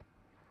is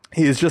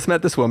he has just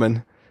met this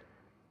woman.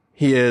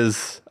 He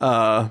is,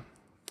 I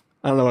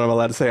don't know what I'm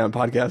allowed to say on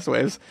podcast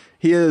waves.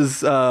 He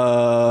is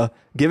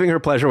giving her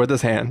pleasure with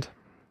his hand.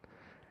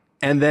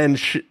 And then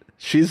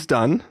she's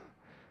done.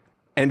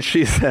 And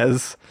she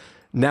says,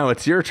 "Now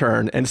it's your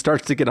turn," and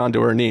starts to get onto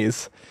her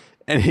knees.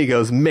 And he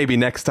goes, "Maybe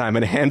next time,"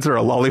 and hands her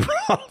a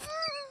lollipop.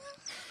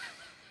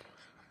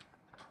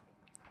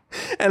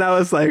 And I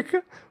was like,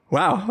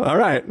 wow, all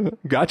right,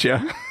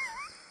 gotcha.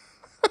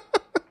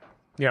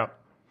 Yeah.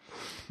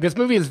 This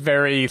movie is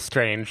very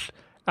strange.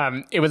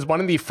 It was one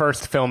of the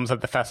first films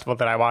at the festival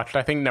that I watched.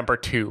 I think number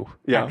 2,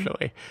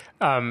 actually.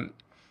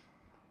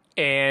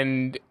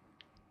 And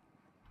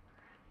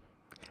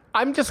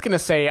I'm just going to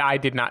say I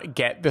did not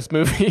get this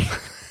movie.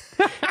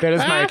 That is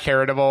my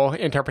charitable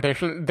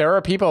interpretation. There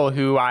are people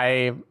who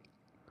I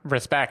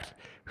respect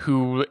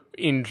who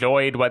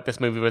enjoyed what this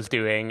movie was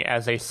doing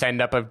as a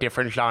send-up of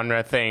different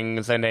genre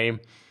things and a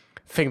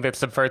thing that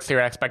subverts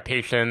their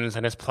expectations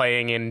and is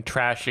playing in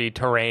trashy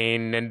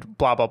terrain and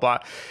blah, blah, blah.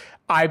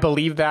 I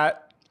believe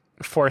that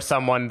for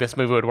someone, this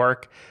movie would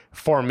work.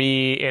 For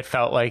me, it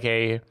felt like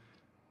a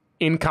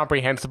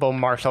incomprehensible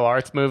martial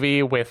arts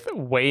movie with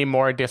way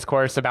more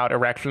discourse about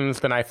erections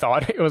than I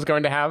thought it was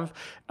going to have.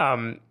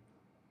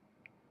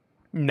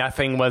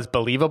 Nothing was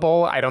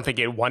believable. I don't think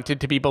it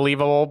wanted to be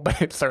believable, but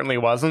it certainly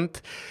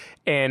wasn't.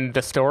 And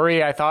the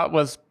story I thought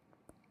was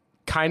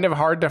kind of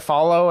hard to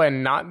follow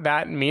and not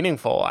that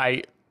meaningful.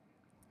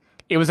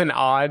 It was an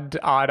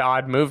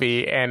odd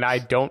movie, and I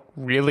don't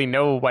really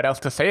know what else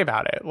to say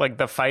about it. Like,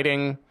 the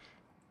fighting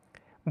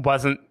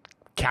wasn't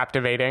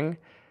captivating.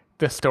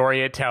 The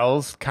story it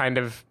tells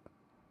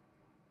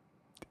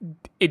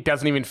it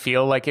doesn't even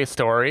feel like a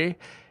story.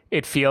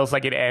 It feels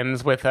like it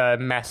ends with a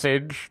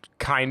message,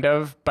 kind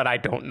of, but I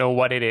don't know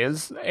what it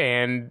is.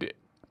 And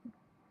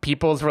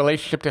people's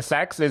relationship to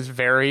sex is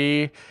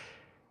very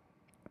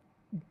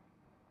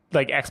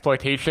like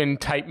exploitation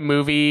type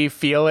movie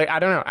feeling. I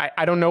don't know.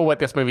 I don't know what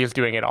this movie is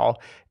doing at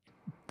all.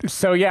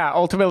 So yeah,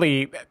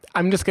 ultimately,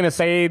 I'm just going to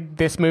say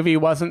this movie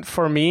wasn't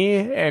for me,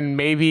 and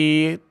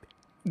maybe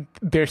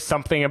there's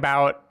something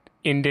about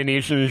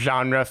Indonesian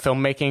genre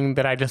filmmaking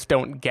that I just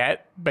don't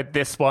get. But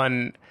this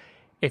one,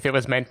 if it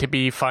was meant to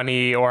be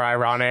funny or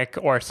ironic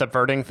or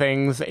subverting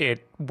things,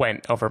 it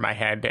went over my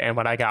head. And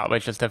what I got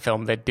was just a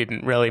film that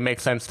didn't really make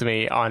sense to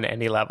me on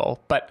any level.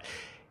 But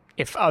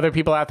if other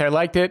people out there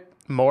liked it,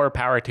 more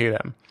power to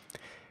them.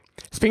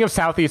 Speaking of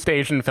Southeast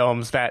Asian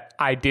films that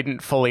I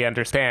didn't fully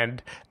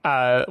understand,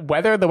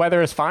 Weather, The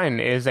Weather is Fine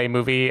is a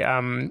movie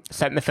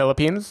set in the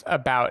Philippines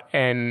about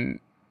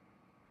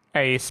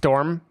a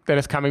storm that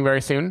is coming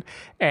very soon,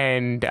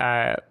 and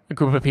a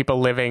group of people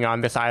living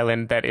on this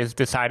island that is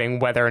deciding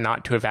whether or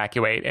not to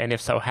evacuate, and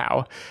if so,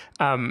 how.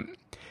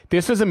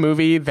 This is a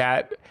movie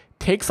that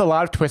takes a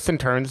lot of twists and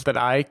turns that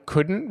I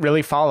couldn't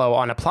really follow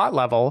on a plot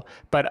level,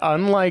 but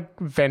unlike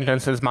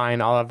Vengeance is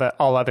Mine,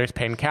 All Others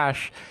Pay in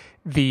Cash,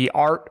 the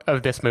art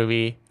of this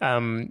movie,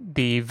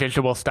 the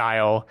visual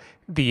style,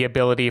 the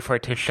ability for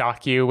it to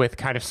shock you with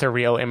kind of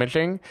surreal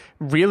imaging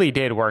really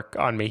did work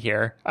on me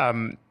here.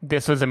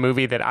 This was a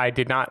movie that I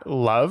did not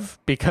love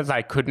because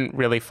I couldn't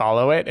really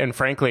follow it. And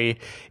frankly,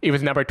 it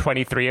was number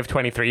 23 of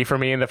 23 for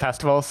me in the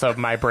festival. So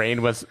my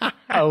brain was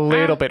a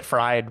little bit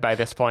fried by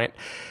this point.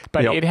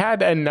 But It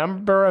had a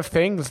number of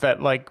things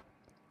that like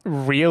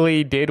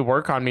really did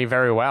work on me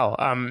very well.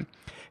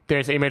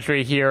 There's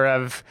imagery here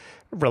of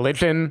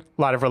religion,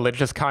 a lot of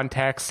religious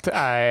context.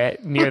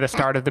 Near the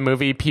start of the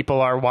movie,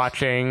 people are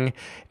watching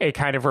a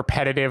kind of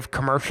repetitive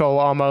commercial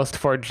almost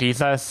for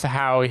Jesus,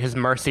 how his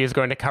mercy is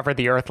going to cover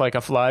the earth like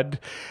a flood.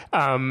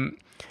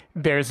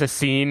 There's a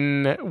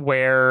scene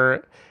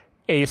where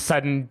a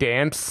sudden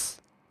dance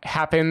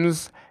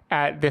happens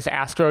at this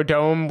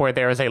Astrodome where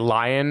there is a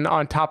lion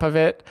on top of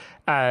it.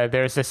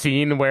 There's a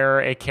scene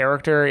where a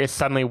character is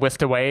suddenly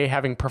whisked away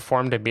having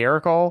performed a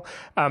miracle.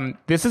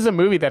 This is a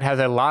movie that has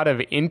a lot of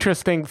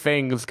interesting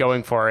things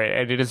going for it,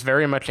 and it is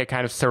very much a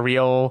kind of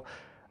surreal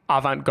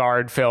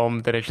avant-garde film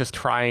that is just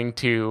trying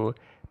to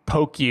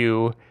poke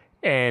you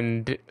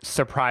and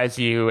surprise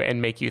you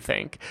and make you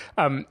think.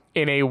 In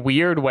a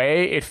weird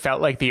way, it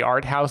felt like the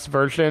art house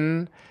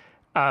version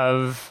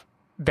of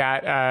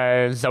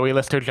that Zoe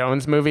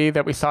Lister-Jones movie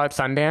that we saw at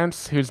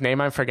Sundance, whose name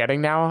I'm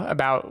forgetting now,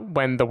 about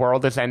when the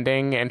world is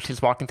ending and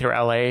she's walking through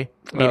LA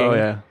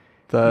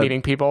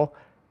meeting people.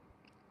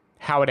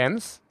 How It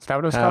Ends? Is that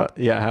what it was called?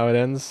 Yeah, How It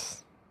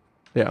Ends.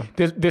 Yeah.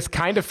 This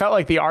kind of felt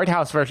like the art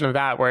house version of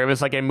that, where it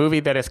was like a movie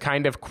that is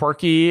kind of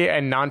quirky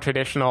and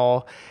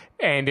non-traditional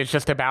And it's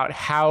just about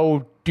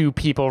how do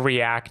people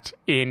react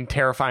in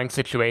terrifying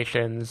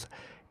situations,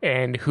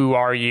 and who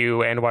are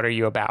you and what are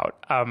you about?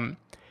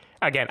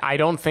 Again, I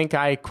don't think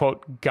I,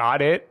 quote,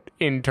 got it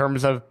in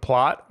terms of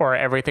plot or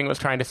everything it was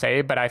trying to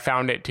say, but I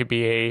found it to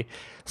be a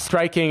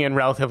striking and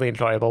relatively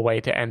enjoyable way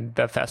to end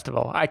the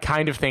festival. I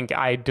kind of think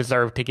I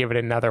deserve to give it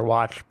another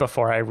watch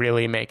before I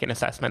really make an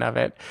assessment of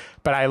it,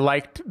 but I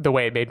liked the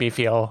way it made me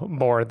feel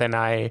more than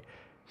I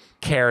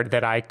cared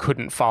that I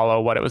couldn't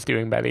follow what it was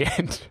doing by the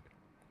end.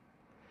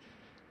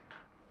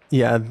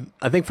 Yeah,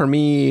 I think for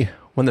me,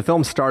 when the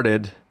film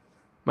started,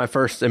 my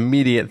first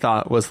immediate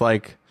thought was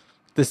like,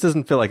 this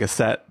doesn't feel like a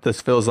set.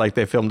 This feels like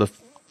they filmed a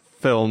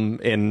film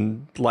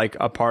in like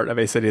a part of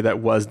a city that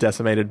was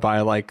decimated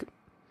by like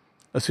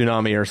a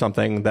tsunami or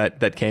something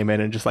that came in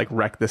and just like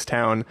wrecked this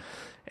town.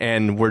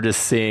 And we're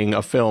just seeing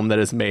a film that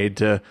is made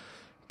to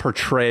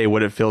portray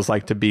what it feels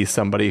like to be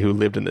somebody who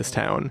lived in this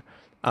town.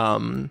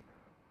 All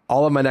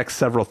of my next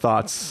several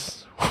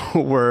thoughts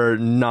were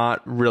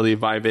not really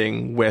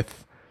vibing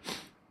with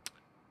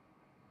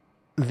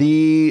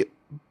the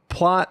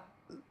plot,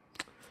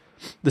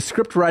 the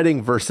script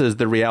writing versus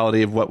the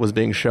reality of what was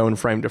being shown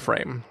frame to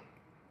frame.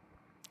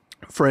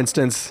 For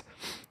instance,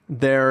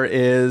 there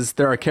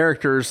are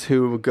characters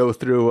who go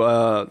through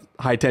a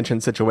high tension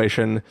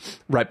situation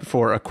right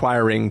before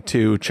acquiring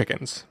 2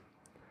 chickens.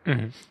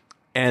 Mm-hmm.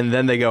 And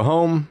then they go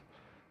home,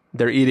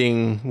 they're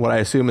eating what I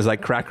assume is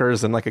like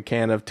crackers and like a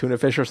can of tuna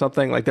fish or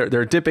something. Like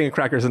they're dipping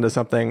crackers into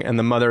something, and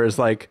the mother is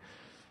like,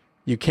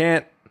 you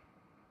can't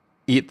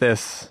eat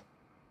this.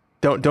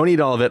 Don't eat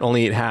all of it,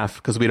 only eat half,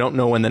 because we don't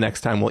know when the next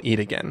time we'll eat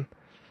again.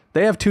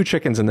 They have 2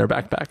 chickens in their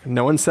backpack.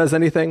 No one says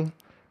anything.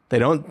 They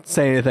don't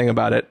say anything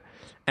about it.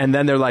 And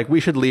then they're like,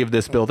 we should leave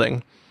this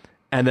building.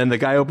 And then the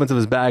guy opens up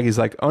his bag. He's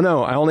like, oh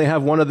no, I only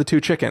have one of the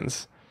 2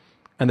 chickens.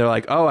 And they're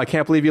like, oh, I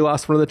can't believe you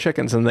lost one of the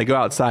chickens. And they go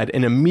outside,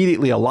 and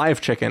immediately a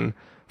live chicken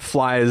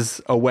flies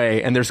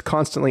away. And there's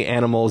constantly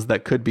animals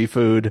that could be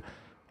food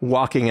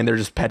walking, and they're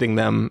just petting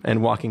them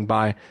and walking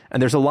by.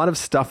 And there's a lot of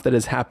stuff that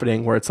is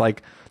happening where it's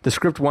like the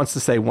script wants to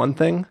say one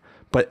thing,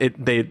 but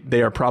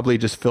they are probably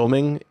just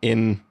filming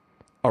in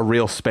a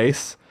real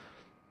space,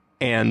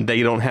 and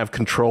they don't have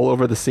control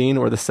over the scene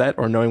or the set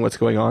or knowing what's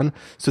going on.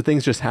 So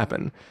things just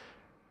happen.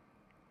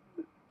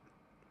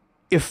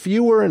 If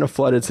you were in a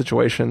flooded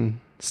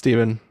situation,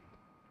 Stephen,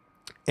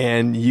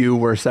 and you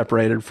were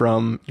separated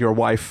from your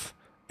wife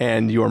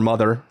and your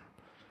mother,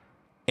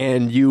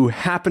 and you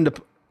happened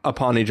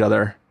upon each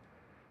other,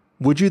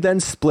 would you then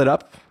split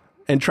up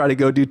and try to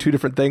go do 2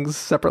 different things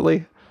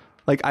separately?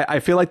 Like, I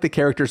feel like the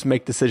characters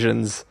make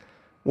decisions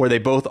where they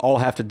both all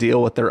have to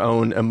deal with their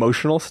own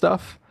emotional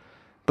stuff,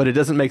 but it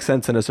doesn't make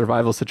sense in a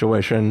survival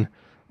situation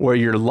where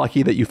you're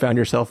lucky that you found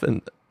each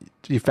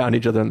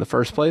other in the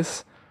first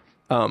place.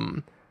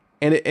 That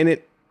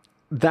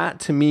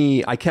to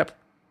me, I kept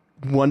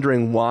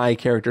wondering why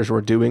characters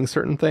were doing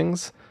certain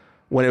things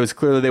when it was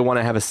clearly they want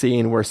to have a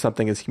scene where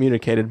something is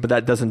communicated, but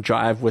that doesn't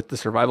jive with the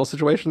survival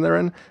situation they're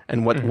in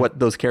and what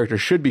those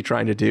characters should be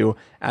trying to do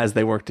as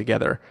they work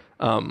together.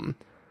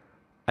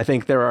 I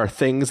think there are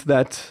things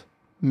that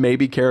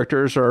maybe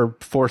characters are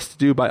forced to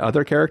do by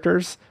other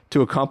characters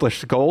to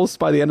accomplish goals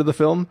by the end of the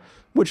film,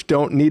 which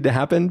don't need to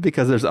happen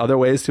because there's other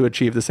ways to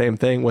achieve the same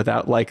thing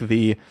without like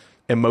the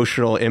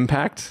emotional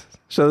impact,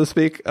 so to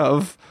speak,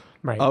 of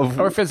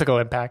or physical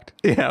impact.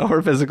 Yeah,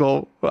 or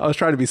physical. Well, I was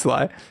trying to be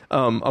sly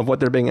of what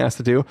they're being asked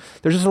to do.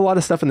 There's just a lot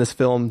of stuff in this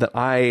film that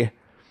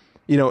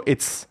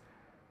it's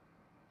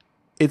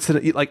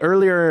like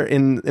earlier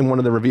in one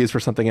of the reviews for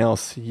something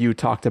else, you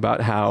talked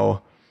about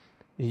how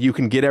you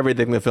can get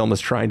everything the film is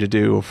trying to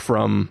do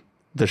from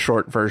the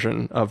short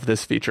version of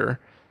this feature.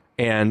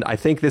 And I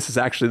think this is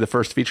actually the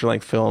first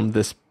feature-length film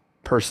this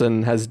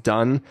person has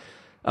done.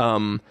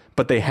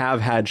 But they have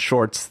had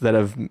shorts that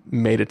have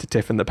made it to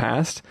TIFF in the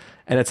past.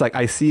 And it's like,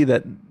 I see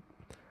that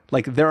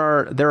like there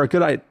are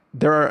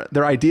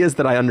ideas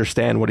that I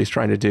understand what he's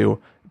trying to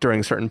do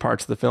during certain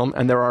parts of the film.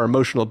 And there are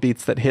emotional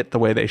beats that hit the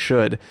way they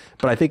should.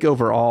 But I think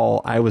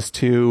overall I was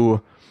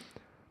too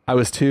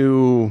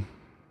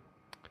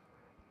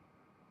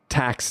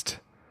taxed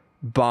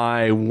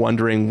by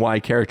wondering why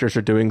characters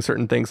are doing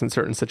certain things in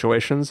certain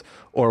situations,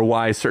 or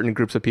why certain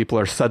groups of people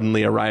are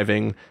suddenly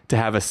arriving to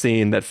have a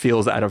scene that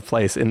feels out of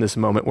place in this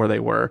moment where they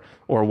were,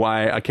 or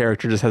why a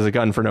character just has a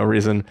gun for no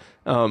reason.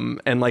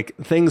 And like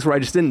things where I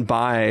just didn't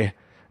buy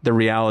the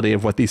reality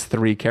of what these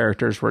 3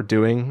 characters were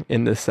doing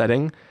in this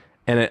setting.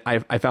 And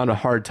I found a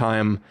hard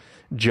time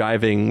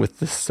jiving with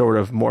this sort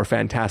of more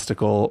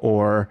fantastical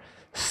or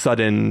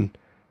sudden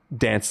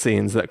dance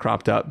scenes that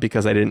cropped up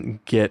because I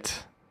didn't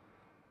get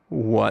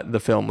what the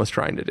film was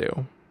trying to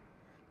do.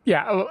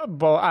 Yeah,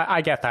 well,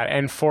 I get that.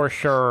 And for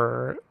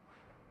sure,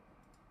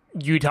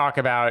 you talk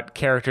about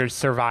characters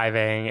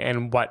surviving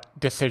and what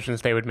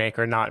decisions they would make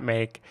or not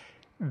make.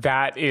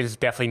 That is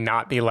definitely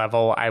not the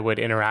level I would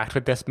interact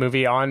with this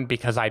movie on,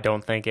 because I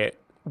don't think it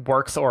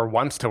works or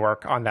wants to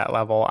work on that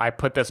level. I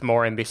put this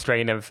more in the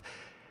strain of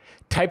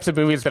types of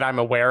movies that I'm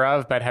aware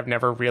of but have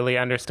never really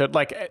understood.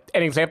 Like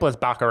an example is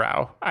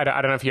Bacurau. I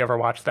don't know if you ever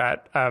watched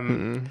that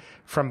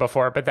from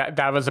before, but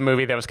that was a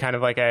movie that was kind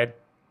of like a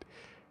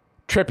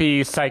trippy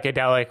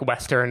psychedelic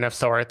Western of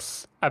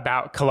sorts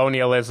about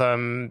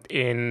colonialism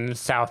in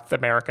South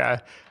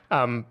America.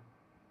 And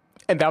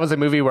that was a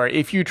movie where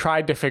if you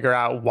tried to figure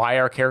out why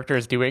our character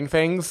is doing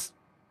things,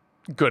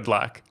 good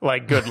luck,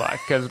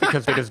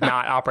 because it is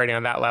not operating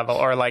on that level.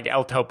 Or like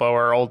El Topo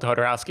or Old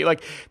Todorowski.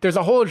 Like there's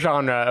a whole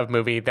genre of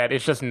movie that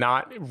is just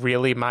not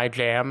really my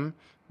jam,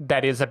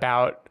 that is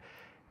about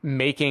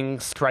making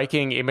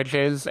striking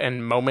images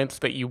and moments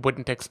that you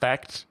wouldn't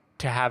expect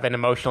to have an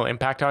emotional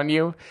impact on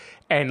you,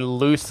 and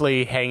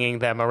loosely hanging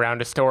them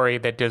around a story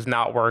that does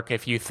not work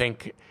if you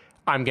think,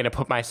 I'm going to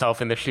put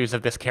myself in the shoes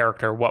of this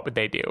character, what would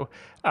they do?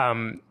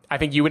 I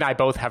think you and I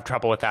both have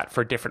trouble with that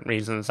for different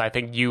reasons. I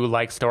think you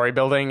like story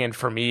building, and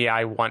for me,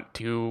 I want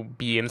to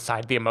be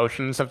inside the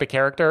emotions of the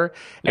character.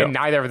 Yep. And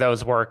neither of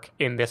those work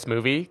in this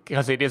movie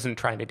because it isn't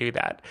trying to do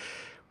that.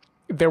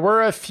 There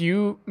were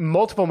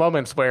multiple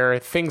moments where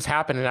things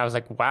happened and I was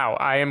like, wow,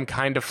 I am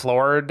kind of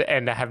floored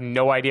and I have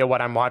no idea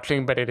what I'm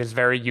watching, but it is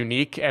very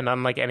unique and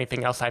unlike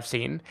anything else I've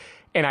seen.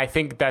 And I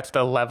think that's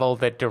the level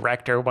that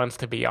director wants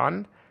to be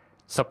on.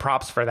 So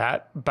props for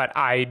that. But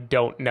I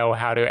don't know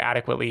how to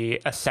adequately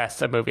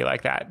assess a movie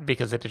like that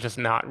because it is just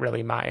not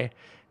really my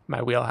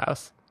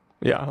wheelhouse.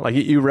 Yeah. Like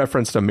you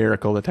referenced a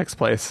miracle that takes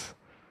place.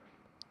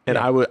 And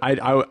yeah.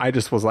 I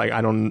just was like,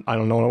 I don't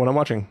know what I'm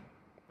watching.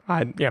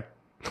 Yeah.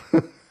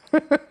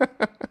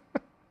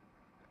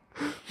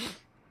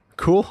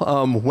 Cool.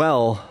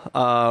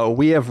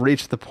 We have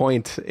reached the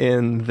point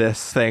in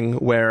this thing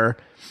where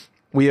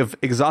we have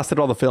exhausted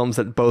all the films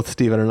that both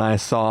Steven and I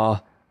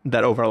saw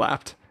that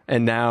overlapped.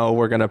 And now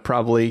we're going to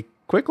probably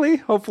quickly,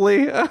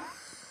 hopefully, yeah,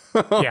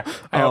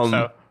 I hope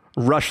so.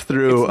 Rush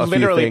through it's a few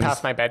things. Literally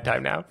past my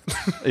bedtime now.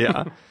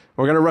 Yeah.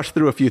 We're going to rush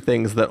through a few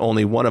things that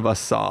only one of us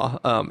saw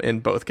in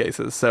both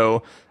cases.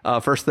 So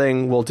first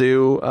thing we'll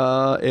do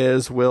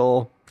is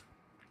we'll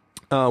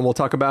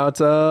talk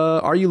about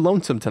Are You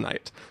Lonesome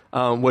Tonight?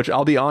 Which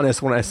I'll be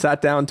honest, when I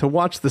sat down to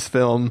watch this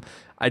film,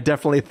 I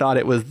definitely thought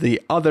it was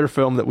the other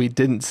film that we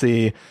didn't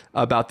see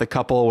about the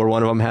couple where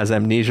one of them has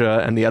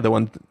amnesia and the other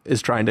one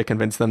is trying to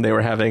convince them they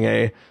were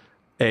having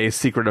a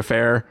secret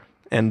affair.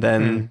 And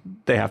then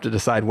they have to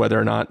decide whether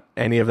or not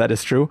any of that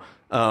is true.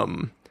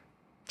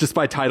 Just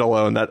by title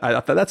alone, that I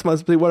thought that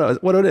must be what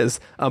it is.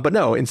 But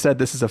no, instead,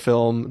 this is a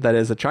film that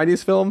is a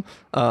Chinese film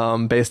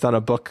based on a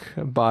book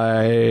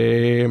by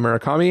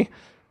Murakami.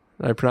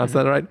 Did I pronounce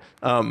that right?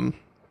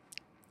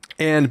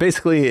 And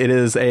basically, it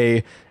is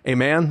a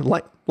man,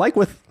 like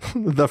with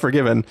The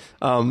Forgiven,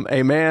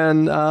 a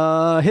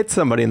man hits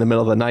somebody in the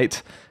middle of the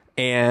night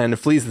and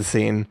flees the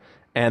scene,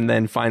 and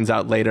then finds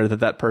out later that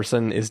that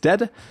person is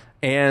dead,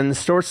 and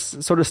sort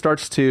of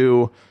starts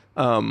to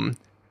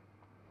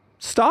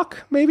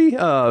stalk, maybe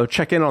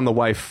check in on the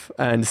wife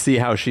and see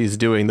how she's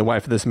doing, the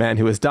wife of this man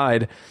who has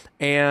died.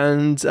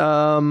 And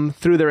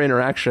through their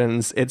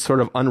interactions, it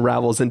sort of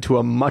unravels into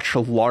a much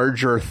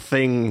larger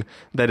thing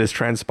that has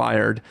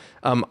transpired.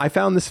 I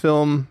found this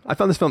film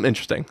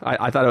interesting.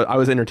 I thought I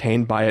was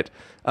entertained by it.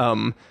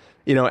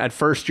 At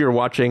first you're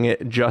watching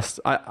it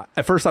I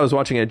was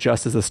watching it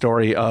just as a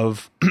story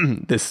of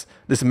this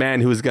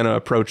man who is going to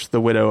approach the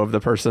widow of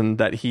the person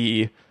that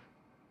he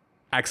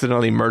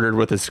accidentally murdered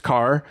with his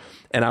car.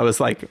 And I was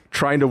like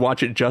trying to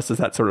watch it just as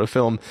that sort of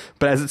film.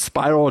 But as it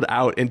spiraled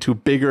out into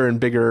bigger and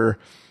bigger,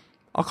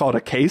 I'll call it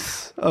a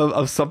case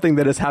of something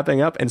that is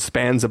happening up and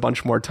spans a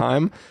bunch more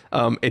time.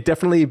 It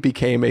definitely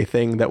became a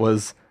thing that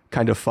was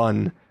kind of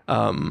fun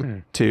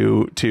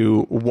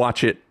to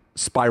watch it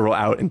spiral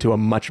out into a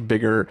much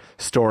bigger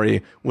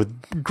story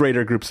with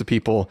greater groups of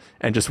people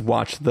and just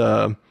watch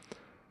the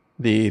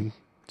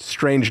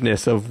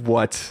strangeness of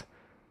what,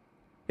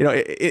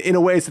 in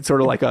a way it's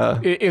sort of like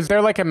Is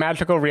there like a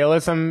magical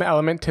realism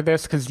element to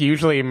this? Because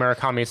usually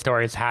Murakami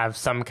stories have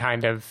some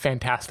kind of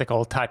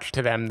fantastical touch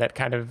to them that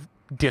kind of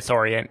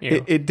disorient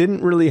you. It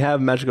didn't really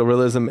have magical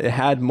realism. It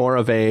had more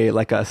of a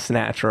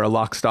Snatch or a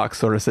Lock, Stock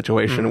sort of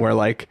situation where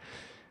like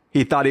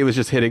he thought he was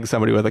just hitting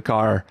somebody with a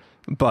car,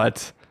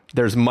 but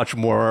there's much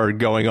more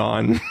going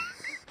on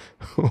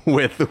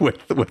with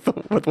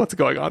what's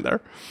going on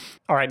there.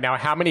 All right, now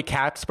how many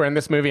cats were in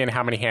this movie and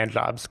how many hand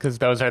jobs? Because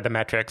those are the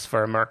metrics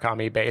for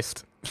Murakami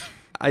based.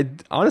 I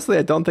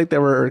don't think there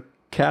were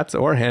cats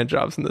or hand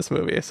jobs in this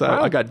movie, so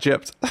I got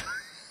gypped.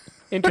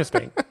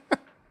 Interesting.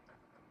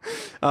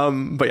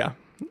 But yeah.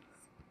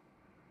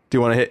 Do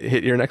you want to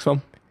hit your next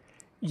film?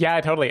 Yeah,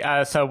 totally.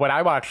 So what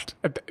I watched,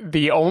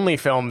 the only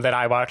film that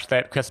I watched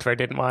that Christopher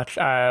didn't watch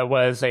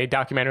was a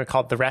documentary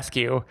called The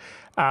Rescue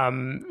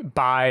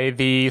by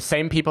the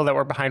same people that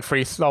were behind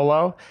Free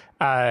Solo,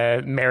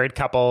 married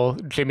couple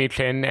Jimmy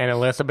Chin and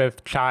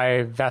Elizabeth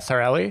Chai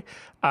Vasarely.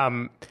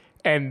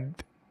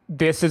 And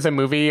this is a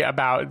movie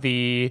about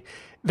the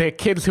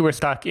kids who were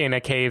stuck in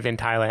a cave in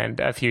Thailand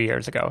a few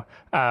years ago,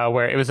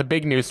 where it was a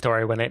big news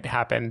story when it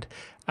happened.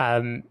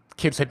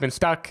 Kids had been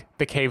stuck.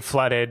 The cave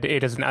flooded.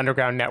 It is an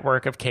underground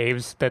network of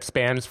caves that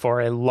spans for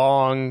a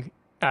long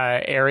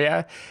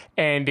area,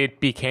 and it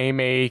became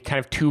a kind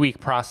of 2-week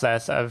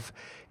process of,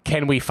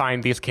 can we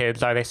find these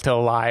kids? Are they still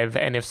alive?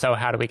 And if so,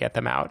 how do we get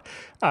them out?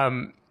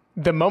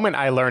 The moment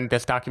I learned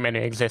this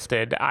documentary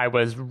existed, I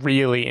was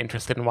really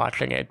interested in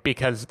watching it,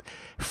 because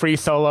Free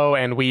Solo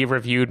and we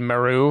reviewed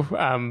Maru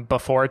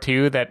before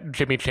too, that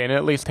Jimmy Chin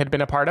at least had been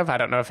a part of. I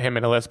don't know if him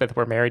and Elizabeth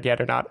were married yet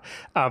or not.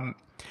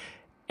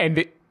 And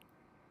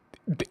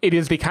it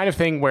is the kind of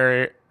thing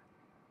where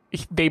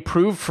they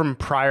proved from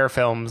prior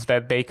films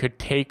that they could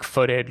take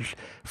footage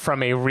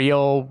from a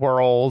real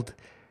world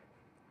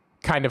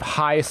kind of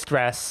high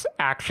stress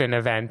action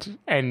event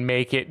and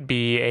make it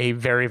be a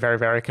very, very,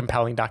 very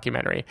compelling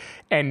documentary.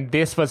 And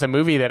this was a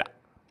movie that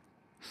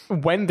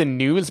when the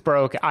news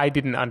broke, I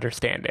didn't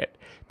understand it,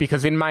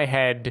 because in my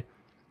head,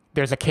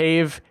 there's a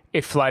cave,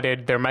 it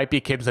flooded, there might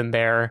be kids in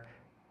there.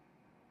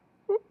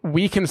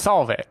 We can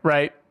solve it,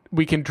 right?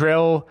 We can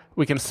drill,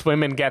 we can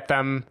swim and get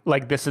them.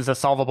 Like, this is a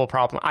solvable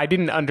problem. I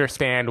didn't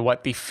understand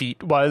what the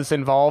feat was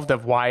involved,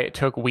 of why it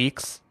took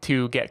weeks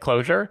to get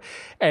closure.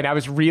 And I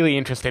was really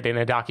interested in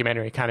a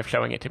documentary kind of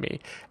showing it to me.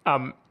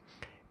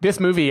 This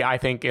movie, I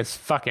think, is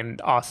fucking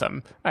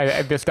awesome.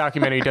 This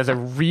documentary does a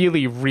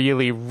really,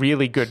 really,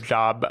 really good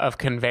job of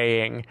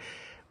conveying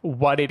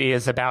what it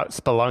is about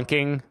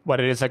spelunking,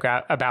 what it is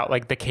about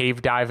like the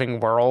cave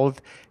diving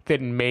world that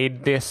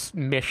made this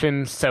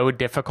mission so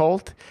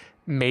difficult,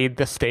 made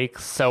the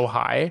stakes so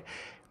high.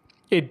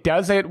 It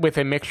does it with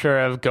a mixture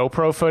of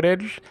GoPro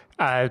footage.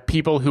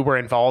 People who were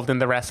involved in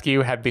the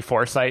rescue had the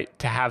foresight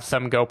to have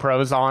some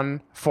GoPros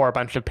on for a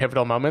bunch of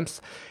pivotal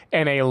moments,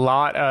 and a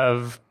lot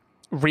of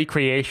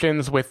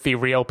recreations with the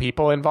real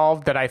people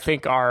involved that I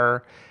think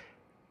are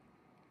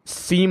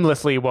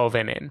seamlessly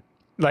woven in.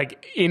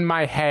 Like, in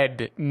my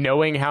head,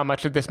 knowing how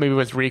much of this movie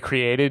was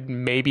recreated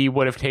maybe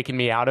would have taken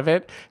me out of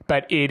it,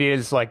 but it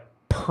is like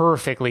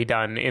perfectly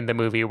done in the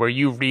movie, where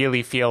you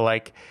really feel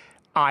like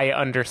I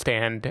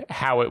understand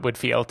how it would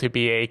feel to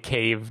be a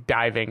cave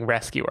diving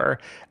rescuer.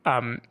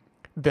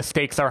 The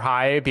stakes are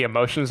high. The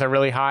emotions are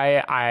really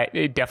high.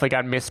 It definitely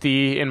got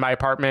misty in my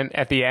apartment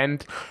at the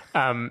end.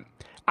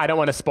 I don't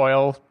want to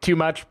spoil too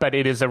much, but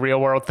it is a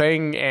real world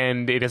thing,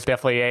 and it is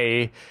definitely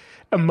a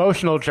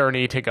emotional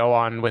journey to go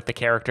on with the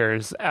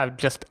characters.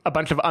 Just a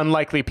bunch of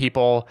unlikely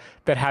people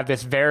that have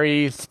this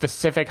very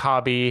specific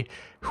hobby,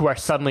 who are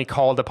suddenly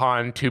called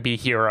upon to be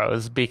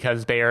heroes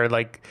because they are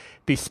like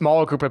the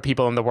small group of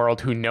people in the world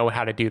who know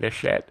how to do this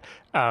shit.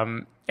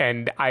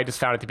 And I just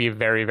found it to be a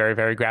very, very,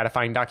 very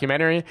gratifying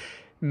documentary.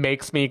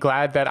 Makes me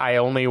glad that I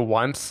only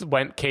once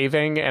went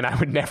caving, and I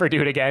would never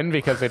do it again,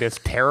 because it is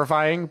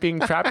terrifying being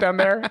trapped down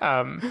there.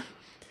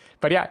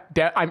 But yeah,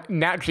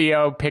 Nat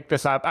Geo picked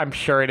this up. I'm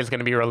sure it is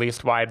going to be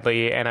released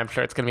widely, and I'm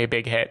sure it's going to be a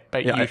big hit.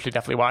 But yeah, you should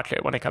definitely watch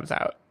it when it comes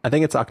out. I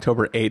think it's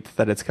October 8th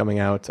that it's coming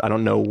out. I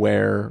don't know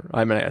where.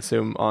 I mean, I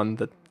assume on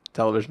the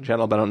television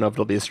channel, but I don't know if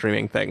it'll be a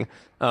streaming thing.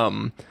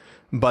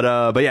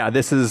 But yeah,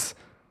 this is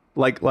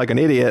like an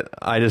idiot.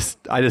 I just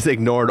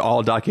ignored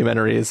all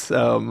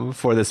documentaries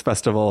for this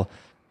festival,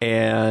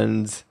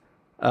 and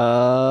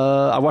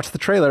I watched the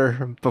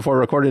trailer before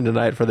recording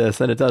tonight for this,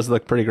 and it does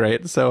look pretty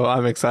great. So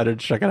I'm excited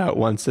to check it out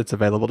once it's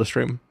available to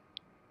stream.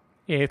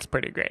 It's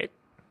pretty great.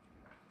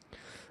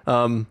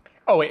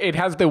 It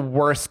has the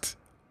worst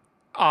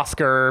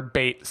Oscar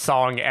bait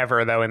song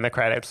ever, though, in the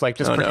credits. Like,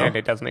 just pretend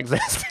it doesn't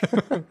exist.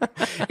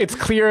 It's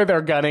clear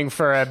they're gunning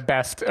for a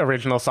Best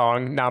Original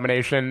Song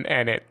nomination,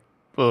 and it...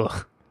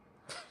 Ugh.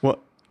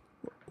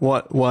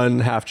 What one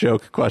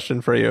half-joke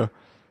question for you.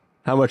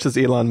 How much does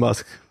Elon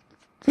Musk...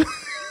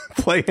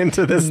 play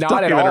into this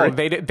documentary?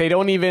 Not at all. They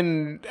don't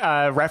even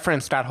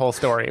reference that whole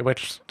story,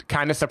 which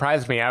kind of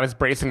surprised me. I was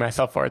bracing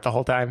myself for it the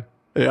whole time.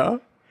 Yeah,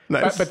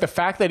 nice. But the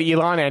fact that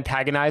Elon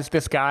antagonized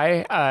this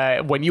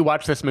guy, when you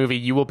watch this movie,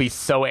 you will be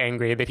so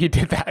angry that he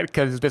did that,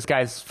 because this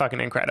guy's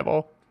fucking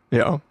incredible.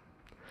 Yeah.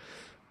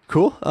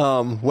 Cool.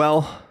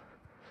 Well,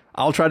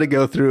 I'll try to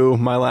go through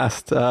my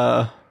last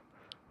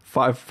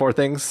four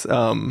things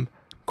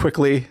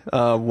quickly.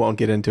 Won't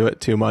get into it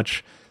too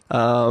much.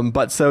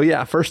 But so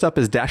yeah, first up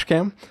is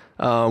Dashcam,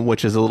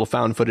 which is a little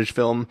found footage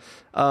film.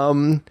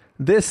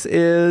 This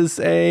is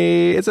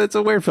it's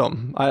a weird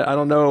film. I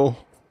don't know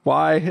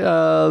why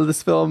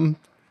this film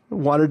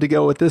wanted to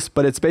go with this,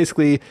 but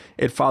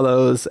it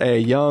follows a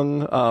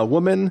young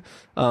woman,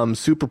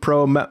 super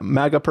pro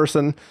MAGA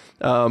person,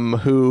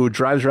 who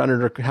drives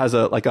around has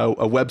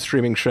a web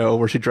streaming show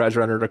where she drives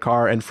around in her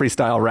car and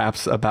freestyle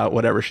raps about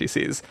whatever she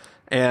sees.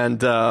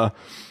 And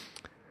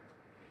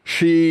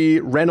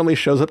she randomly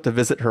shows up to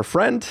visit her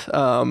friend,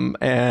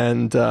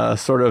 and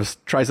sort of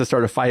tries to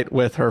start a fight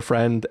with her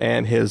friend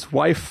and his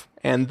wife,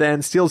 and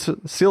then steals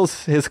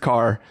his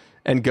car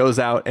and goes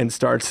out and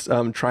starts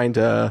trying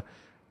to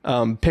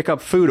pick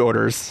up food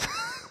orders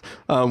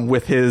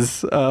with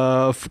his,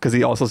 because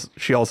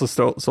she also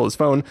stole his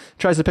phone.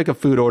 Tries to pick up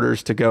food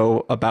orders to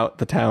go about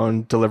the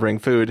town delivering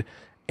food,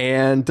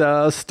 and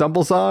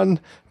stumbles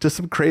on to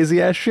some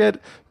crazy ass shit.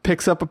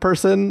 Picks up a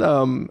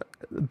person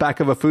back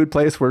of a food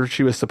place where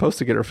she was supposed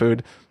to get her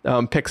food.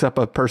 Picks up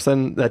a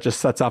person that just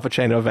sets off a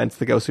chain of events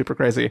that go super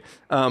crazy.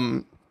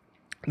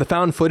 The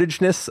found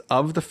footageness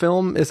of the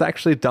film is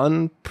actually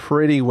done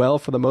pretty well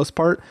for the most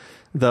part.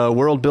 The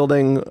world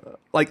building,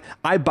 like,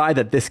 I buy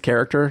that this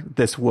character,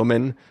 this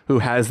woman who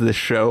has this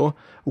show,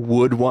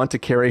 would want to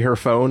carry her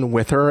phone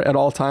with her at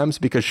all times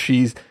because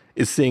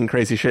is seeing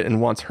crazy shit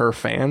and wants her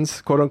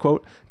fans, quote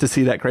unquote, to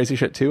see that crazy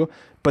shit too.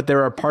 But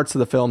there are parts of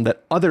the film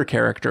that other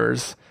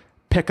characters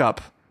pick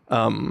up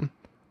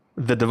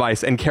the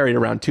device and carry it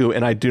around too,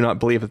 and I do not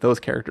believe that those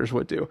characters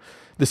would do.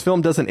 This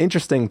film does an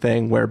interesting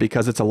thing where,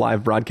 because it's a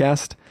live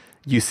broadcast,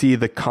 you see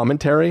the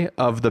commentary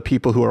of the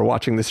people who are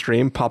watching the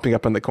stream popping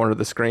up in the corner of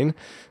the screen.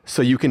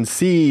 So you can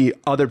see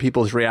other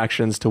people's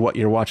reactions to what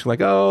you're watching,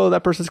 like, oh,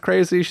 that person's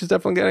crazy, she's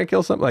definitely gonna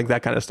kill something, like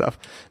that kind of stuff.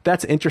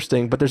 That's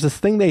interesting, but there's this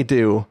thing they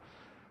do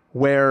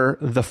where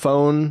the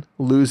phone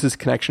loses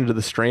connection to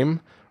the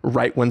stream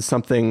right when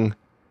something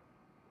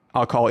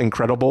I'll call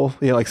incredible,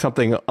 like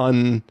something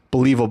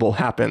unbelievable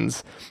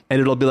happens, and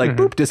it'll be like,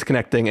 boop,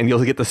 disconnecting, and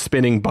you'll get the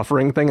spinning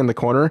buffering thing in the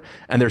corner,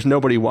 and there's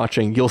nobody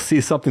watching. You'll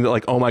see something that,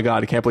 like, oh my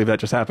God, I can't believe that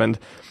just happened.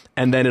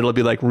 And then it'll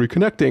be like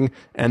reconnecting,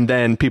 and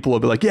then people will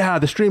be like, yeah,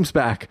 the stream's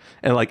back.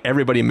 And like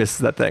everybody misses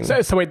that thing.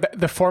 So wait,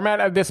 the format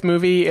of this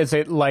movie, is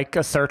it like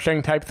a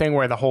searching type thing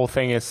where the whole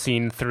thing is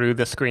seen through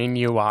the screen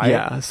UI?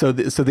 Yeah. So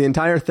the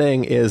entire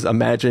thing is,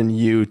 imagine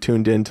you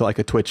tuned into like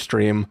a Twitch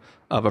stream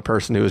of a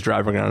person who was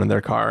driving around in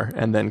their car,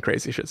 and then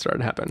crazy shit started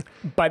to happen.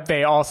 But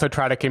they also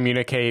try to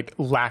communicate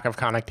lack of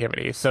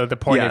connectivity. So the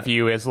point of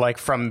view is like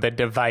from the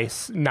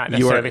device, not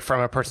necessarily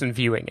from a person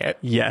viewing it.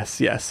 Yes.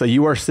 So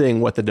you are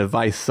seeing what the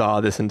device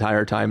saw this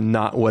entire time,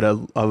 not what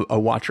a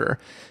watcher.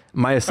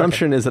 My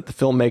assumption is that the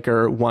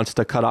filmmaker wants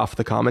to cut off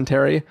the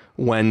commentary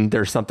when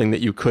there's something that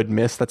you could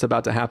miss that's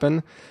about to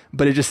happen.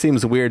 But it just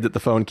seems weird that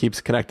the phone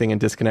keeps connecting and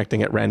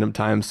disconnecting at random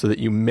times so that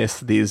you miss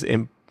these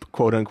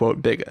quote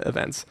unquote big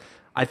events.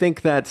 I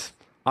think that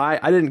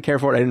I didn't care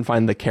for it. I didn't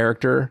find the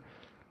character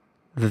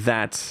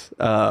that,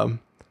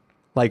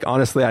 like,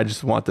 honestly, I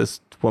just want this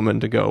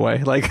woman to go away.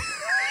 Like,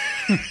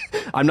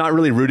 I'm not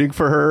really rooting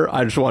for her.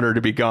 I just want her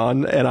to be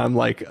gone. And I'm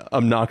like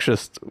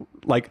obnoxious.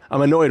 Like,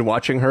 I'm annoyed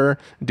watching her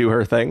do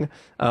her thing.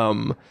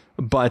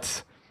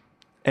 But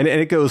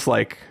it goes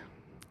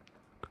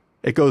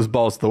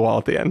balls to the wall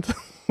at the end.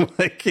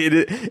 Like, it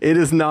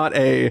is not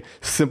a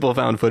simple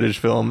found footage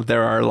film.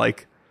 There are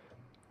like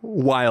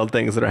wild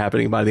things that are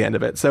happening by the end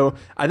of it. So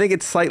I think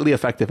it's slightly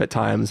effective at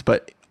times,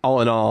 but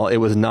all in all, it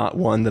was not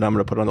one that I'm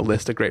going to put on the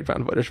list of great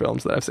found footage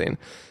films that I've seen.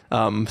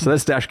 So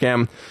that's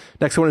Dashcam.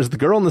 Next one is The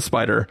Girl and the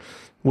Spider,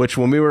 which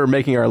when we were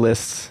making our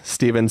lists,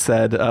 Steven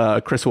said,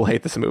 Chris will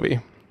hate this movie.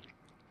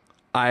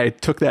 I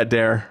took that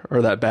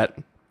bet,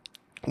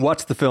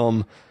 watched the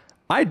film.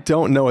 I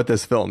don't know what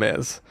this film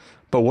is,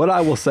 but what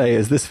I will say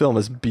is this film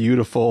is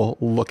beautiful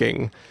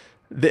looking.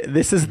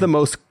 This is the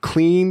most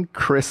clean,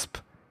 crisp,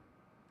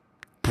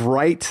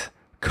 bright,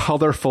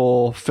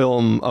 colorful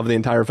film of the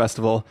entire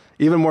festival,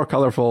 even more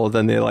colorful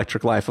than The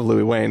Electric Life of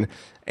Louis Wayne.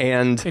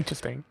 And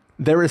interesting.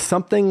 There is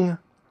something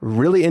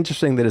really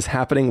interesting that is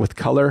happening with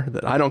color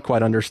that I don't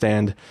quite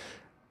understand.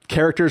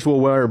 Characters will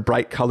wear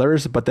bright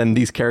colors, but then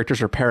these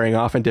characters are pairing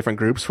off in different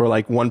groups where,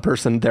 like, one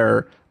person,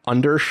 their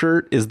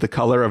undershirt is the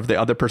color of the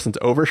other person's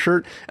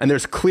overshirt, and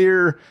there's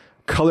clear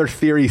color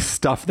theory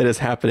stuff that is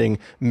happening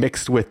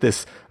mixed with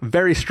this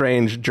very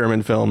strange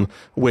German film,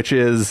 which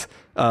is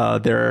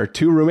there are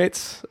two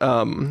roommates,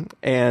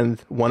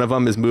 and one of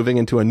them is moving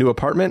into a new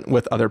apartment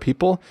with other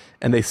people,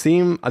 and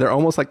they're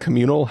almost like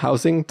communal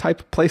housing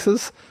type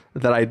places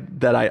that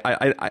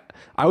I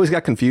always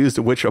got confused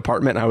which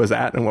apartment I was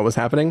at and what was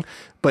happening.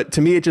 But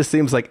to me, it just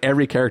seems like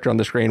every character on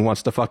the screen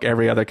wants to fuck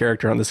every other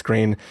character on the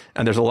screen,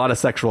 and there's a lot of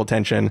sexual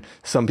tension.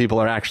 Some people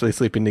are actually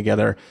sleeping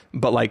together,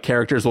 but like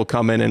characters will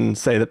come in and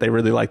say that they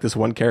really like this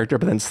one character,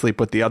 but then sleep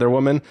with the other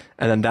woman,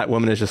 and then that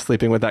woman is just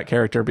sleeping with that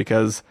character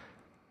because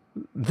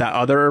that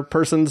other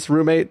person's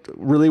roommate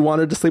really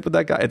wanted to sleep with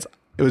that guy.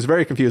 It was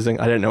very confusing.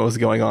 I didn't know what was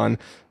going on,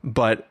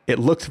 but it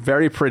looked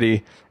very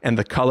pretty, and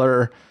the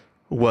color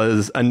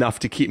was enough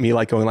to keep me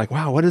like going like,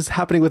 wow, what is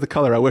happening with the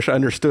color? I wish I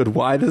understood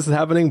why this is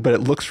happening, but it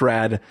looks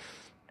rad,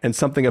 and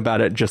something about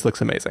it just looks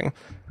amazing.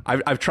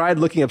 I've tried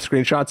looking up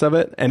screenshots of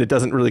it, and it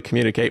doesn't really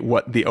communicate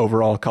what the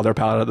overall color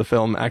palette of the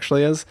film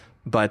actually is,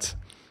 but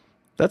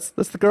that's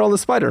The Girl and the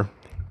Spider.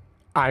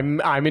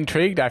 I'm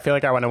intrigued. I feel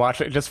like I want to watch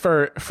it. Just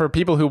for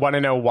people who want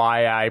to know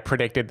why I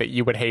predicted that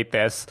you would hate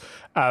this,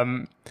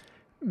 I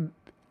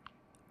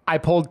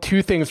pulled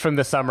two things from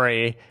the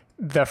summary.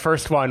 The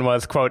first one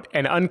was, quote,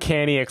 an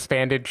uncanny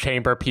expanded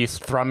chamber piece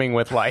thrumming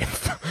with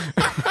life.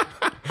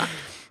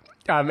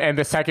 And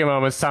the second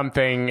one was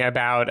something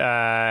about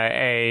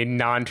a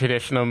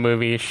non-traditional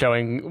movie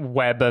showing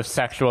web of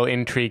sexual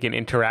intrigue and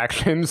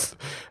interactions.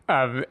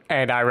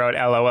 And I wrote,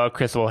 LOL,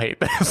 Chris will hate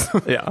this.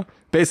 Yeah.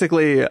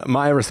 Basically,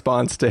 my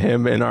response to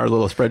him in our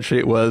little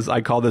spreadsheet was,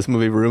 I call this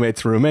movie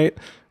Roommate's Roommate,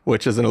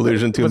 which is an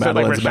allusion to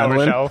Madeline's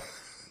Madeline. Oh,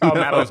 no.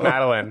 Madeline's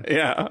Madeline.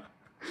 Yeah.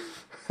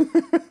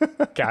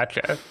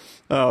 Gotcha.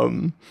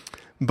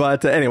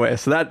 But anyway,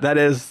 so that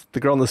is The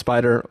Girl and the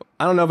Spider.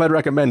 I don't know if I'd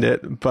recommend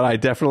it, but I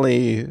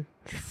definitely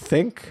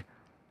think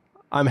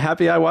I'm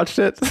happy I watched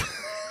it.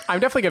 I'm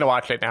definitely gonna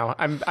watch it now.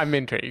 I'm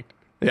intrigued.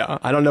 Yeah,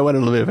 I don't know when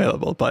it'll be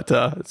available, but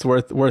it's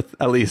worth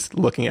at least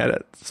looking at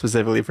it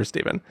specifically for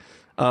Steven.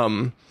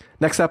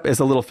 Next up is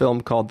a little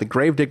film called The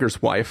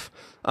Gravedigger's Wife,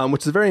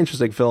 which is a very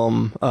interesting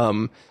film.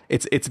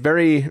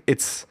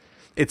 It's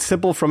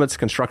simple from its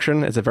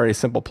construction. It's a very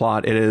simple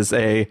plot. It is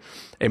a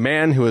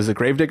man who is a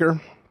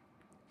gravedigger,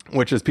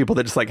 which is people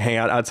that just like hang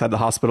out outside the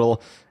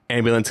hospital.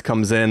 Ambulance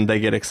comes in, they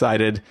get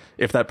excited.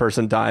 If that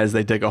person dies,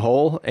 they dig a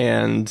hole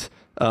and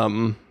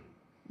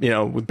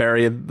we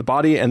bury the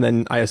body, and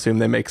then I assume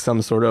they make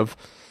some sort of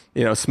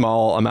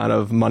small amount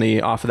of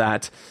money off of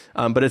that.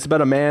 But it's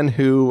about a man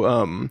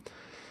who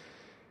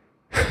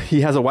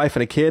he has a wife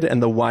and a kid,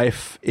 and the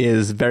wife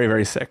is very,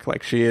 very sick.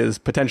 Like, she is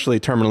potentially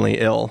terminally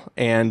ill,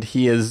 and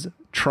he is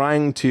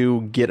trying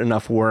to get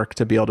enough work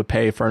to be able to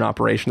pay for an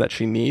operation that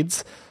she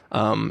needs.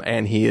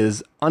 And he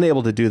is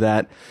unable to do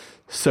that.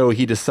 So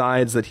he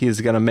decides that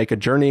he's going to make a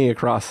journey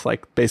across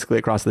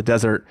the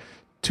desert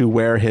to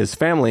where his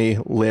family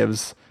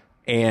lives.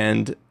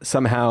 And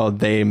somehow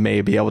they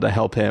may be able to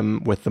help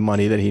him with the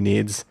money that he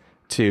needs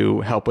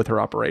to help with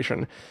her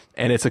operation.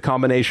 And it's a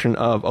combination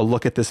of a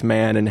look at this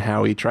man and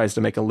how he tries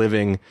to make a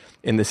living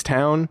in this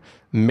town,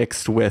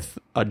 mixed with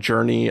a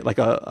journey, like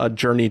a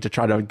journey to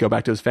try to go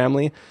back to his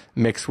family,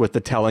 mixed with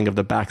the telling of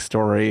the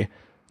backstory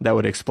that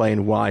would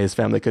explain why his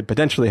family could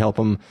potentially help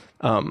him.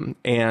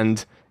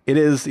 And it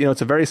is,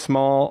 it's a very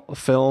small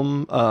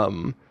film,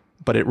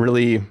 but it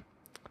really,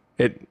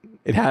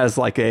 it has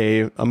like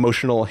a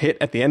emotional hit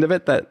at the end of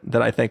it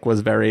that I think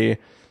was very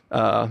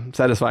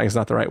satisfying is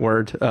not the right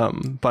word,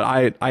 but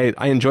I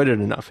enjoyed it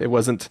enough. It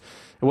wasn't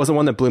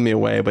one that blew me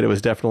away, but it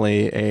was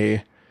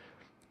definitely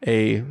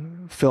a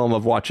film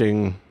of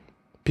watching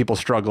people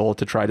struggle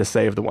to try to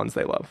save the ones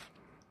they love.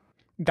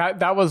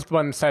 That was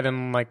one set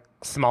in like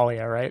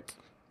Somalia, right?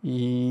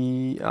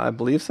 I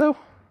believe so.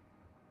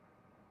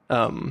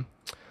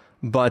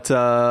 But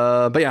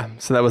yeah,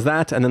 so that was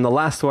that. And then the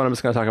last one I'm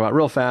just going to talk about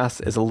real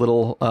fast is a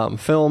little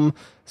film,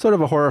 sort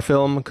of a horror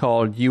film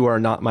called You Are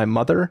Not My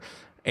Mother.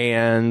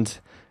 And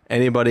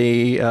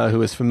anybody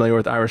who is familiar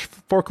with Irish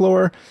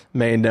folklore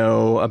may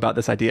know about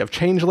this idea of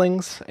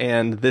changelings.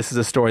 And this is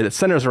a story that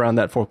centers around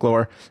that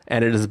folklore.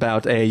 And it is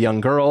about a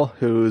young girl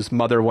whose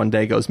mother one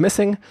day goes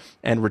missing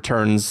and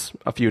returns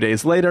a few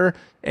days later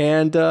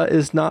and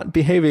is not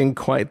behaving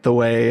quite the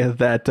way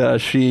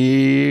that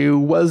she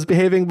was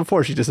behaving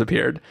before she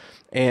disappeared.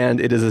 And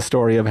it is a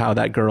story of how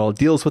that girl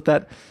deals with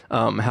that,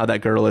 how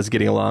that girl is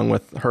getting along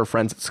with her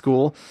friends at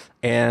school,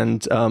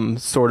 and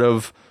sort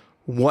of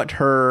what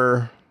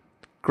her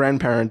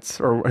grandparents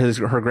or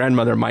her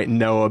grandmother might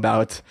know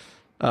about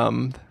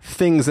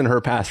things in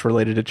her past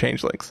related to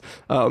changelings.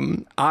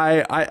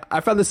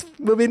 I found this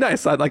movie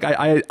nice. I'm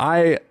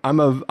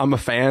a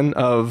fan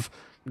of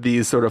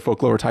these sort of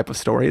folklore type of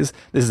stories.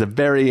 This is a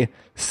very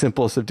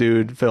simple,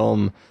 subdued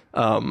film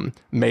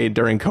made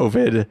during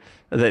COVID.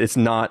 That it's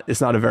not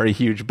a very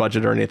huge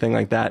budget or anything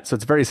like that. So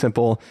it's very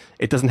simple.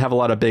 It doesn't have a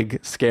lot of big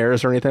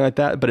scares or anything like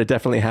that, but it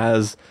definitely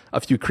has a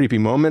few creepy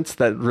moments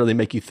that really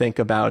make you think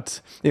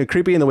about,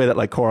 creepy in the way that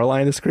like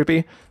Coraline is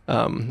creepy,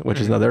 which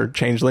is another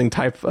changeling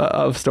type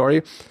of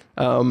story.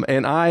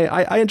 And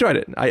I enjoyed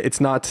it.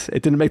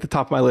 It didn't make the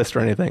top of my list or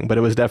anything, but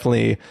it was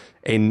definitely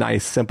a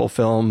nice, simple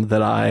film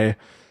that I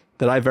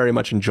very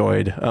much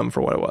enjoyed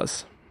for what it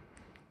was.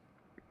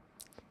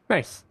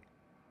 Nice.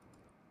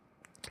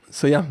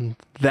 So yeah,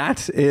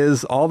 that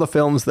is all the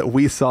films that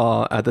we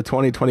saw at the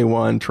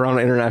 2021 Toronto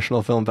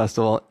International Film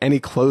Festival. Any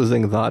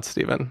closing thoughts,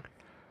 Stephen?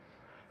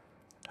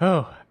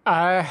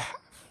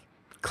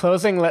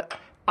 Closing.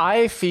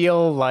 I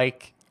feel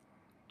like,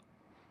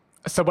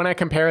 so when I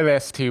compare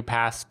this to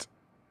past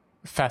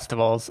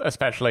festivals,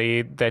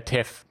 especially the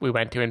TIFF we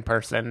went to in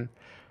person,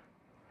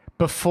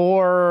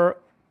 before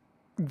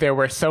there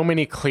were so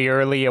many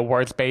clearly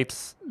awards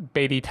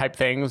baity type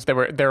things. There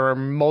were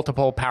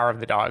multiple Power of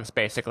the Dogs,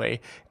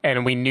 basically,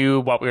 and we knew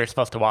what we were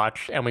supposed to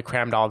watch, and we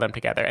crammed all of them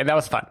together, and that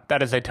was fun.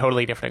 That is a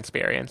totally different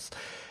experience.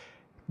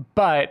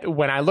 But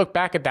when I look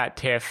back at that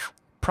TIFF,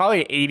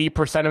 probably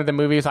 80% of the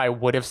movies I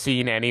would have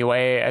seen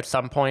anyway at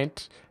some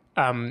point,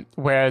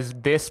 whereas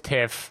this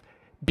TIFF,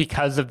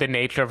 because of the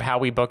nature of how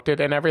we booked it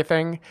and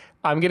everything,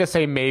 I'm going to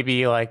say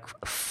maybe like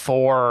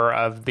 4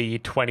 of the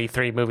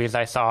 23 movies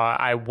I saw,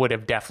 I would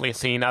have definitely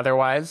seen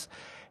otherwise.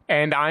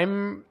 And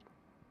I'm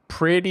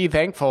pretty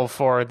thankful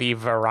for the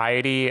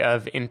variety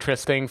of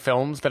interesting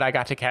films that I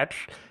got to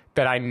catch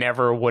that I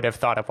never would have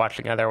thought of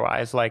watching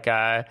otherwise. Like,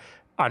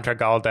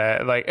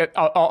 Antragalda, like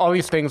all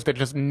these things that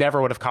just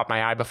never would have caught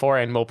my eye before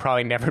and will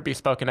probably never be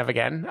spoken of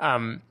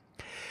again.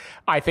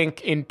 I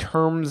think in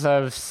terms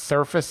of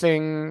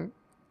surfacing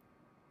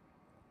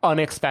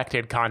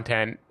unexpected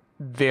content,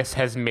 this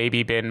has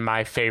maybe been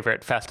my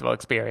favorite festival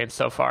experience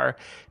so far.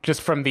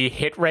 Just from the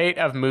hit rate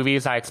of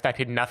movies I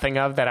expected nothing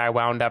of that I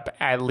wound up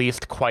at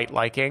least quite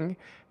liking.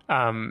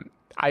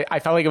 I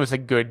felt like it was a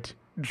good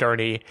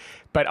journey,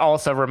 but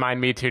also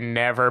remind me to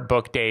never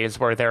book days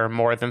where there are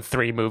more than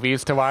 3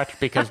 movies to watch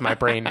because my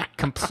brain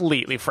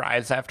completely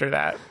fries after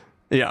that.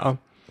 Yeah.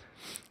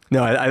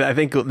 No, I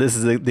think this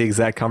is the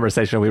exact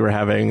conversation we were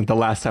having the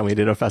last time we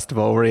did a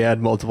festival where we had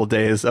multiple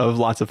days of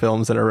lots of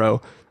films in a row.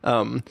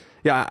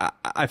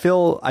 I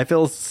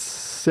feel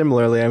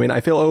similarly. I mean, I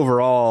feel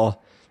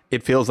overall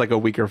it feels like a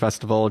weaker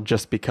festival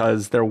just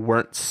because there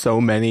weren't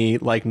so many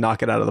like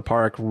knock it out of the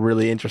park,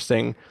 really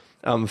interesting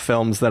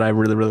films that I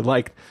really, really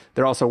liked.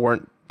 There also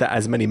weren't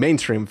as many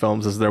mainstream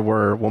films as there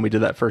were when we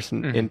did that first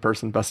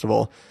in-person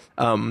festival.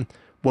 When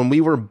we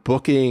were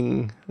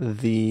booking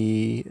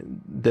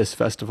this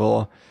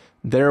festival,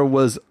 there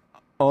was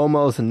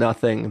almost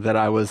nothing that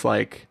I was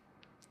like,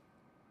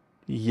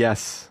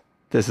 yes,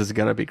 this is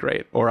going to be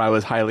great, or I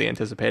was highly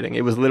anticipating.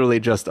 It was literally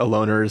just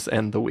Aloners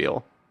and The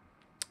Wheel,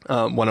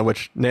 one of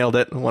which nailed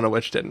it, one of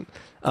which didn't.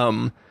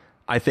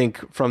 I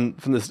think from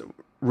this,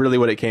 really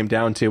what it came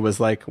down to was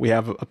like, we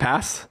have a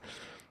pass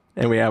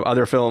and we have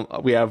other film.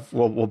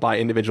 We'll buy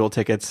individual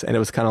tickets, and it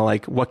was kind of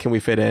like, what can we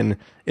fit in?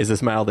 Is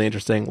this mildly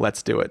interesting?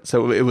 Let's do it.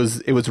 So it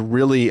was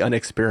really an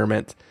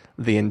experiment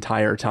the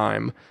entire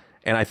time.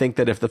 And I think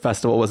that if the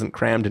festival wasn't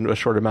crammed into a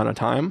short amount of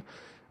time,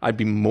 I'd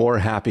be more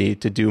happy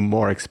to do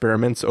more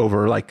experiments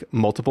over like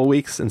multiple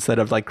weeks instead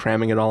of like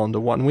cramming it all into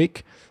 1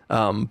 week.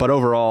 But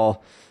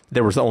overall,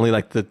 there was only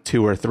like the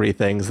 2 or 3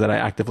 things that I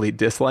actively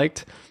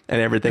disliked,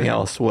 and everything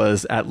else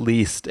was at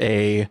least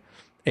a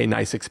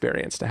nice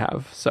experience to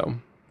have. So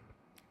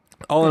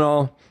all in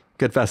all,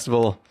 good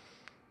festival.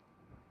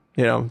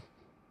 4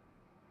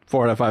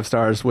 out of 5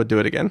 stars, would do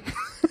it again.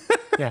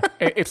 Yeah,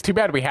 it's too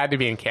bad we had to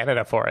be in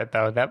Canada for it,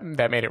 though. That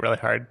made it really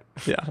hard.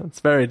 Yeah,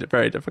 it's very,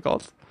 very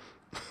difficult.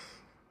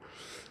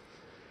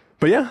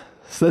 But yeah,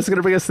 so that's going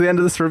to bring us to the end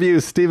of this review.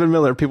 Stephen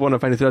Miller, people want to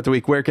find you throughout the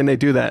week. Where can they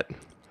do that?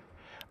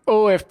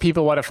 Oh, if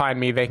people want to find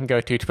me, they can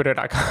go to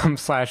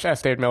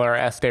twitter.com/sdavidmiller or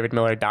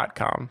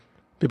sdavidmiller.com.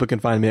 People can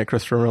find me at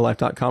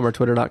ChristopherInRealLife.com or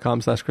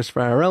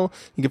Twitter.com/ChristopherIRL.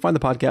 You can find the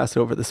podcast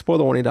over at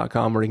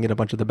thespoilerwarning.com, where you can get a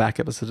bunch of the back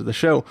episodes of the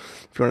show.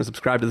 If you want to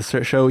subscribe to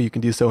the show, you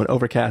can do so in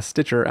Overcast,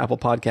 Stitcher, Apple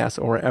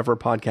Podcasts, or wherever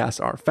podcasts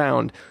are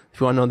found.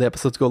 If you want to know when the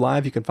episodes go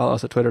live, you can follow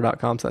us at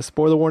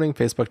Twitter.com/spoilerwarning,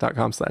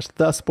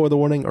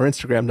 Facebook.com/thespoilerwarning, or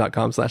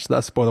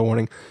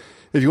Instagram.com/thespoilerwarning.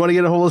 If you want to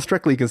get a hold of us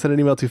directly, you can send an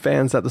email to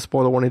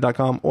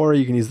fans@thespoilerwarning.com, or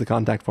you can use the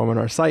contact form on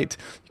our site.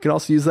 You can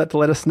also use that to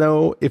let us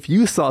know if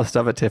you saw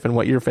stuff at TIFF and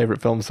what your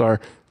favorite films are,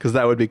 because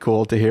that would be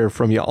cool to hear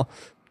from y'all.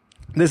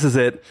 This is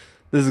it.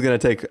 This is going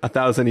to take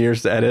 1,000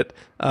 years to edit.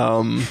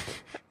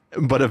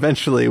 But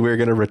eventually we're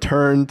going to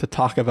return to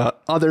talk about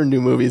other new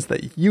movies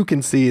that you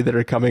can see that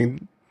are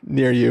coming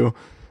near you.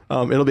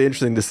 It'll be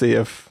interesting to see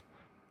if,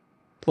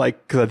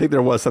 like, because I think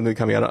there was something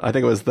coming out. I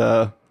think it was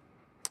the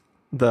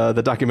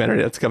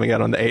documentary that's coming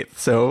out on the 8th.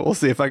 So we'll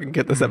see if I can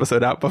get this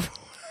episode out before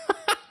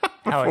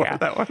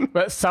that one.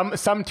 But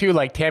some too,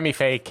 like Tammy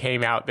Faye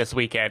came out this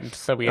weekend.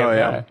 So we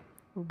have,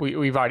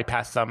 we've already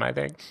passed some, I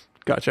think.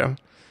 Gotcha.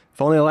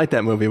 If only I liked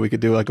that movie, we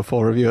could do like a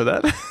full review of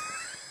that.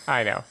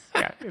 I know.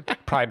 Yeah, it's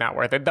probably not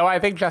worth it. Though I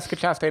think Jessica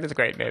Chastain is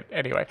great in it.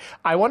 Anyway,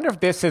 I wonder if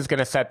this is going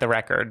to set the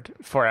record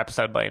for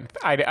episode length.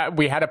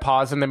 We had a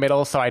pause in the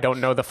middle, so I don't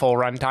know the full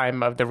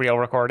runtime of the real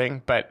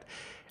recording, but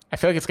I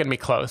feel like it's going to be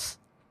close.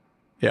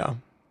 Yeah,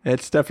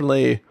 it's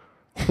definitely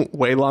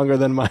way longer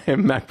than my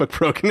MacBook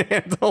Pro can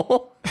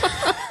handle.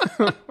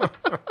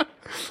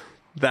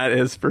 That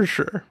is for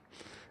sure.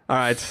 All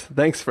right.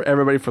 Thanks for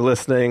everybody for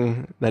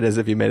listening. That is,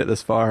 if you made it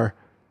this far,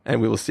 and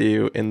we will see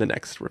you in the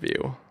next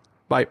review.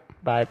 Bye.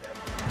 Bye.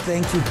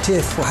 Thank you,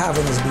 TIFF, for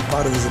having us be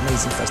part of this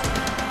amazing festival.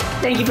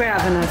 Thank you for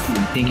having us.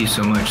 Thank you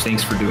so much.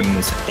 Thanks for doing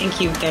this. Thank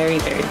you very,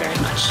 very, very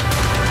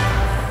much.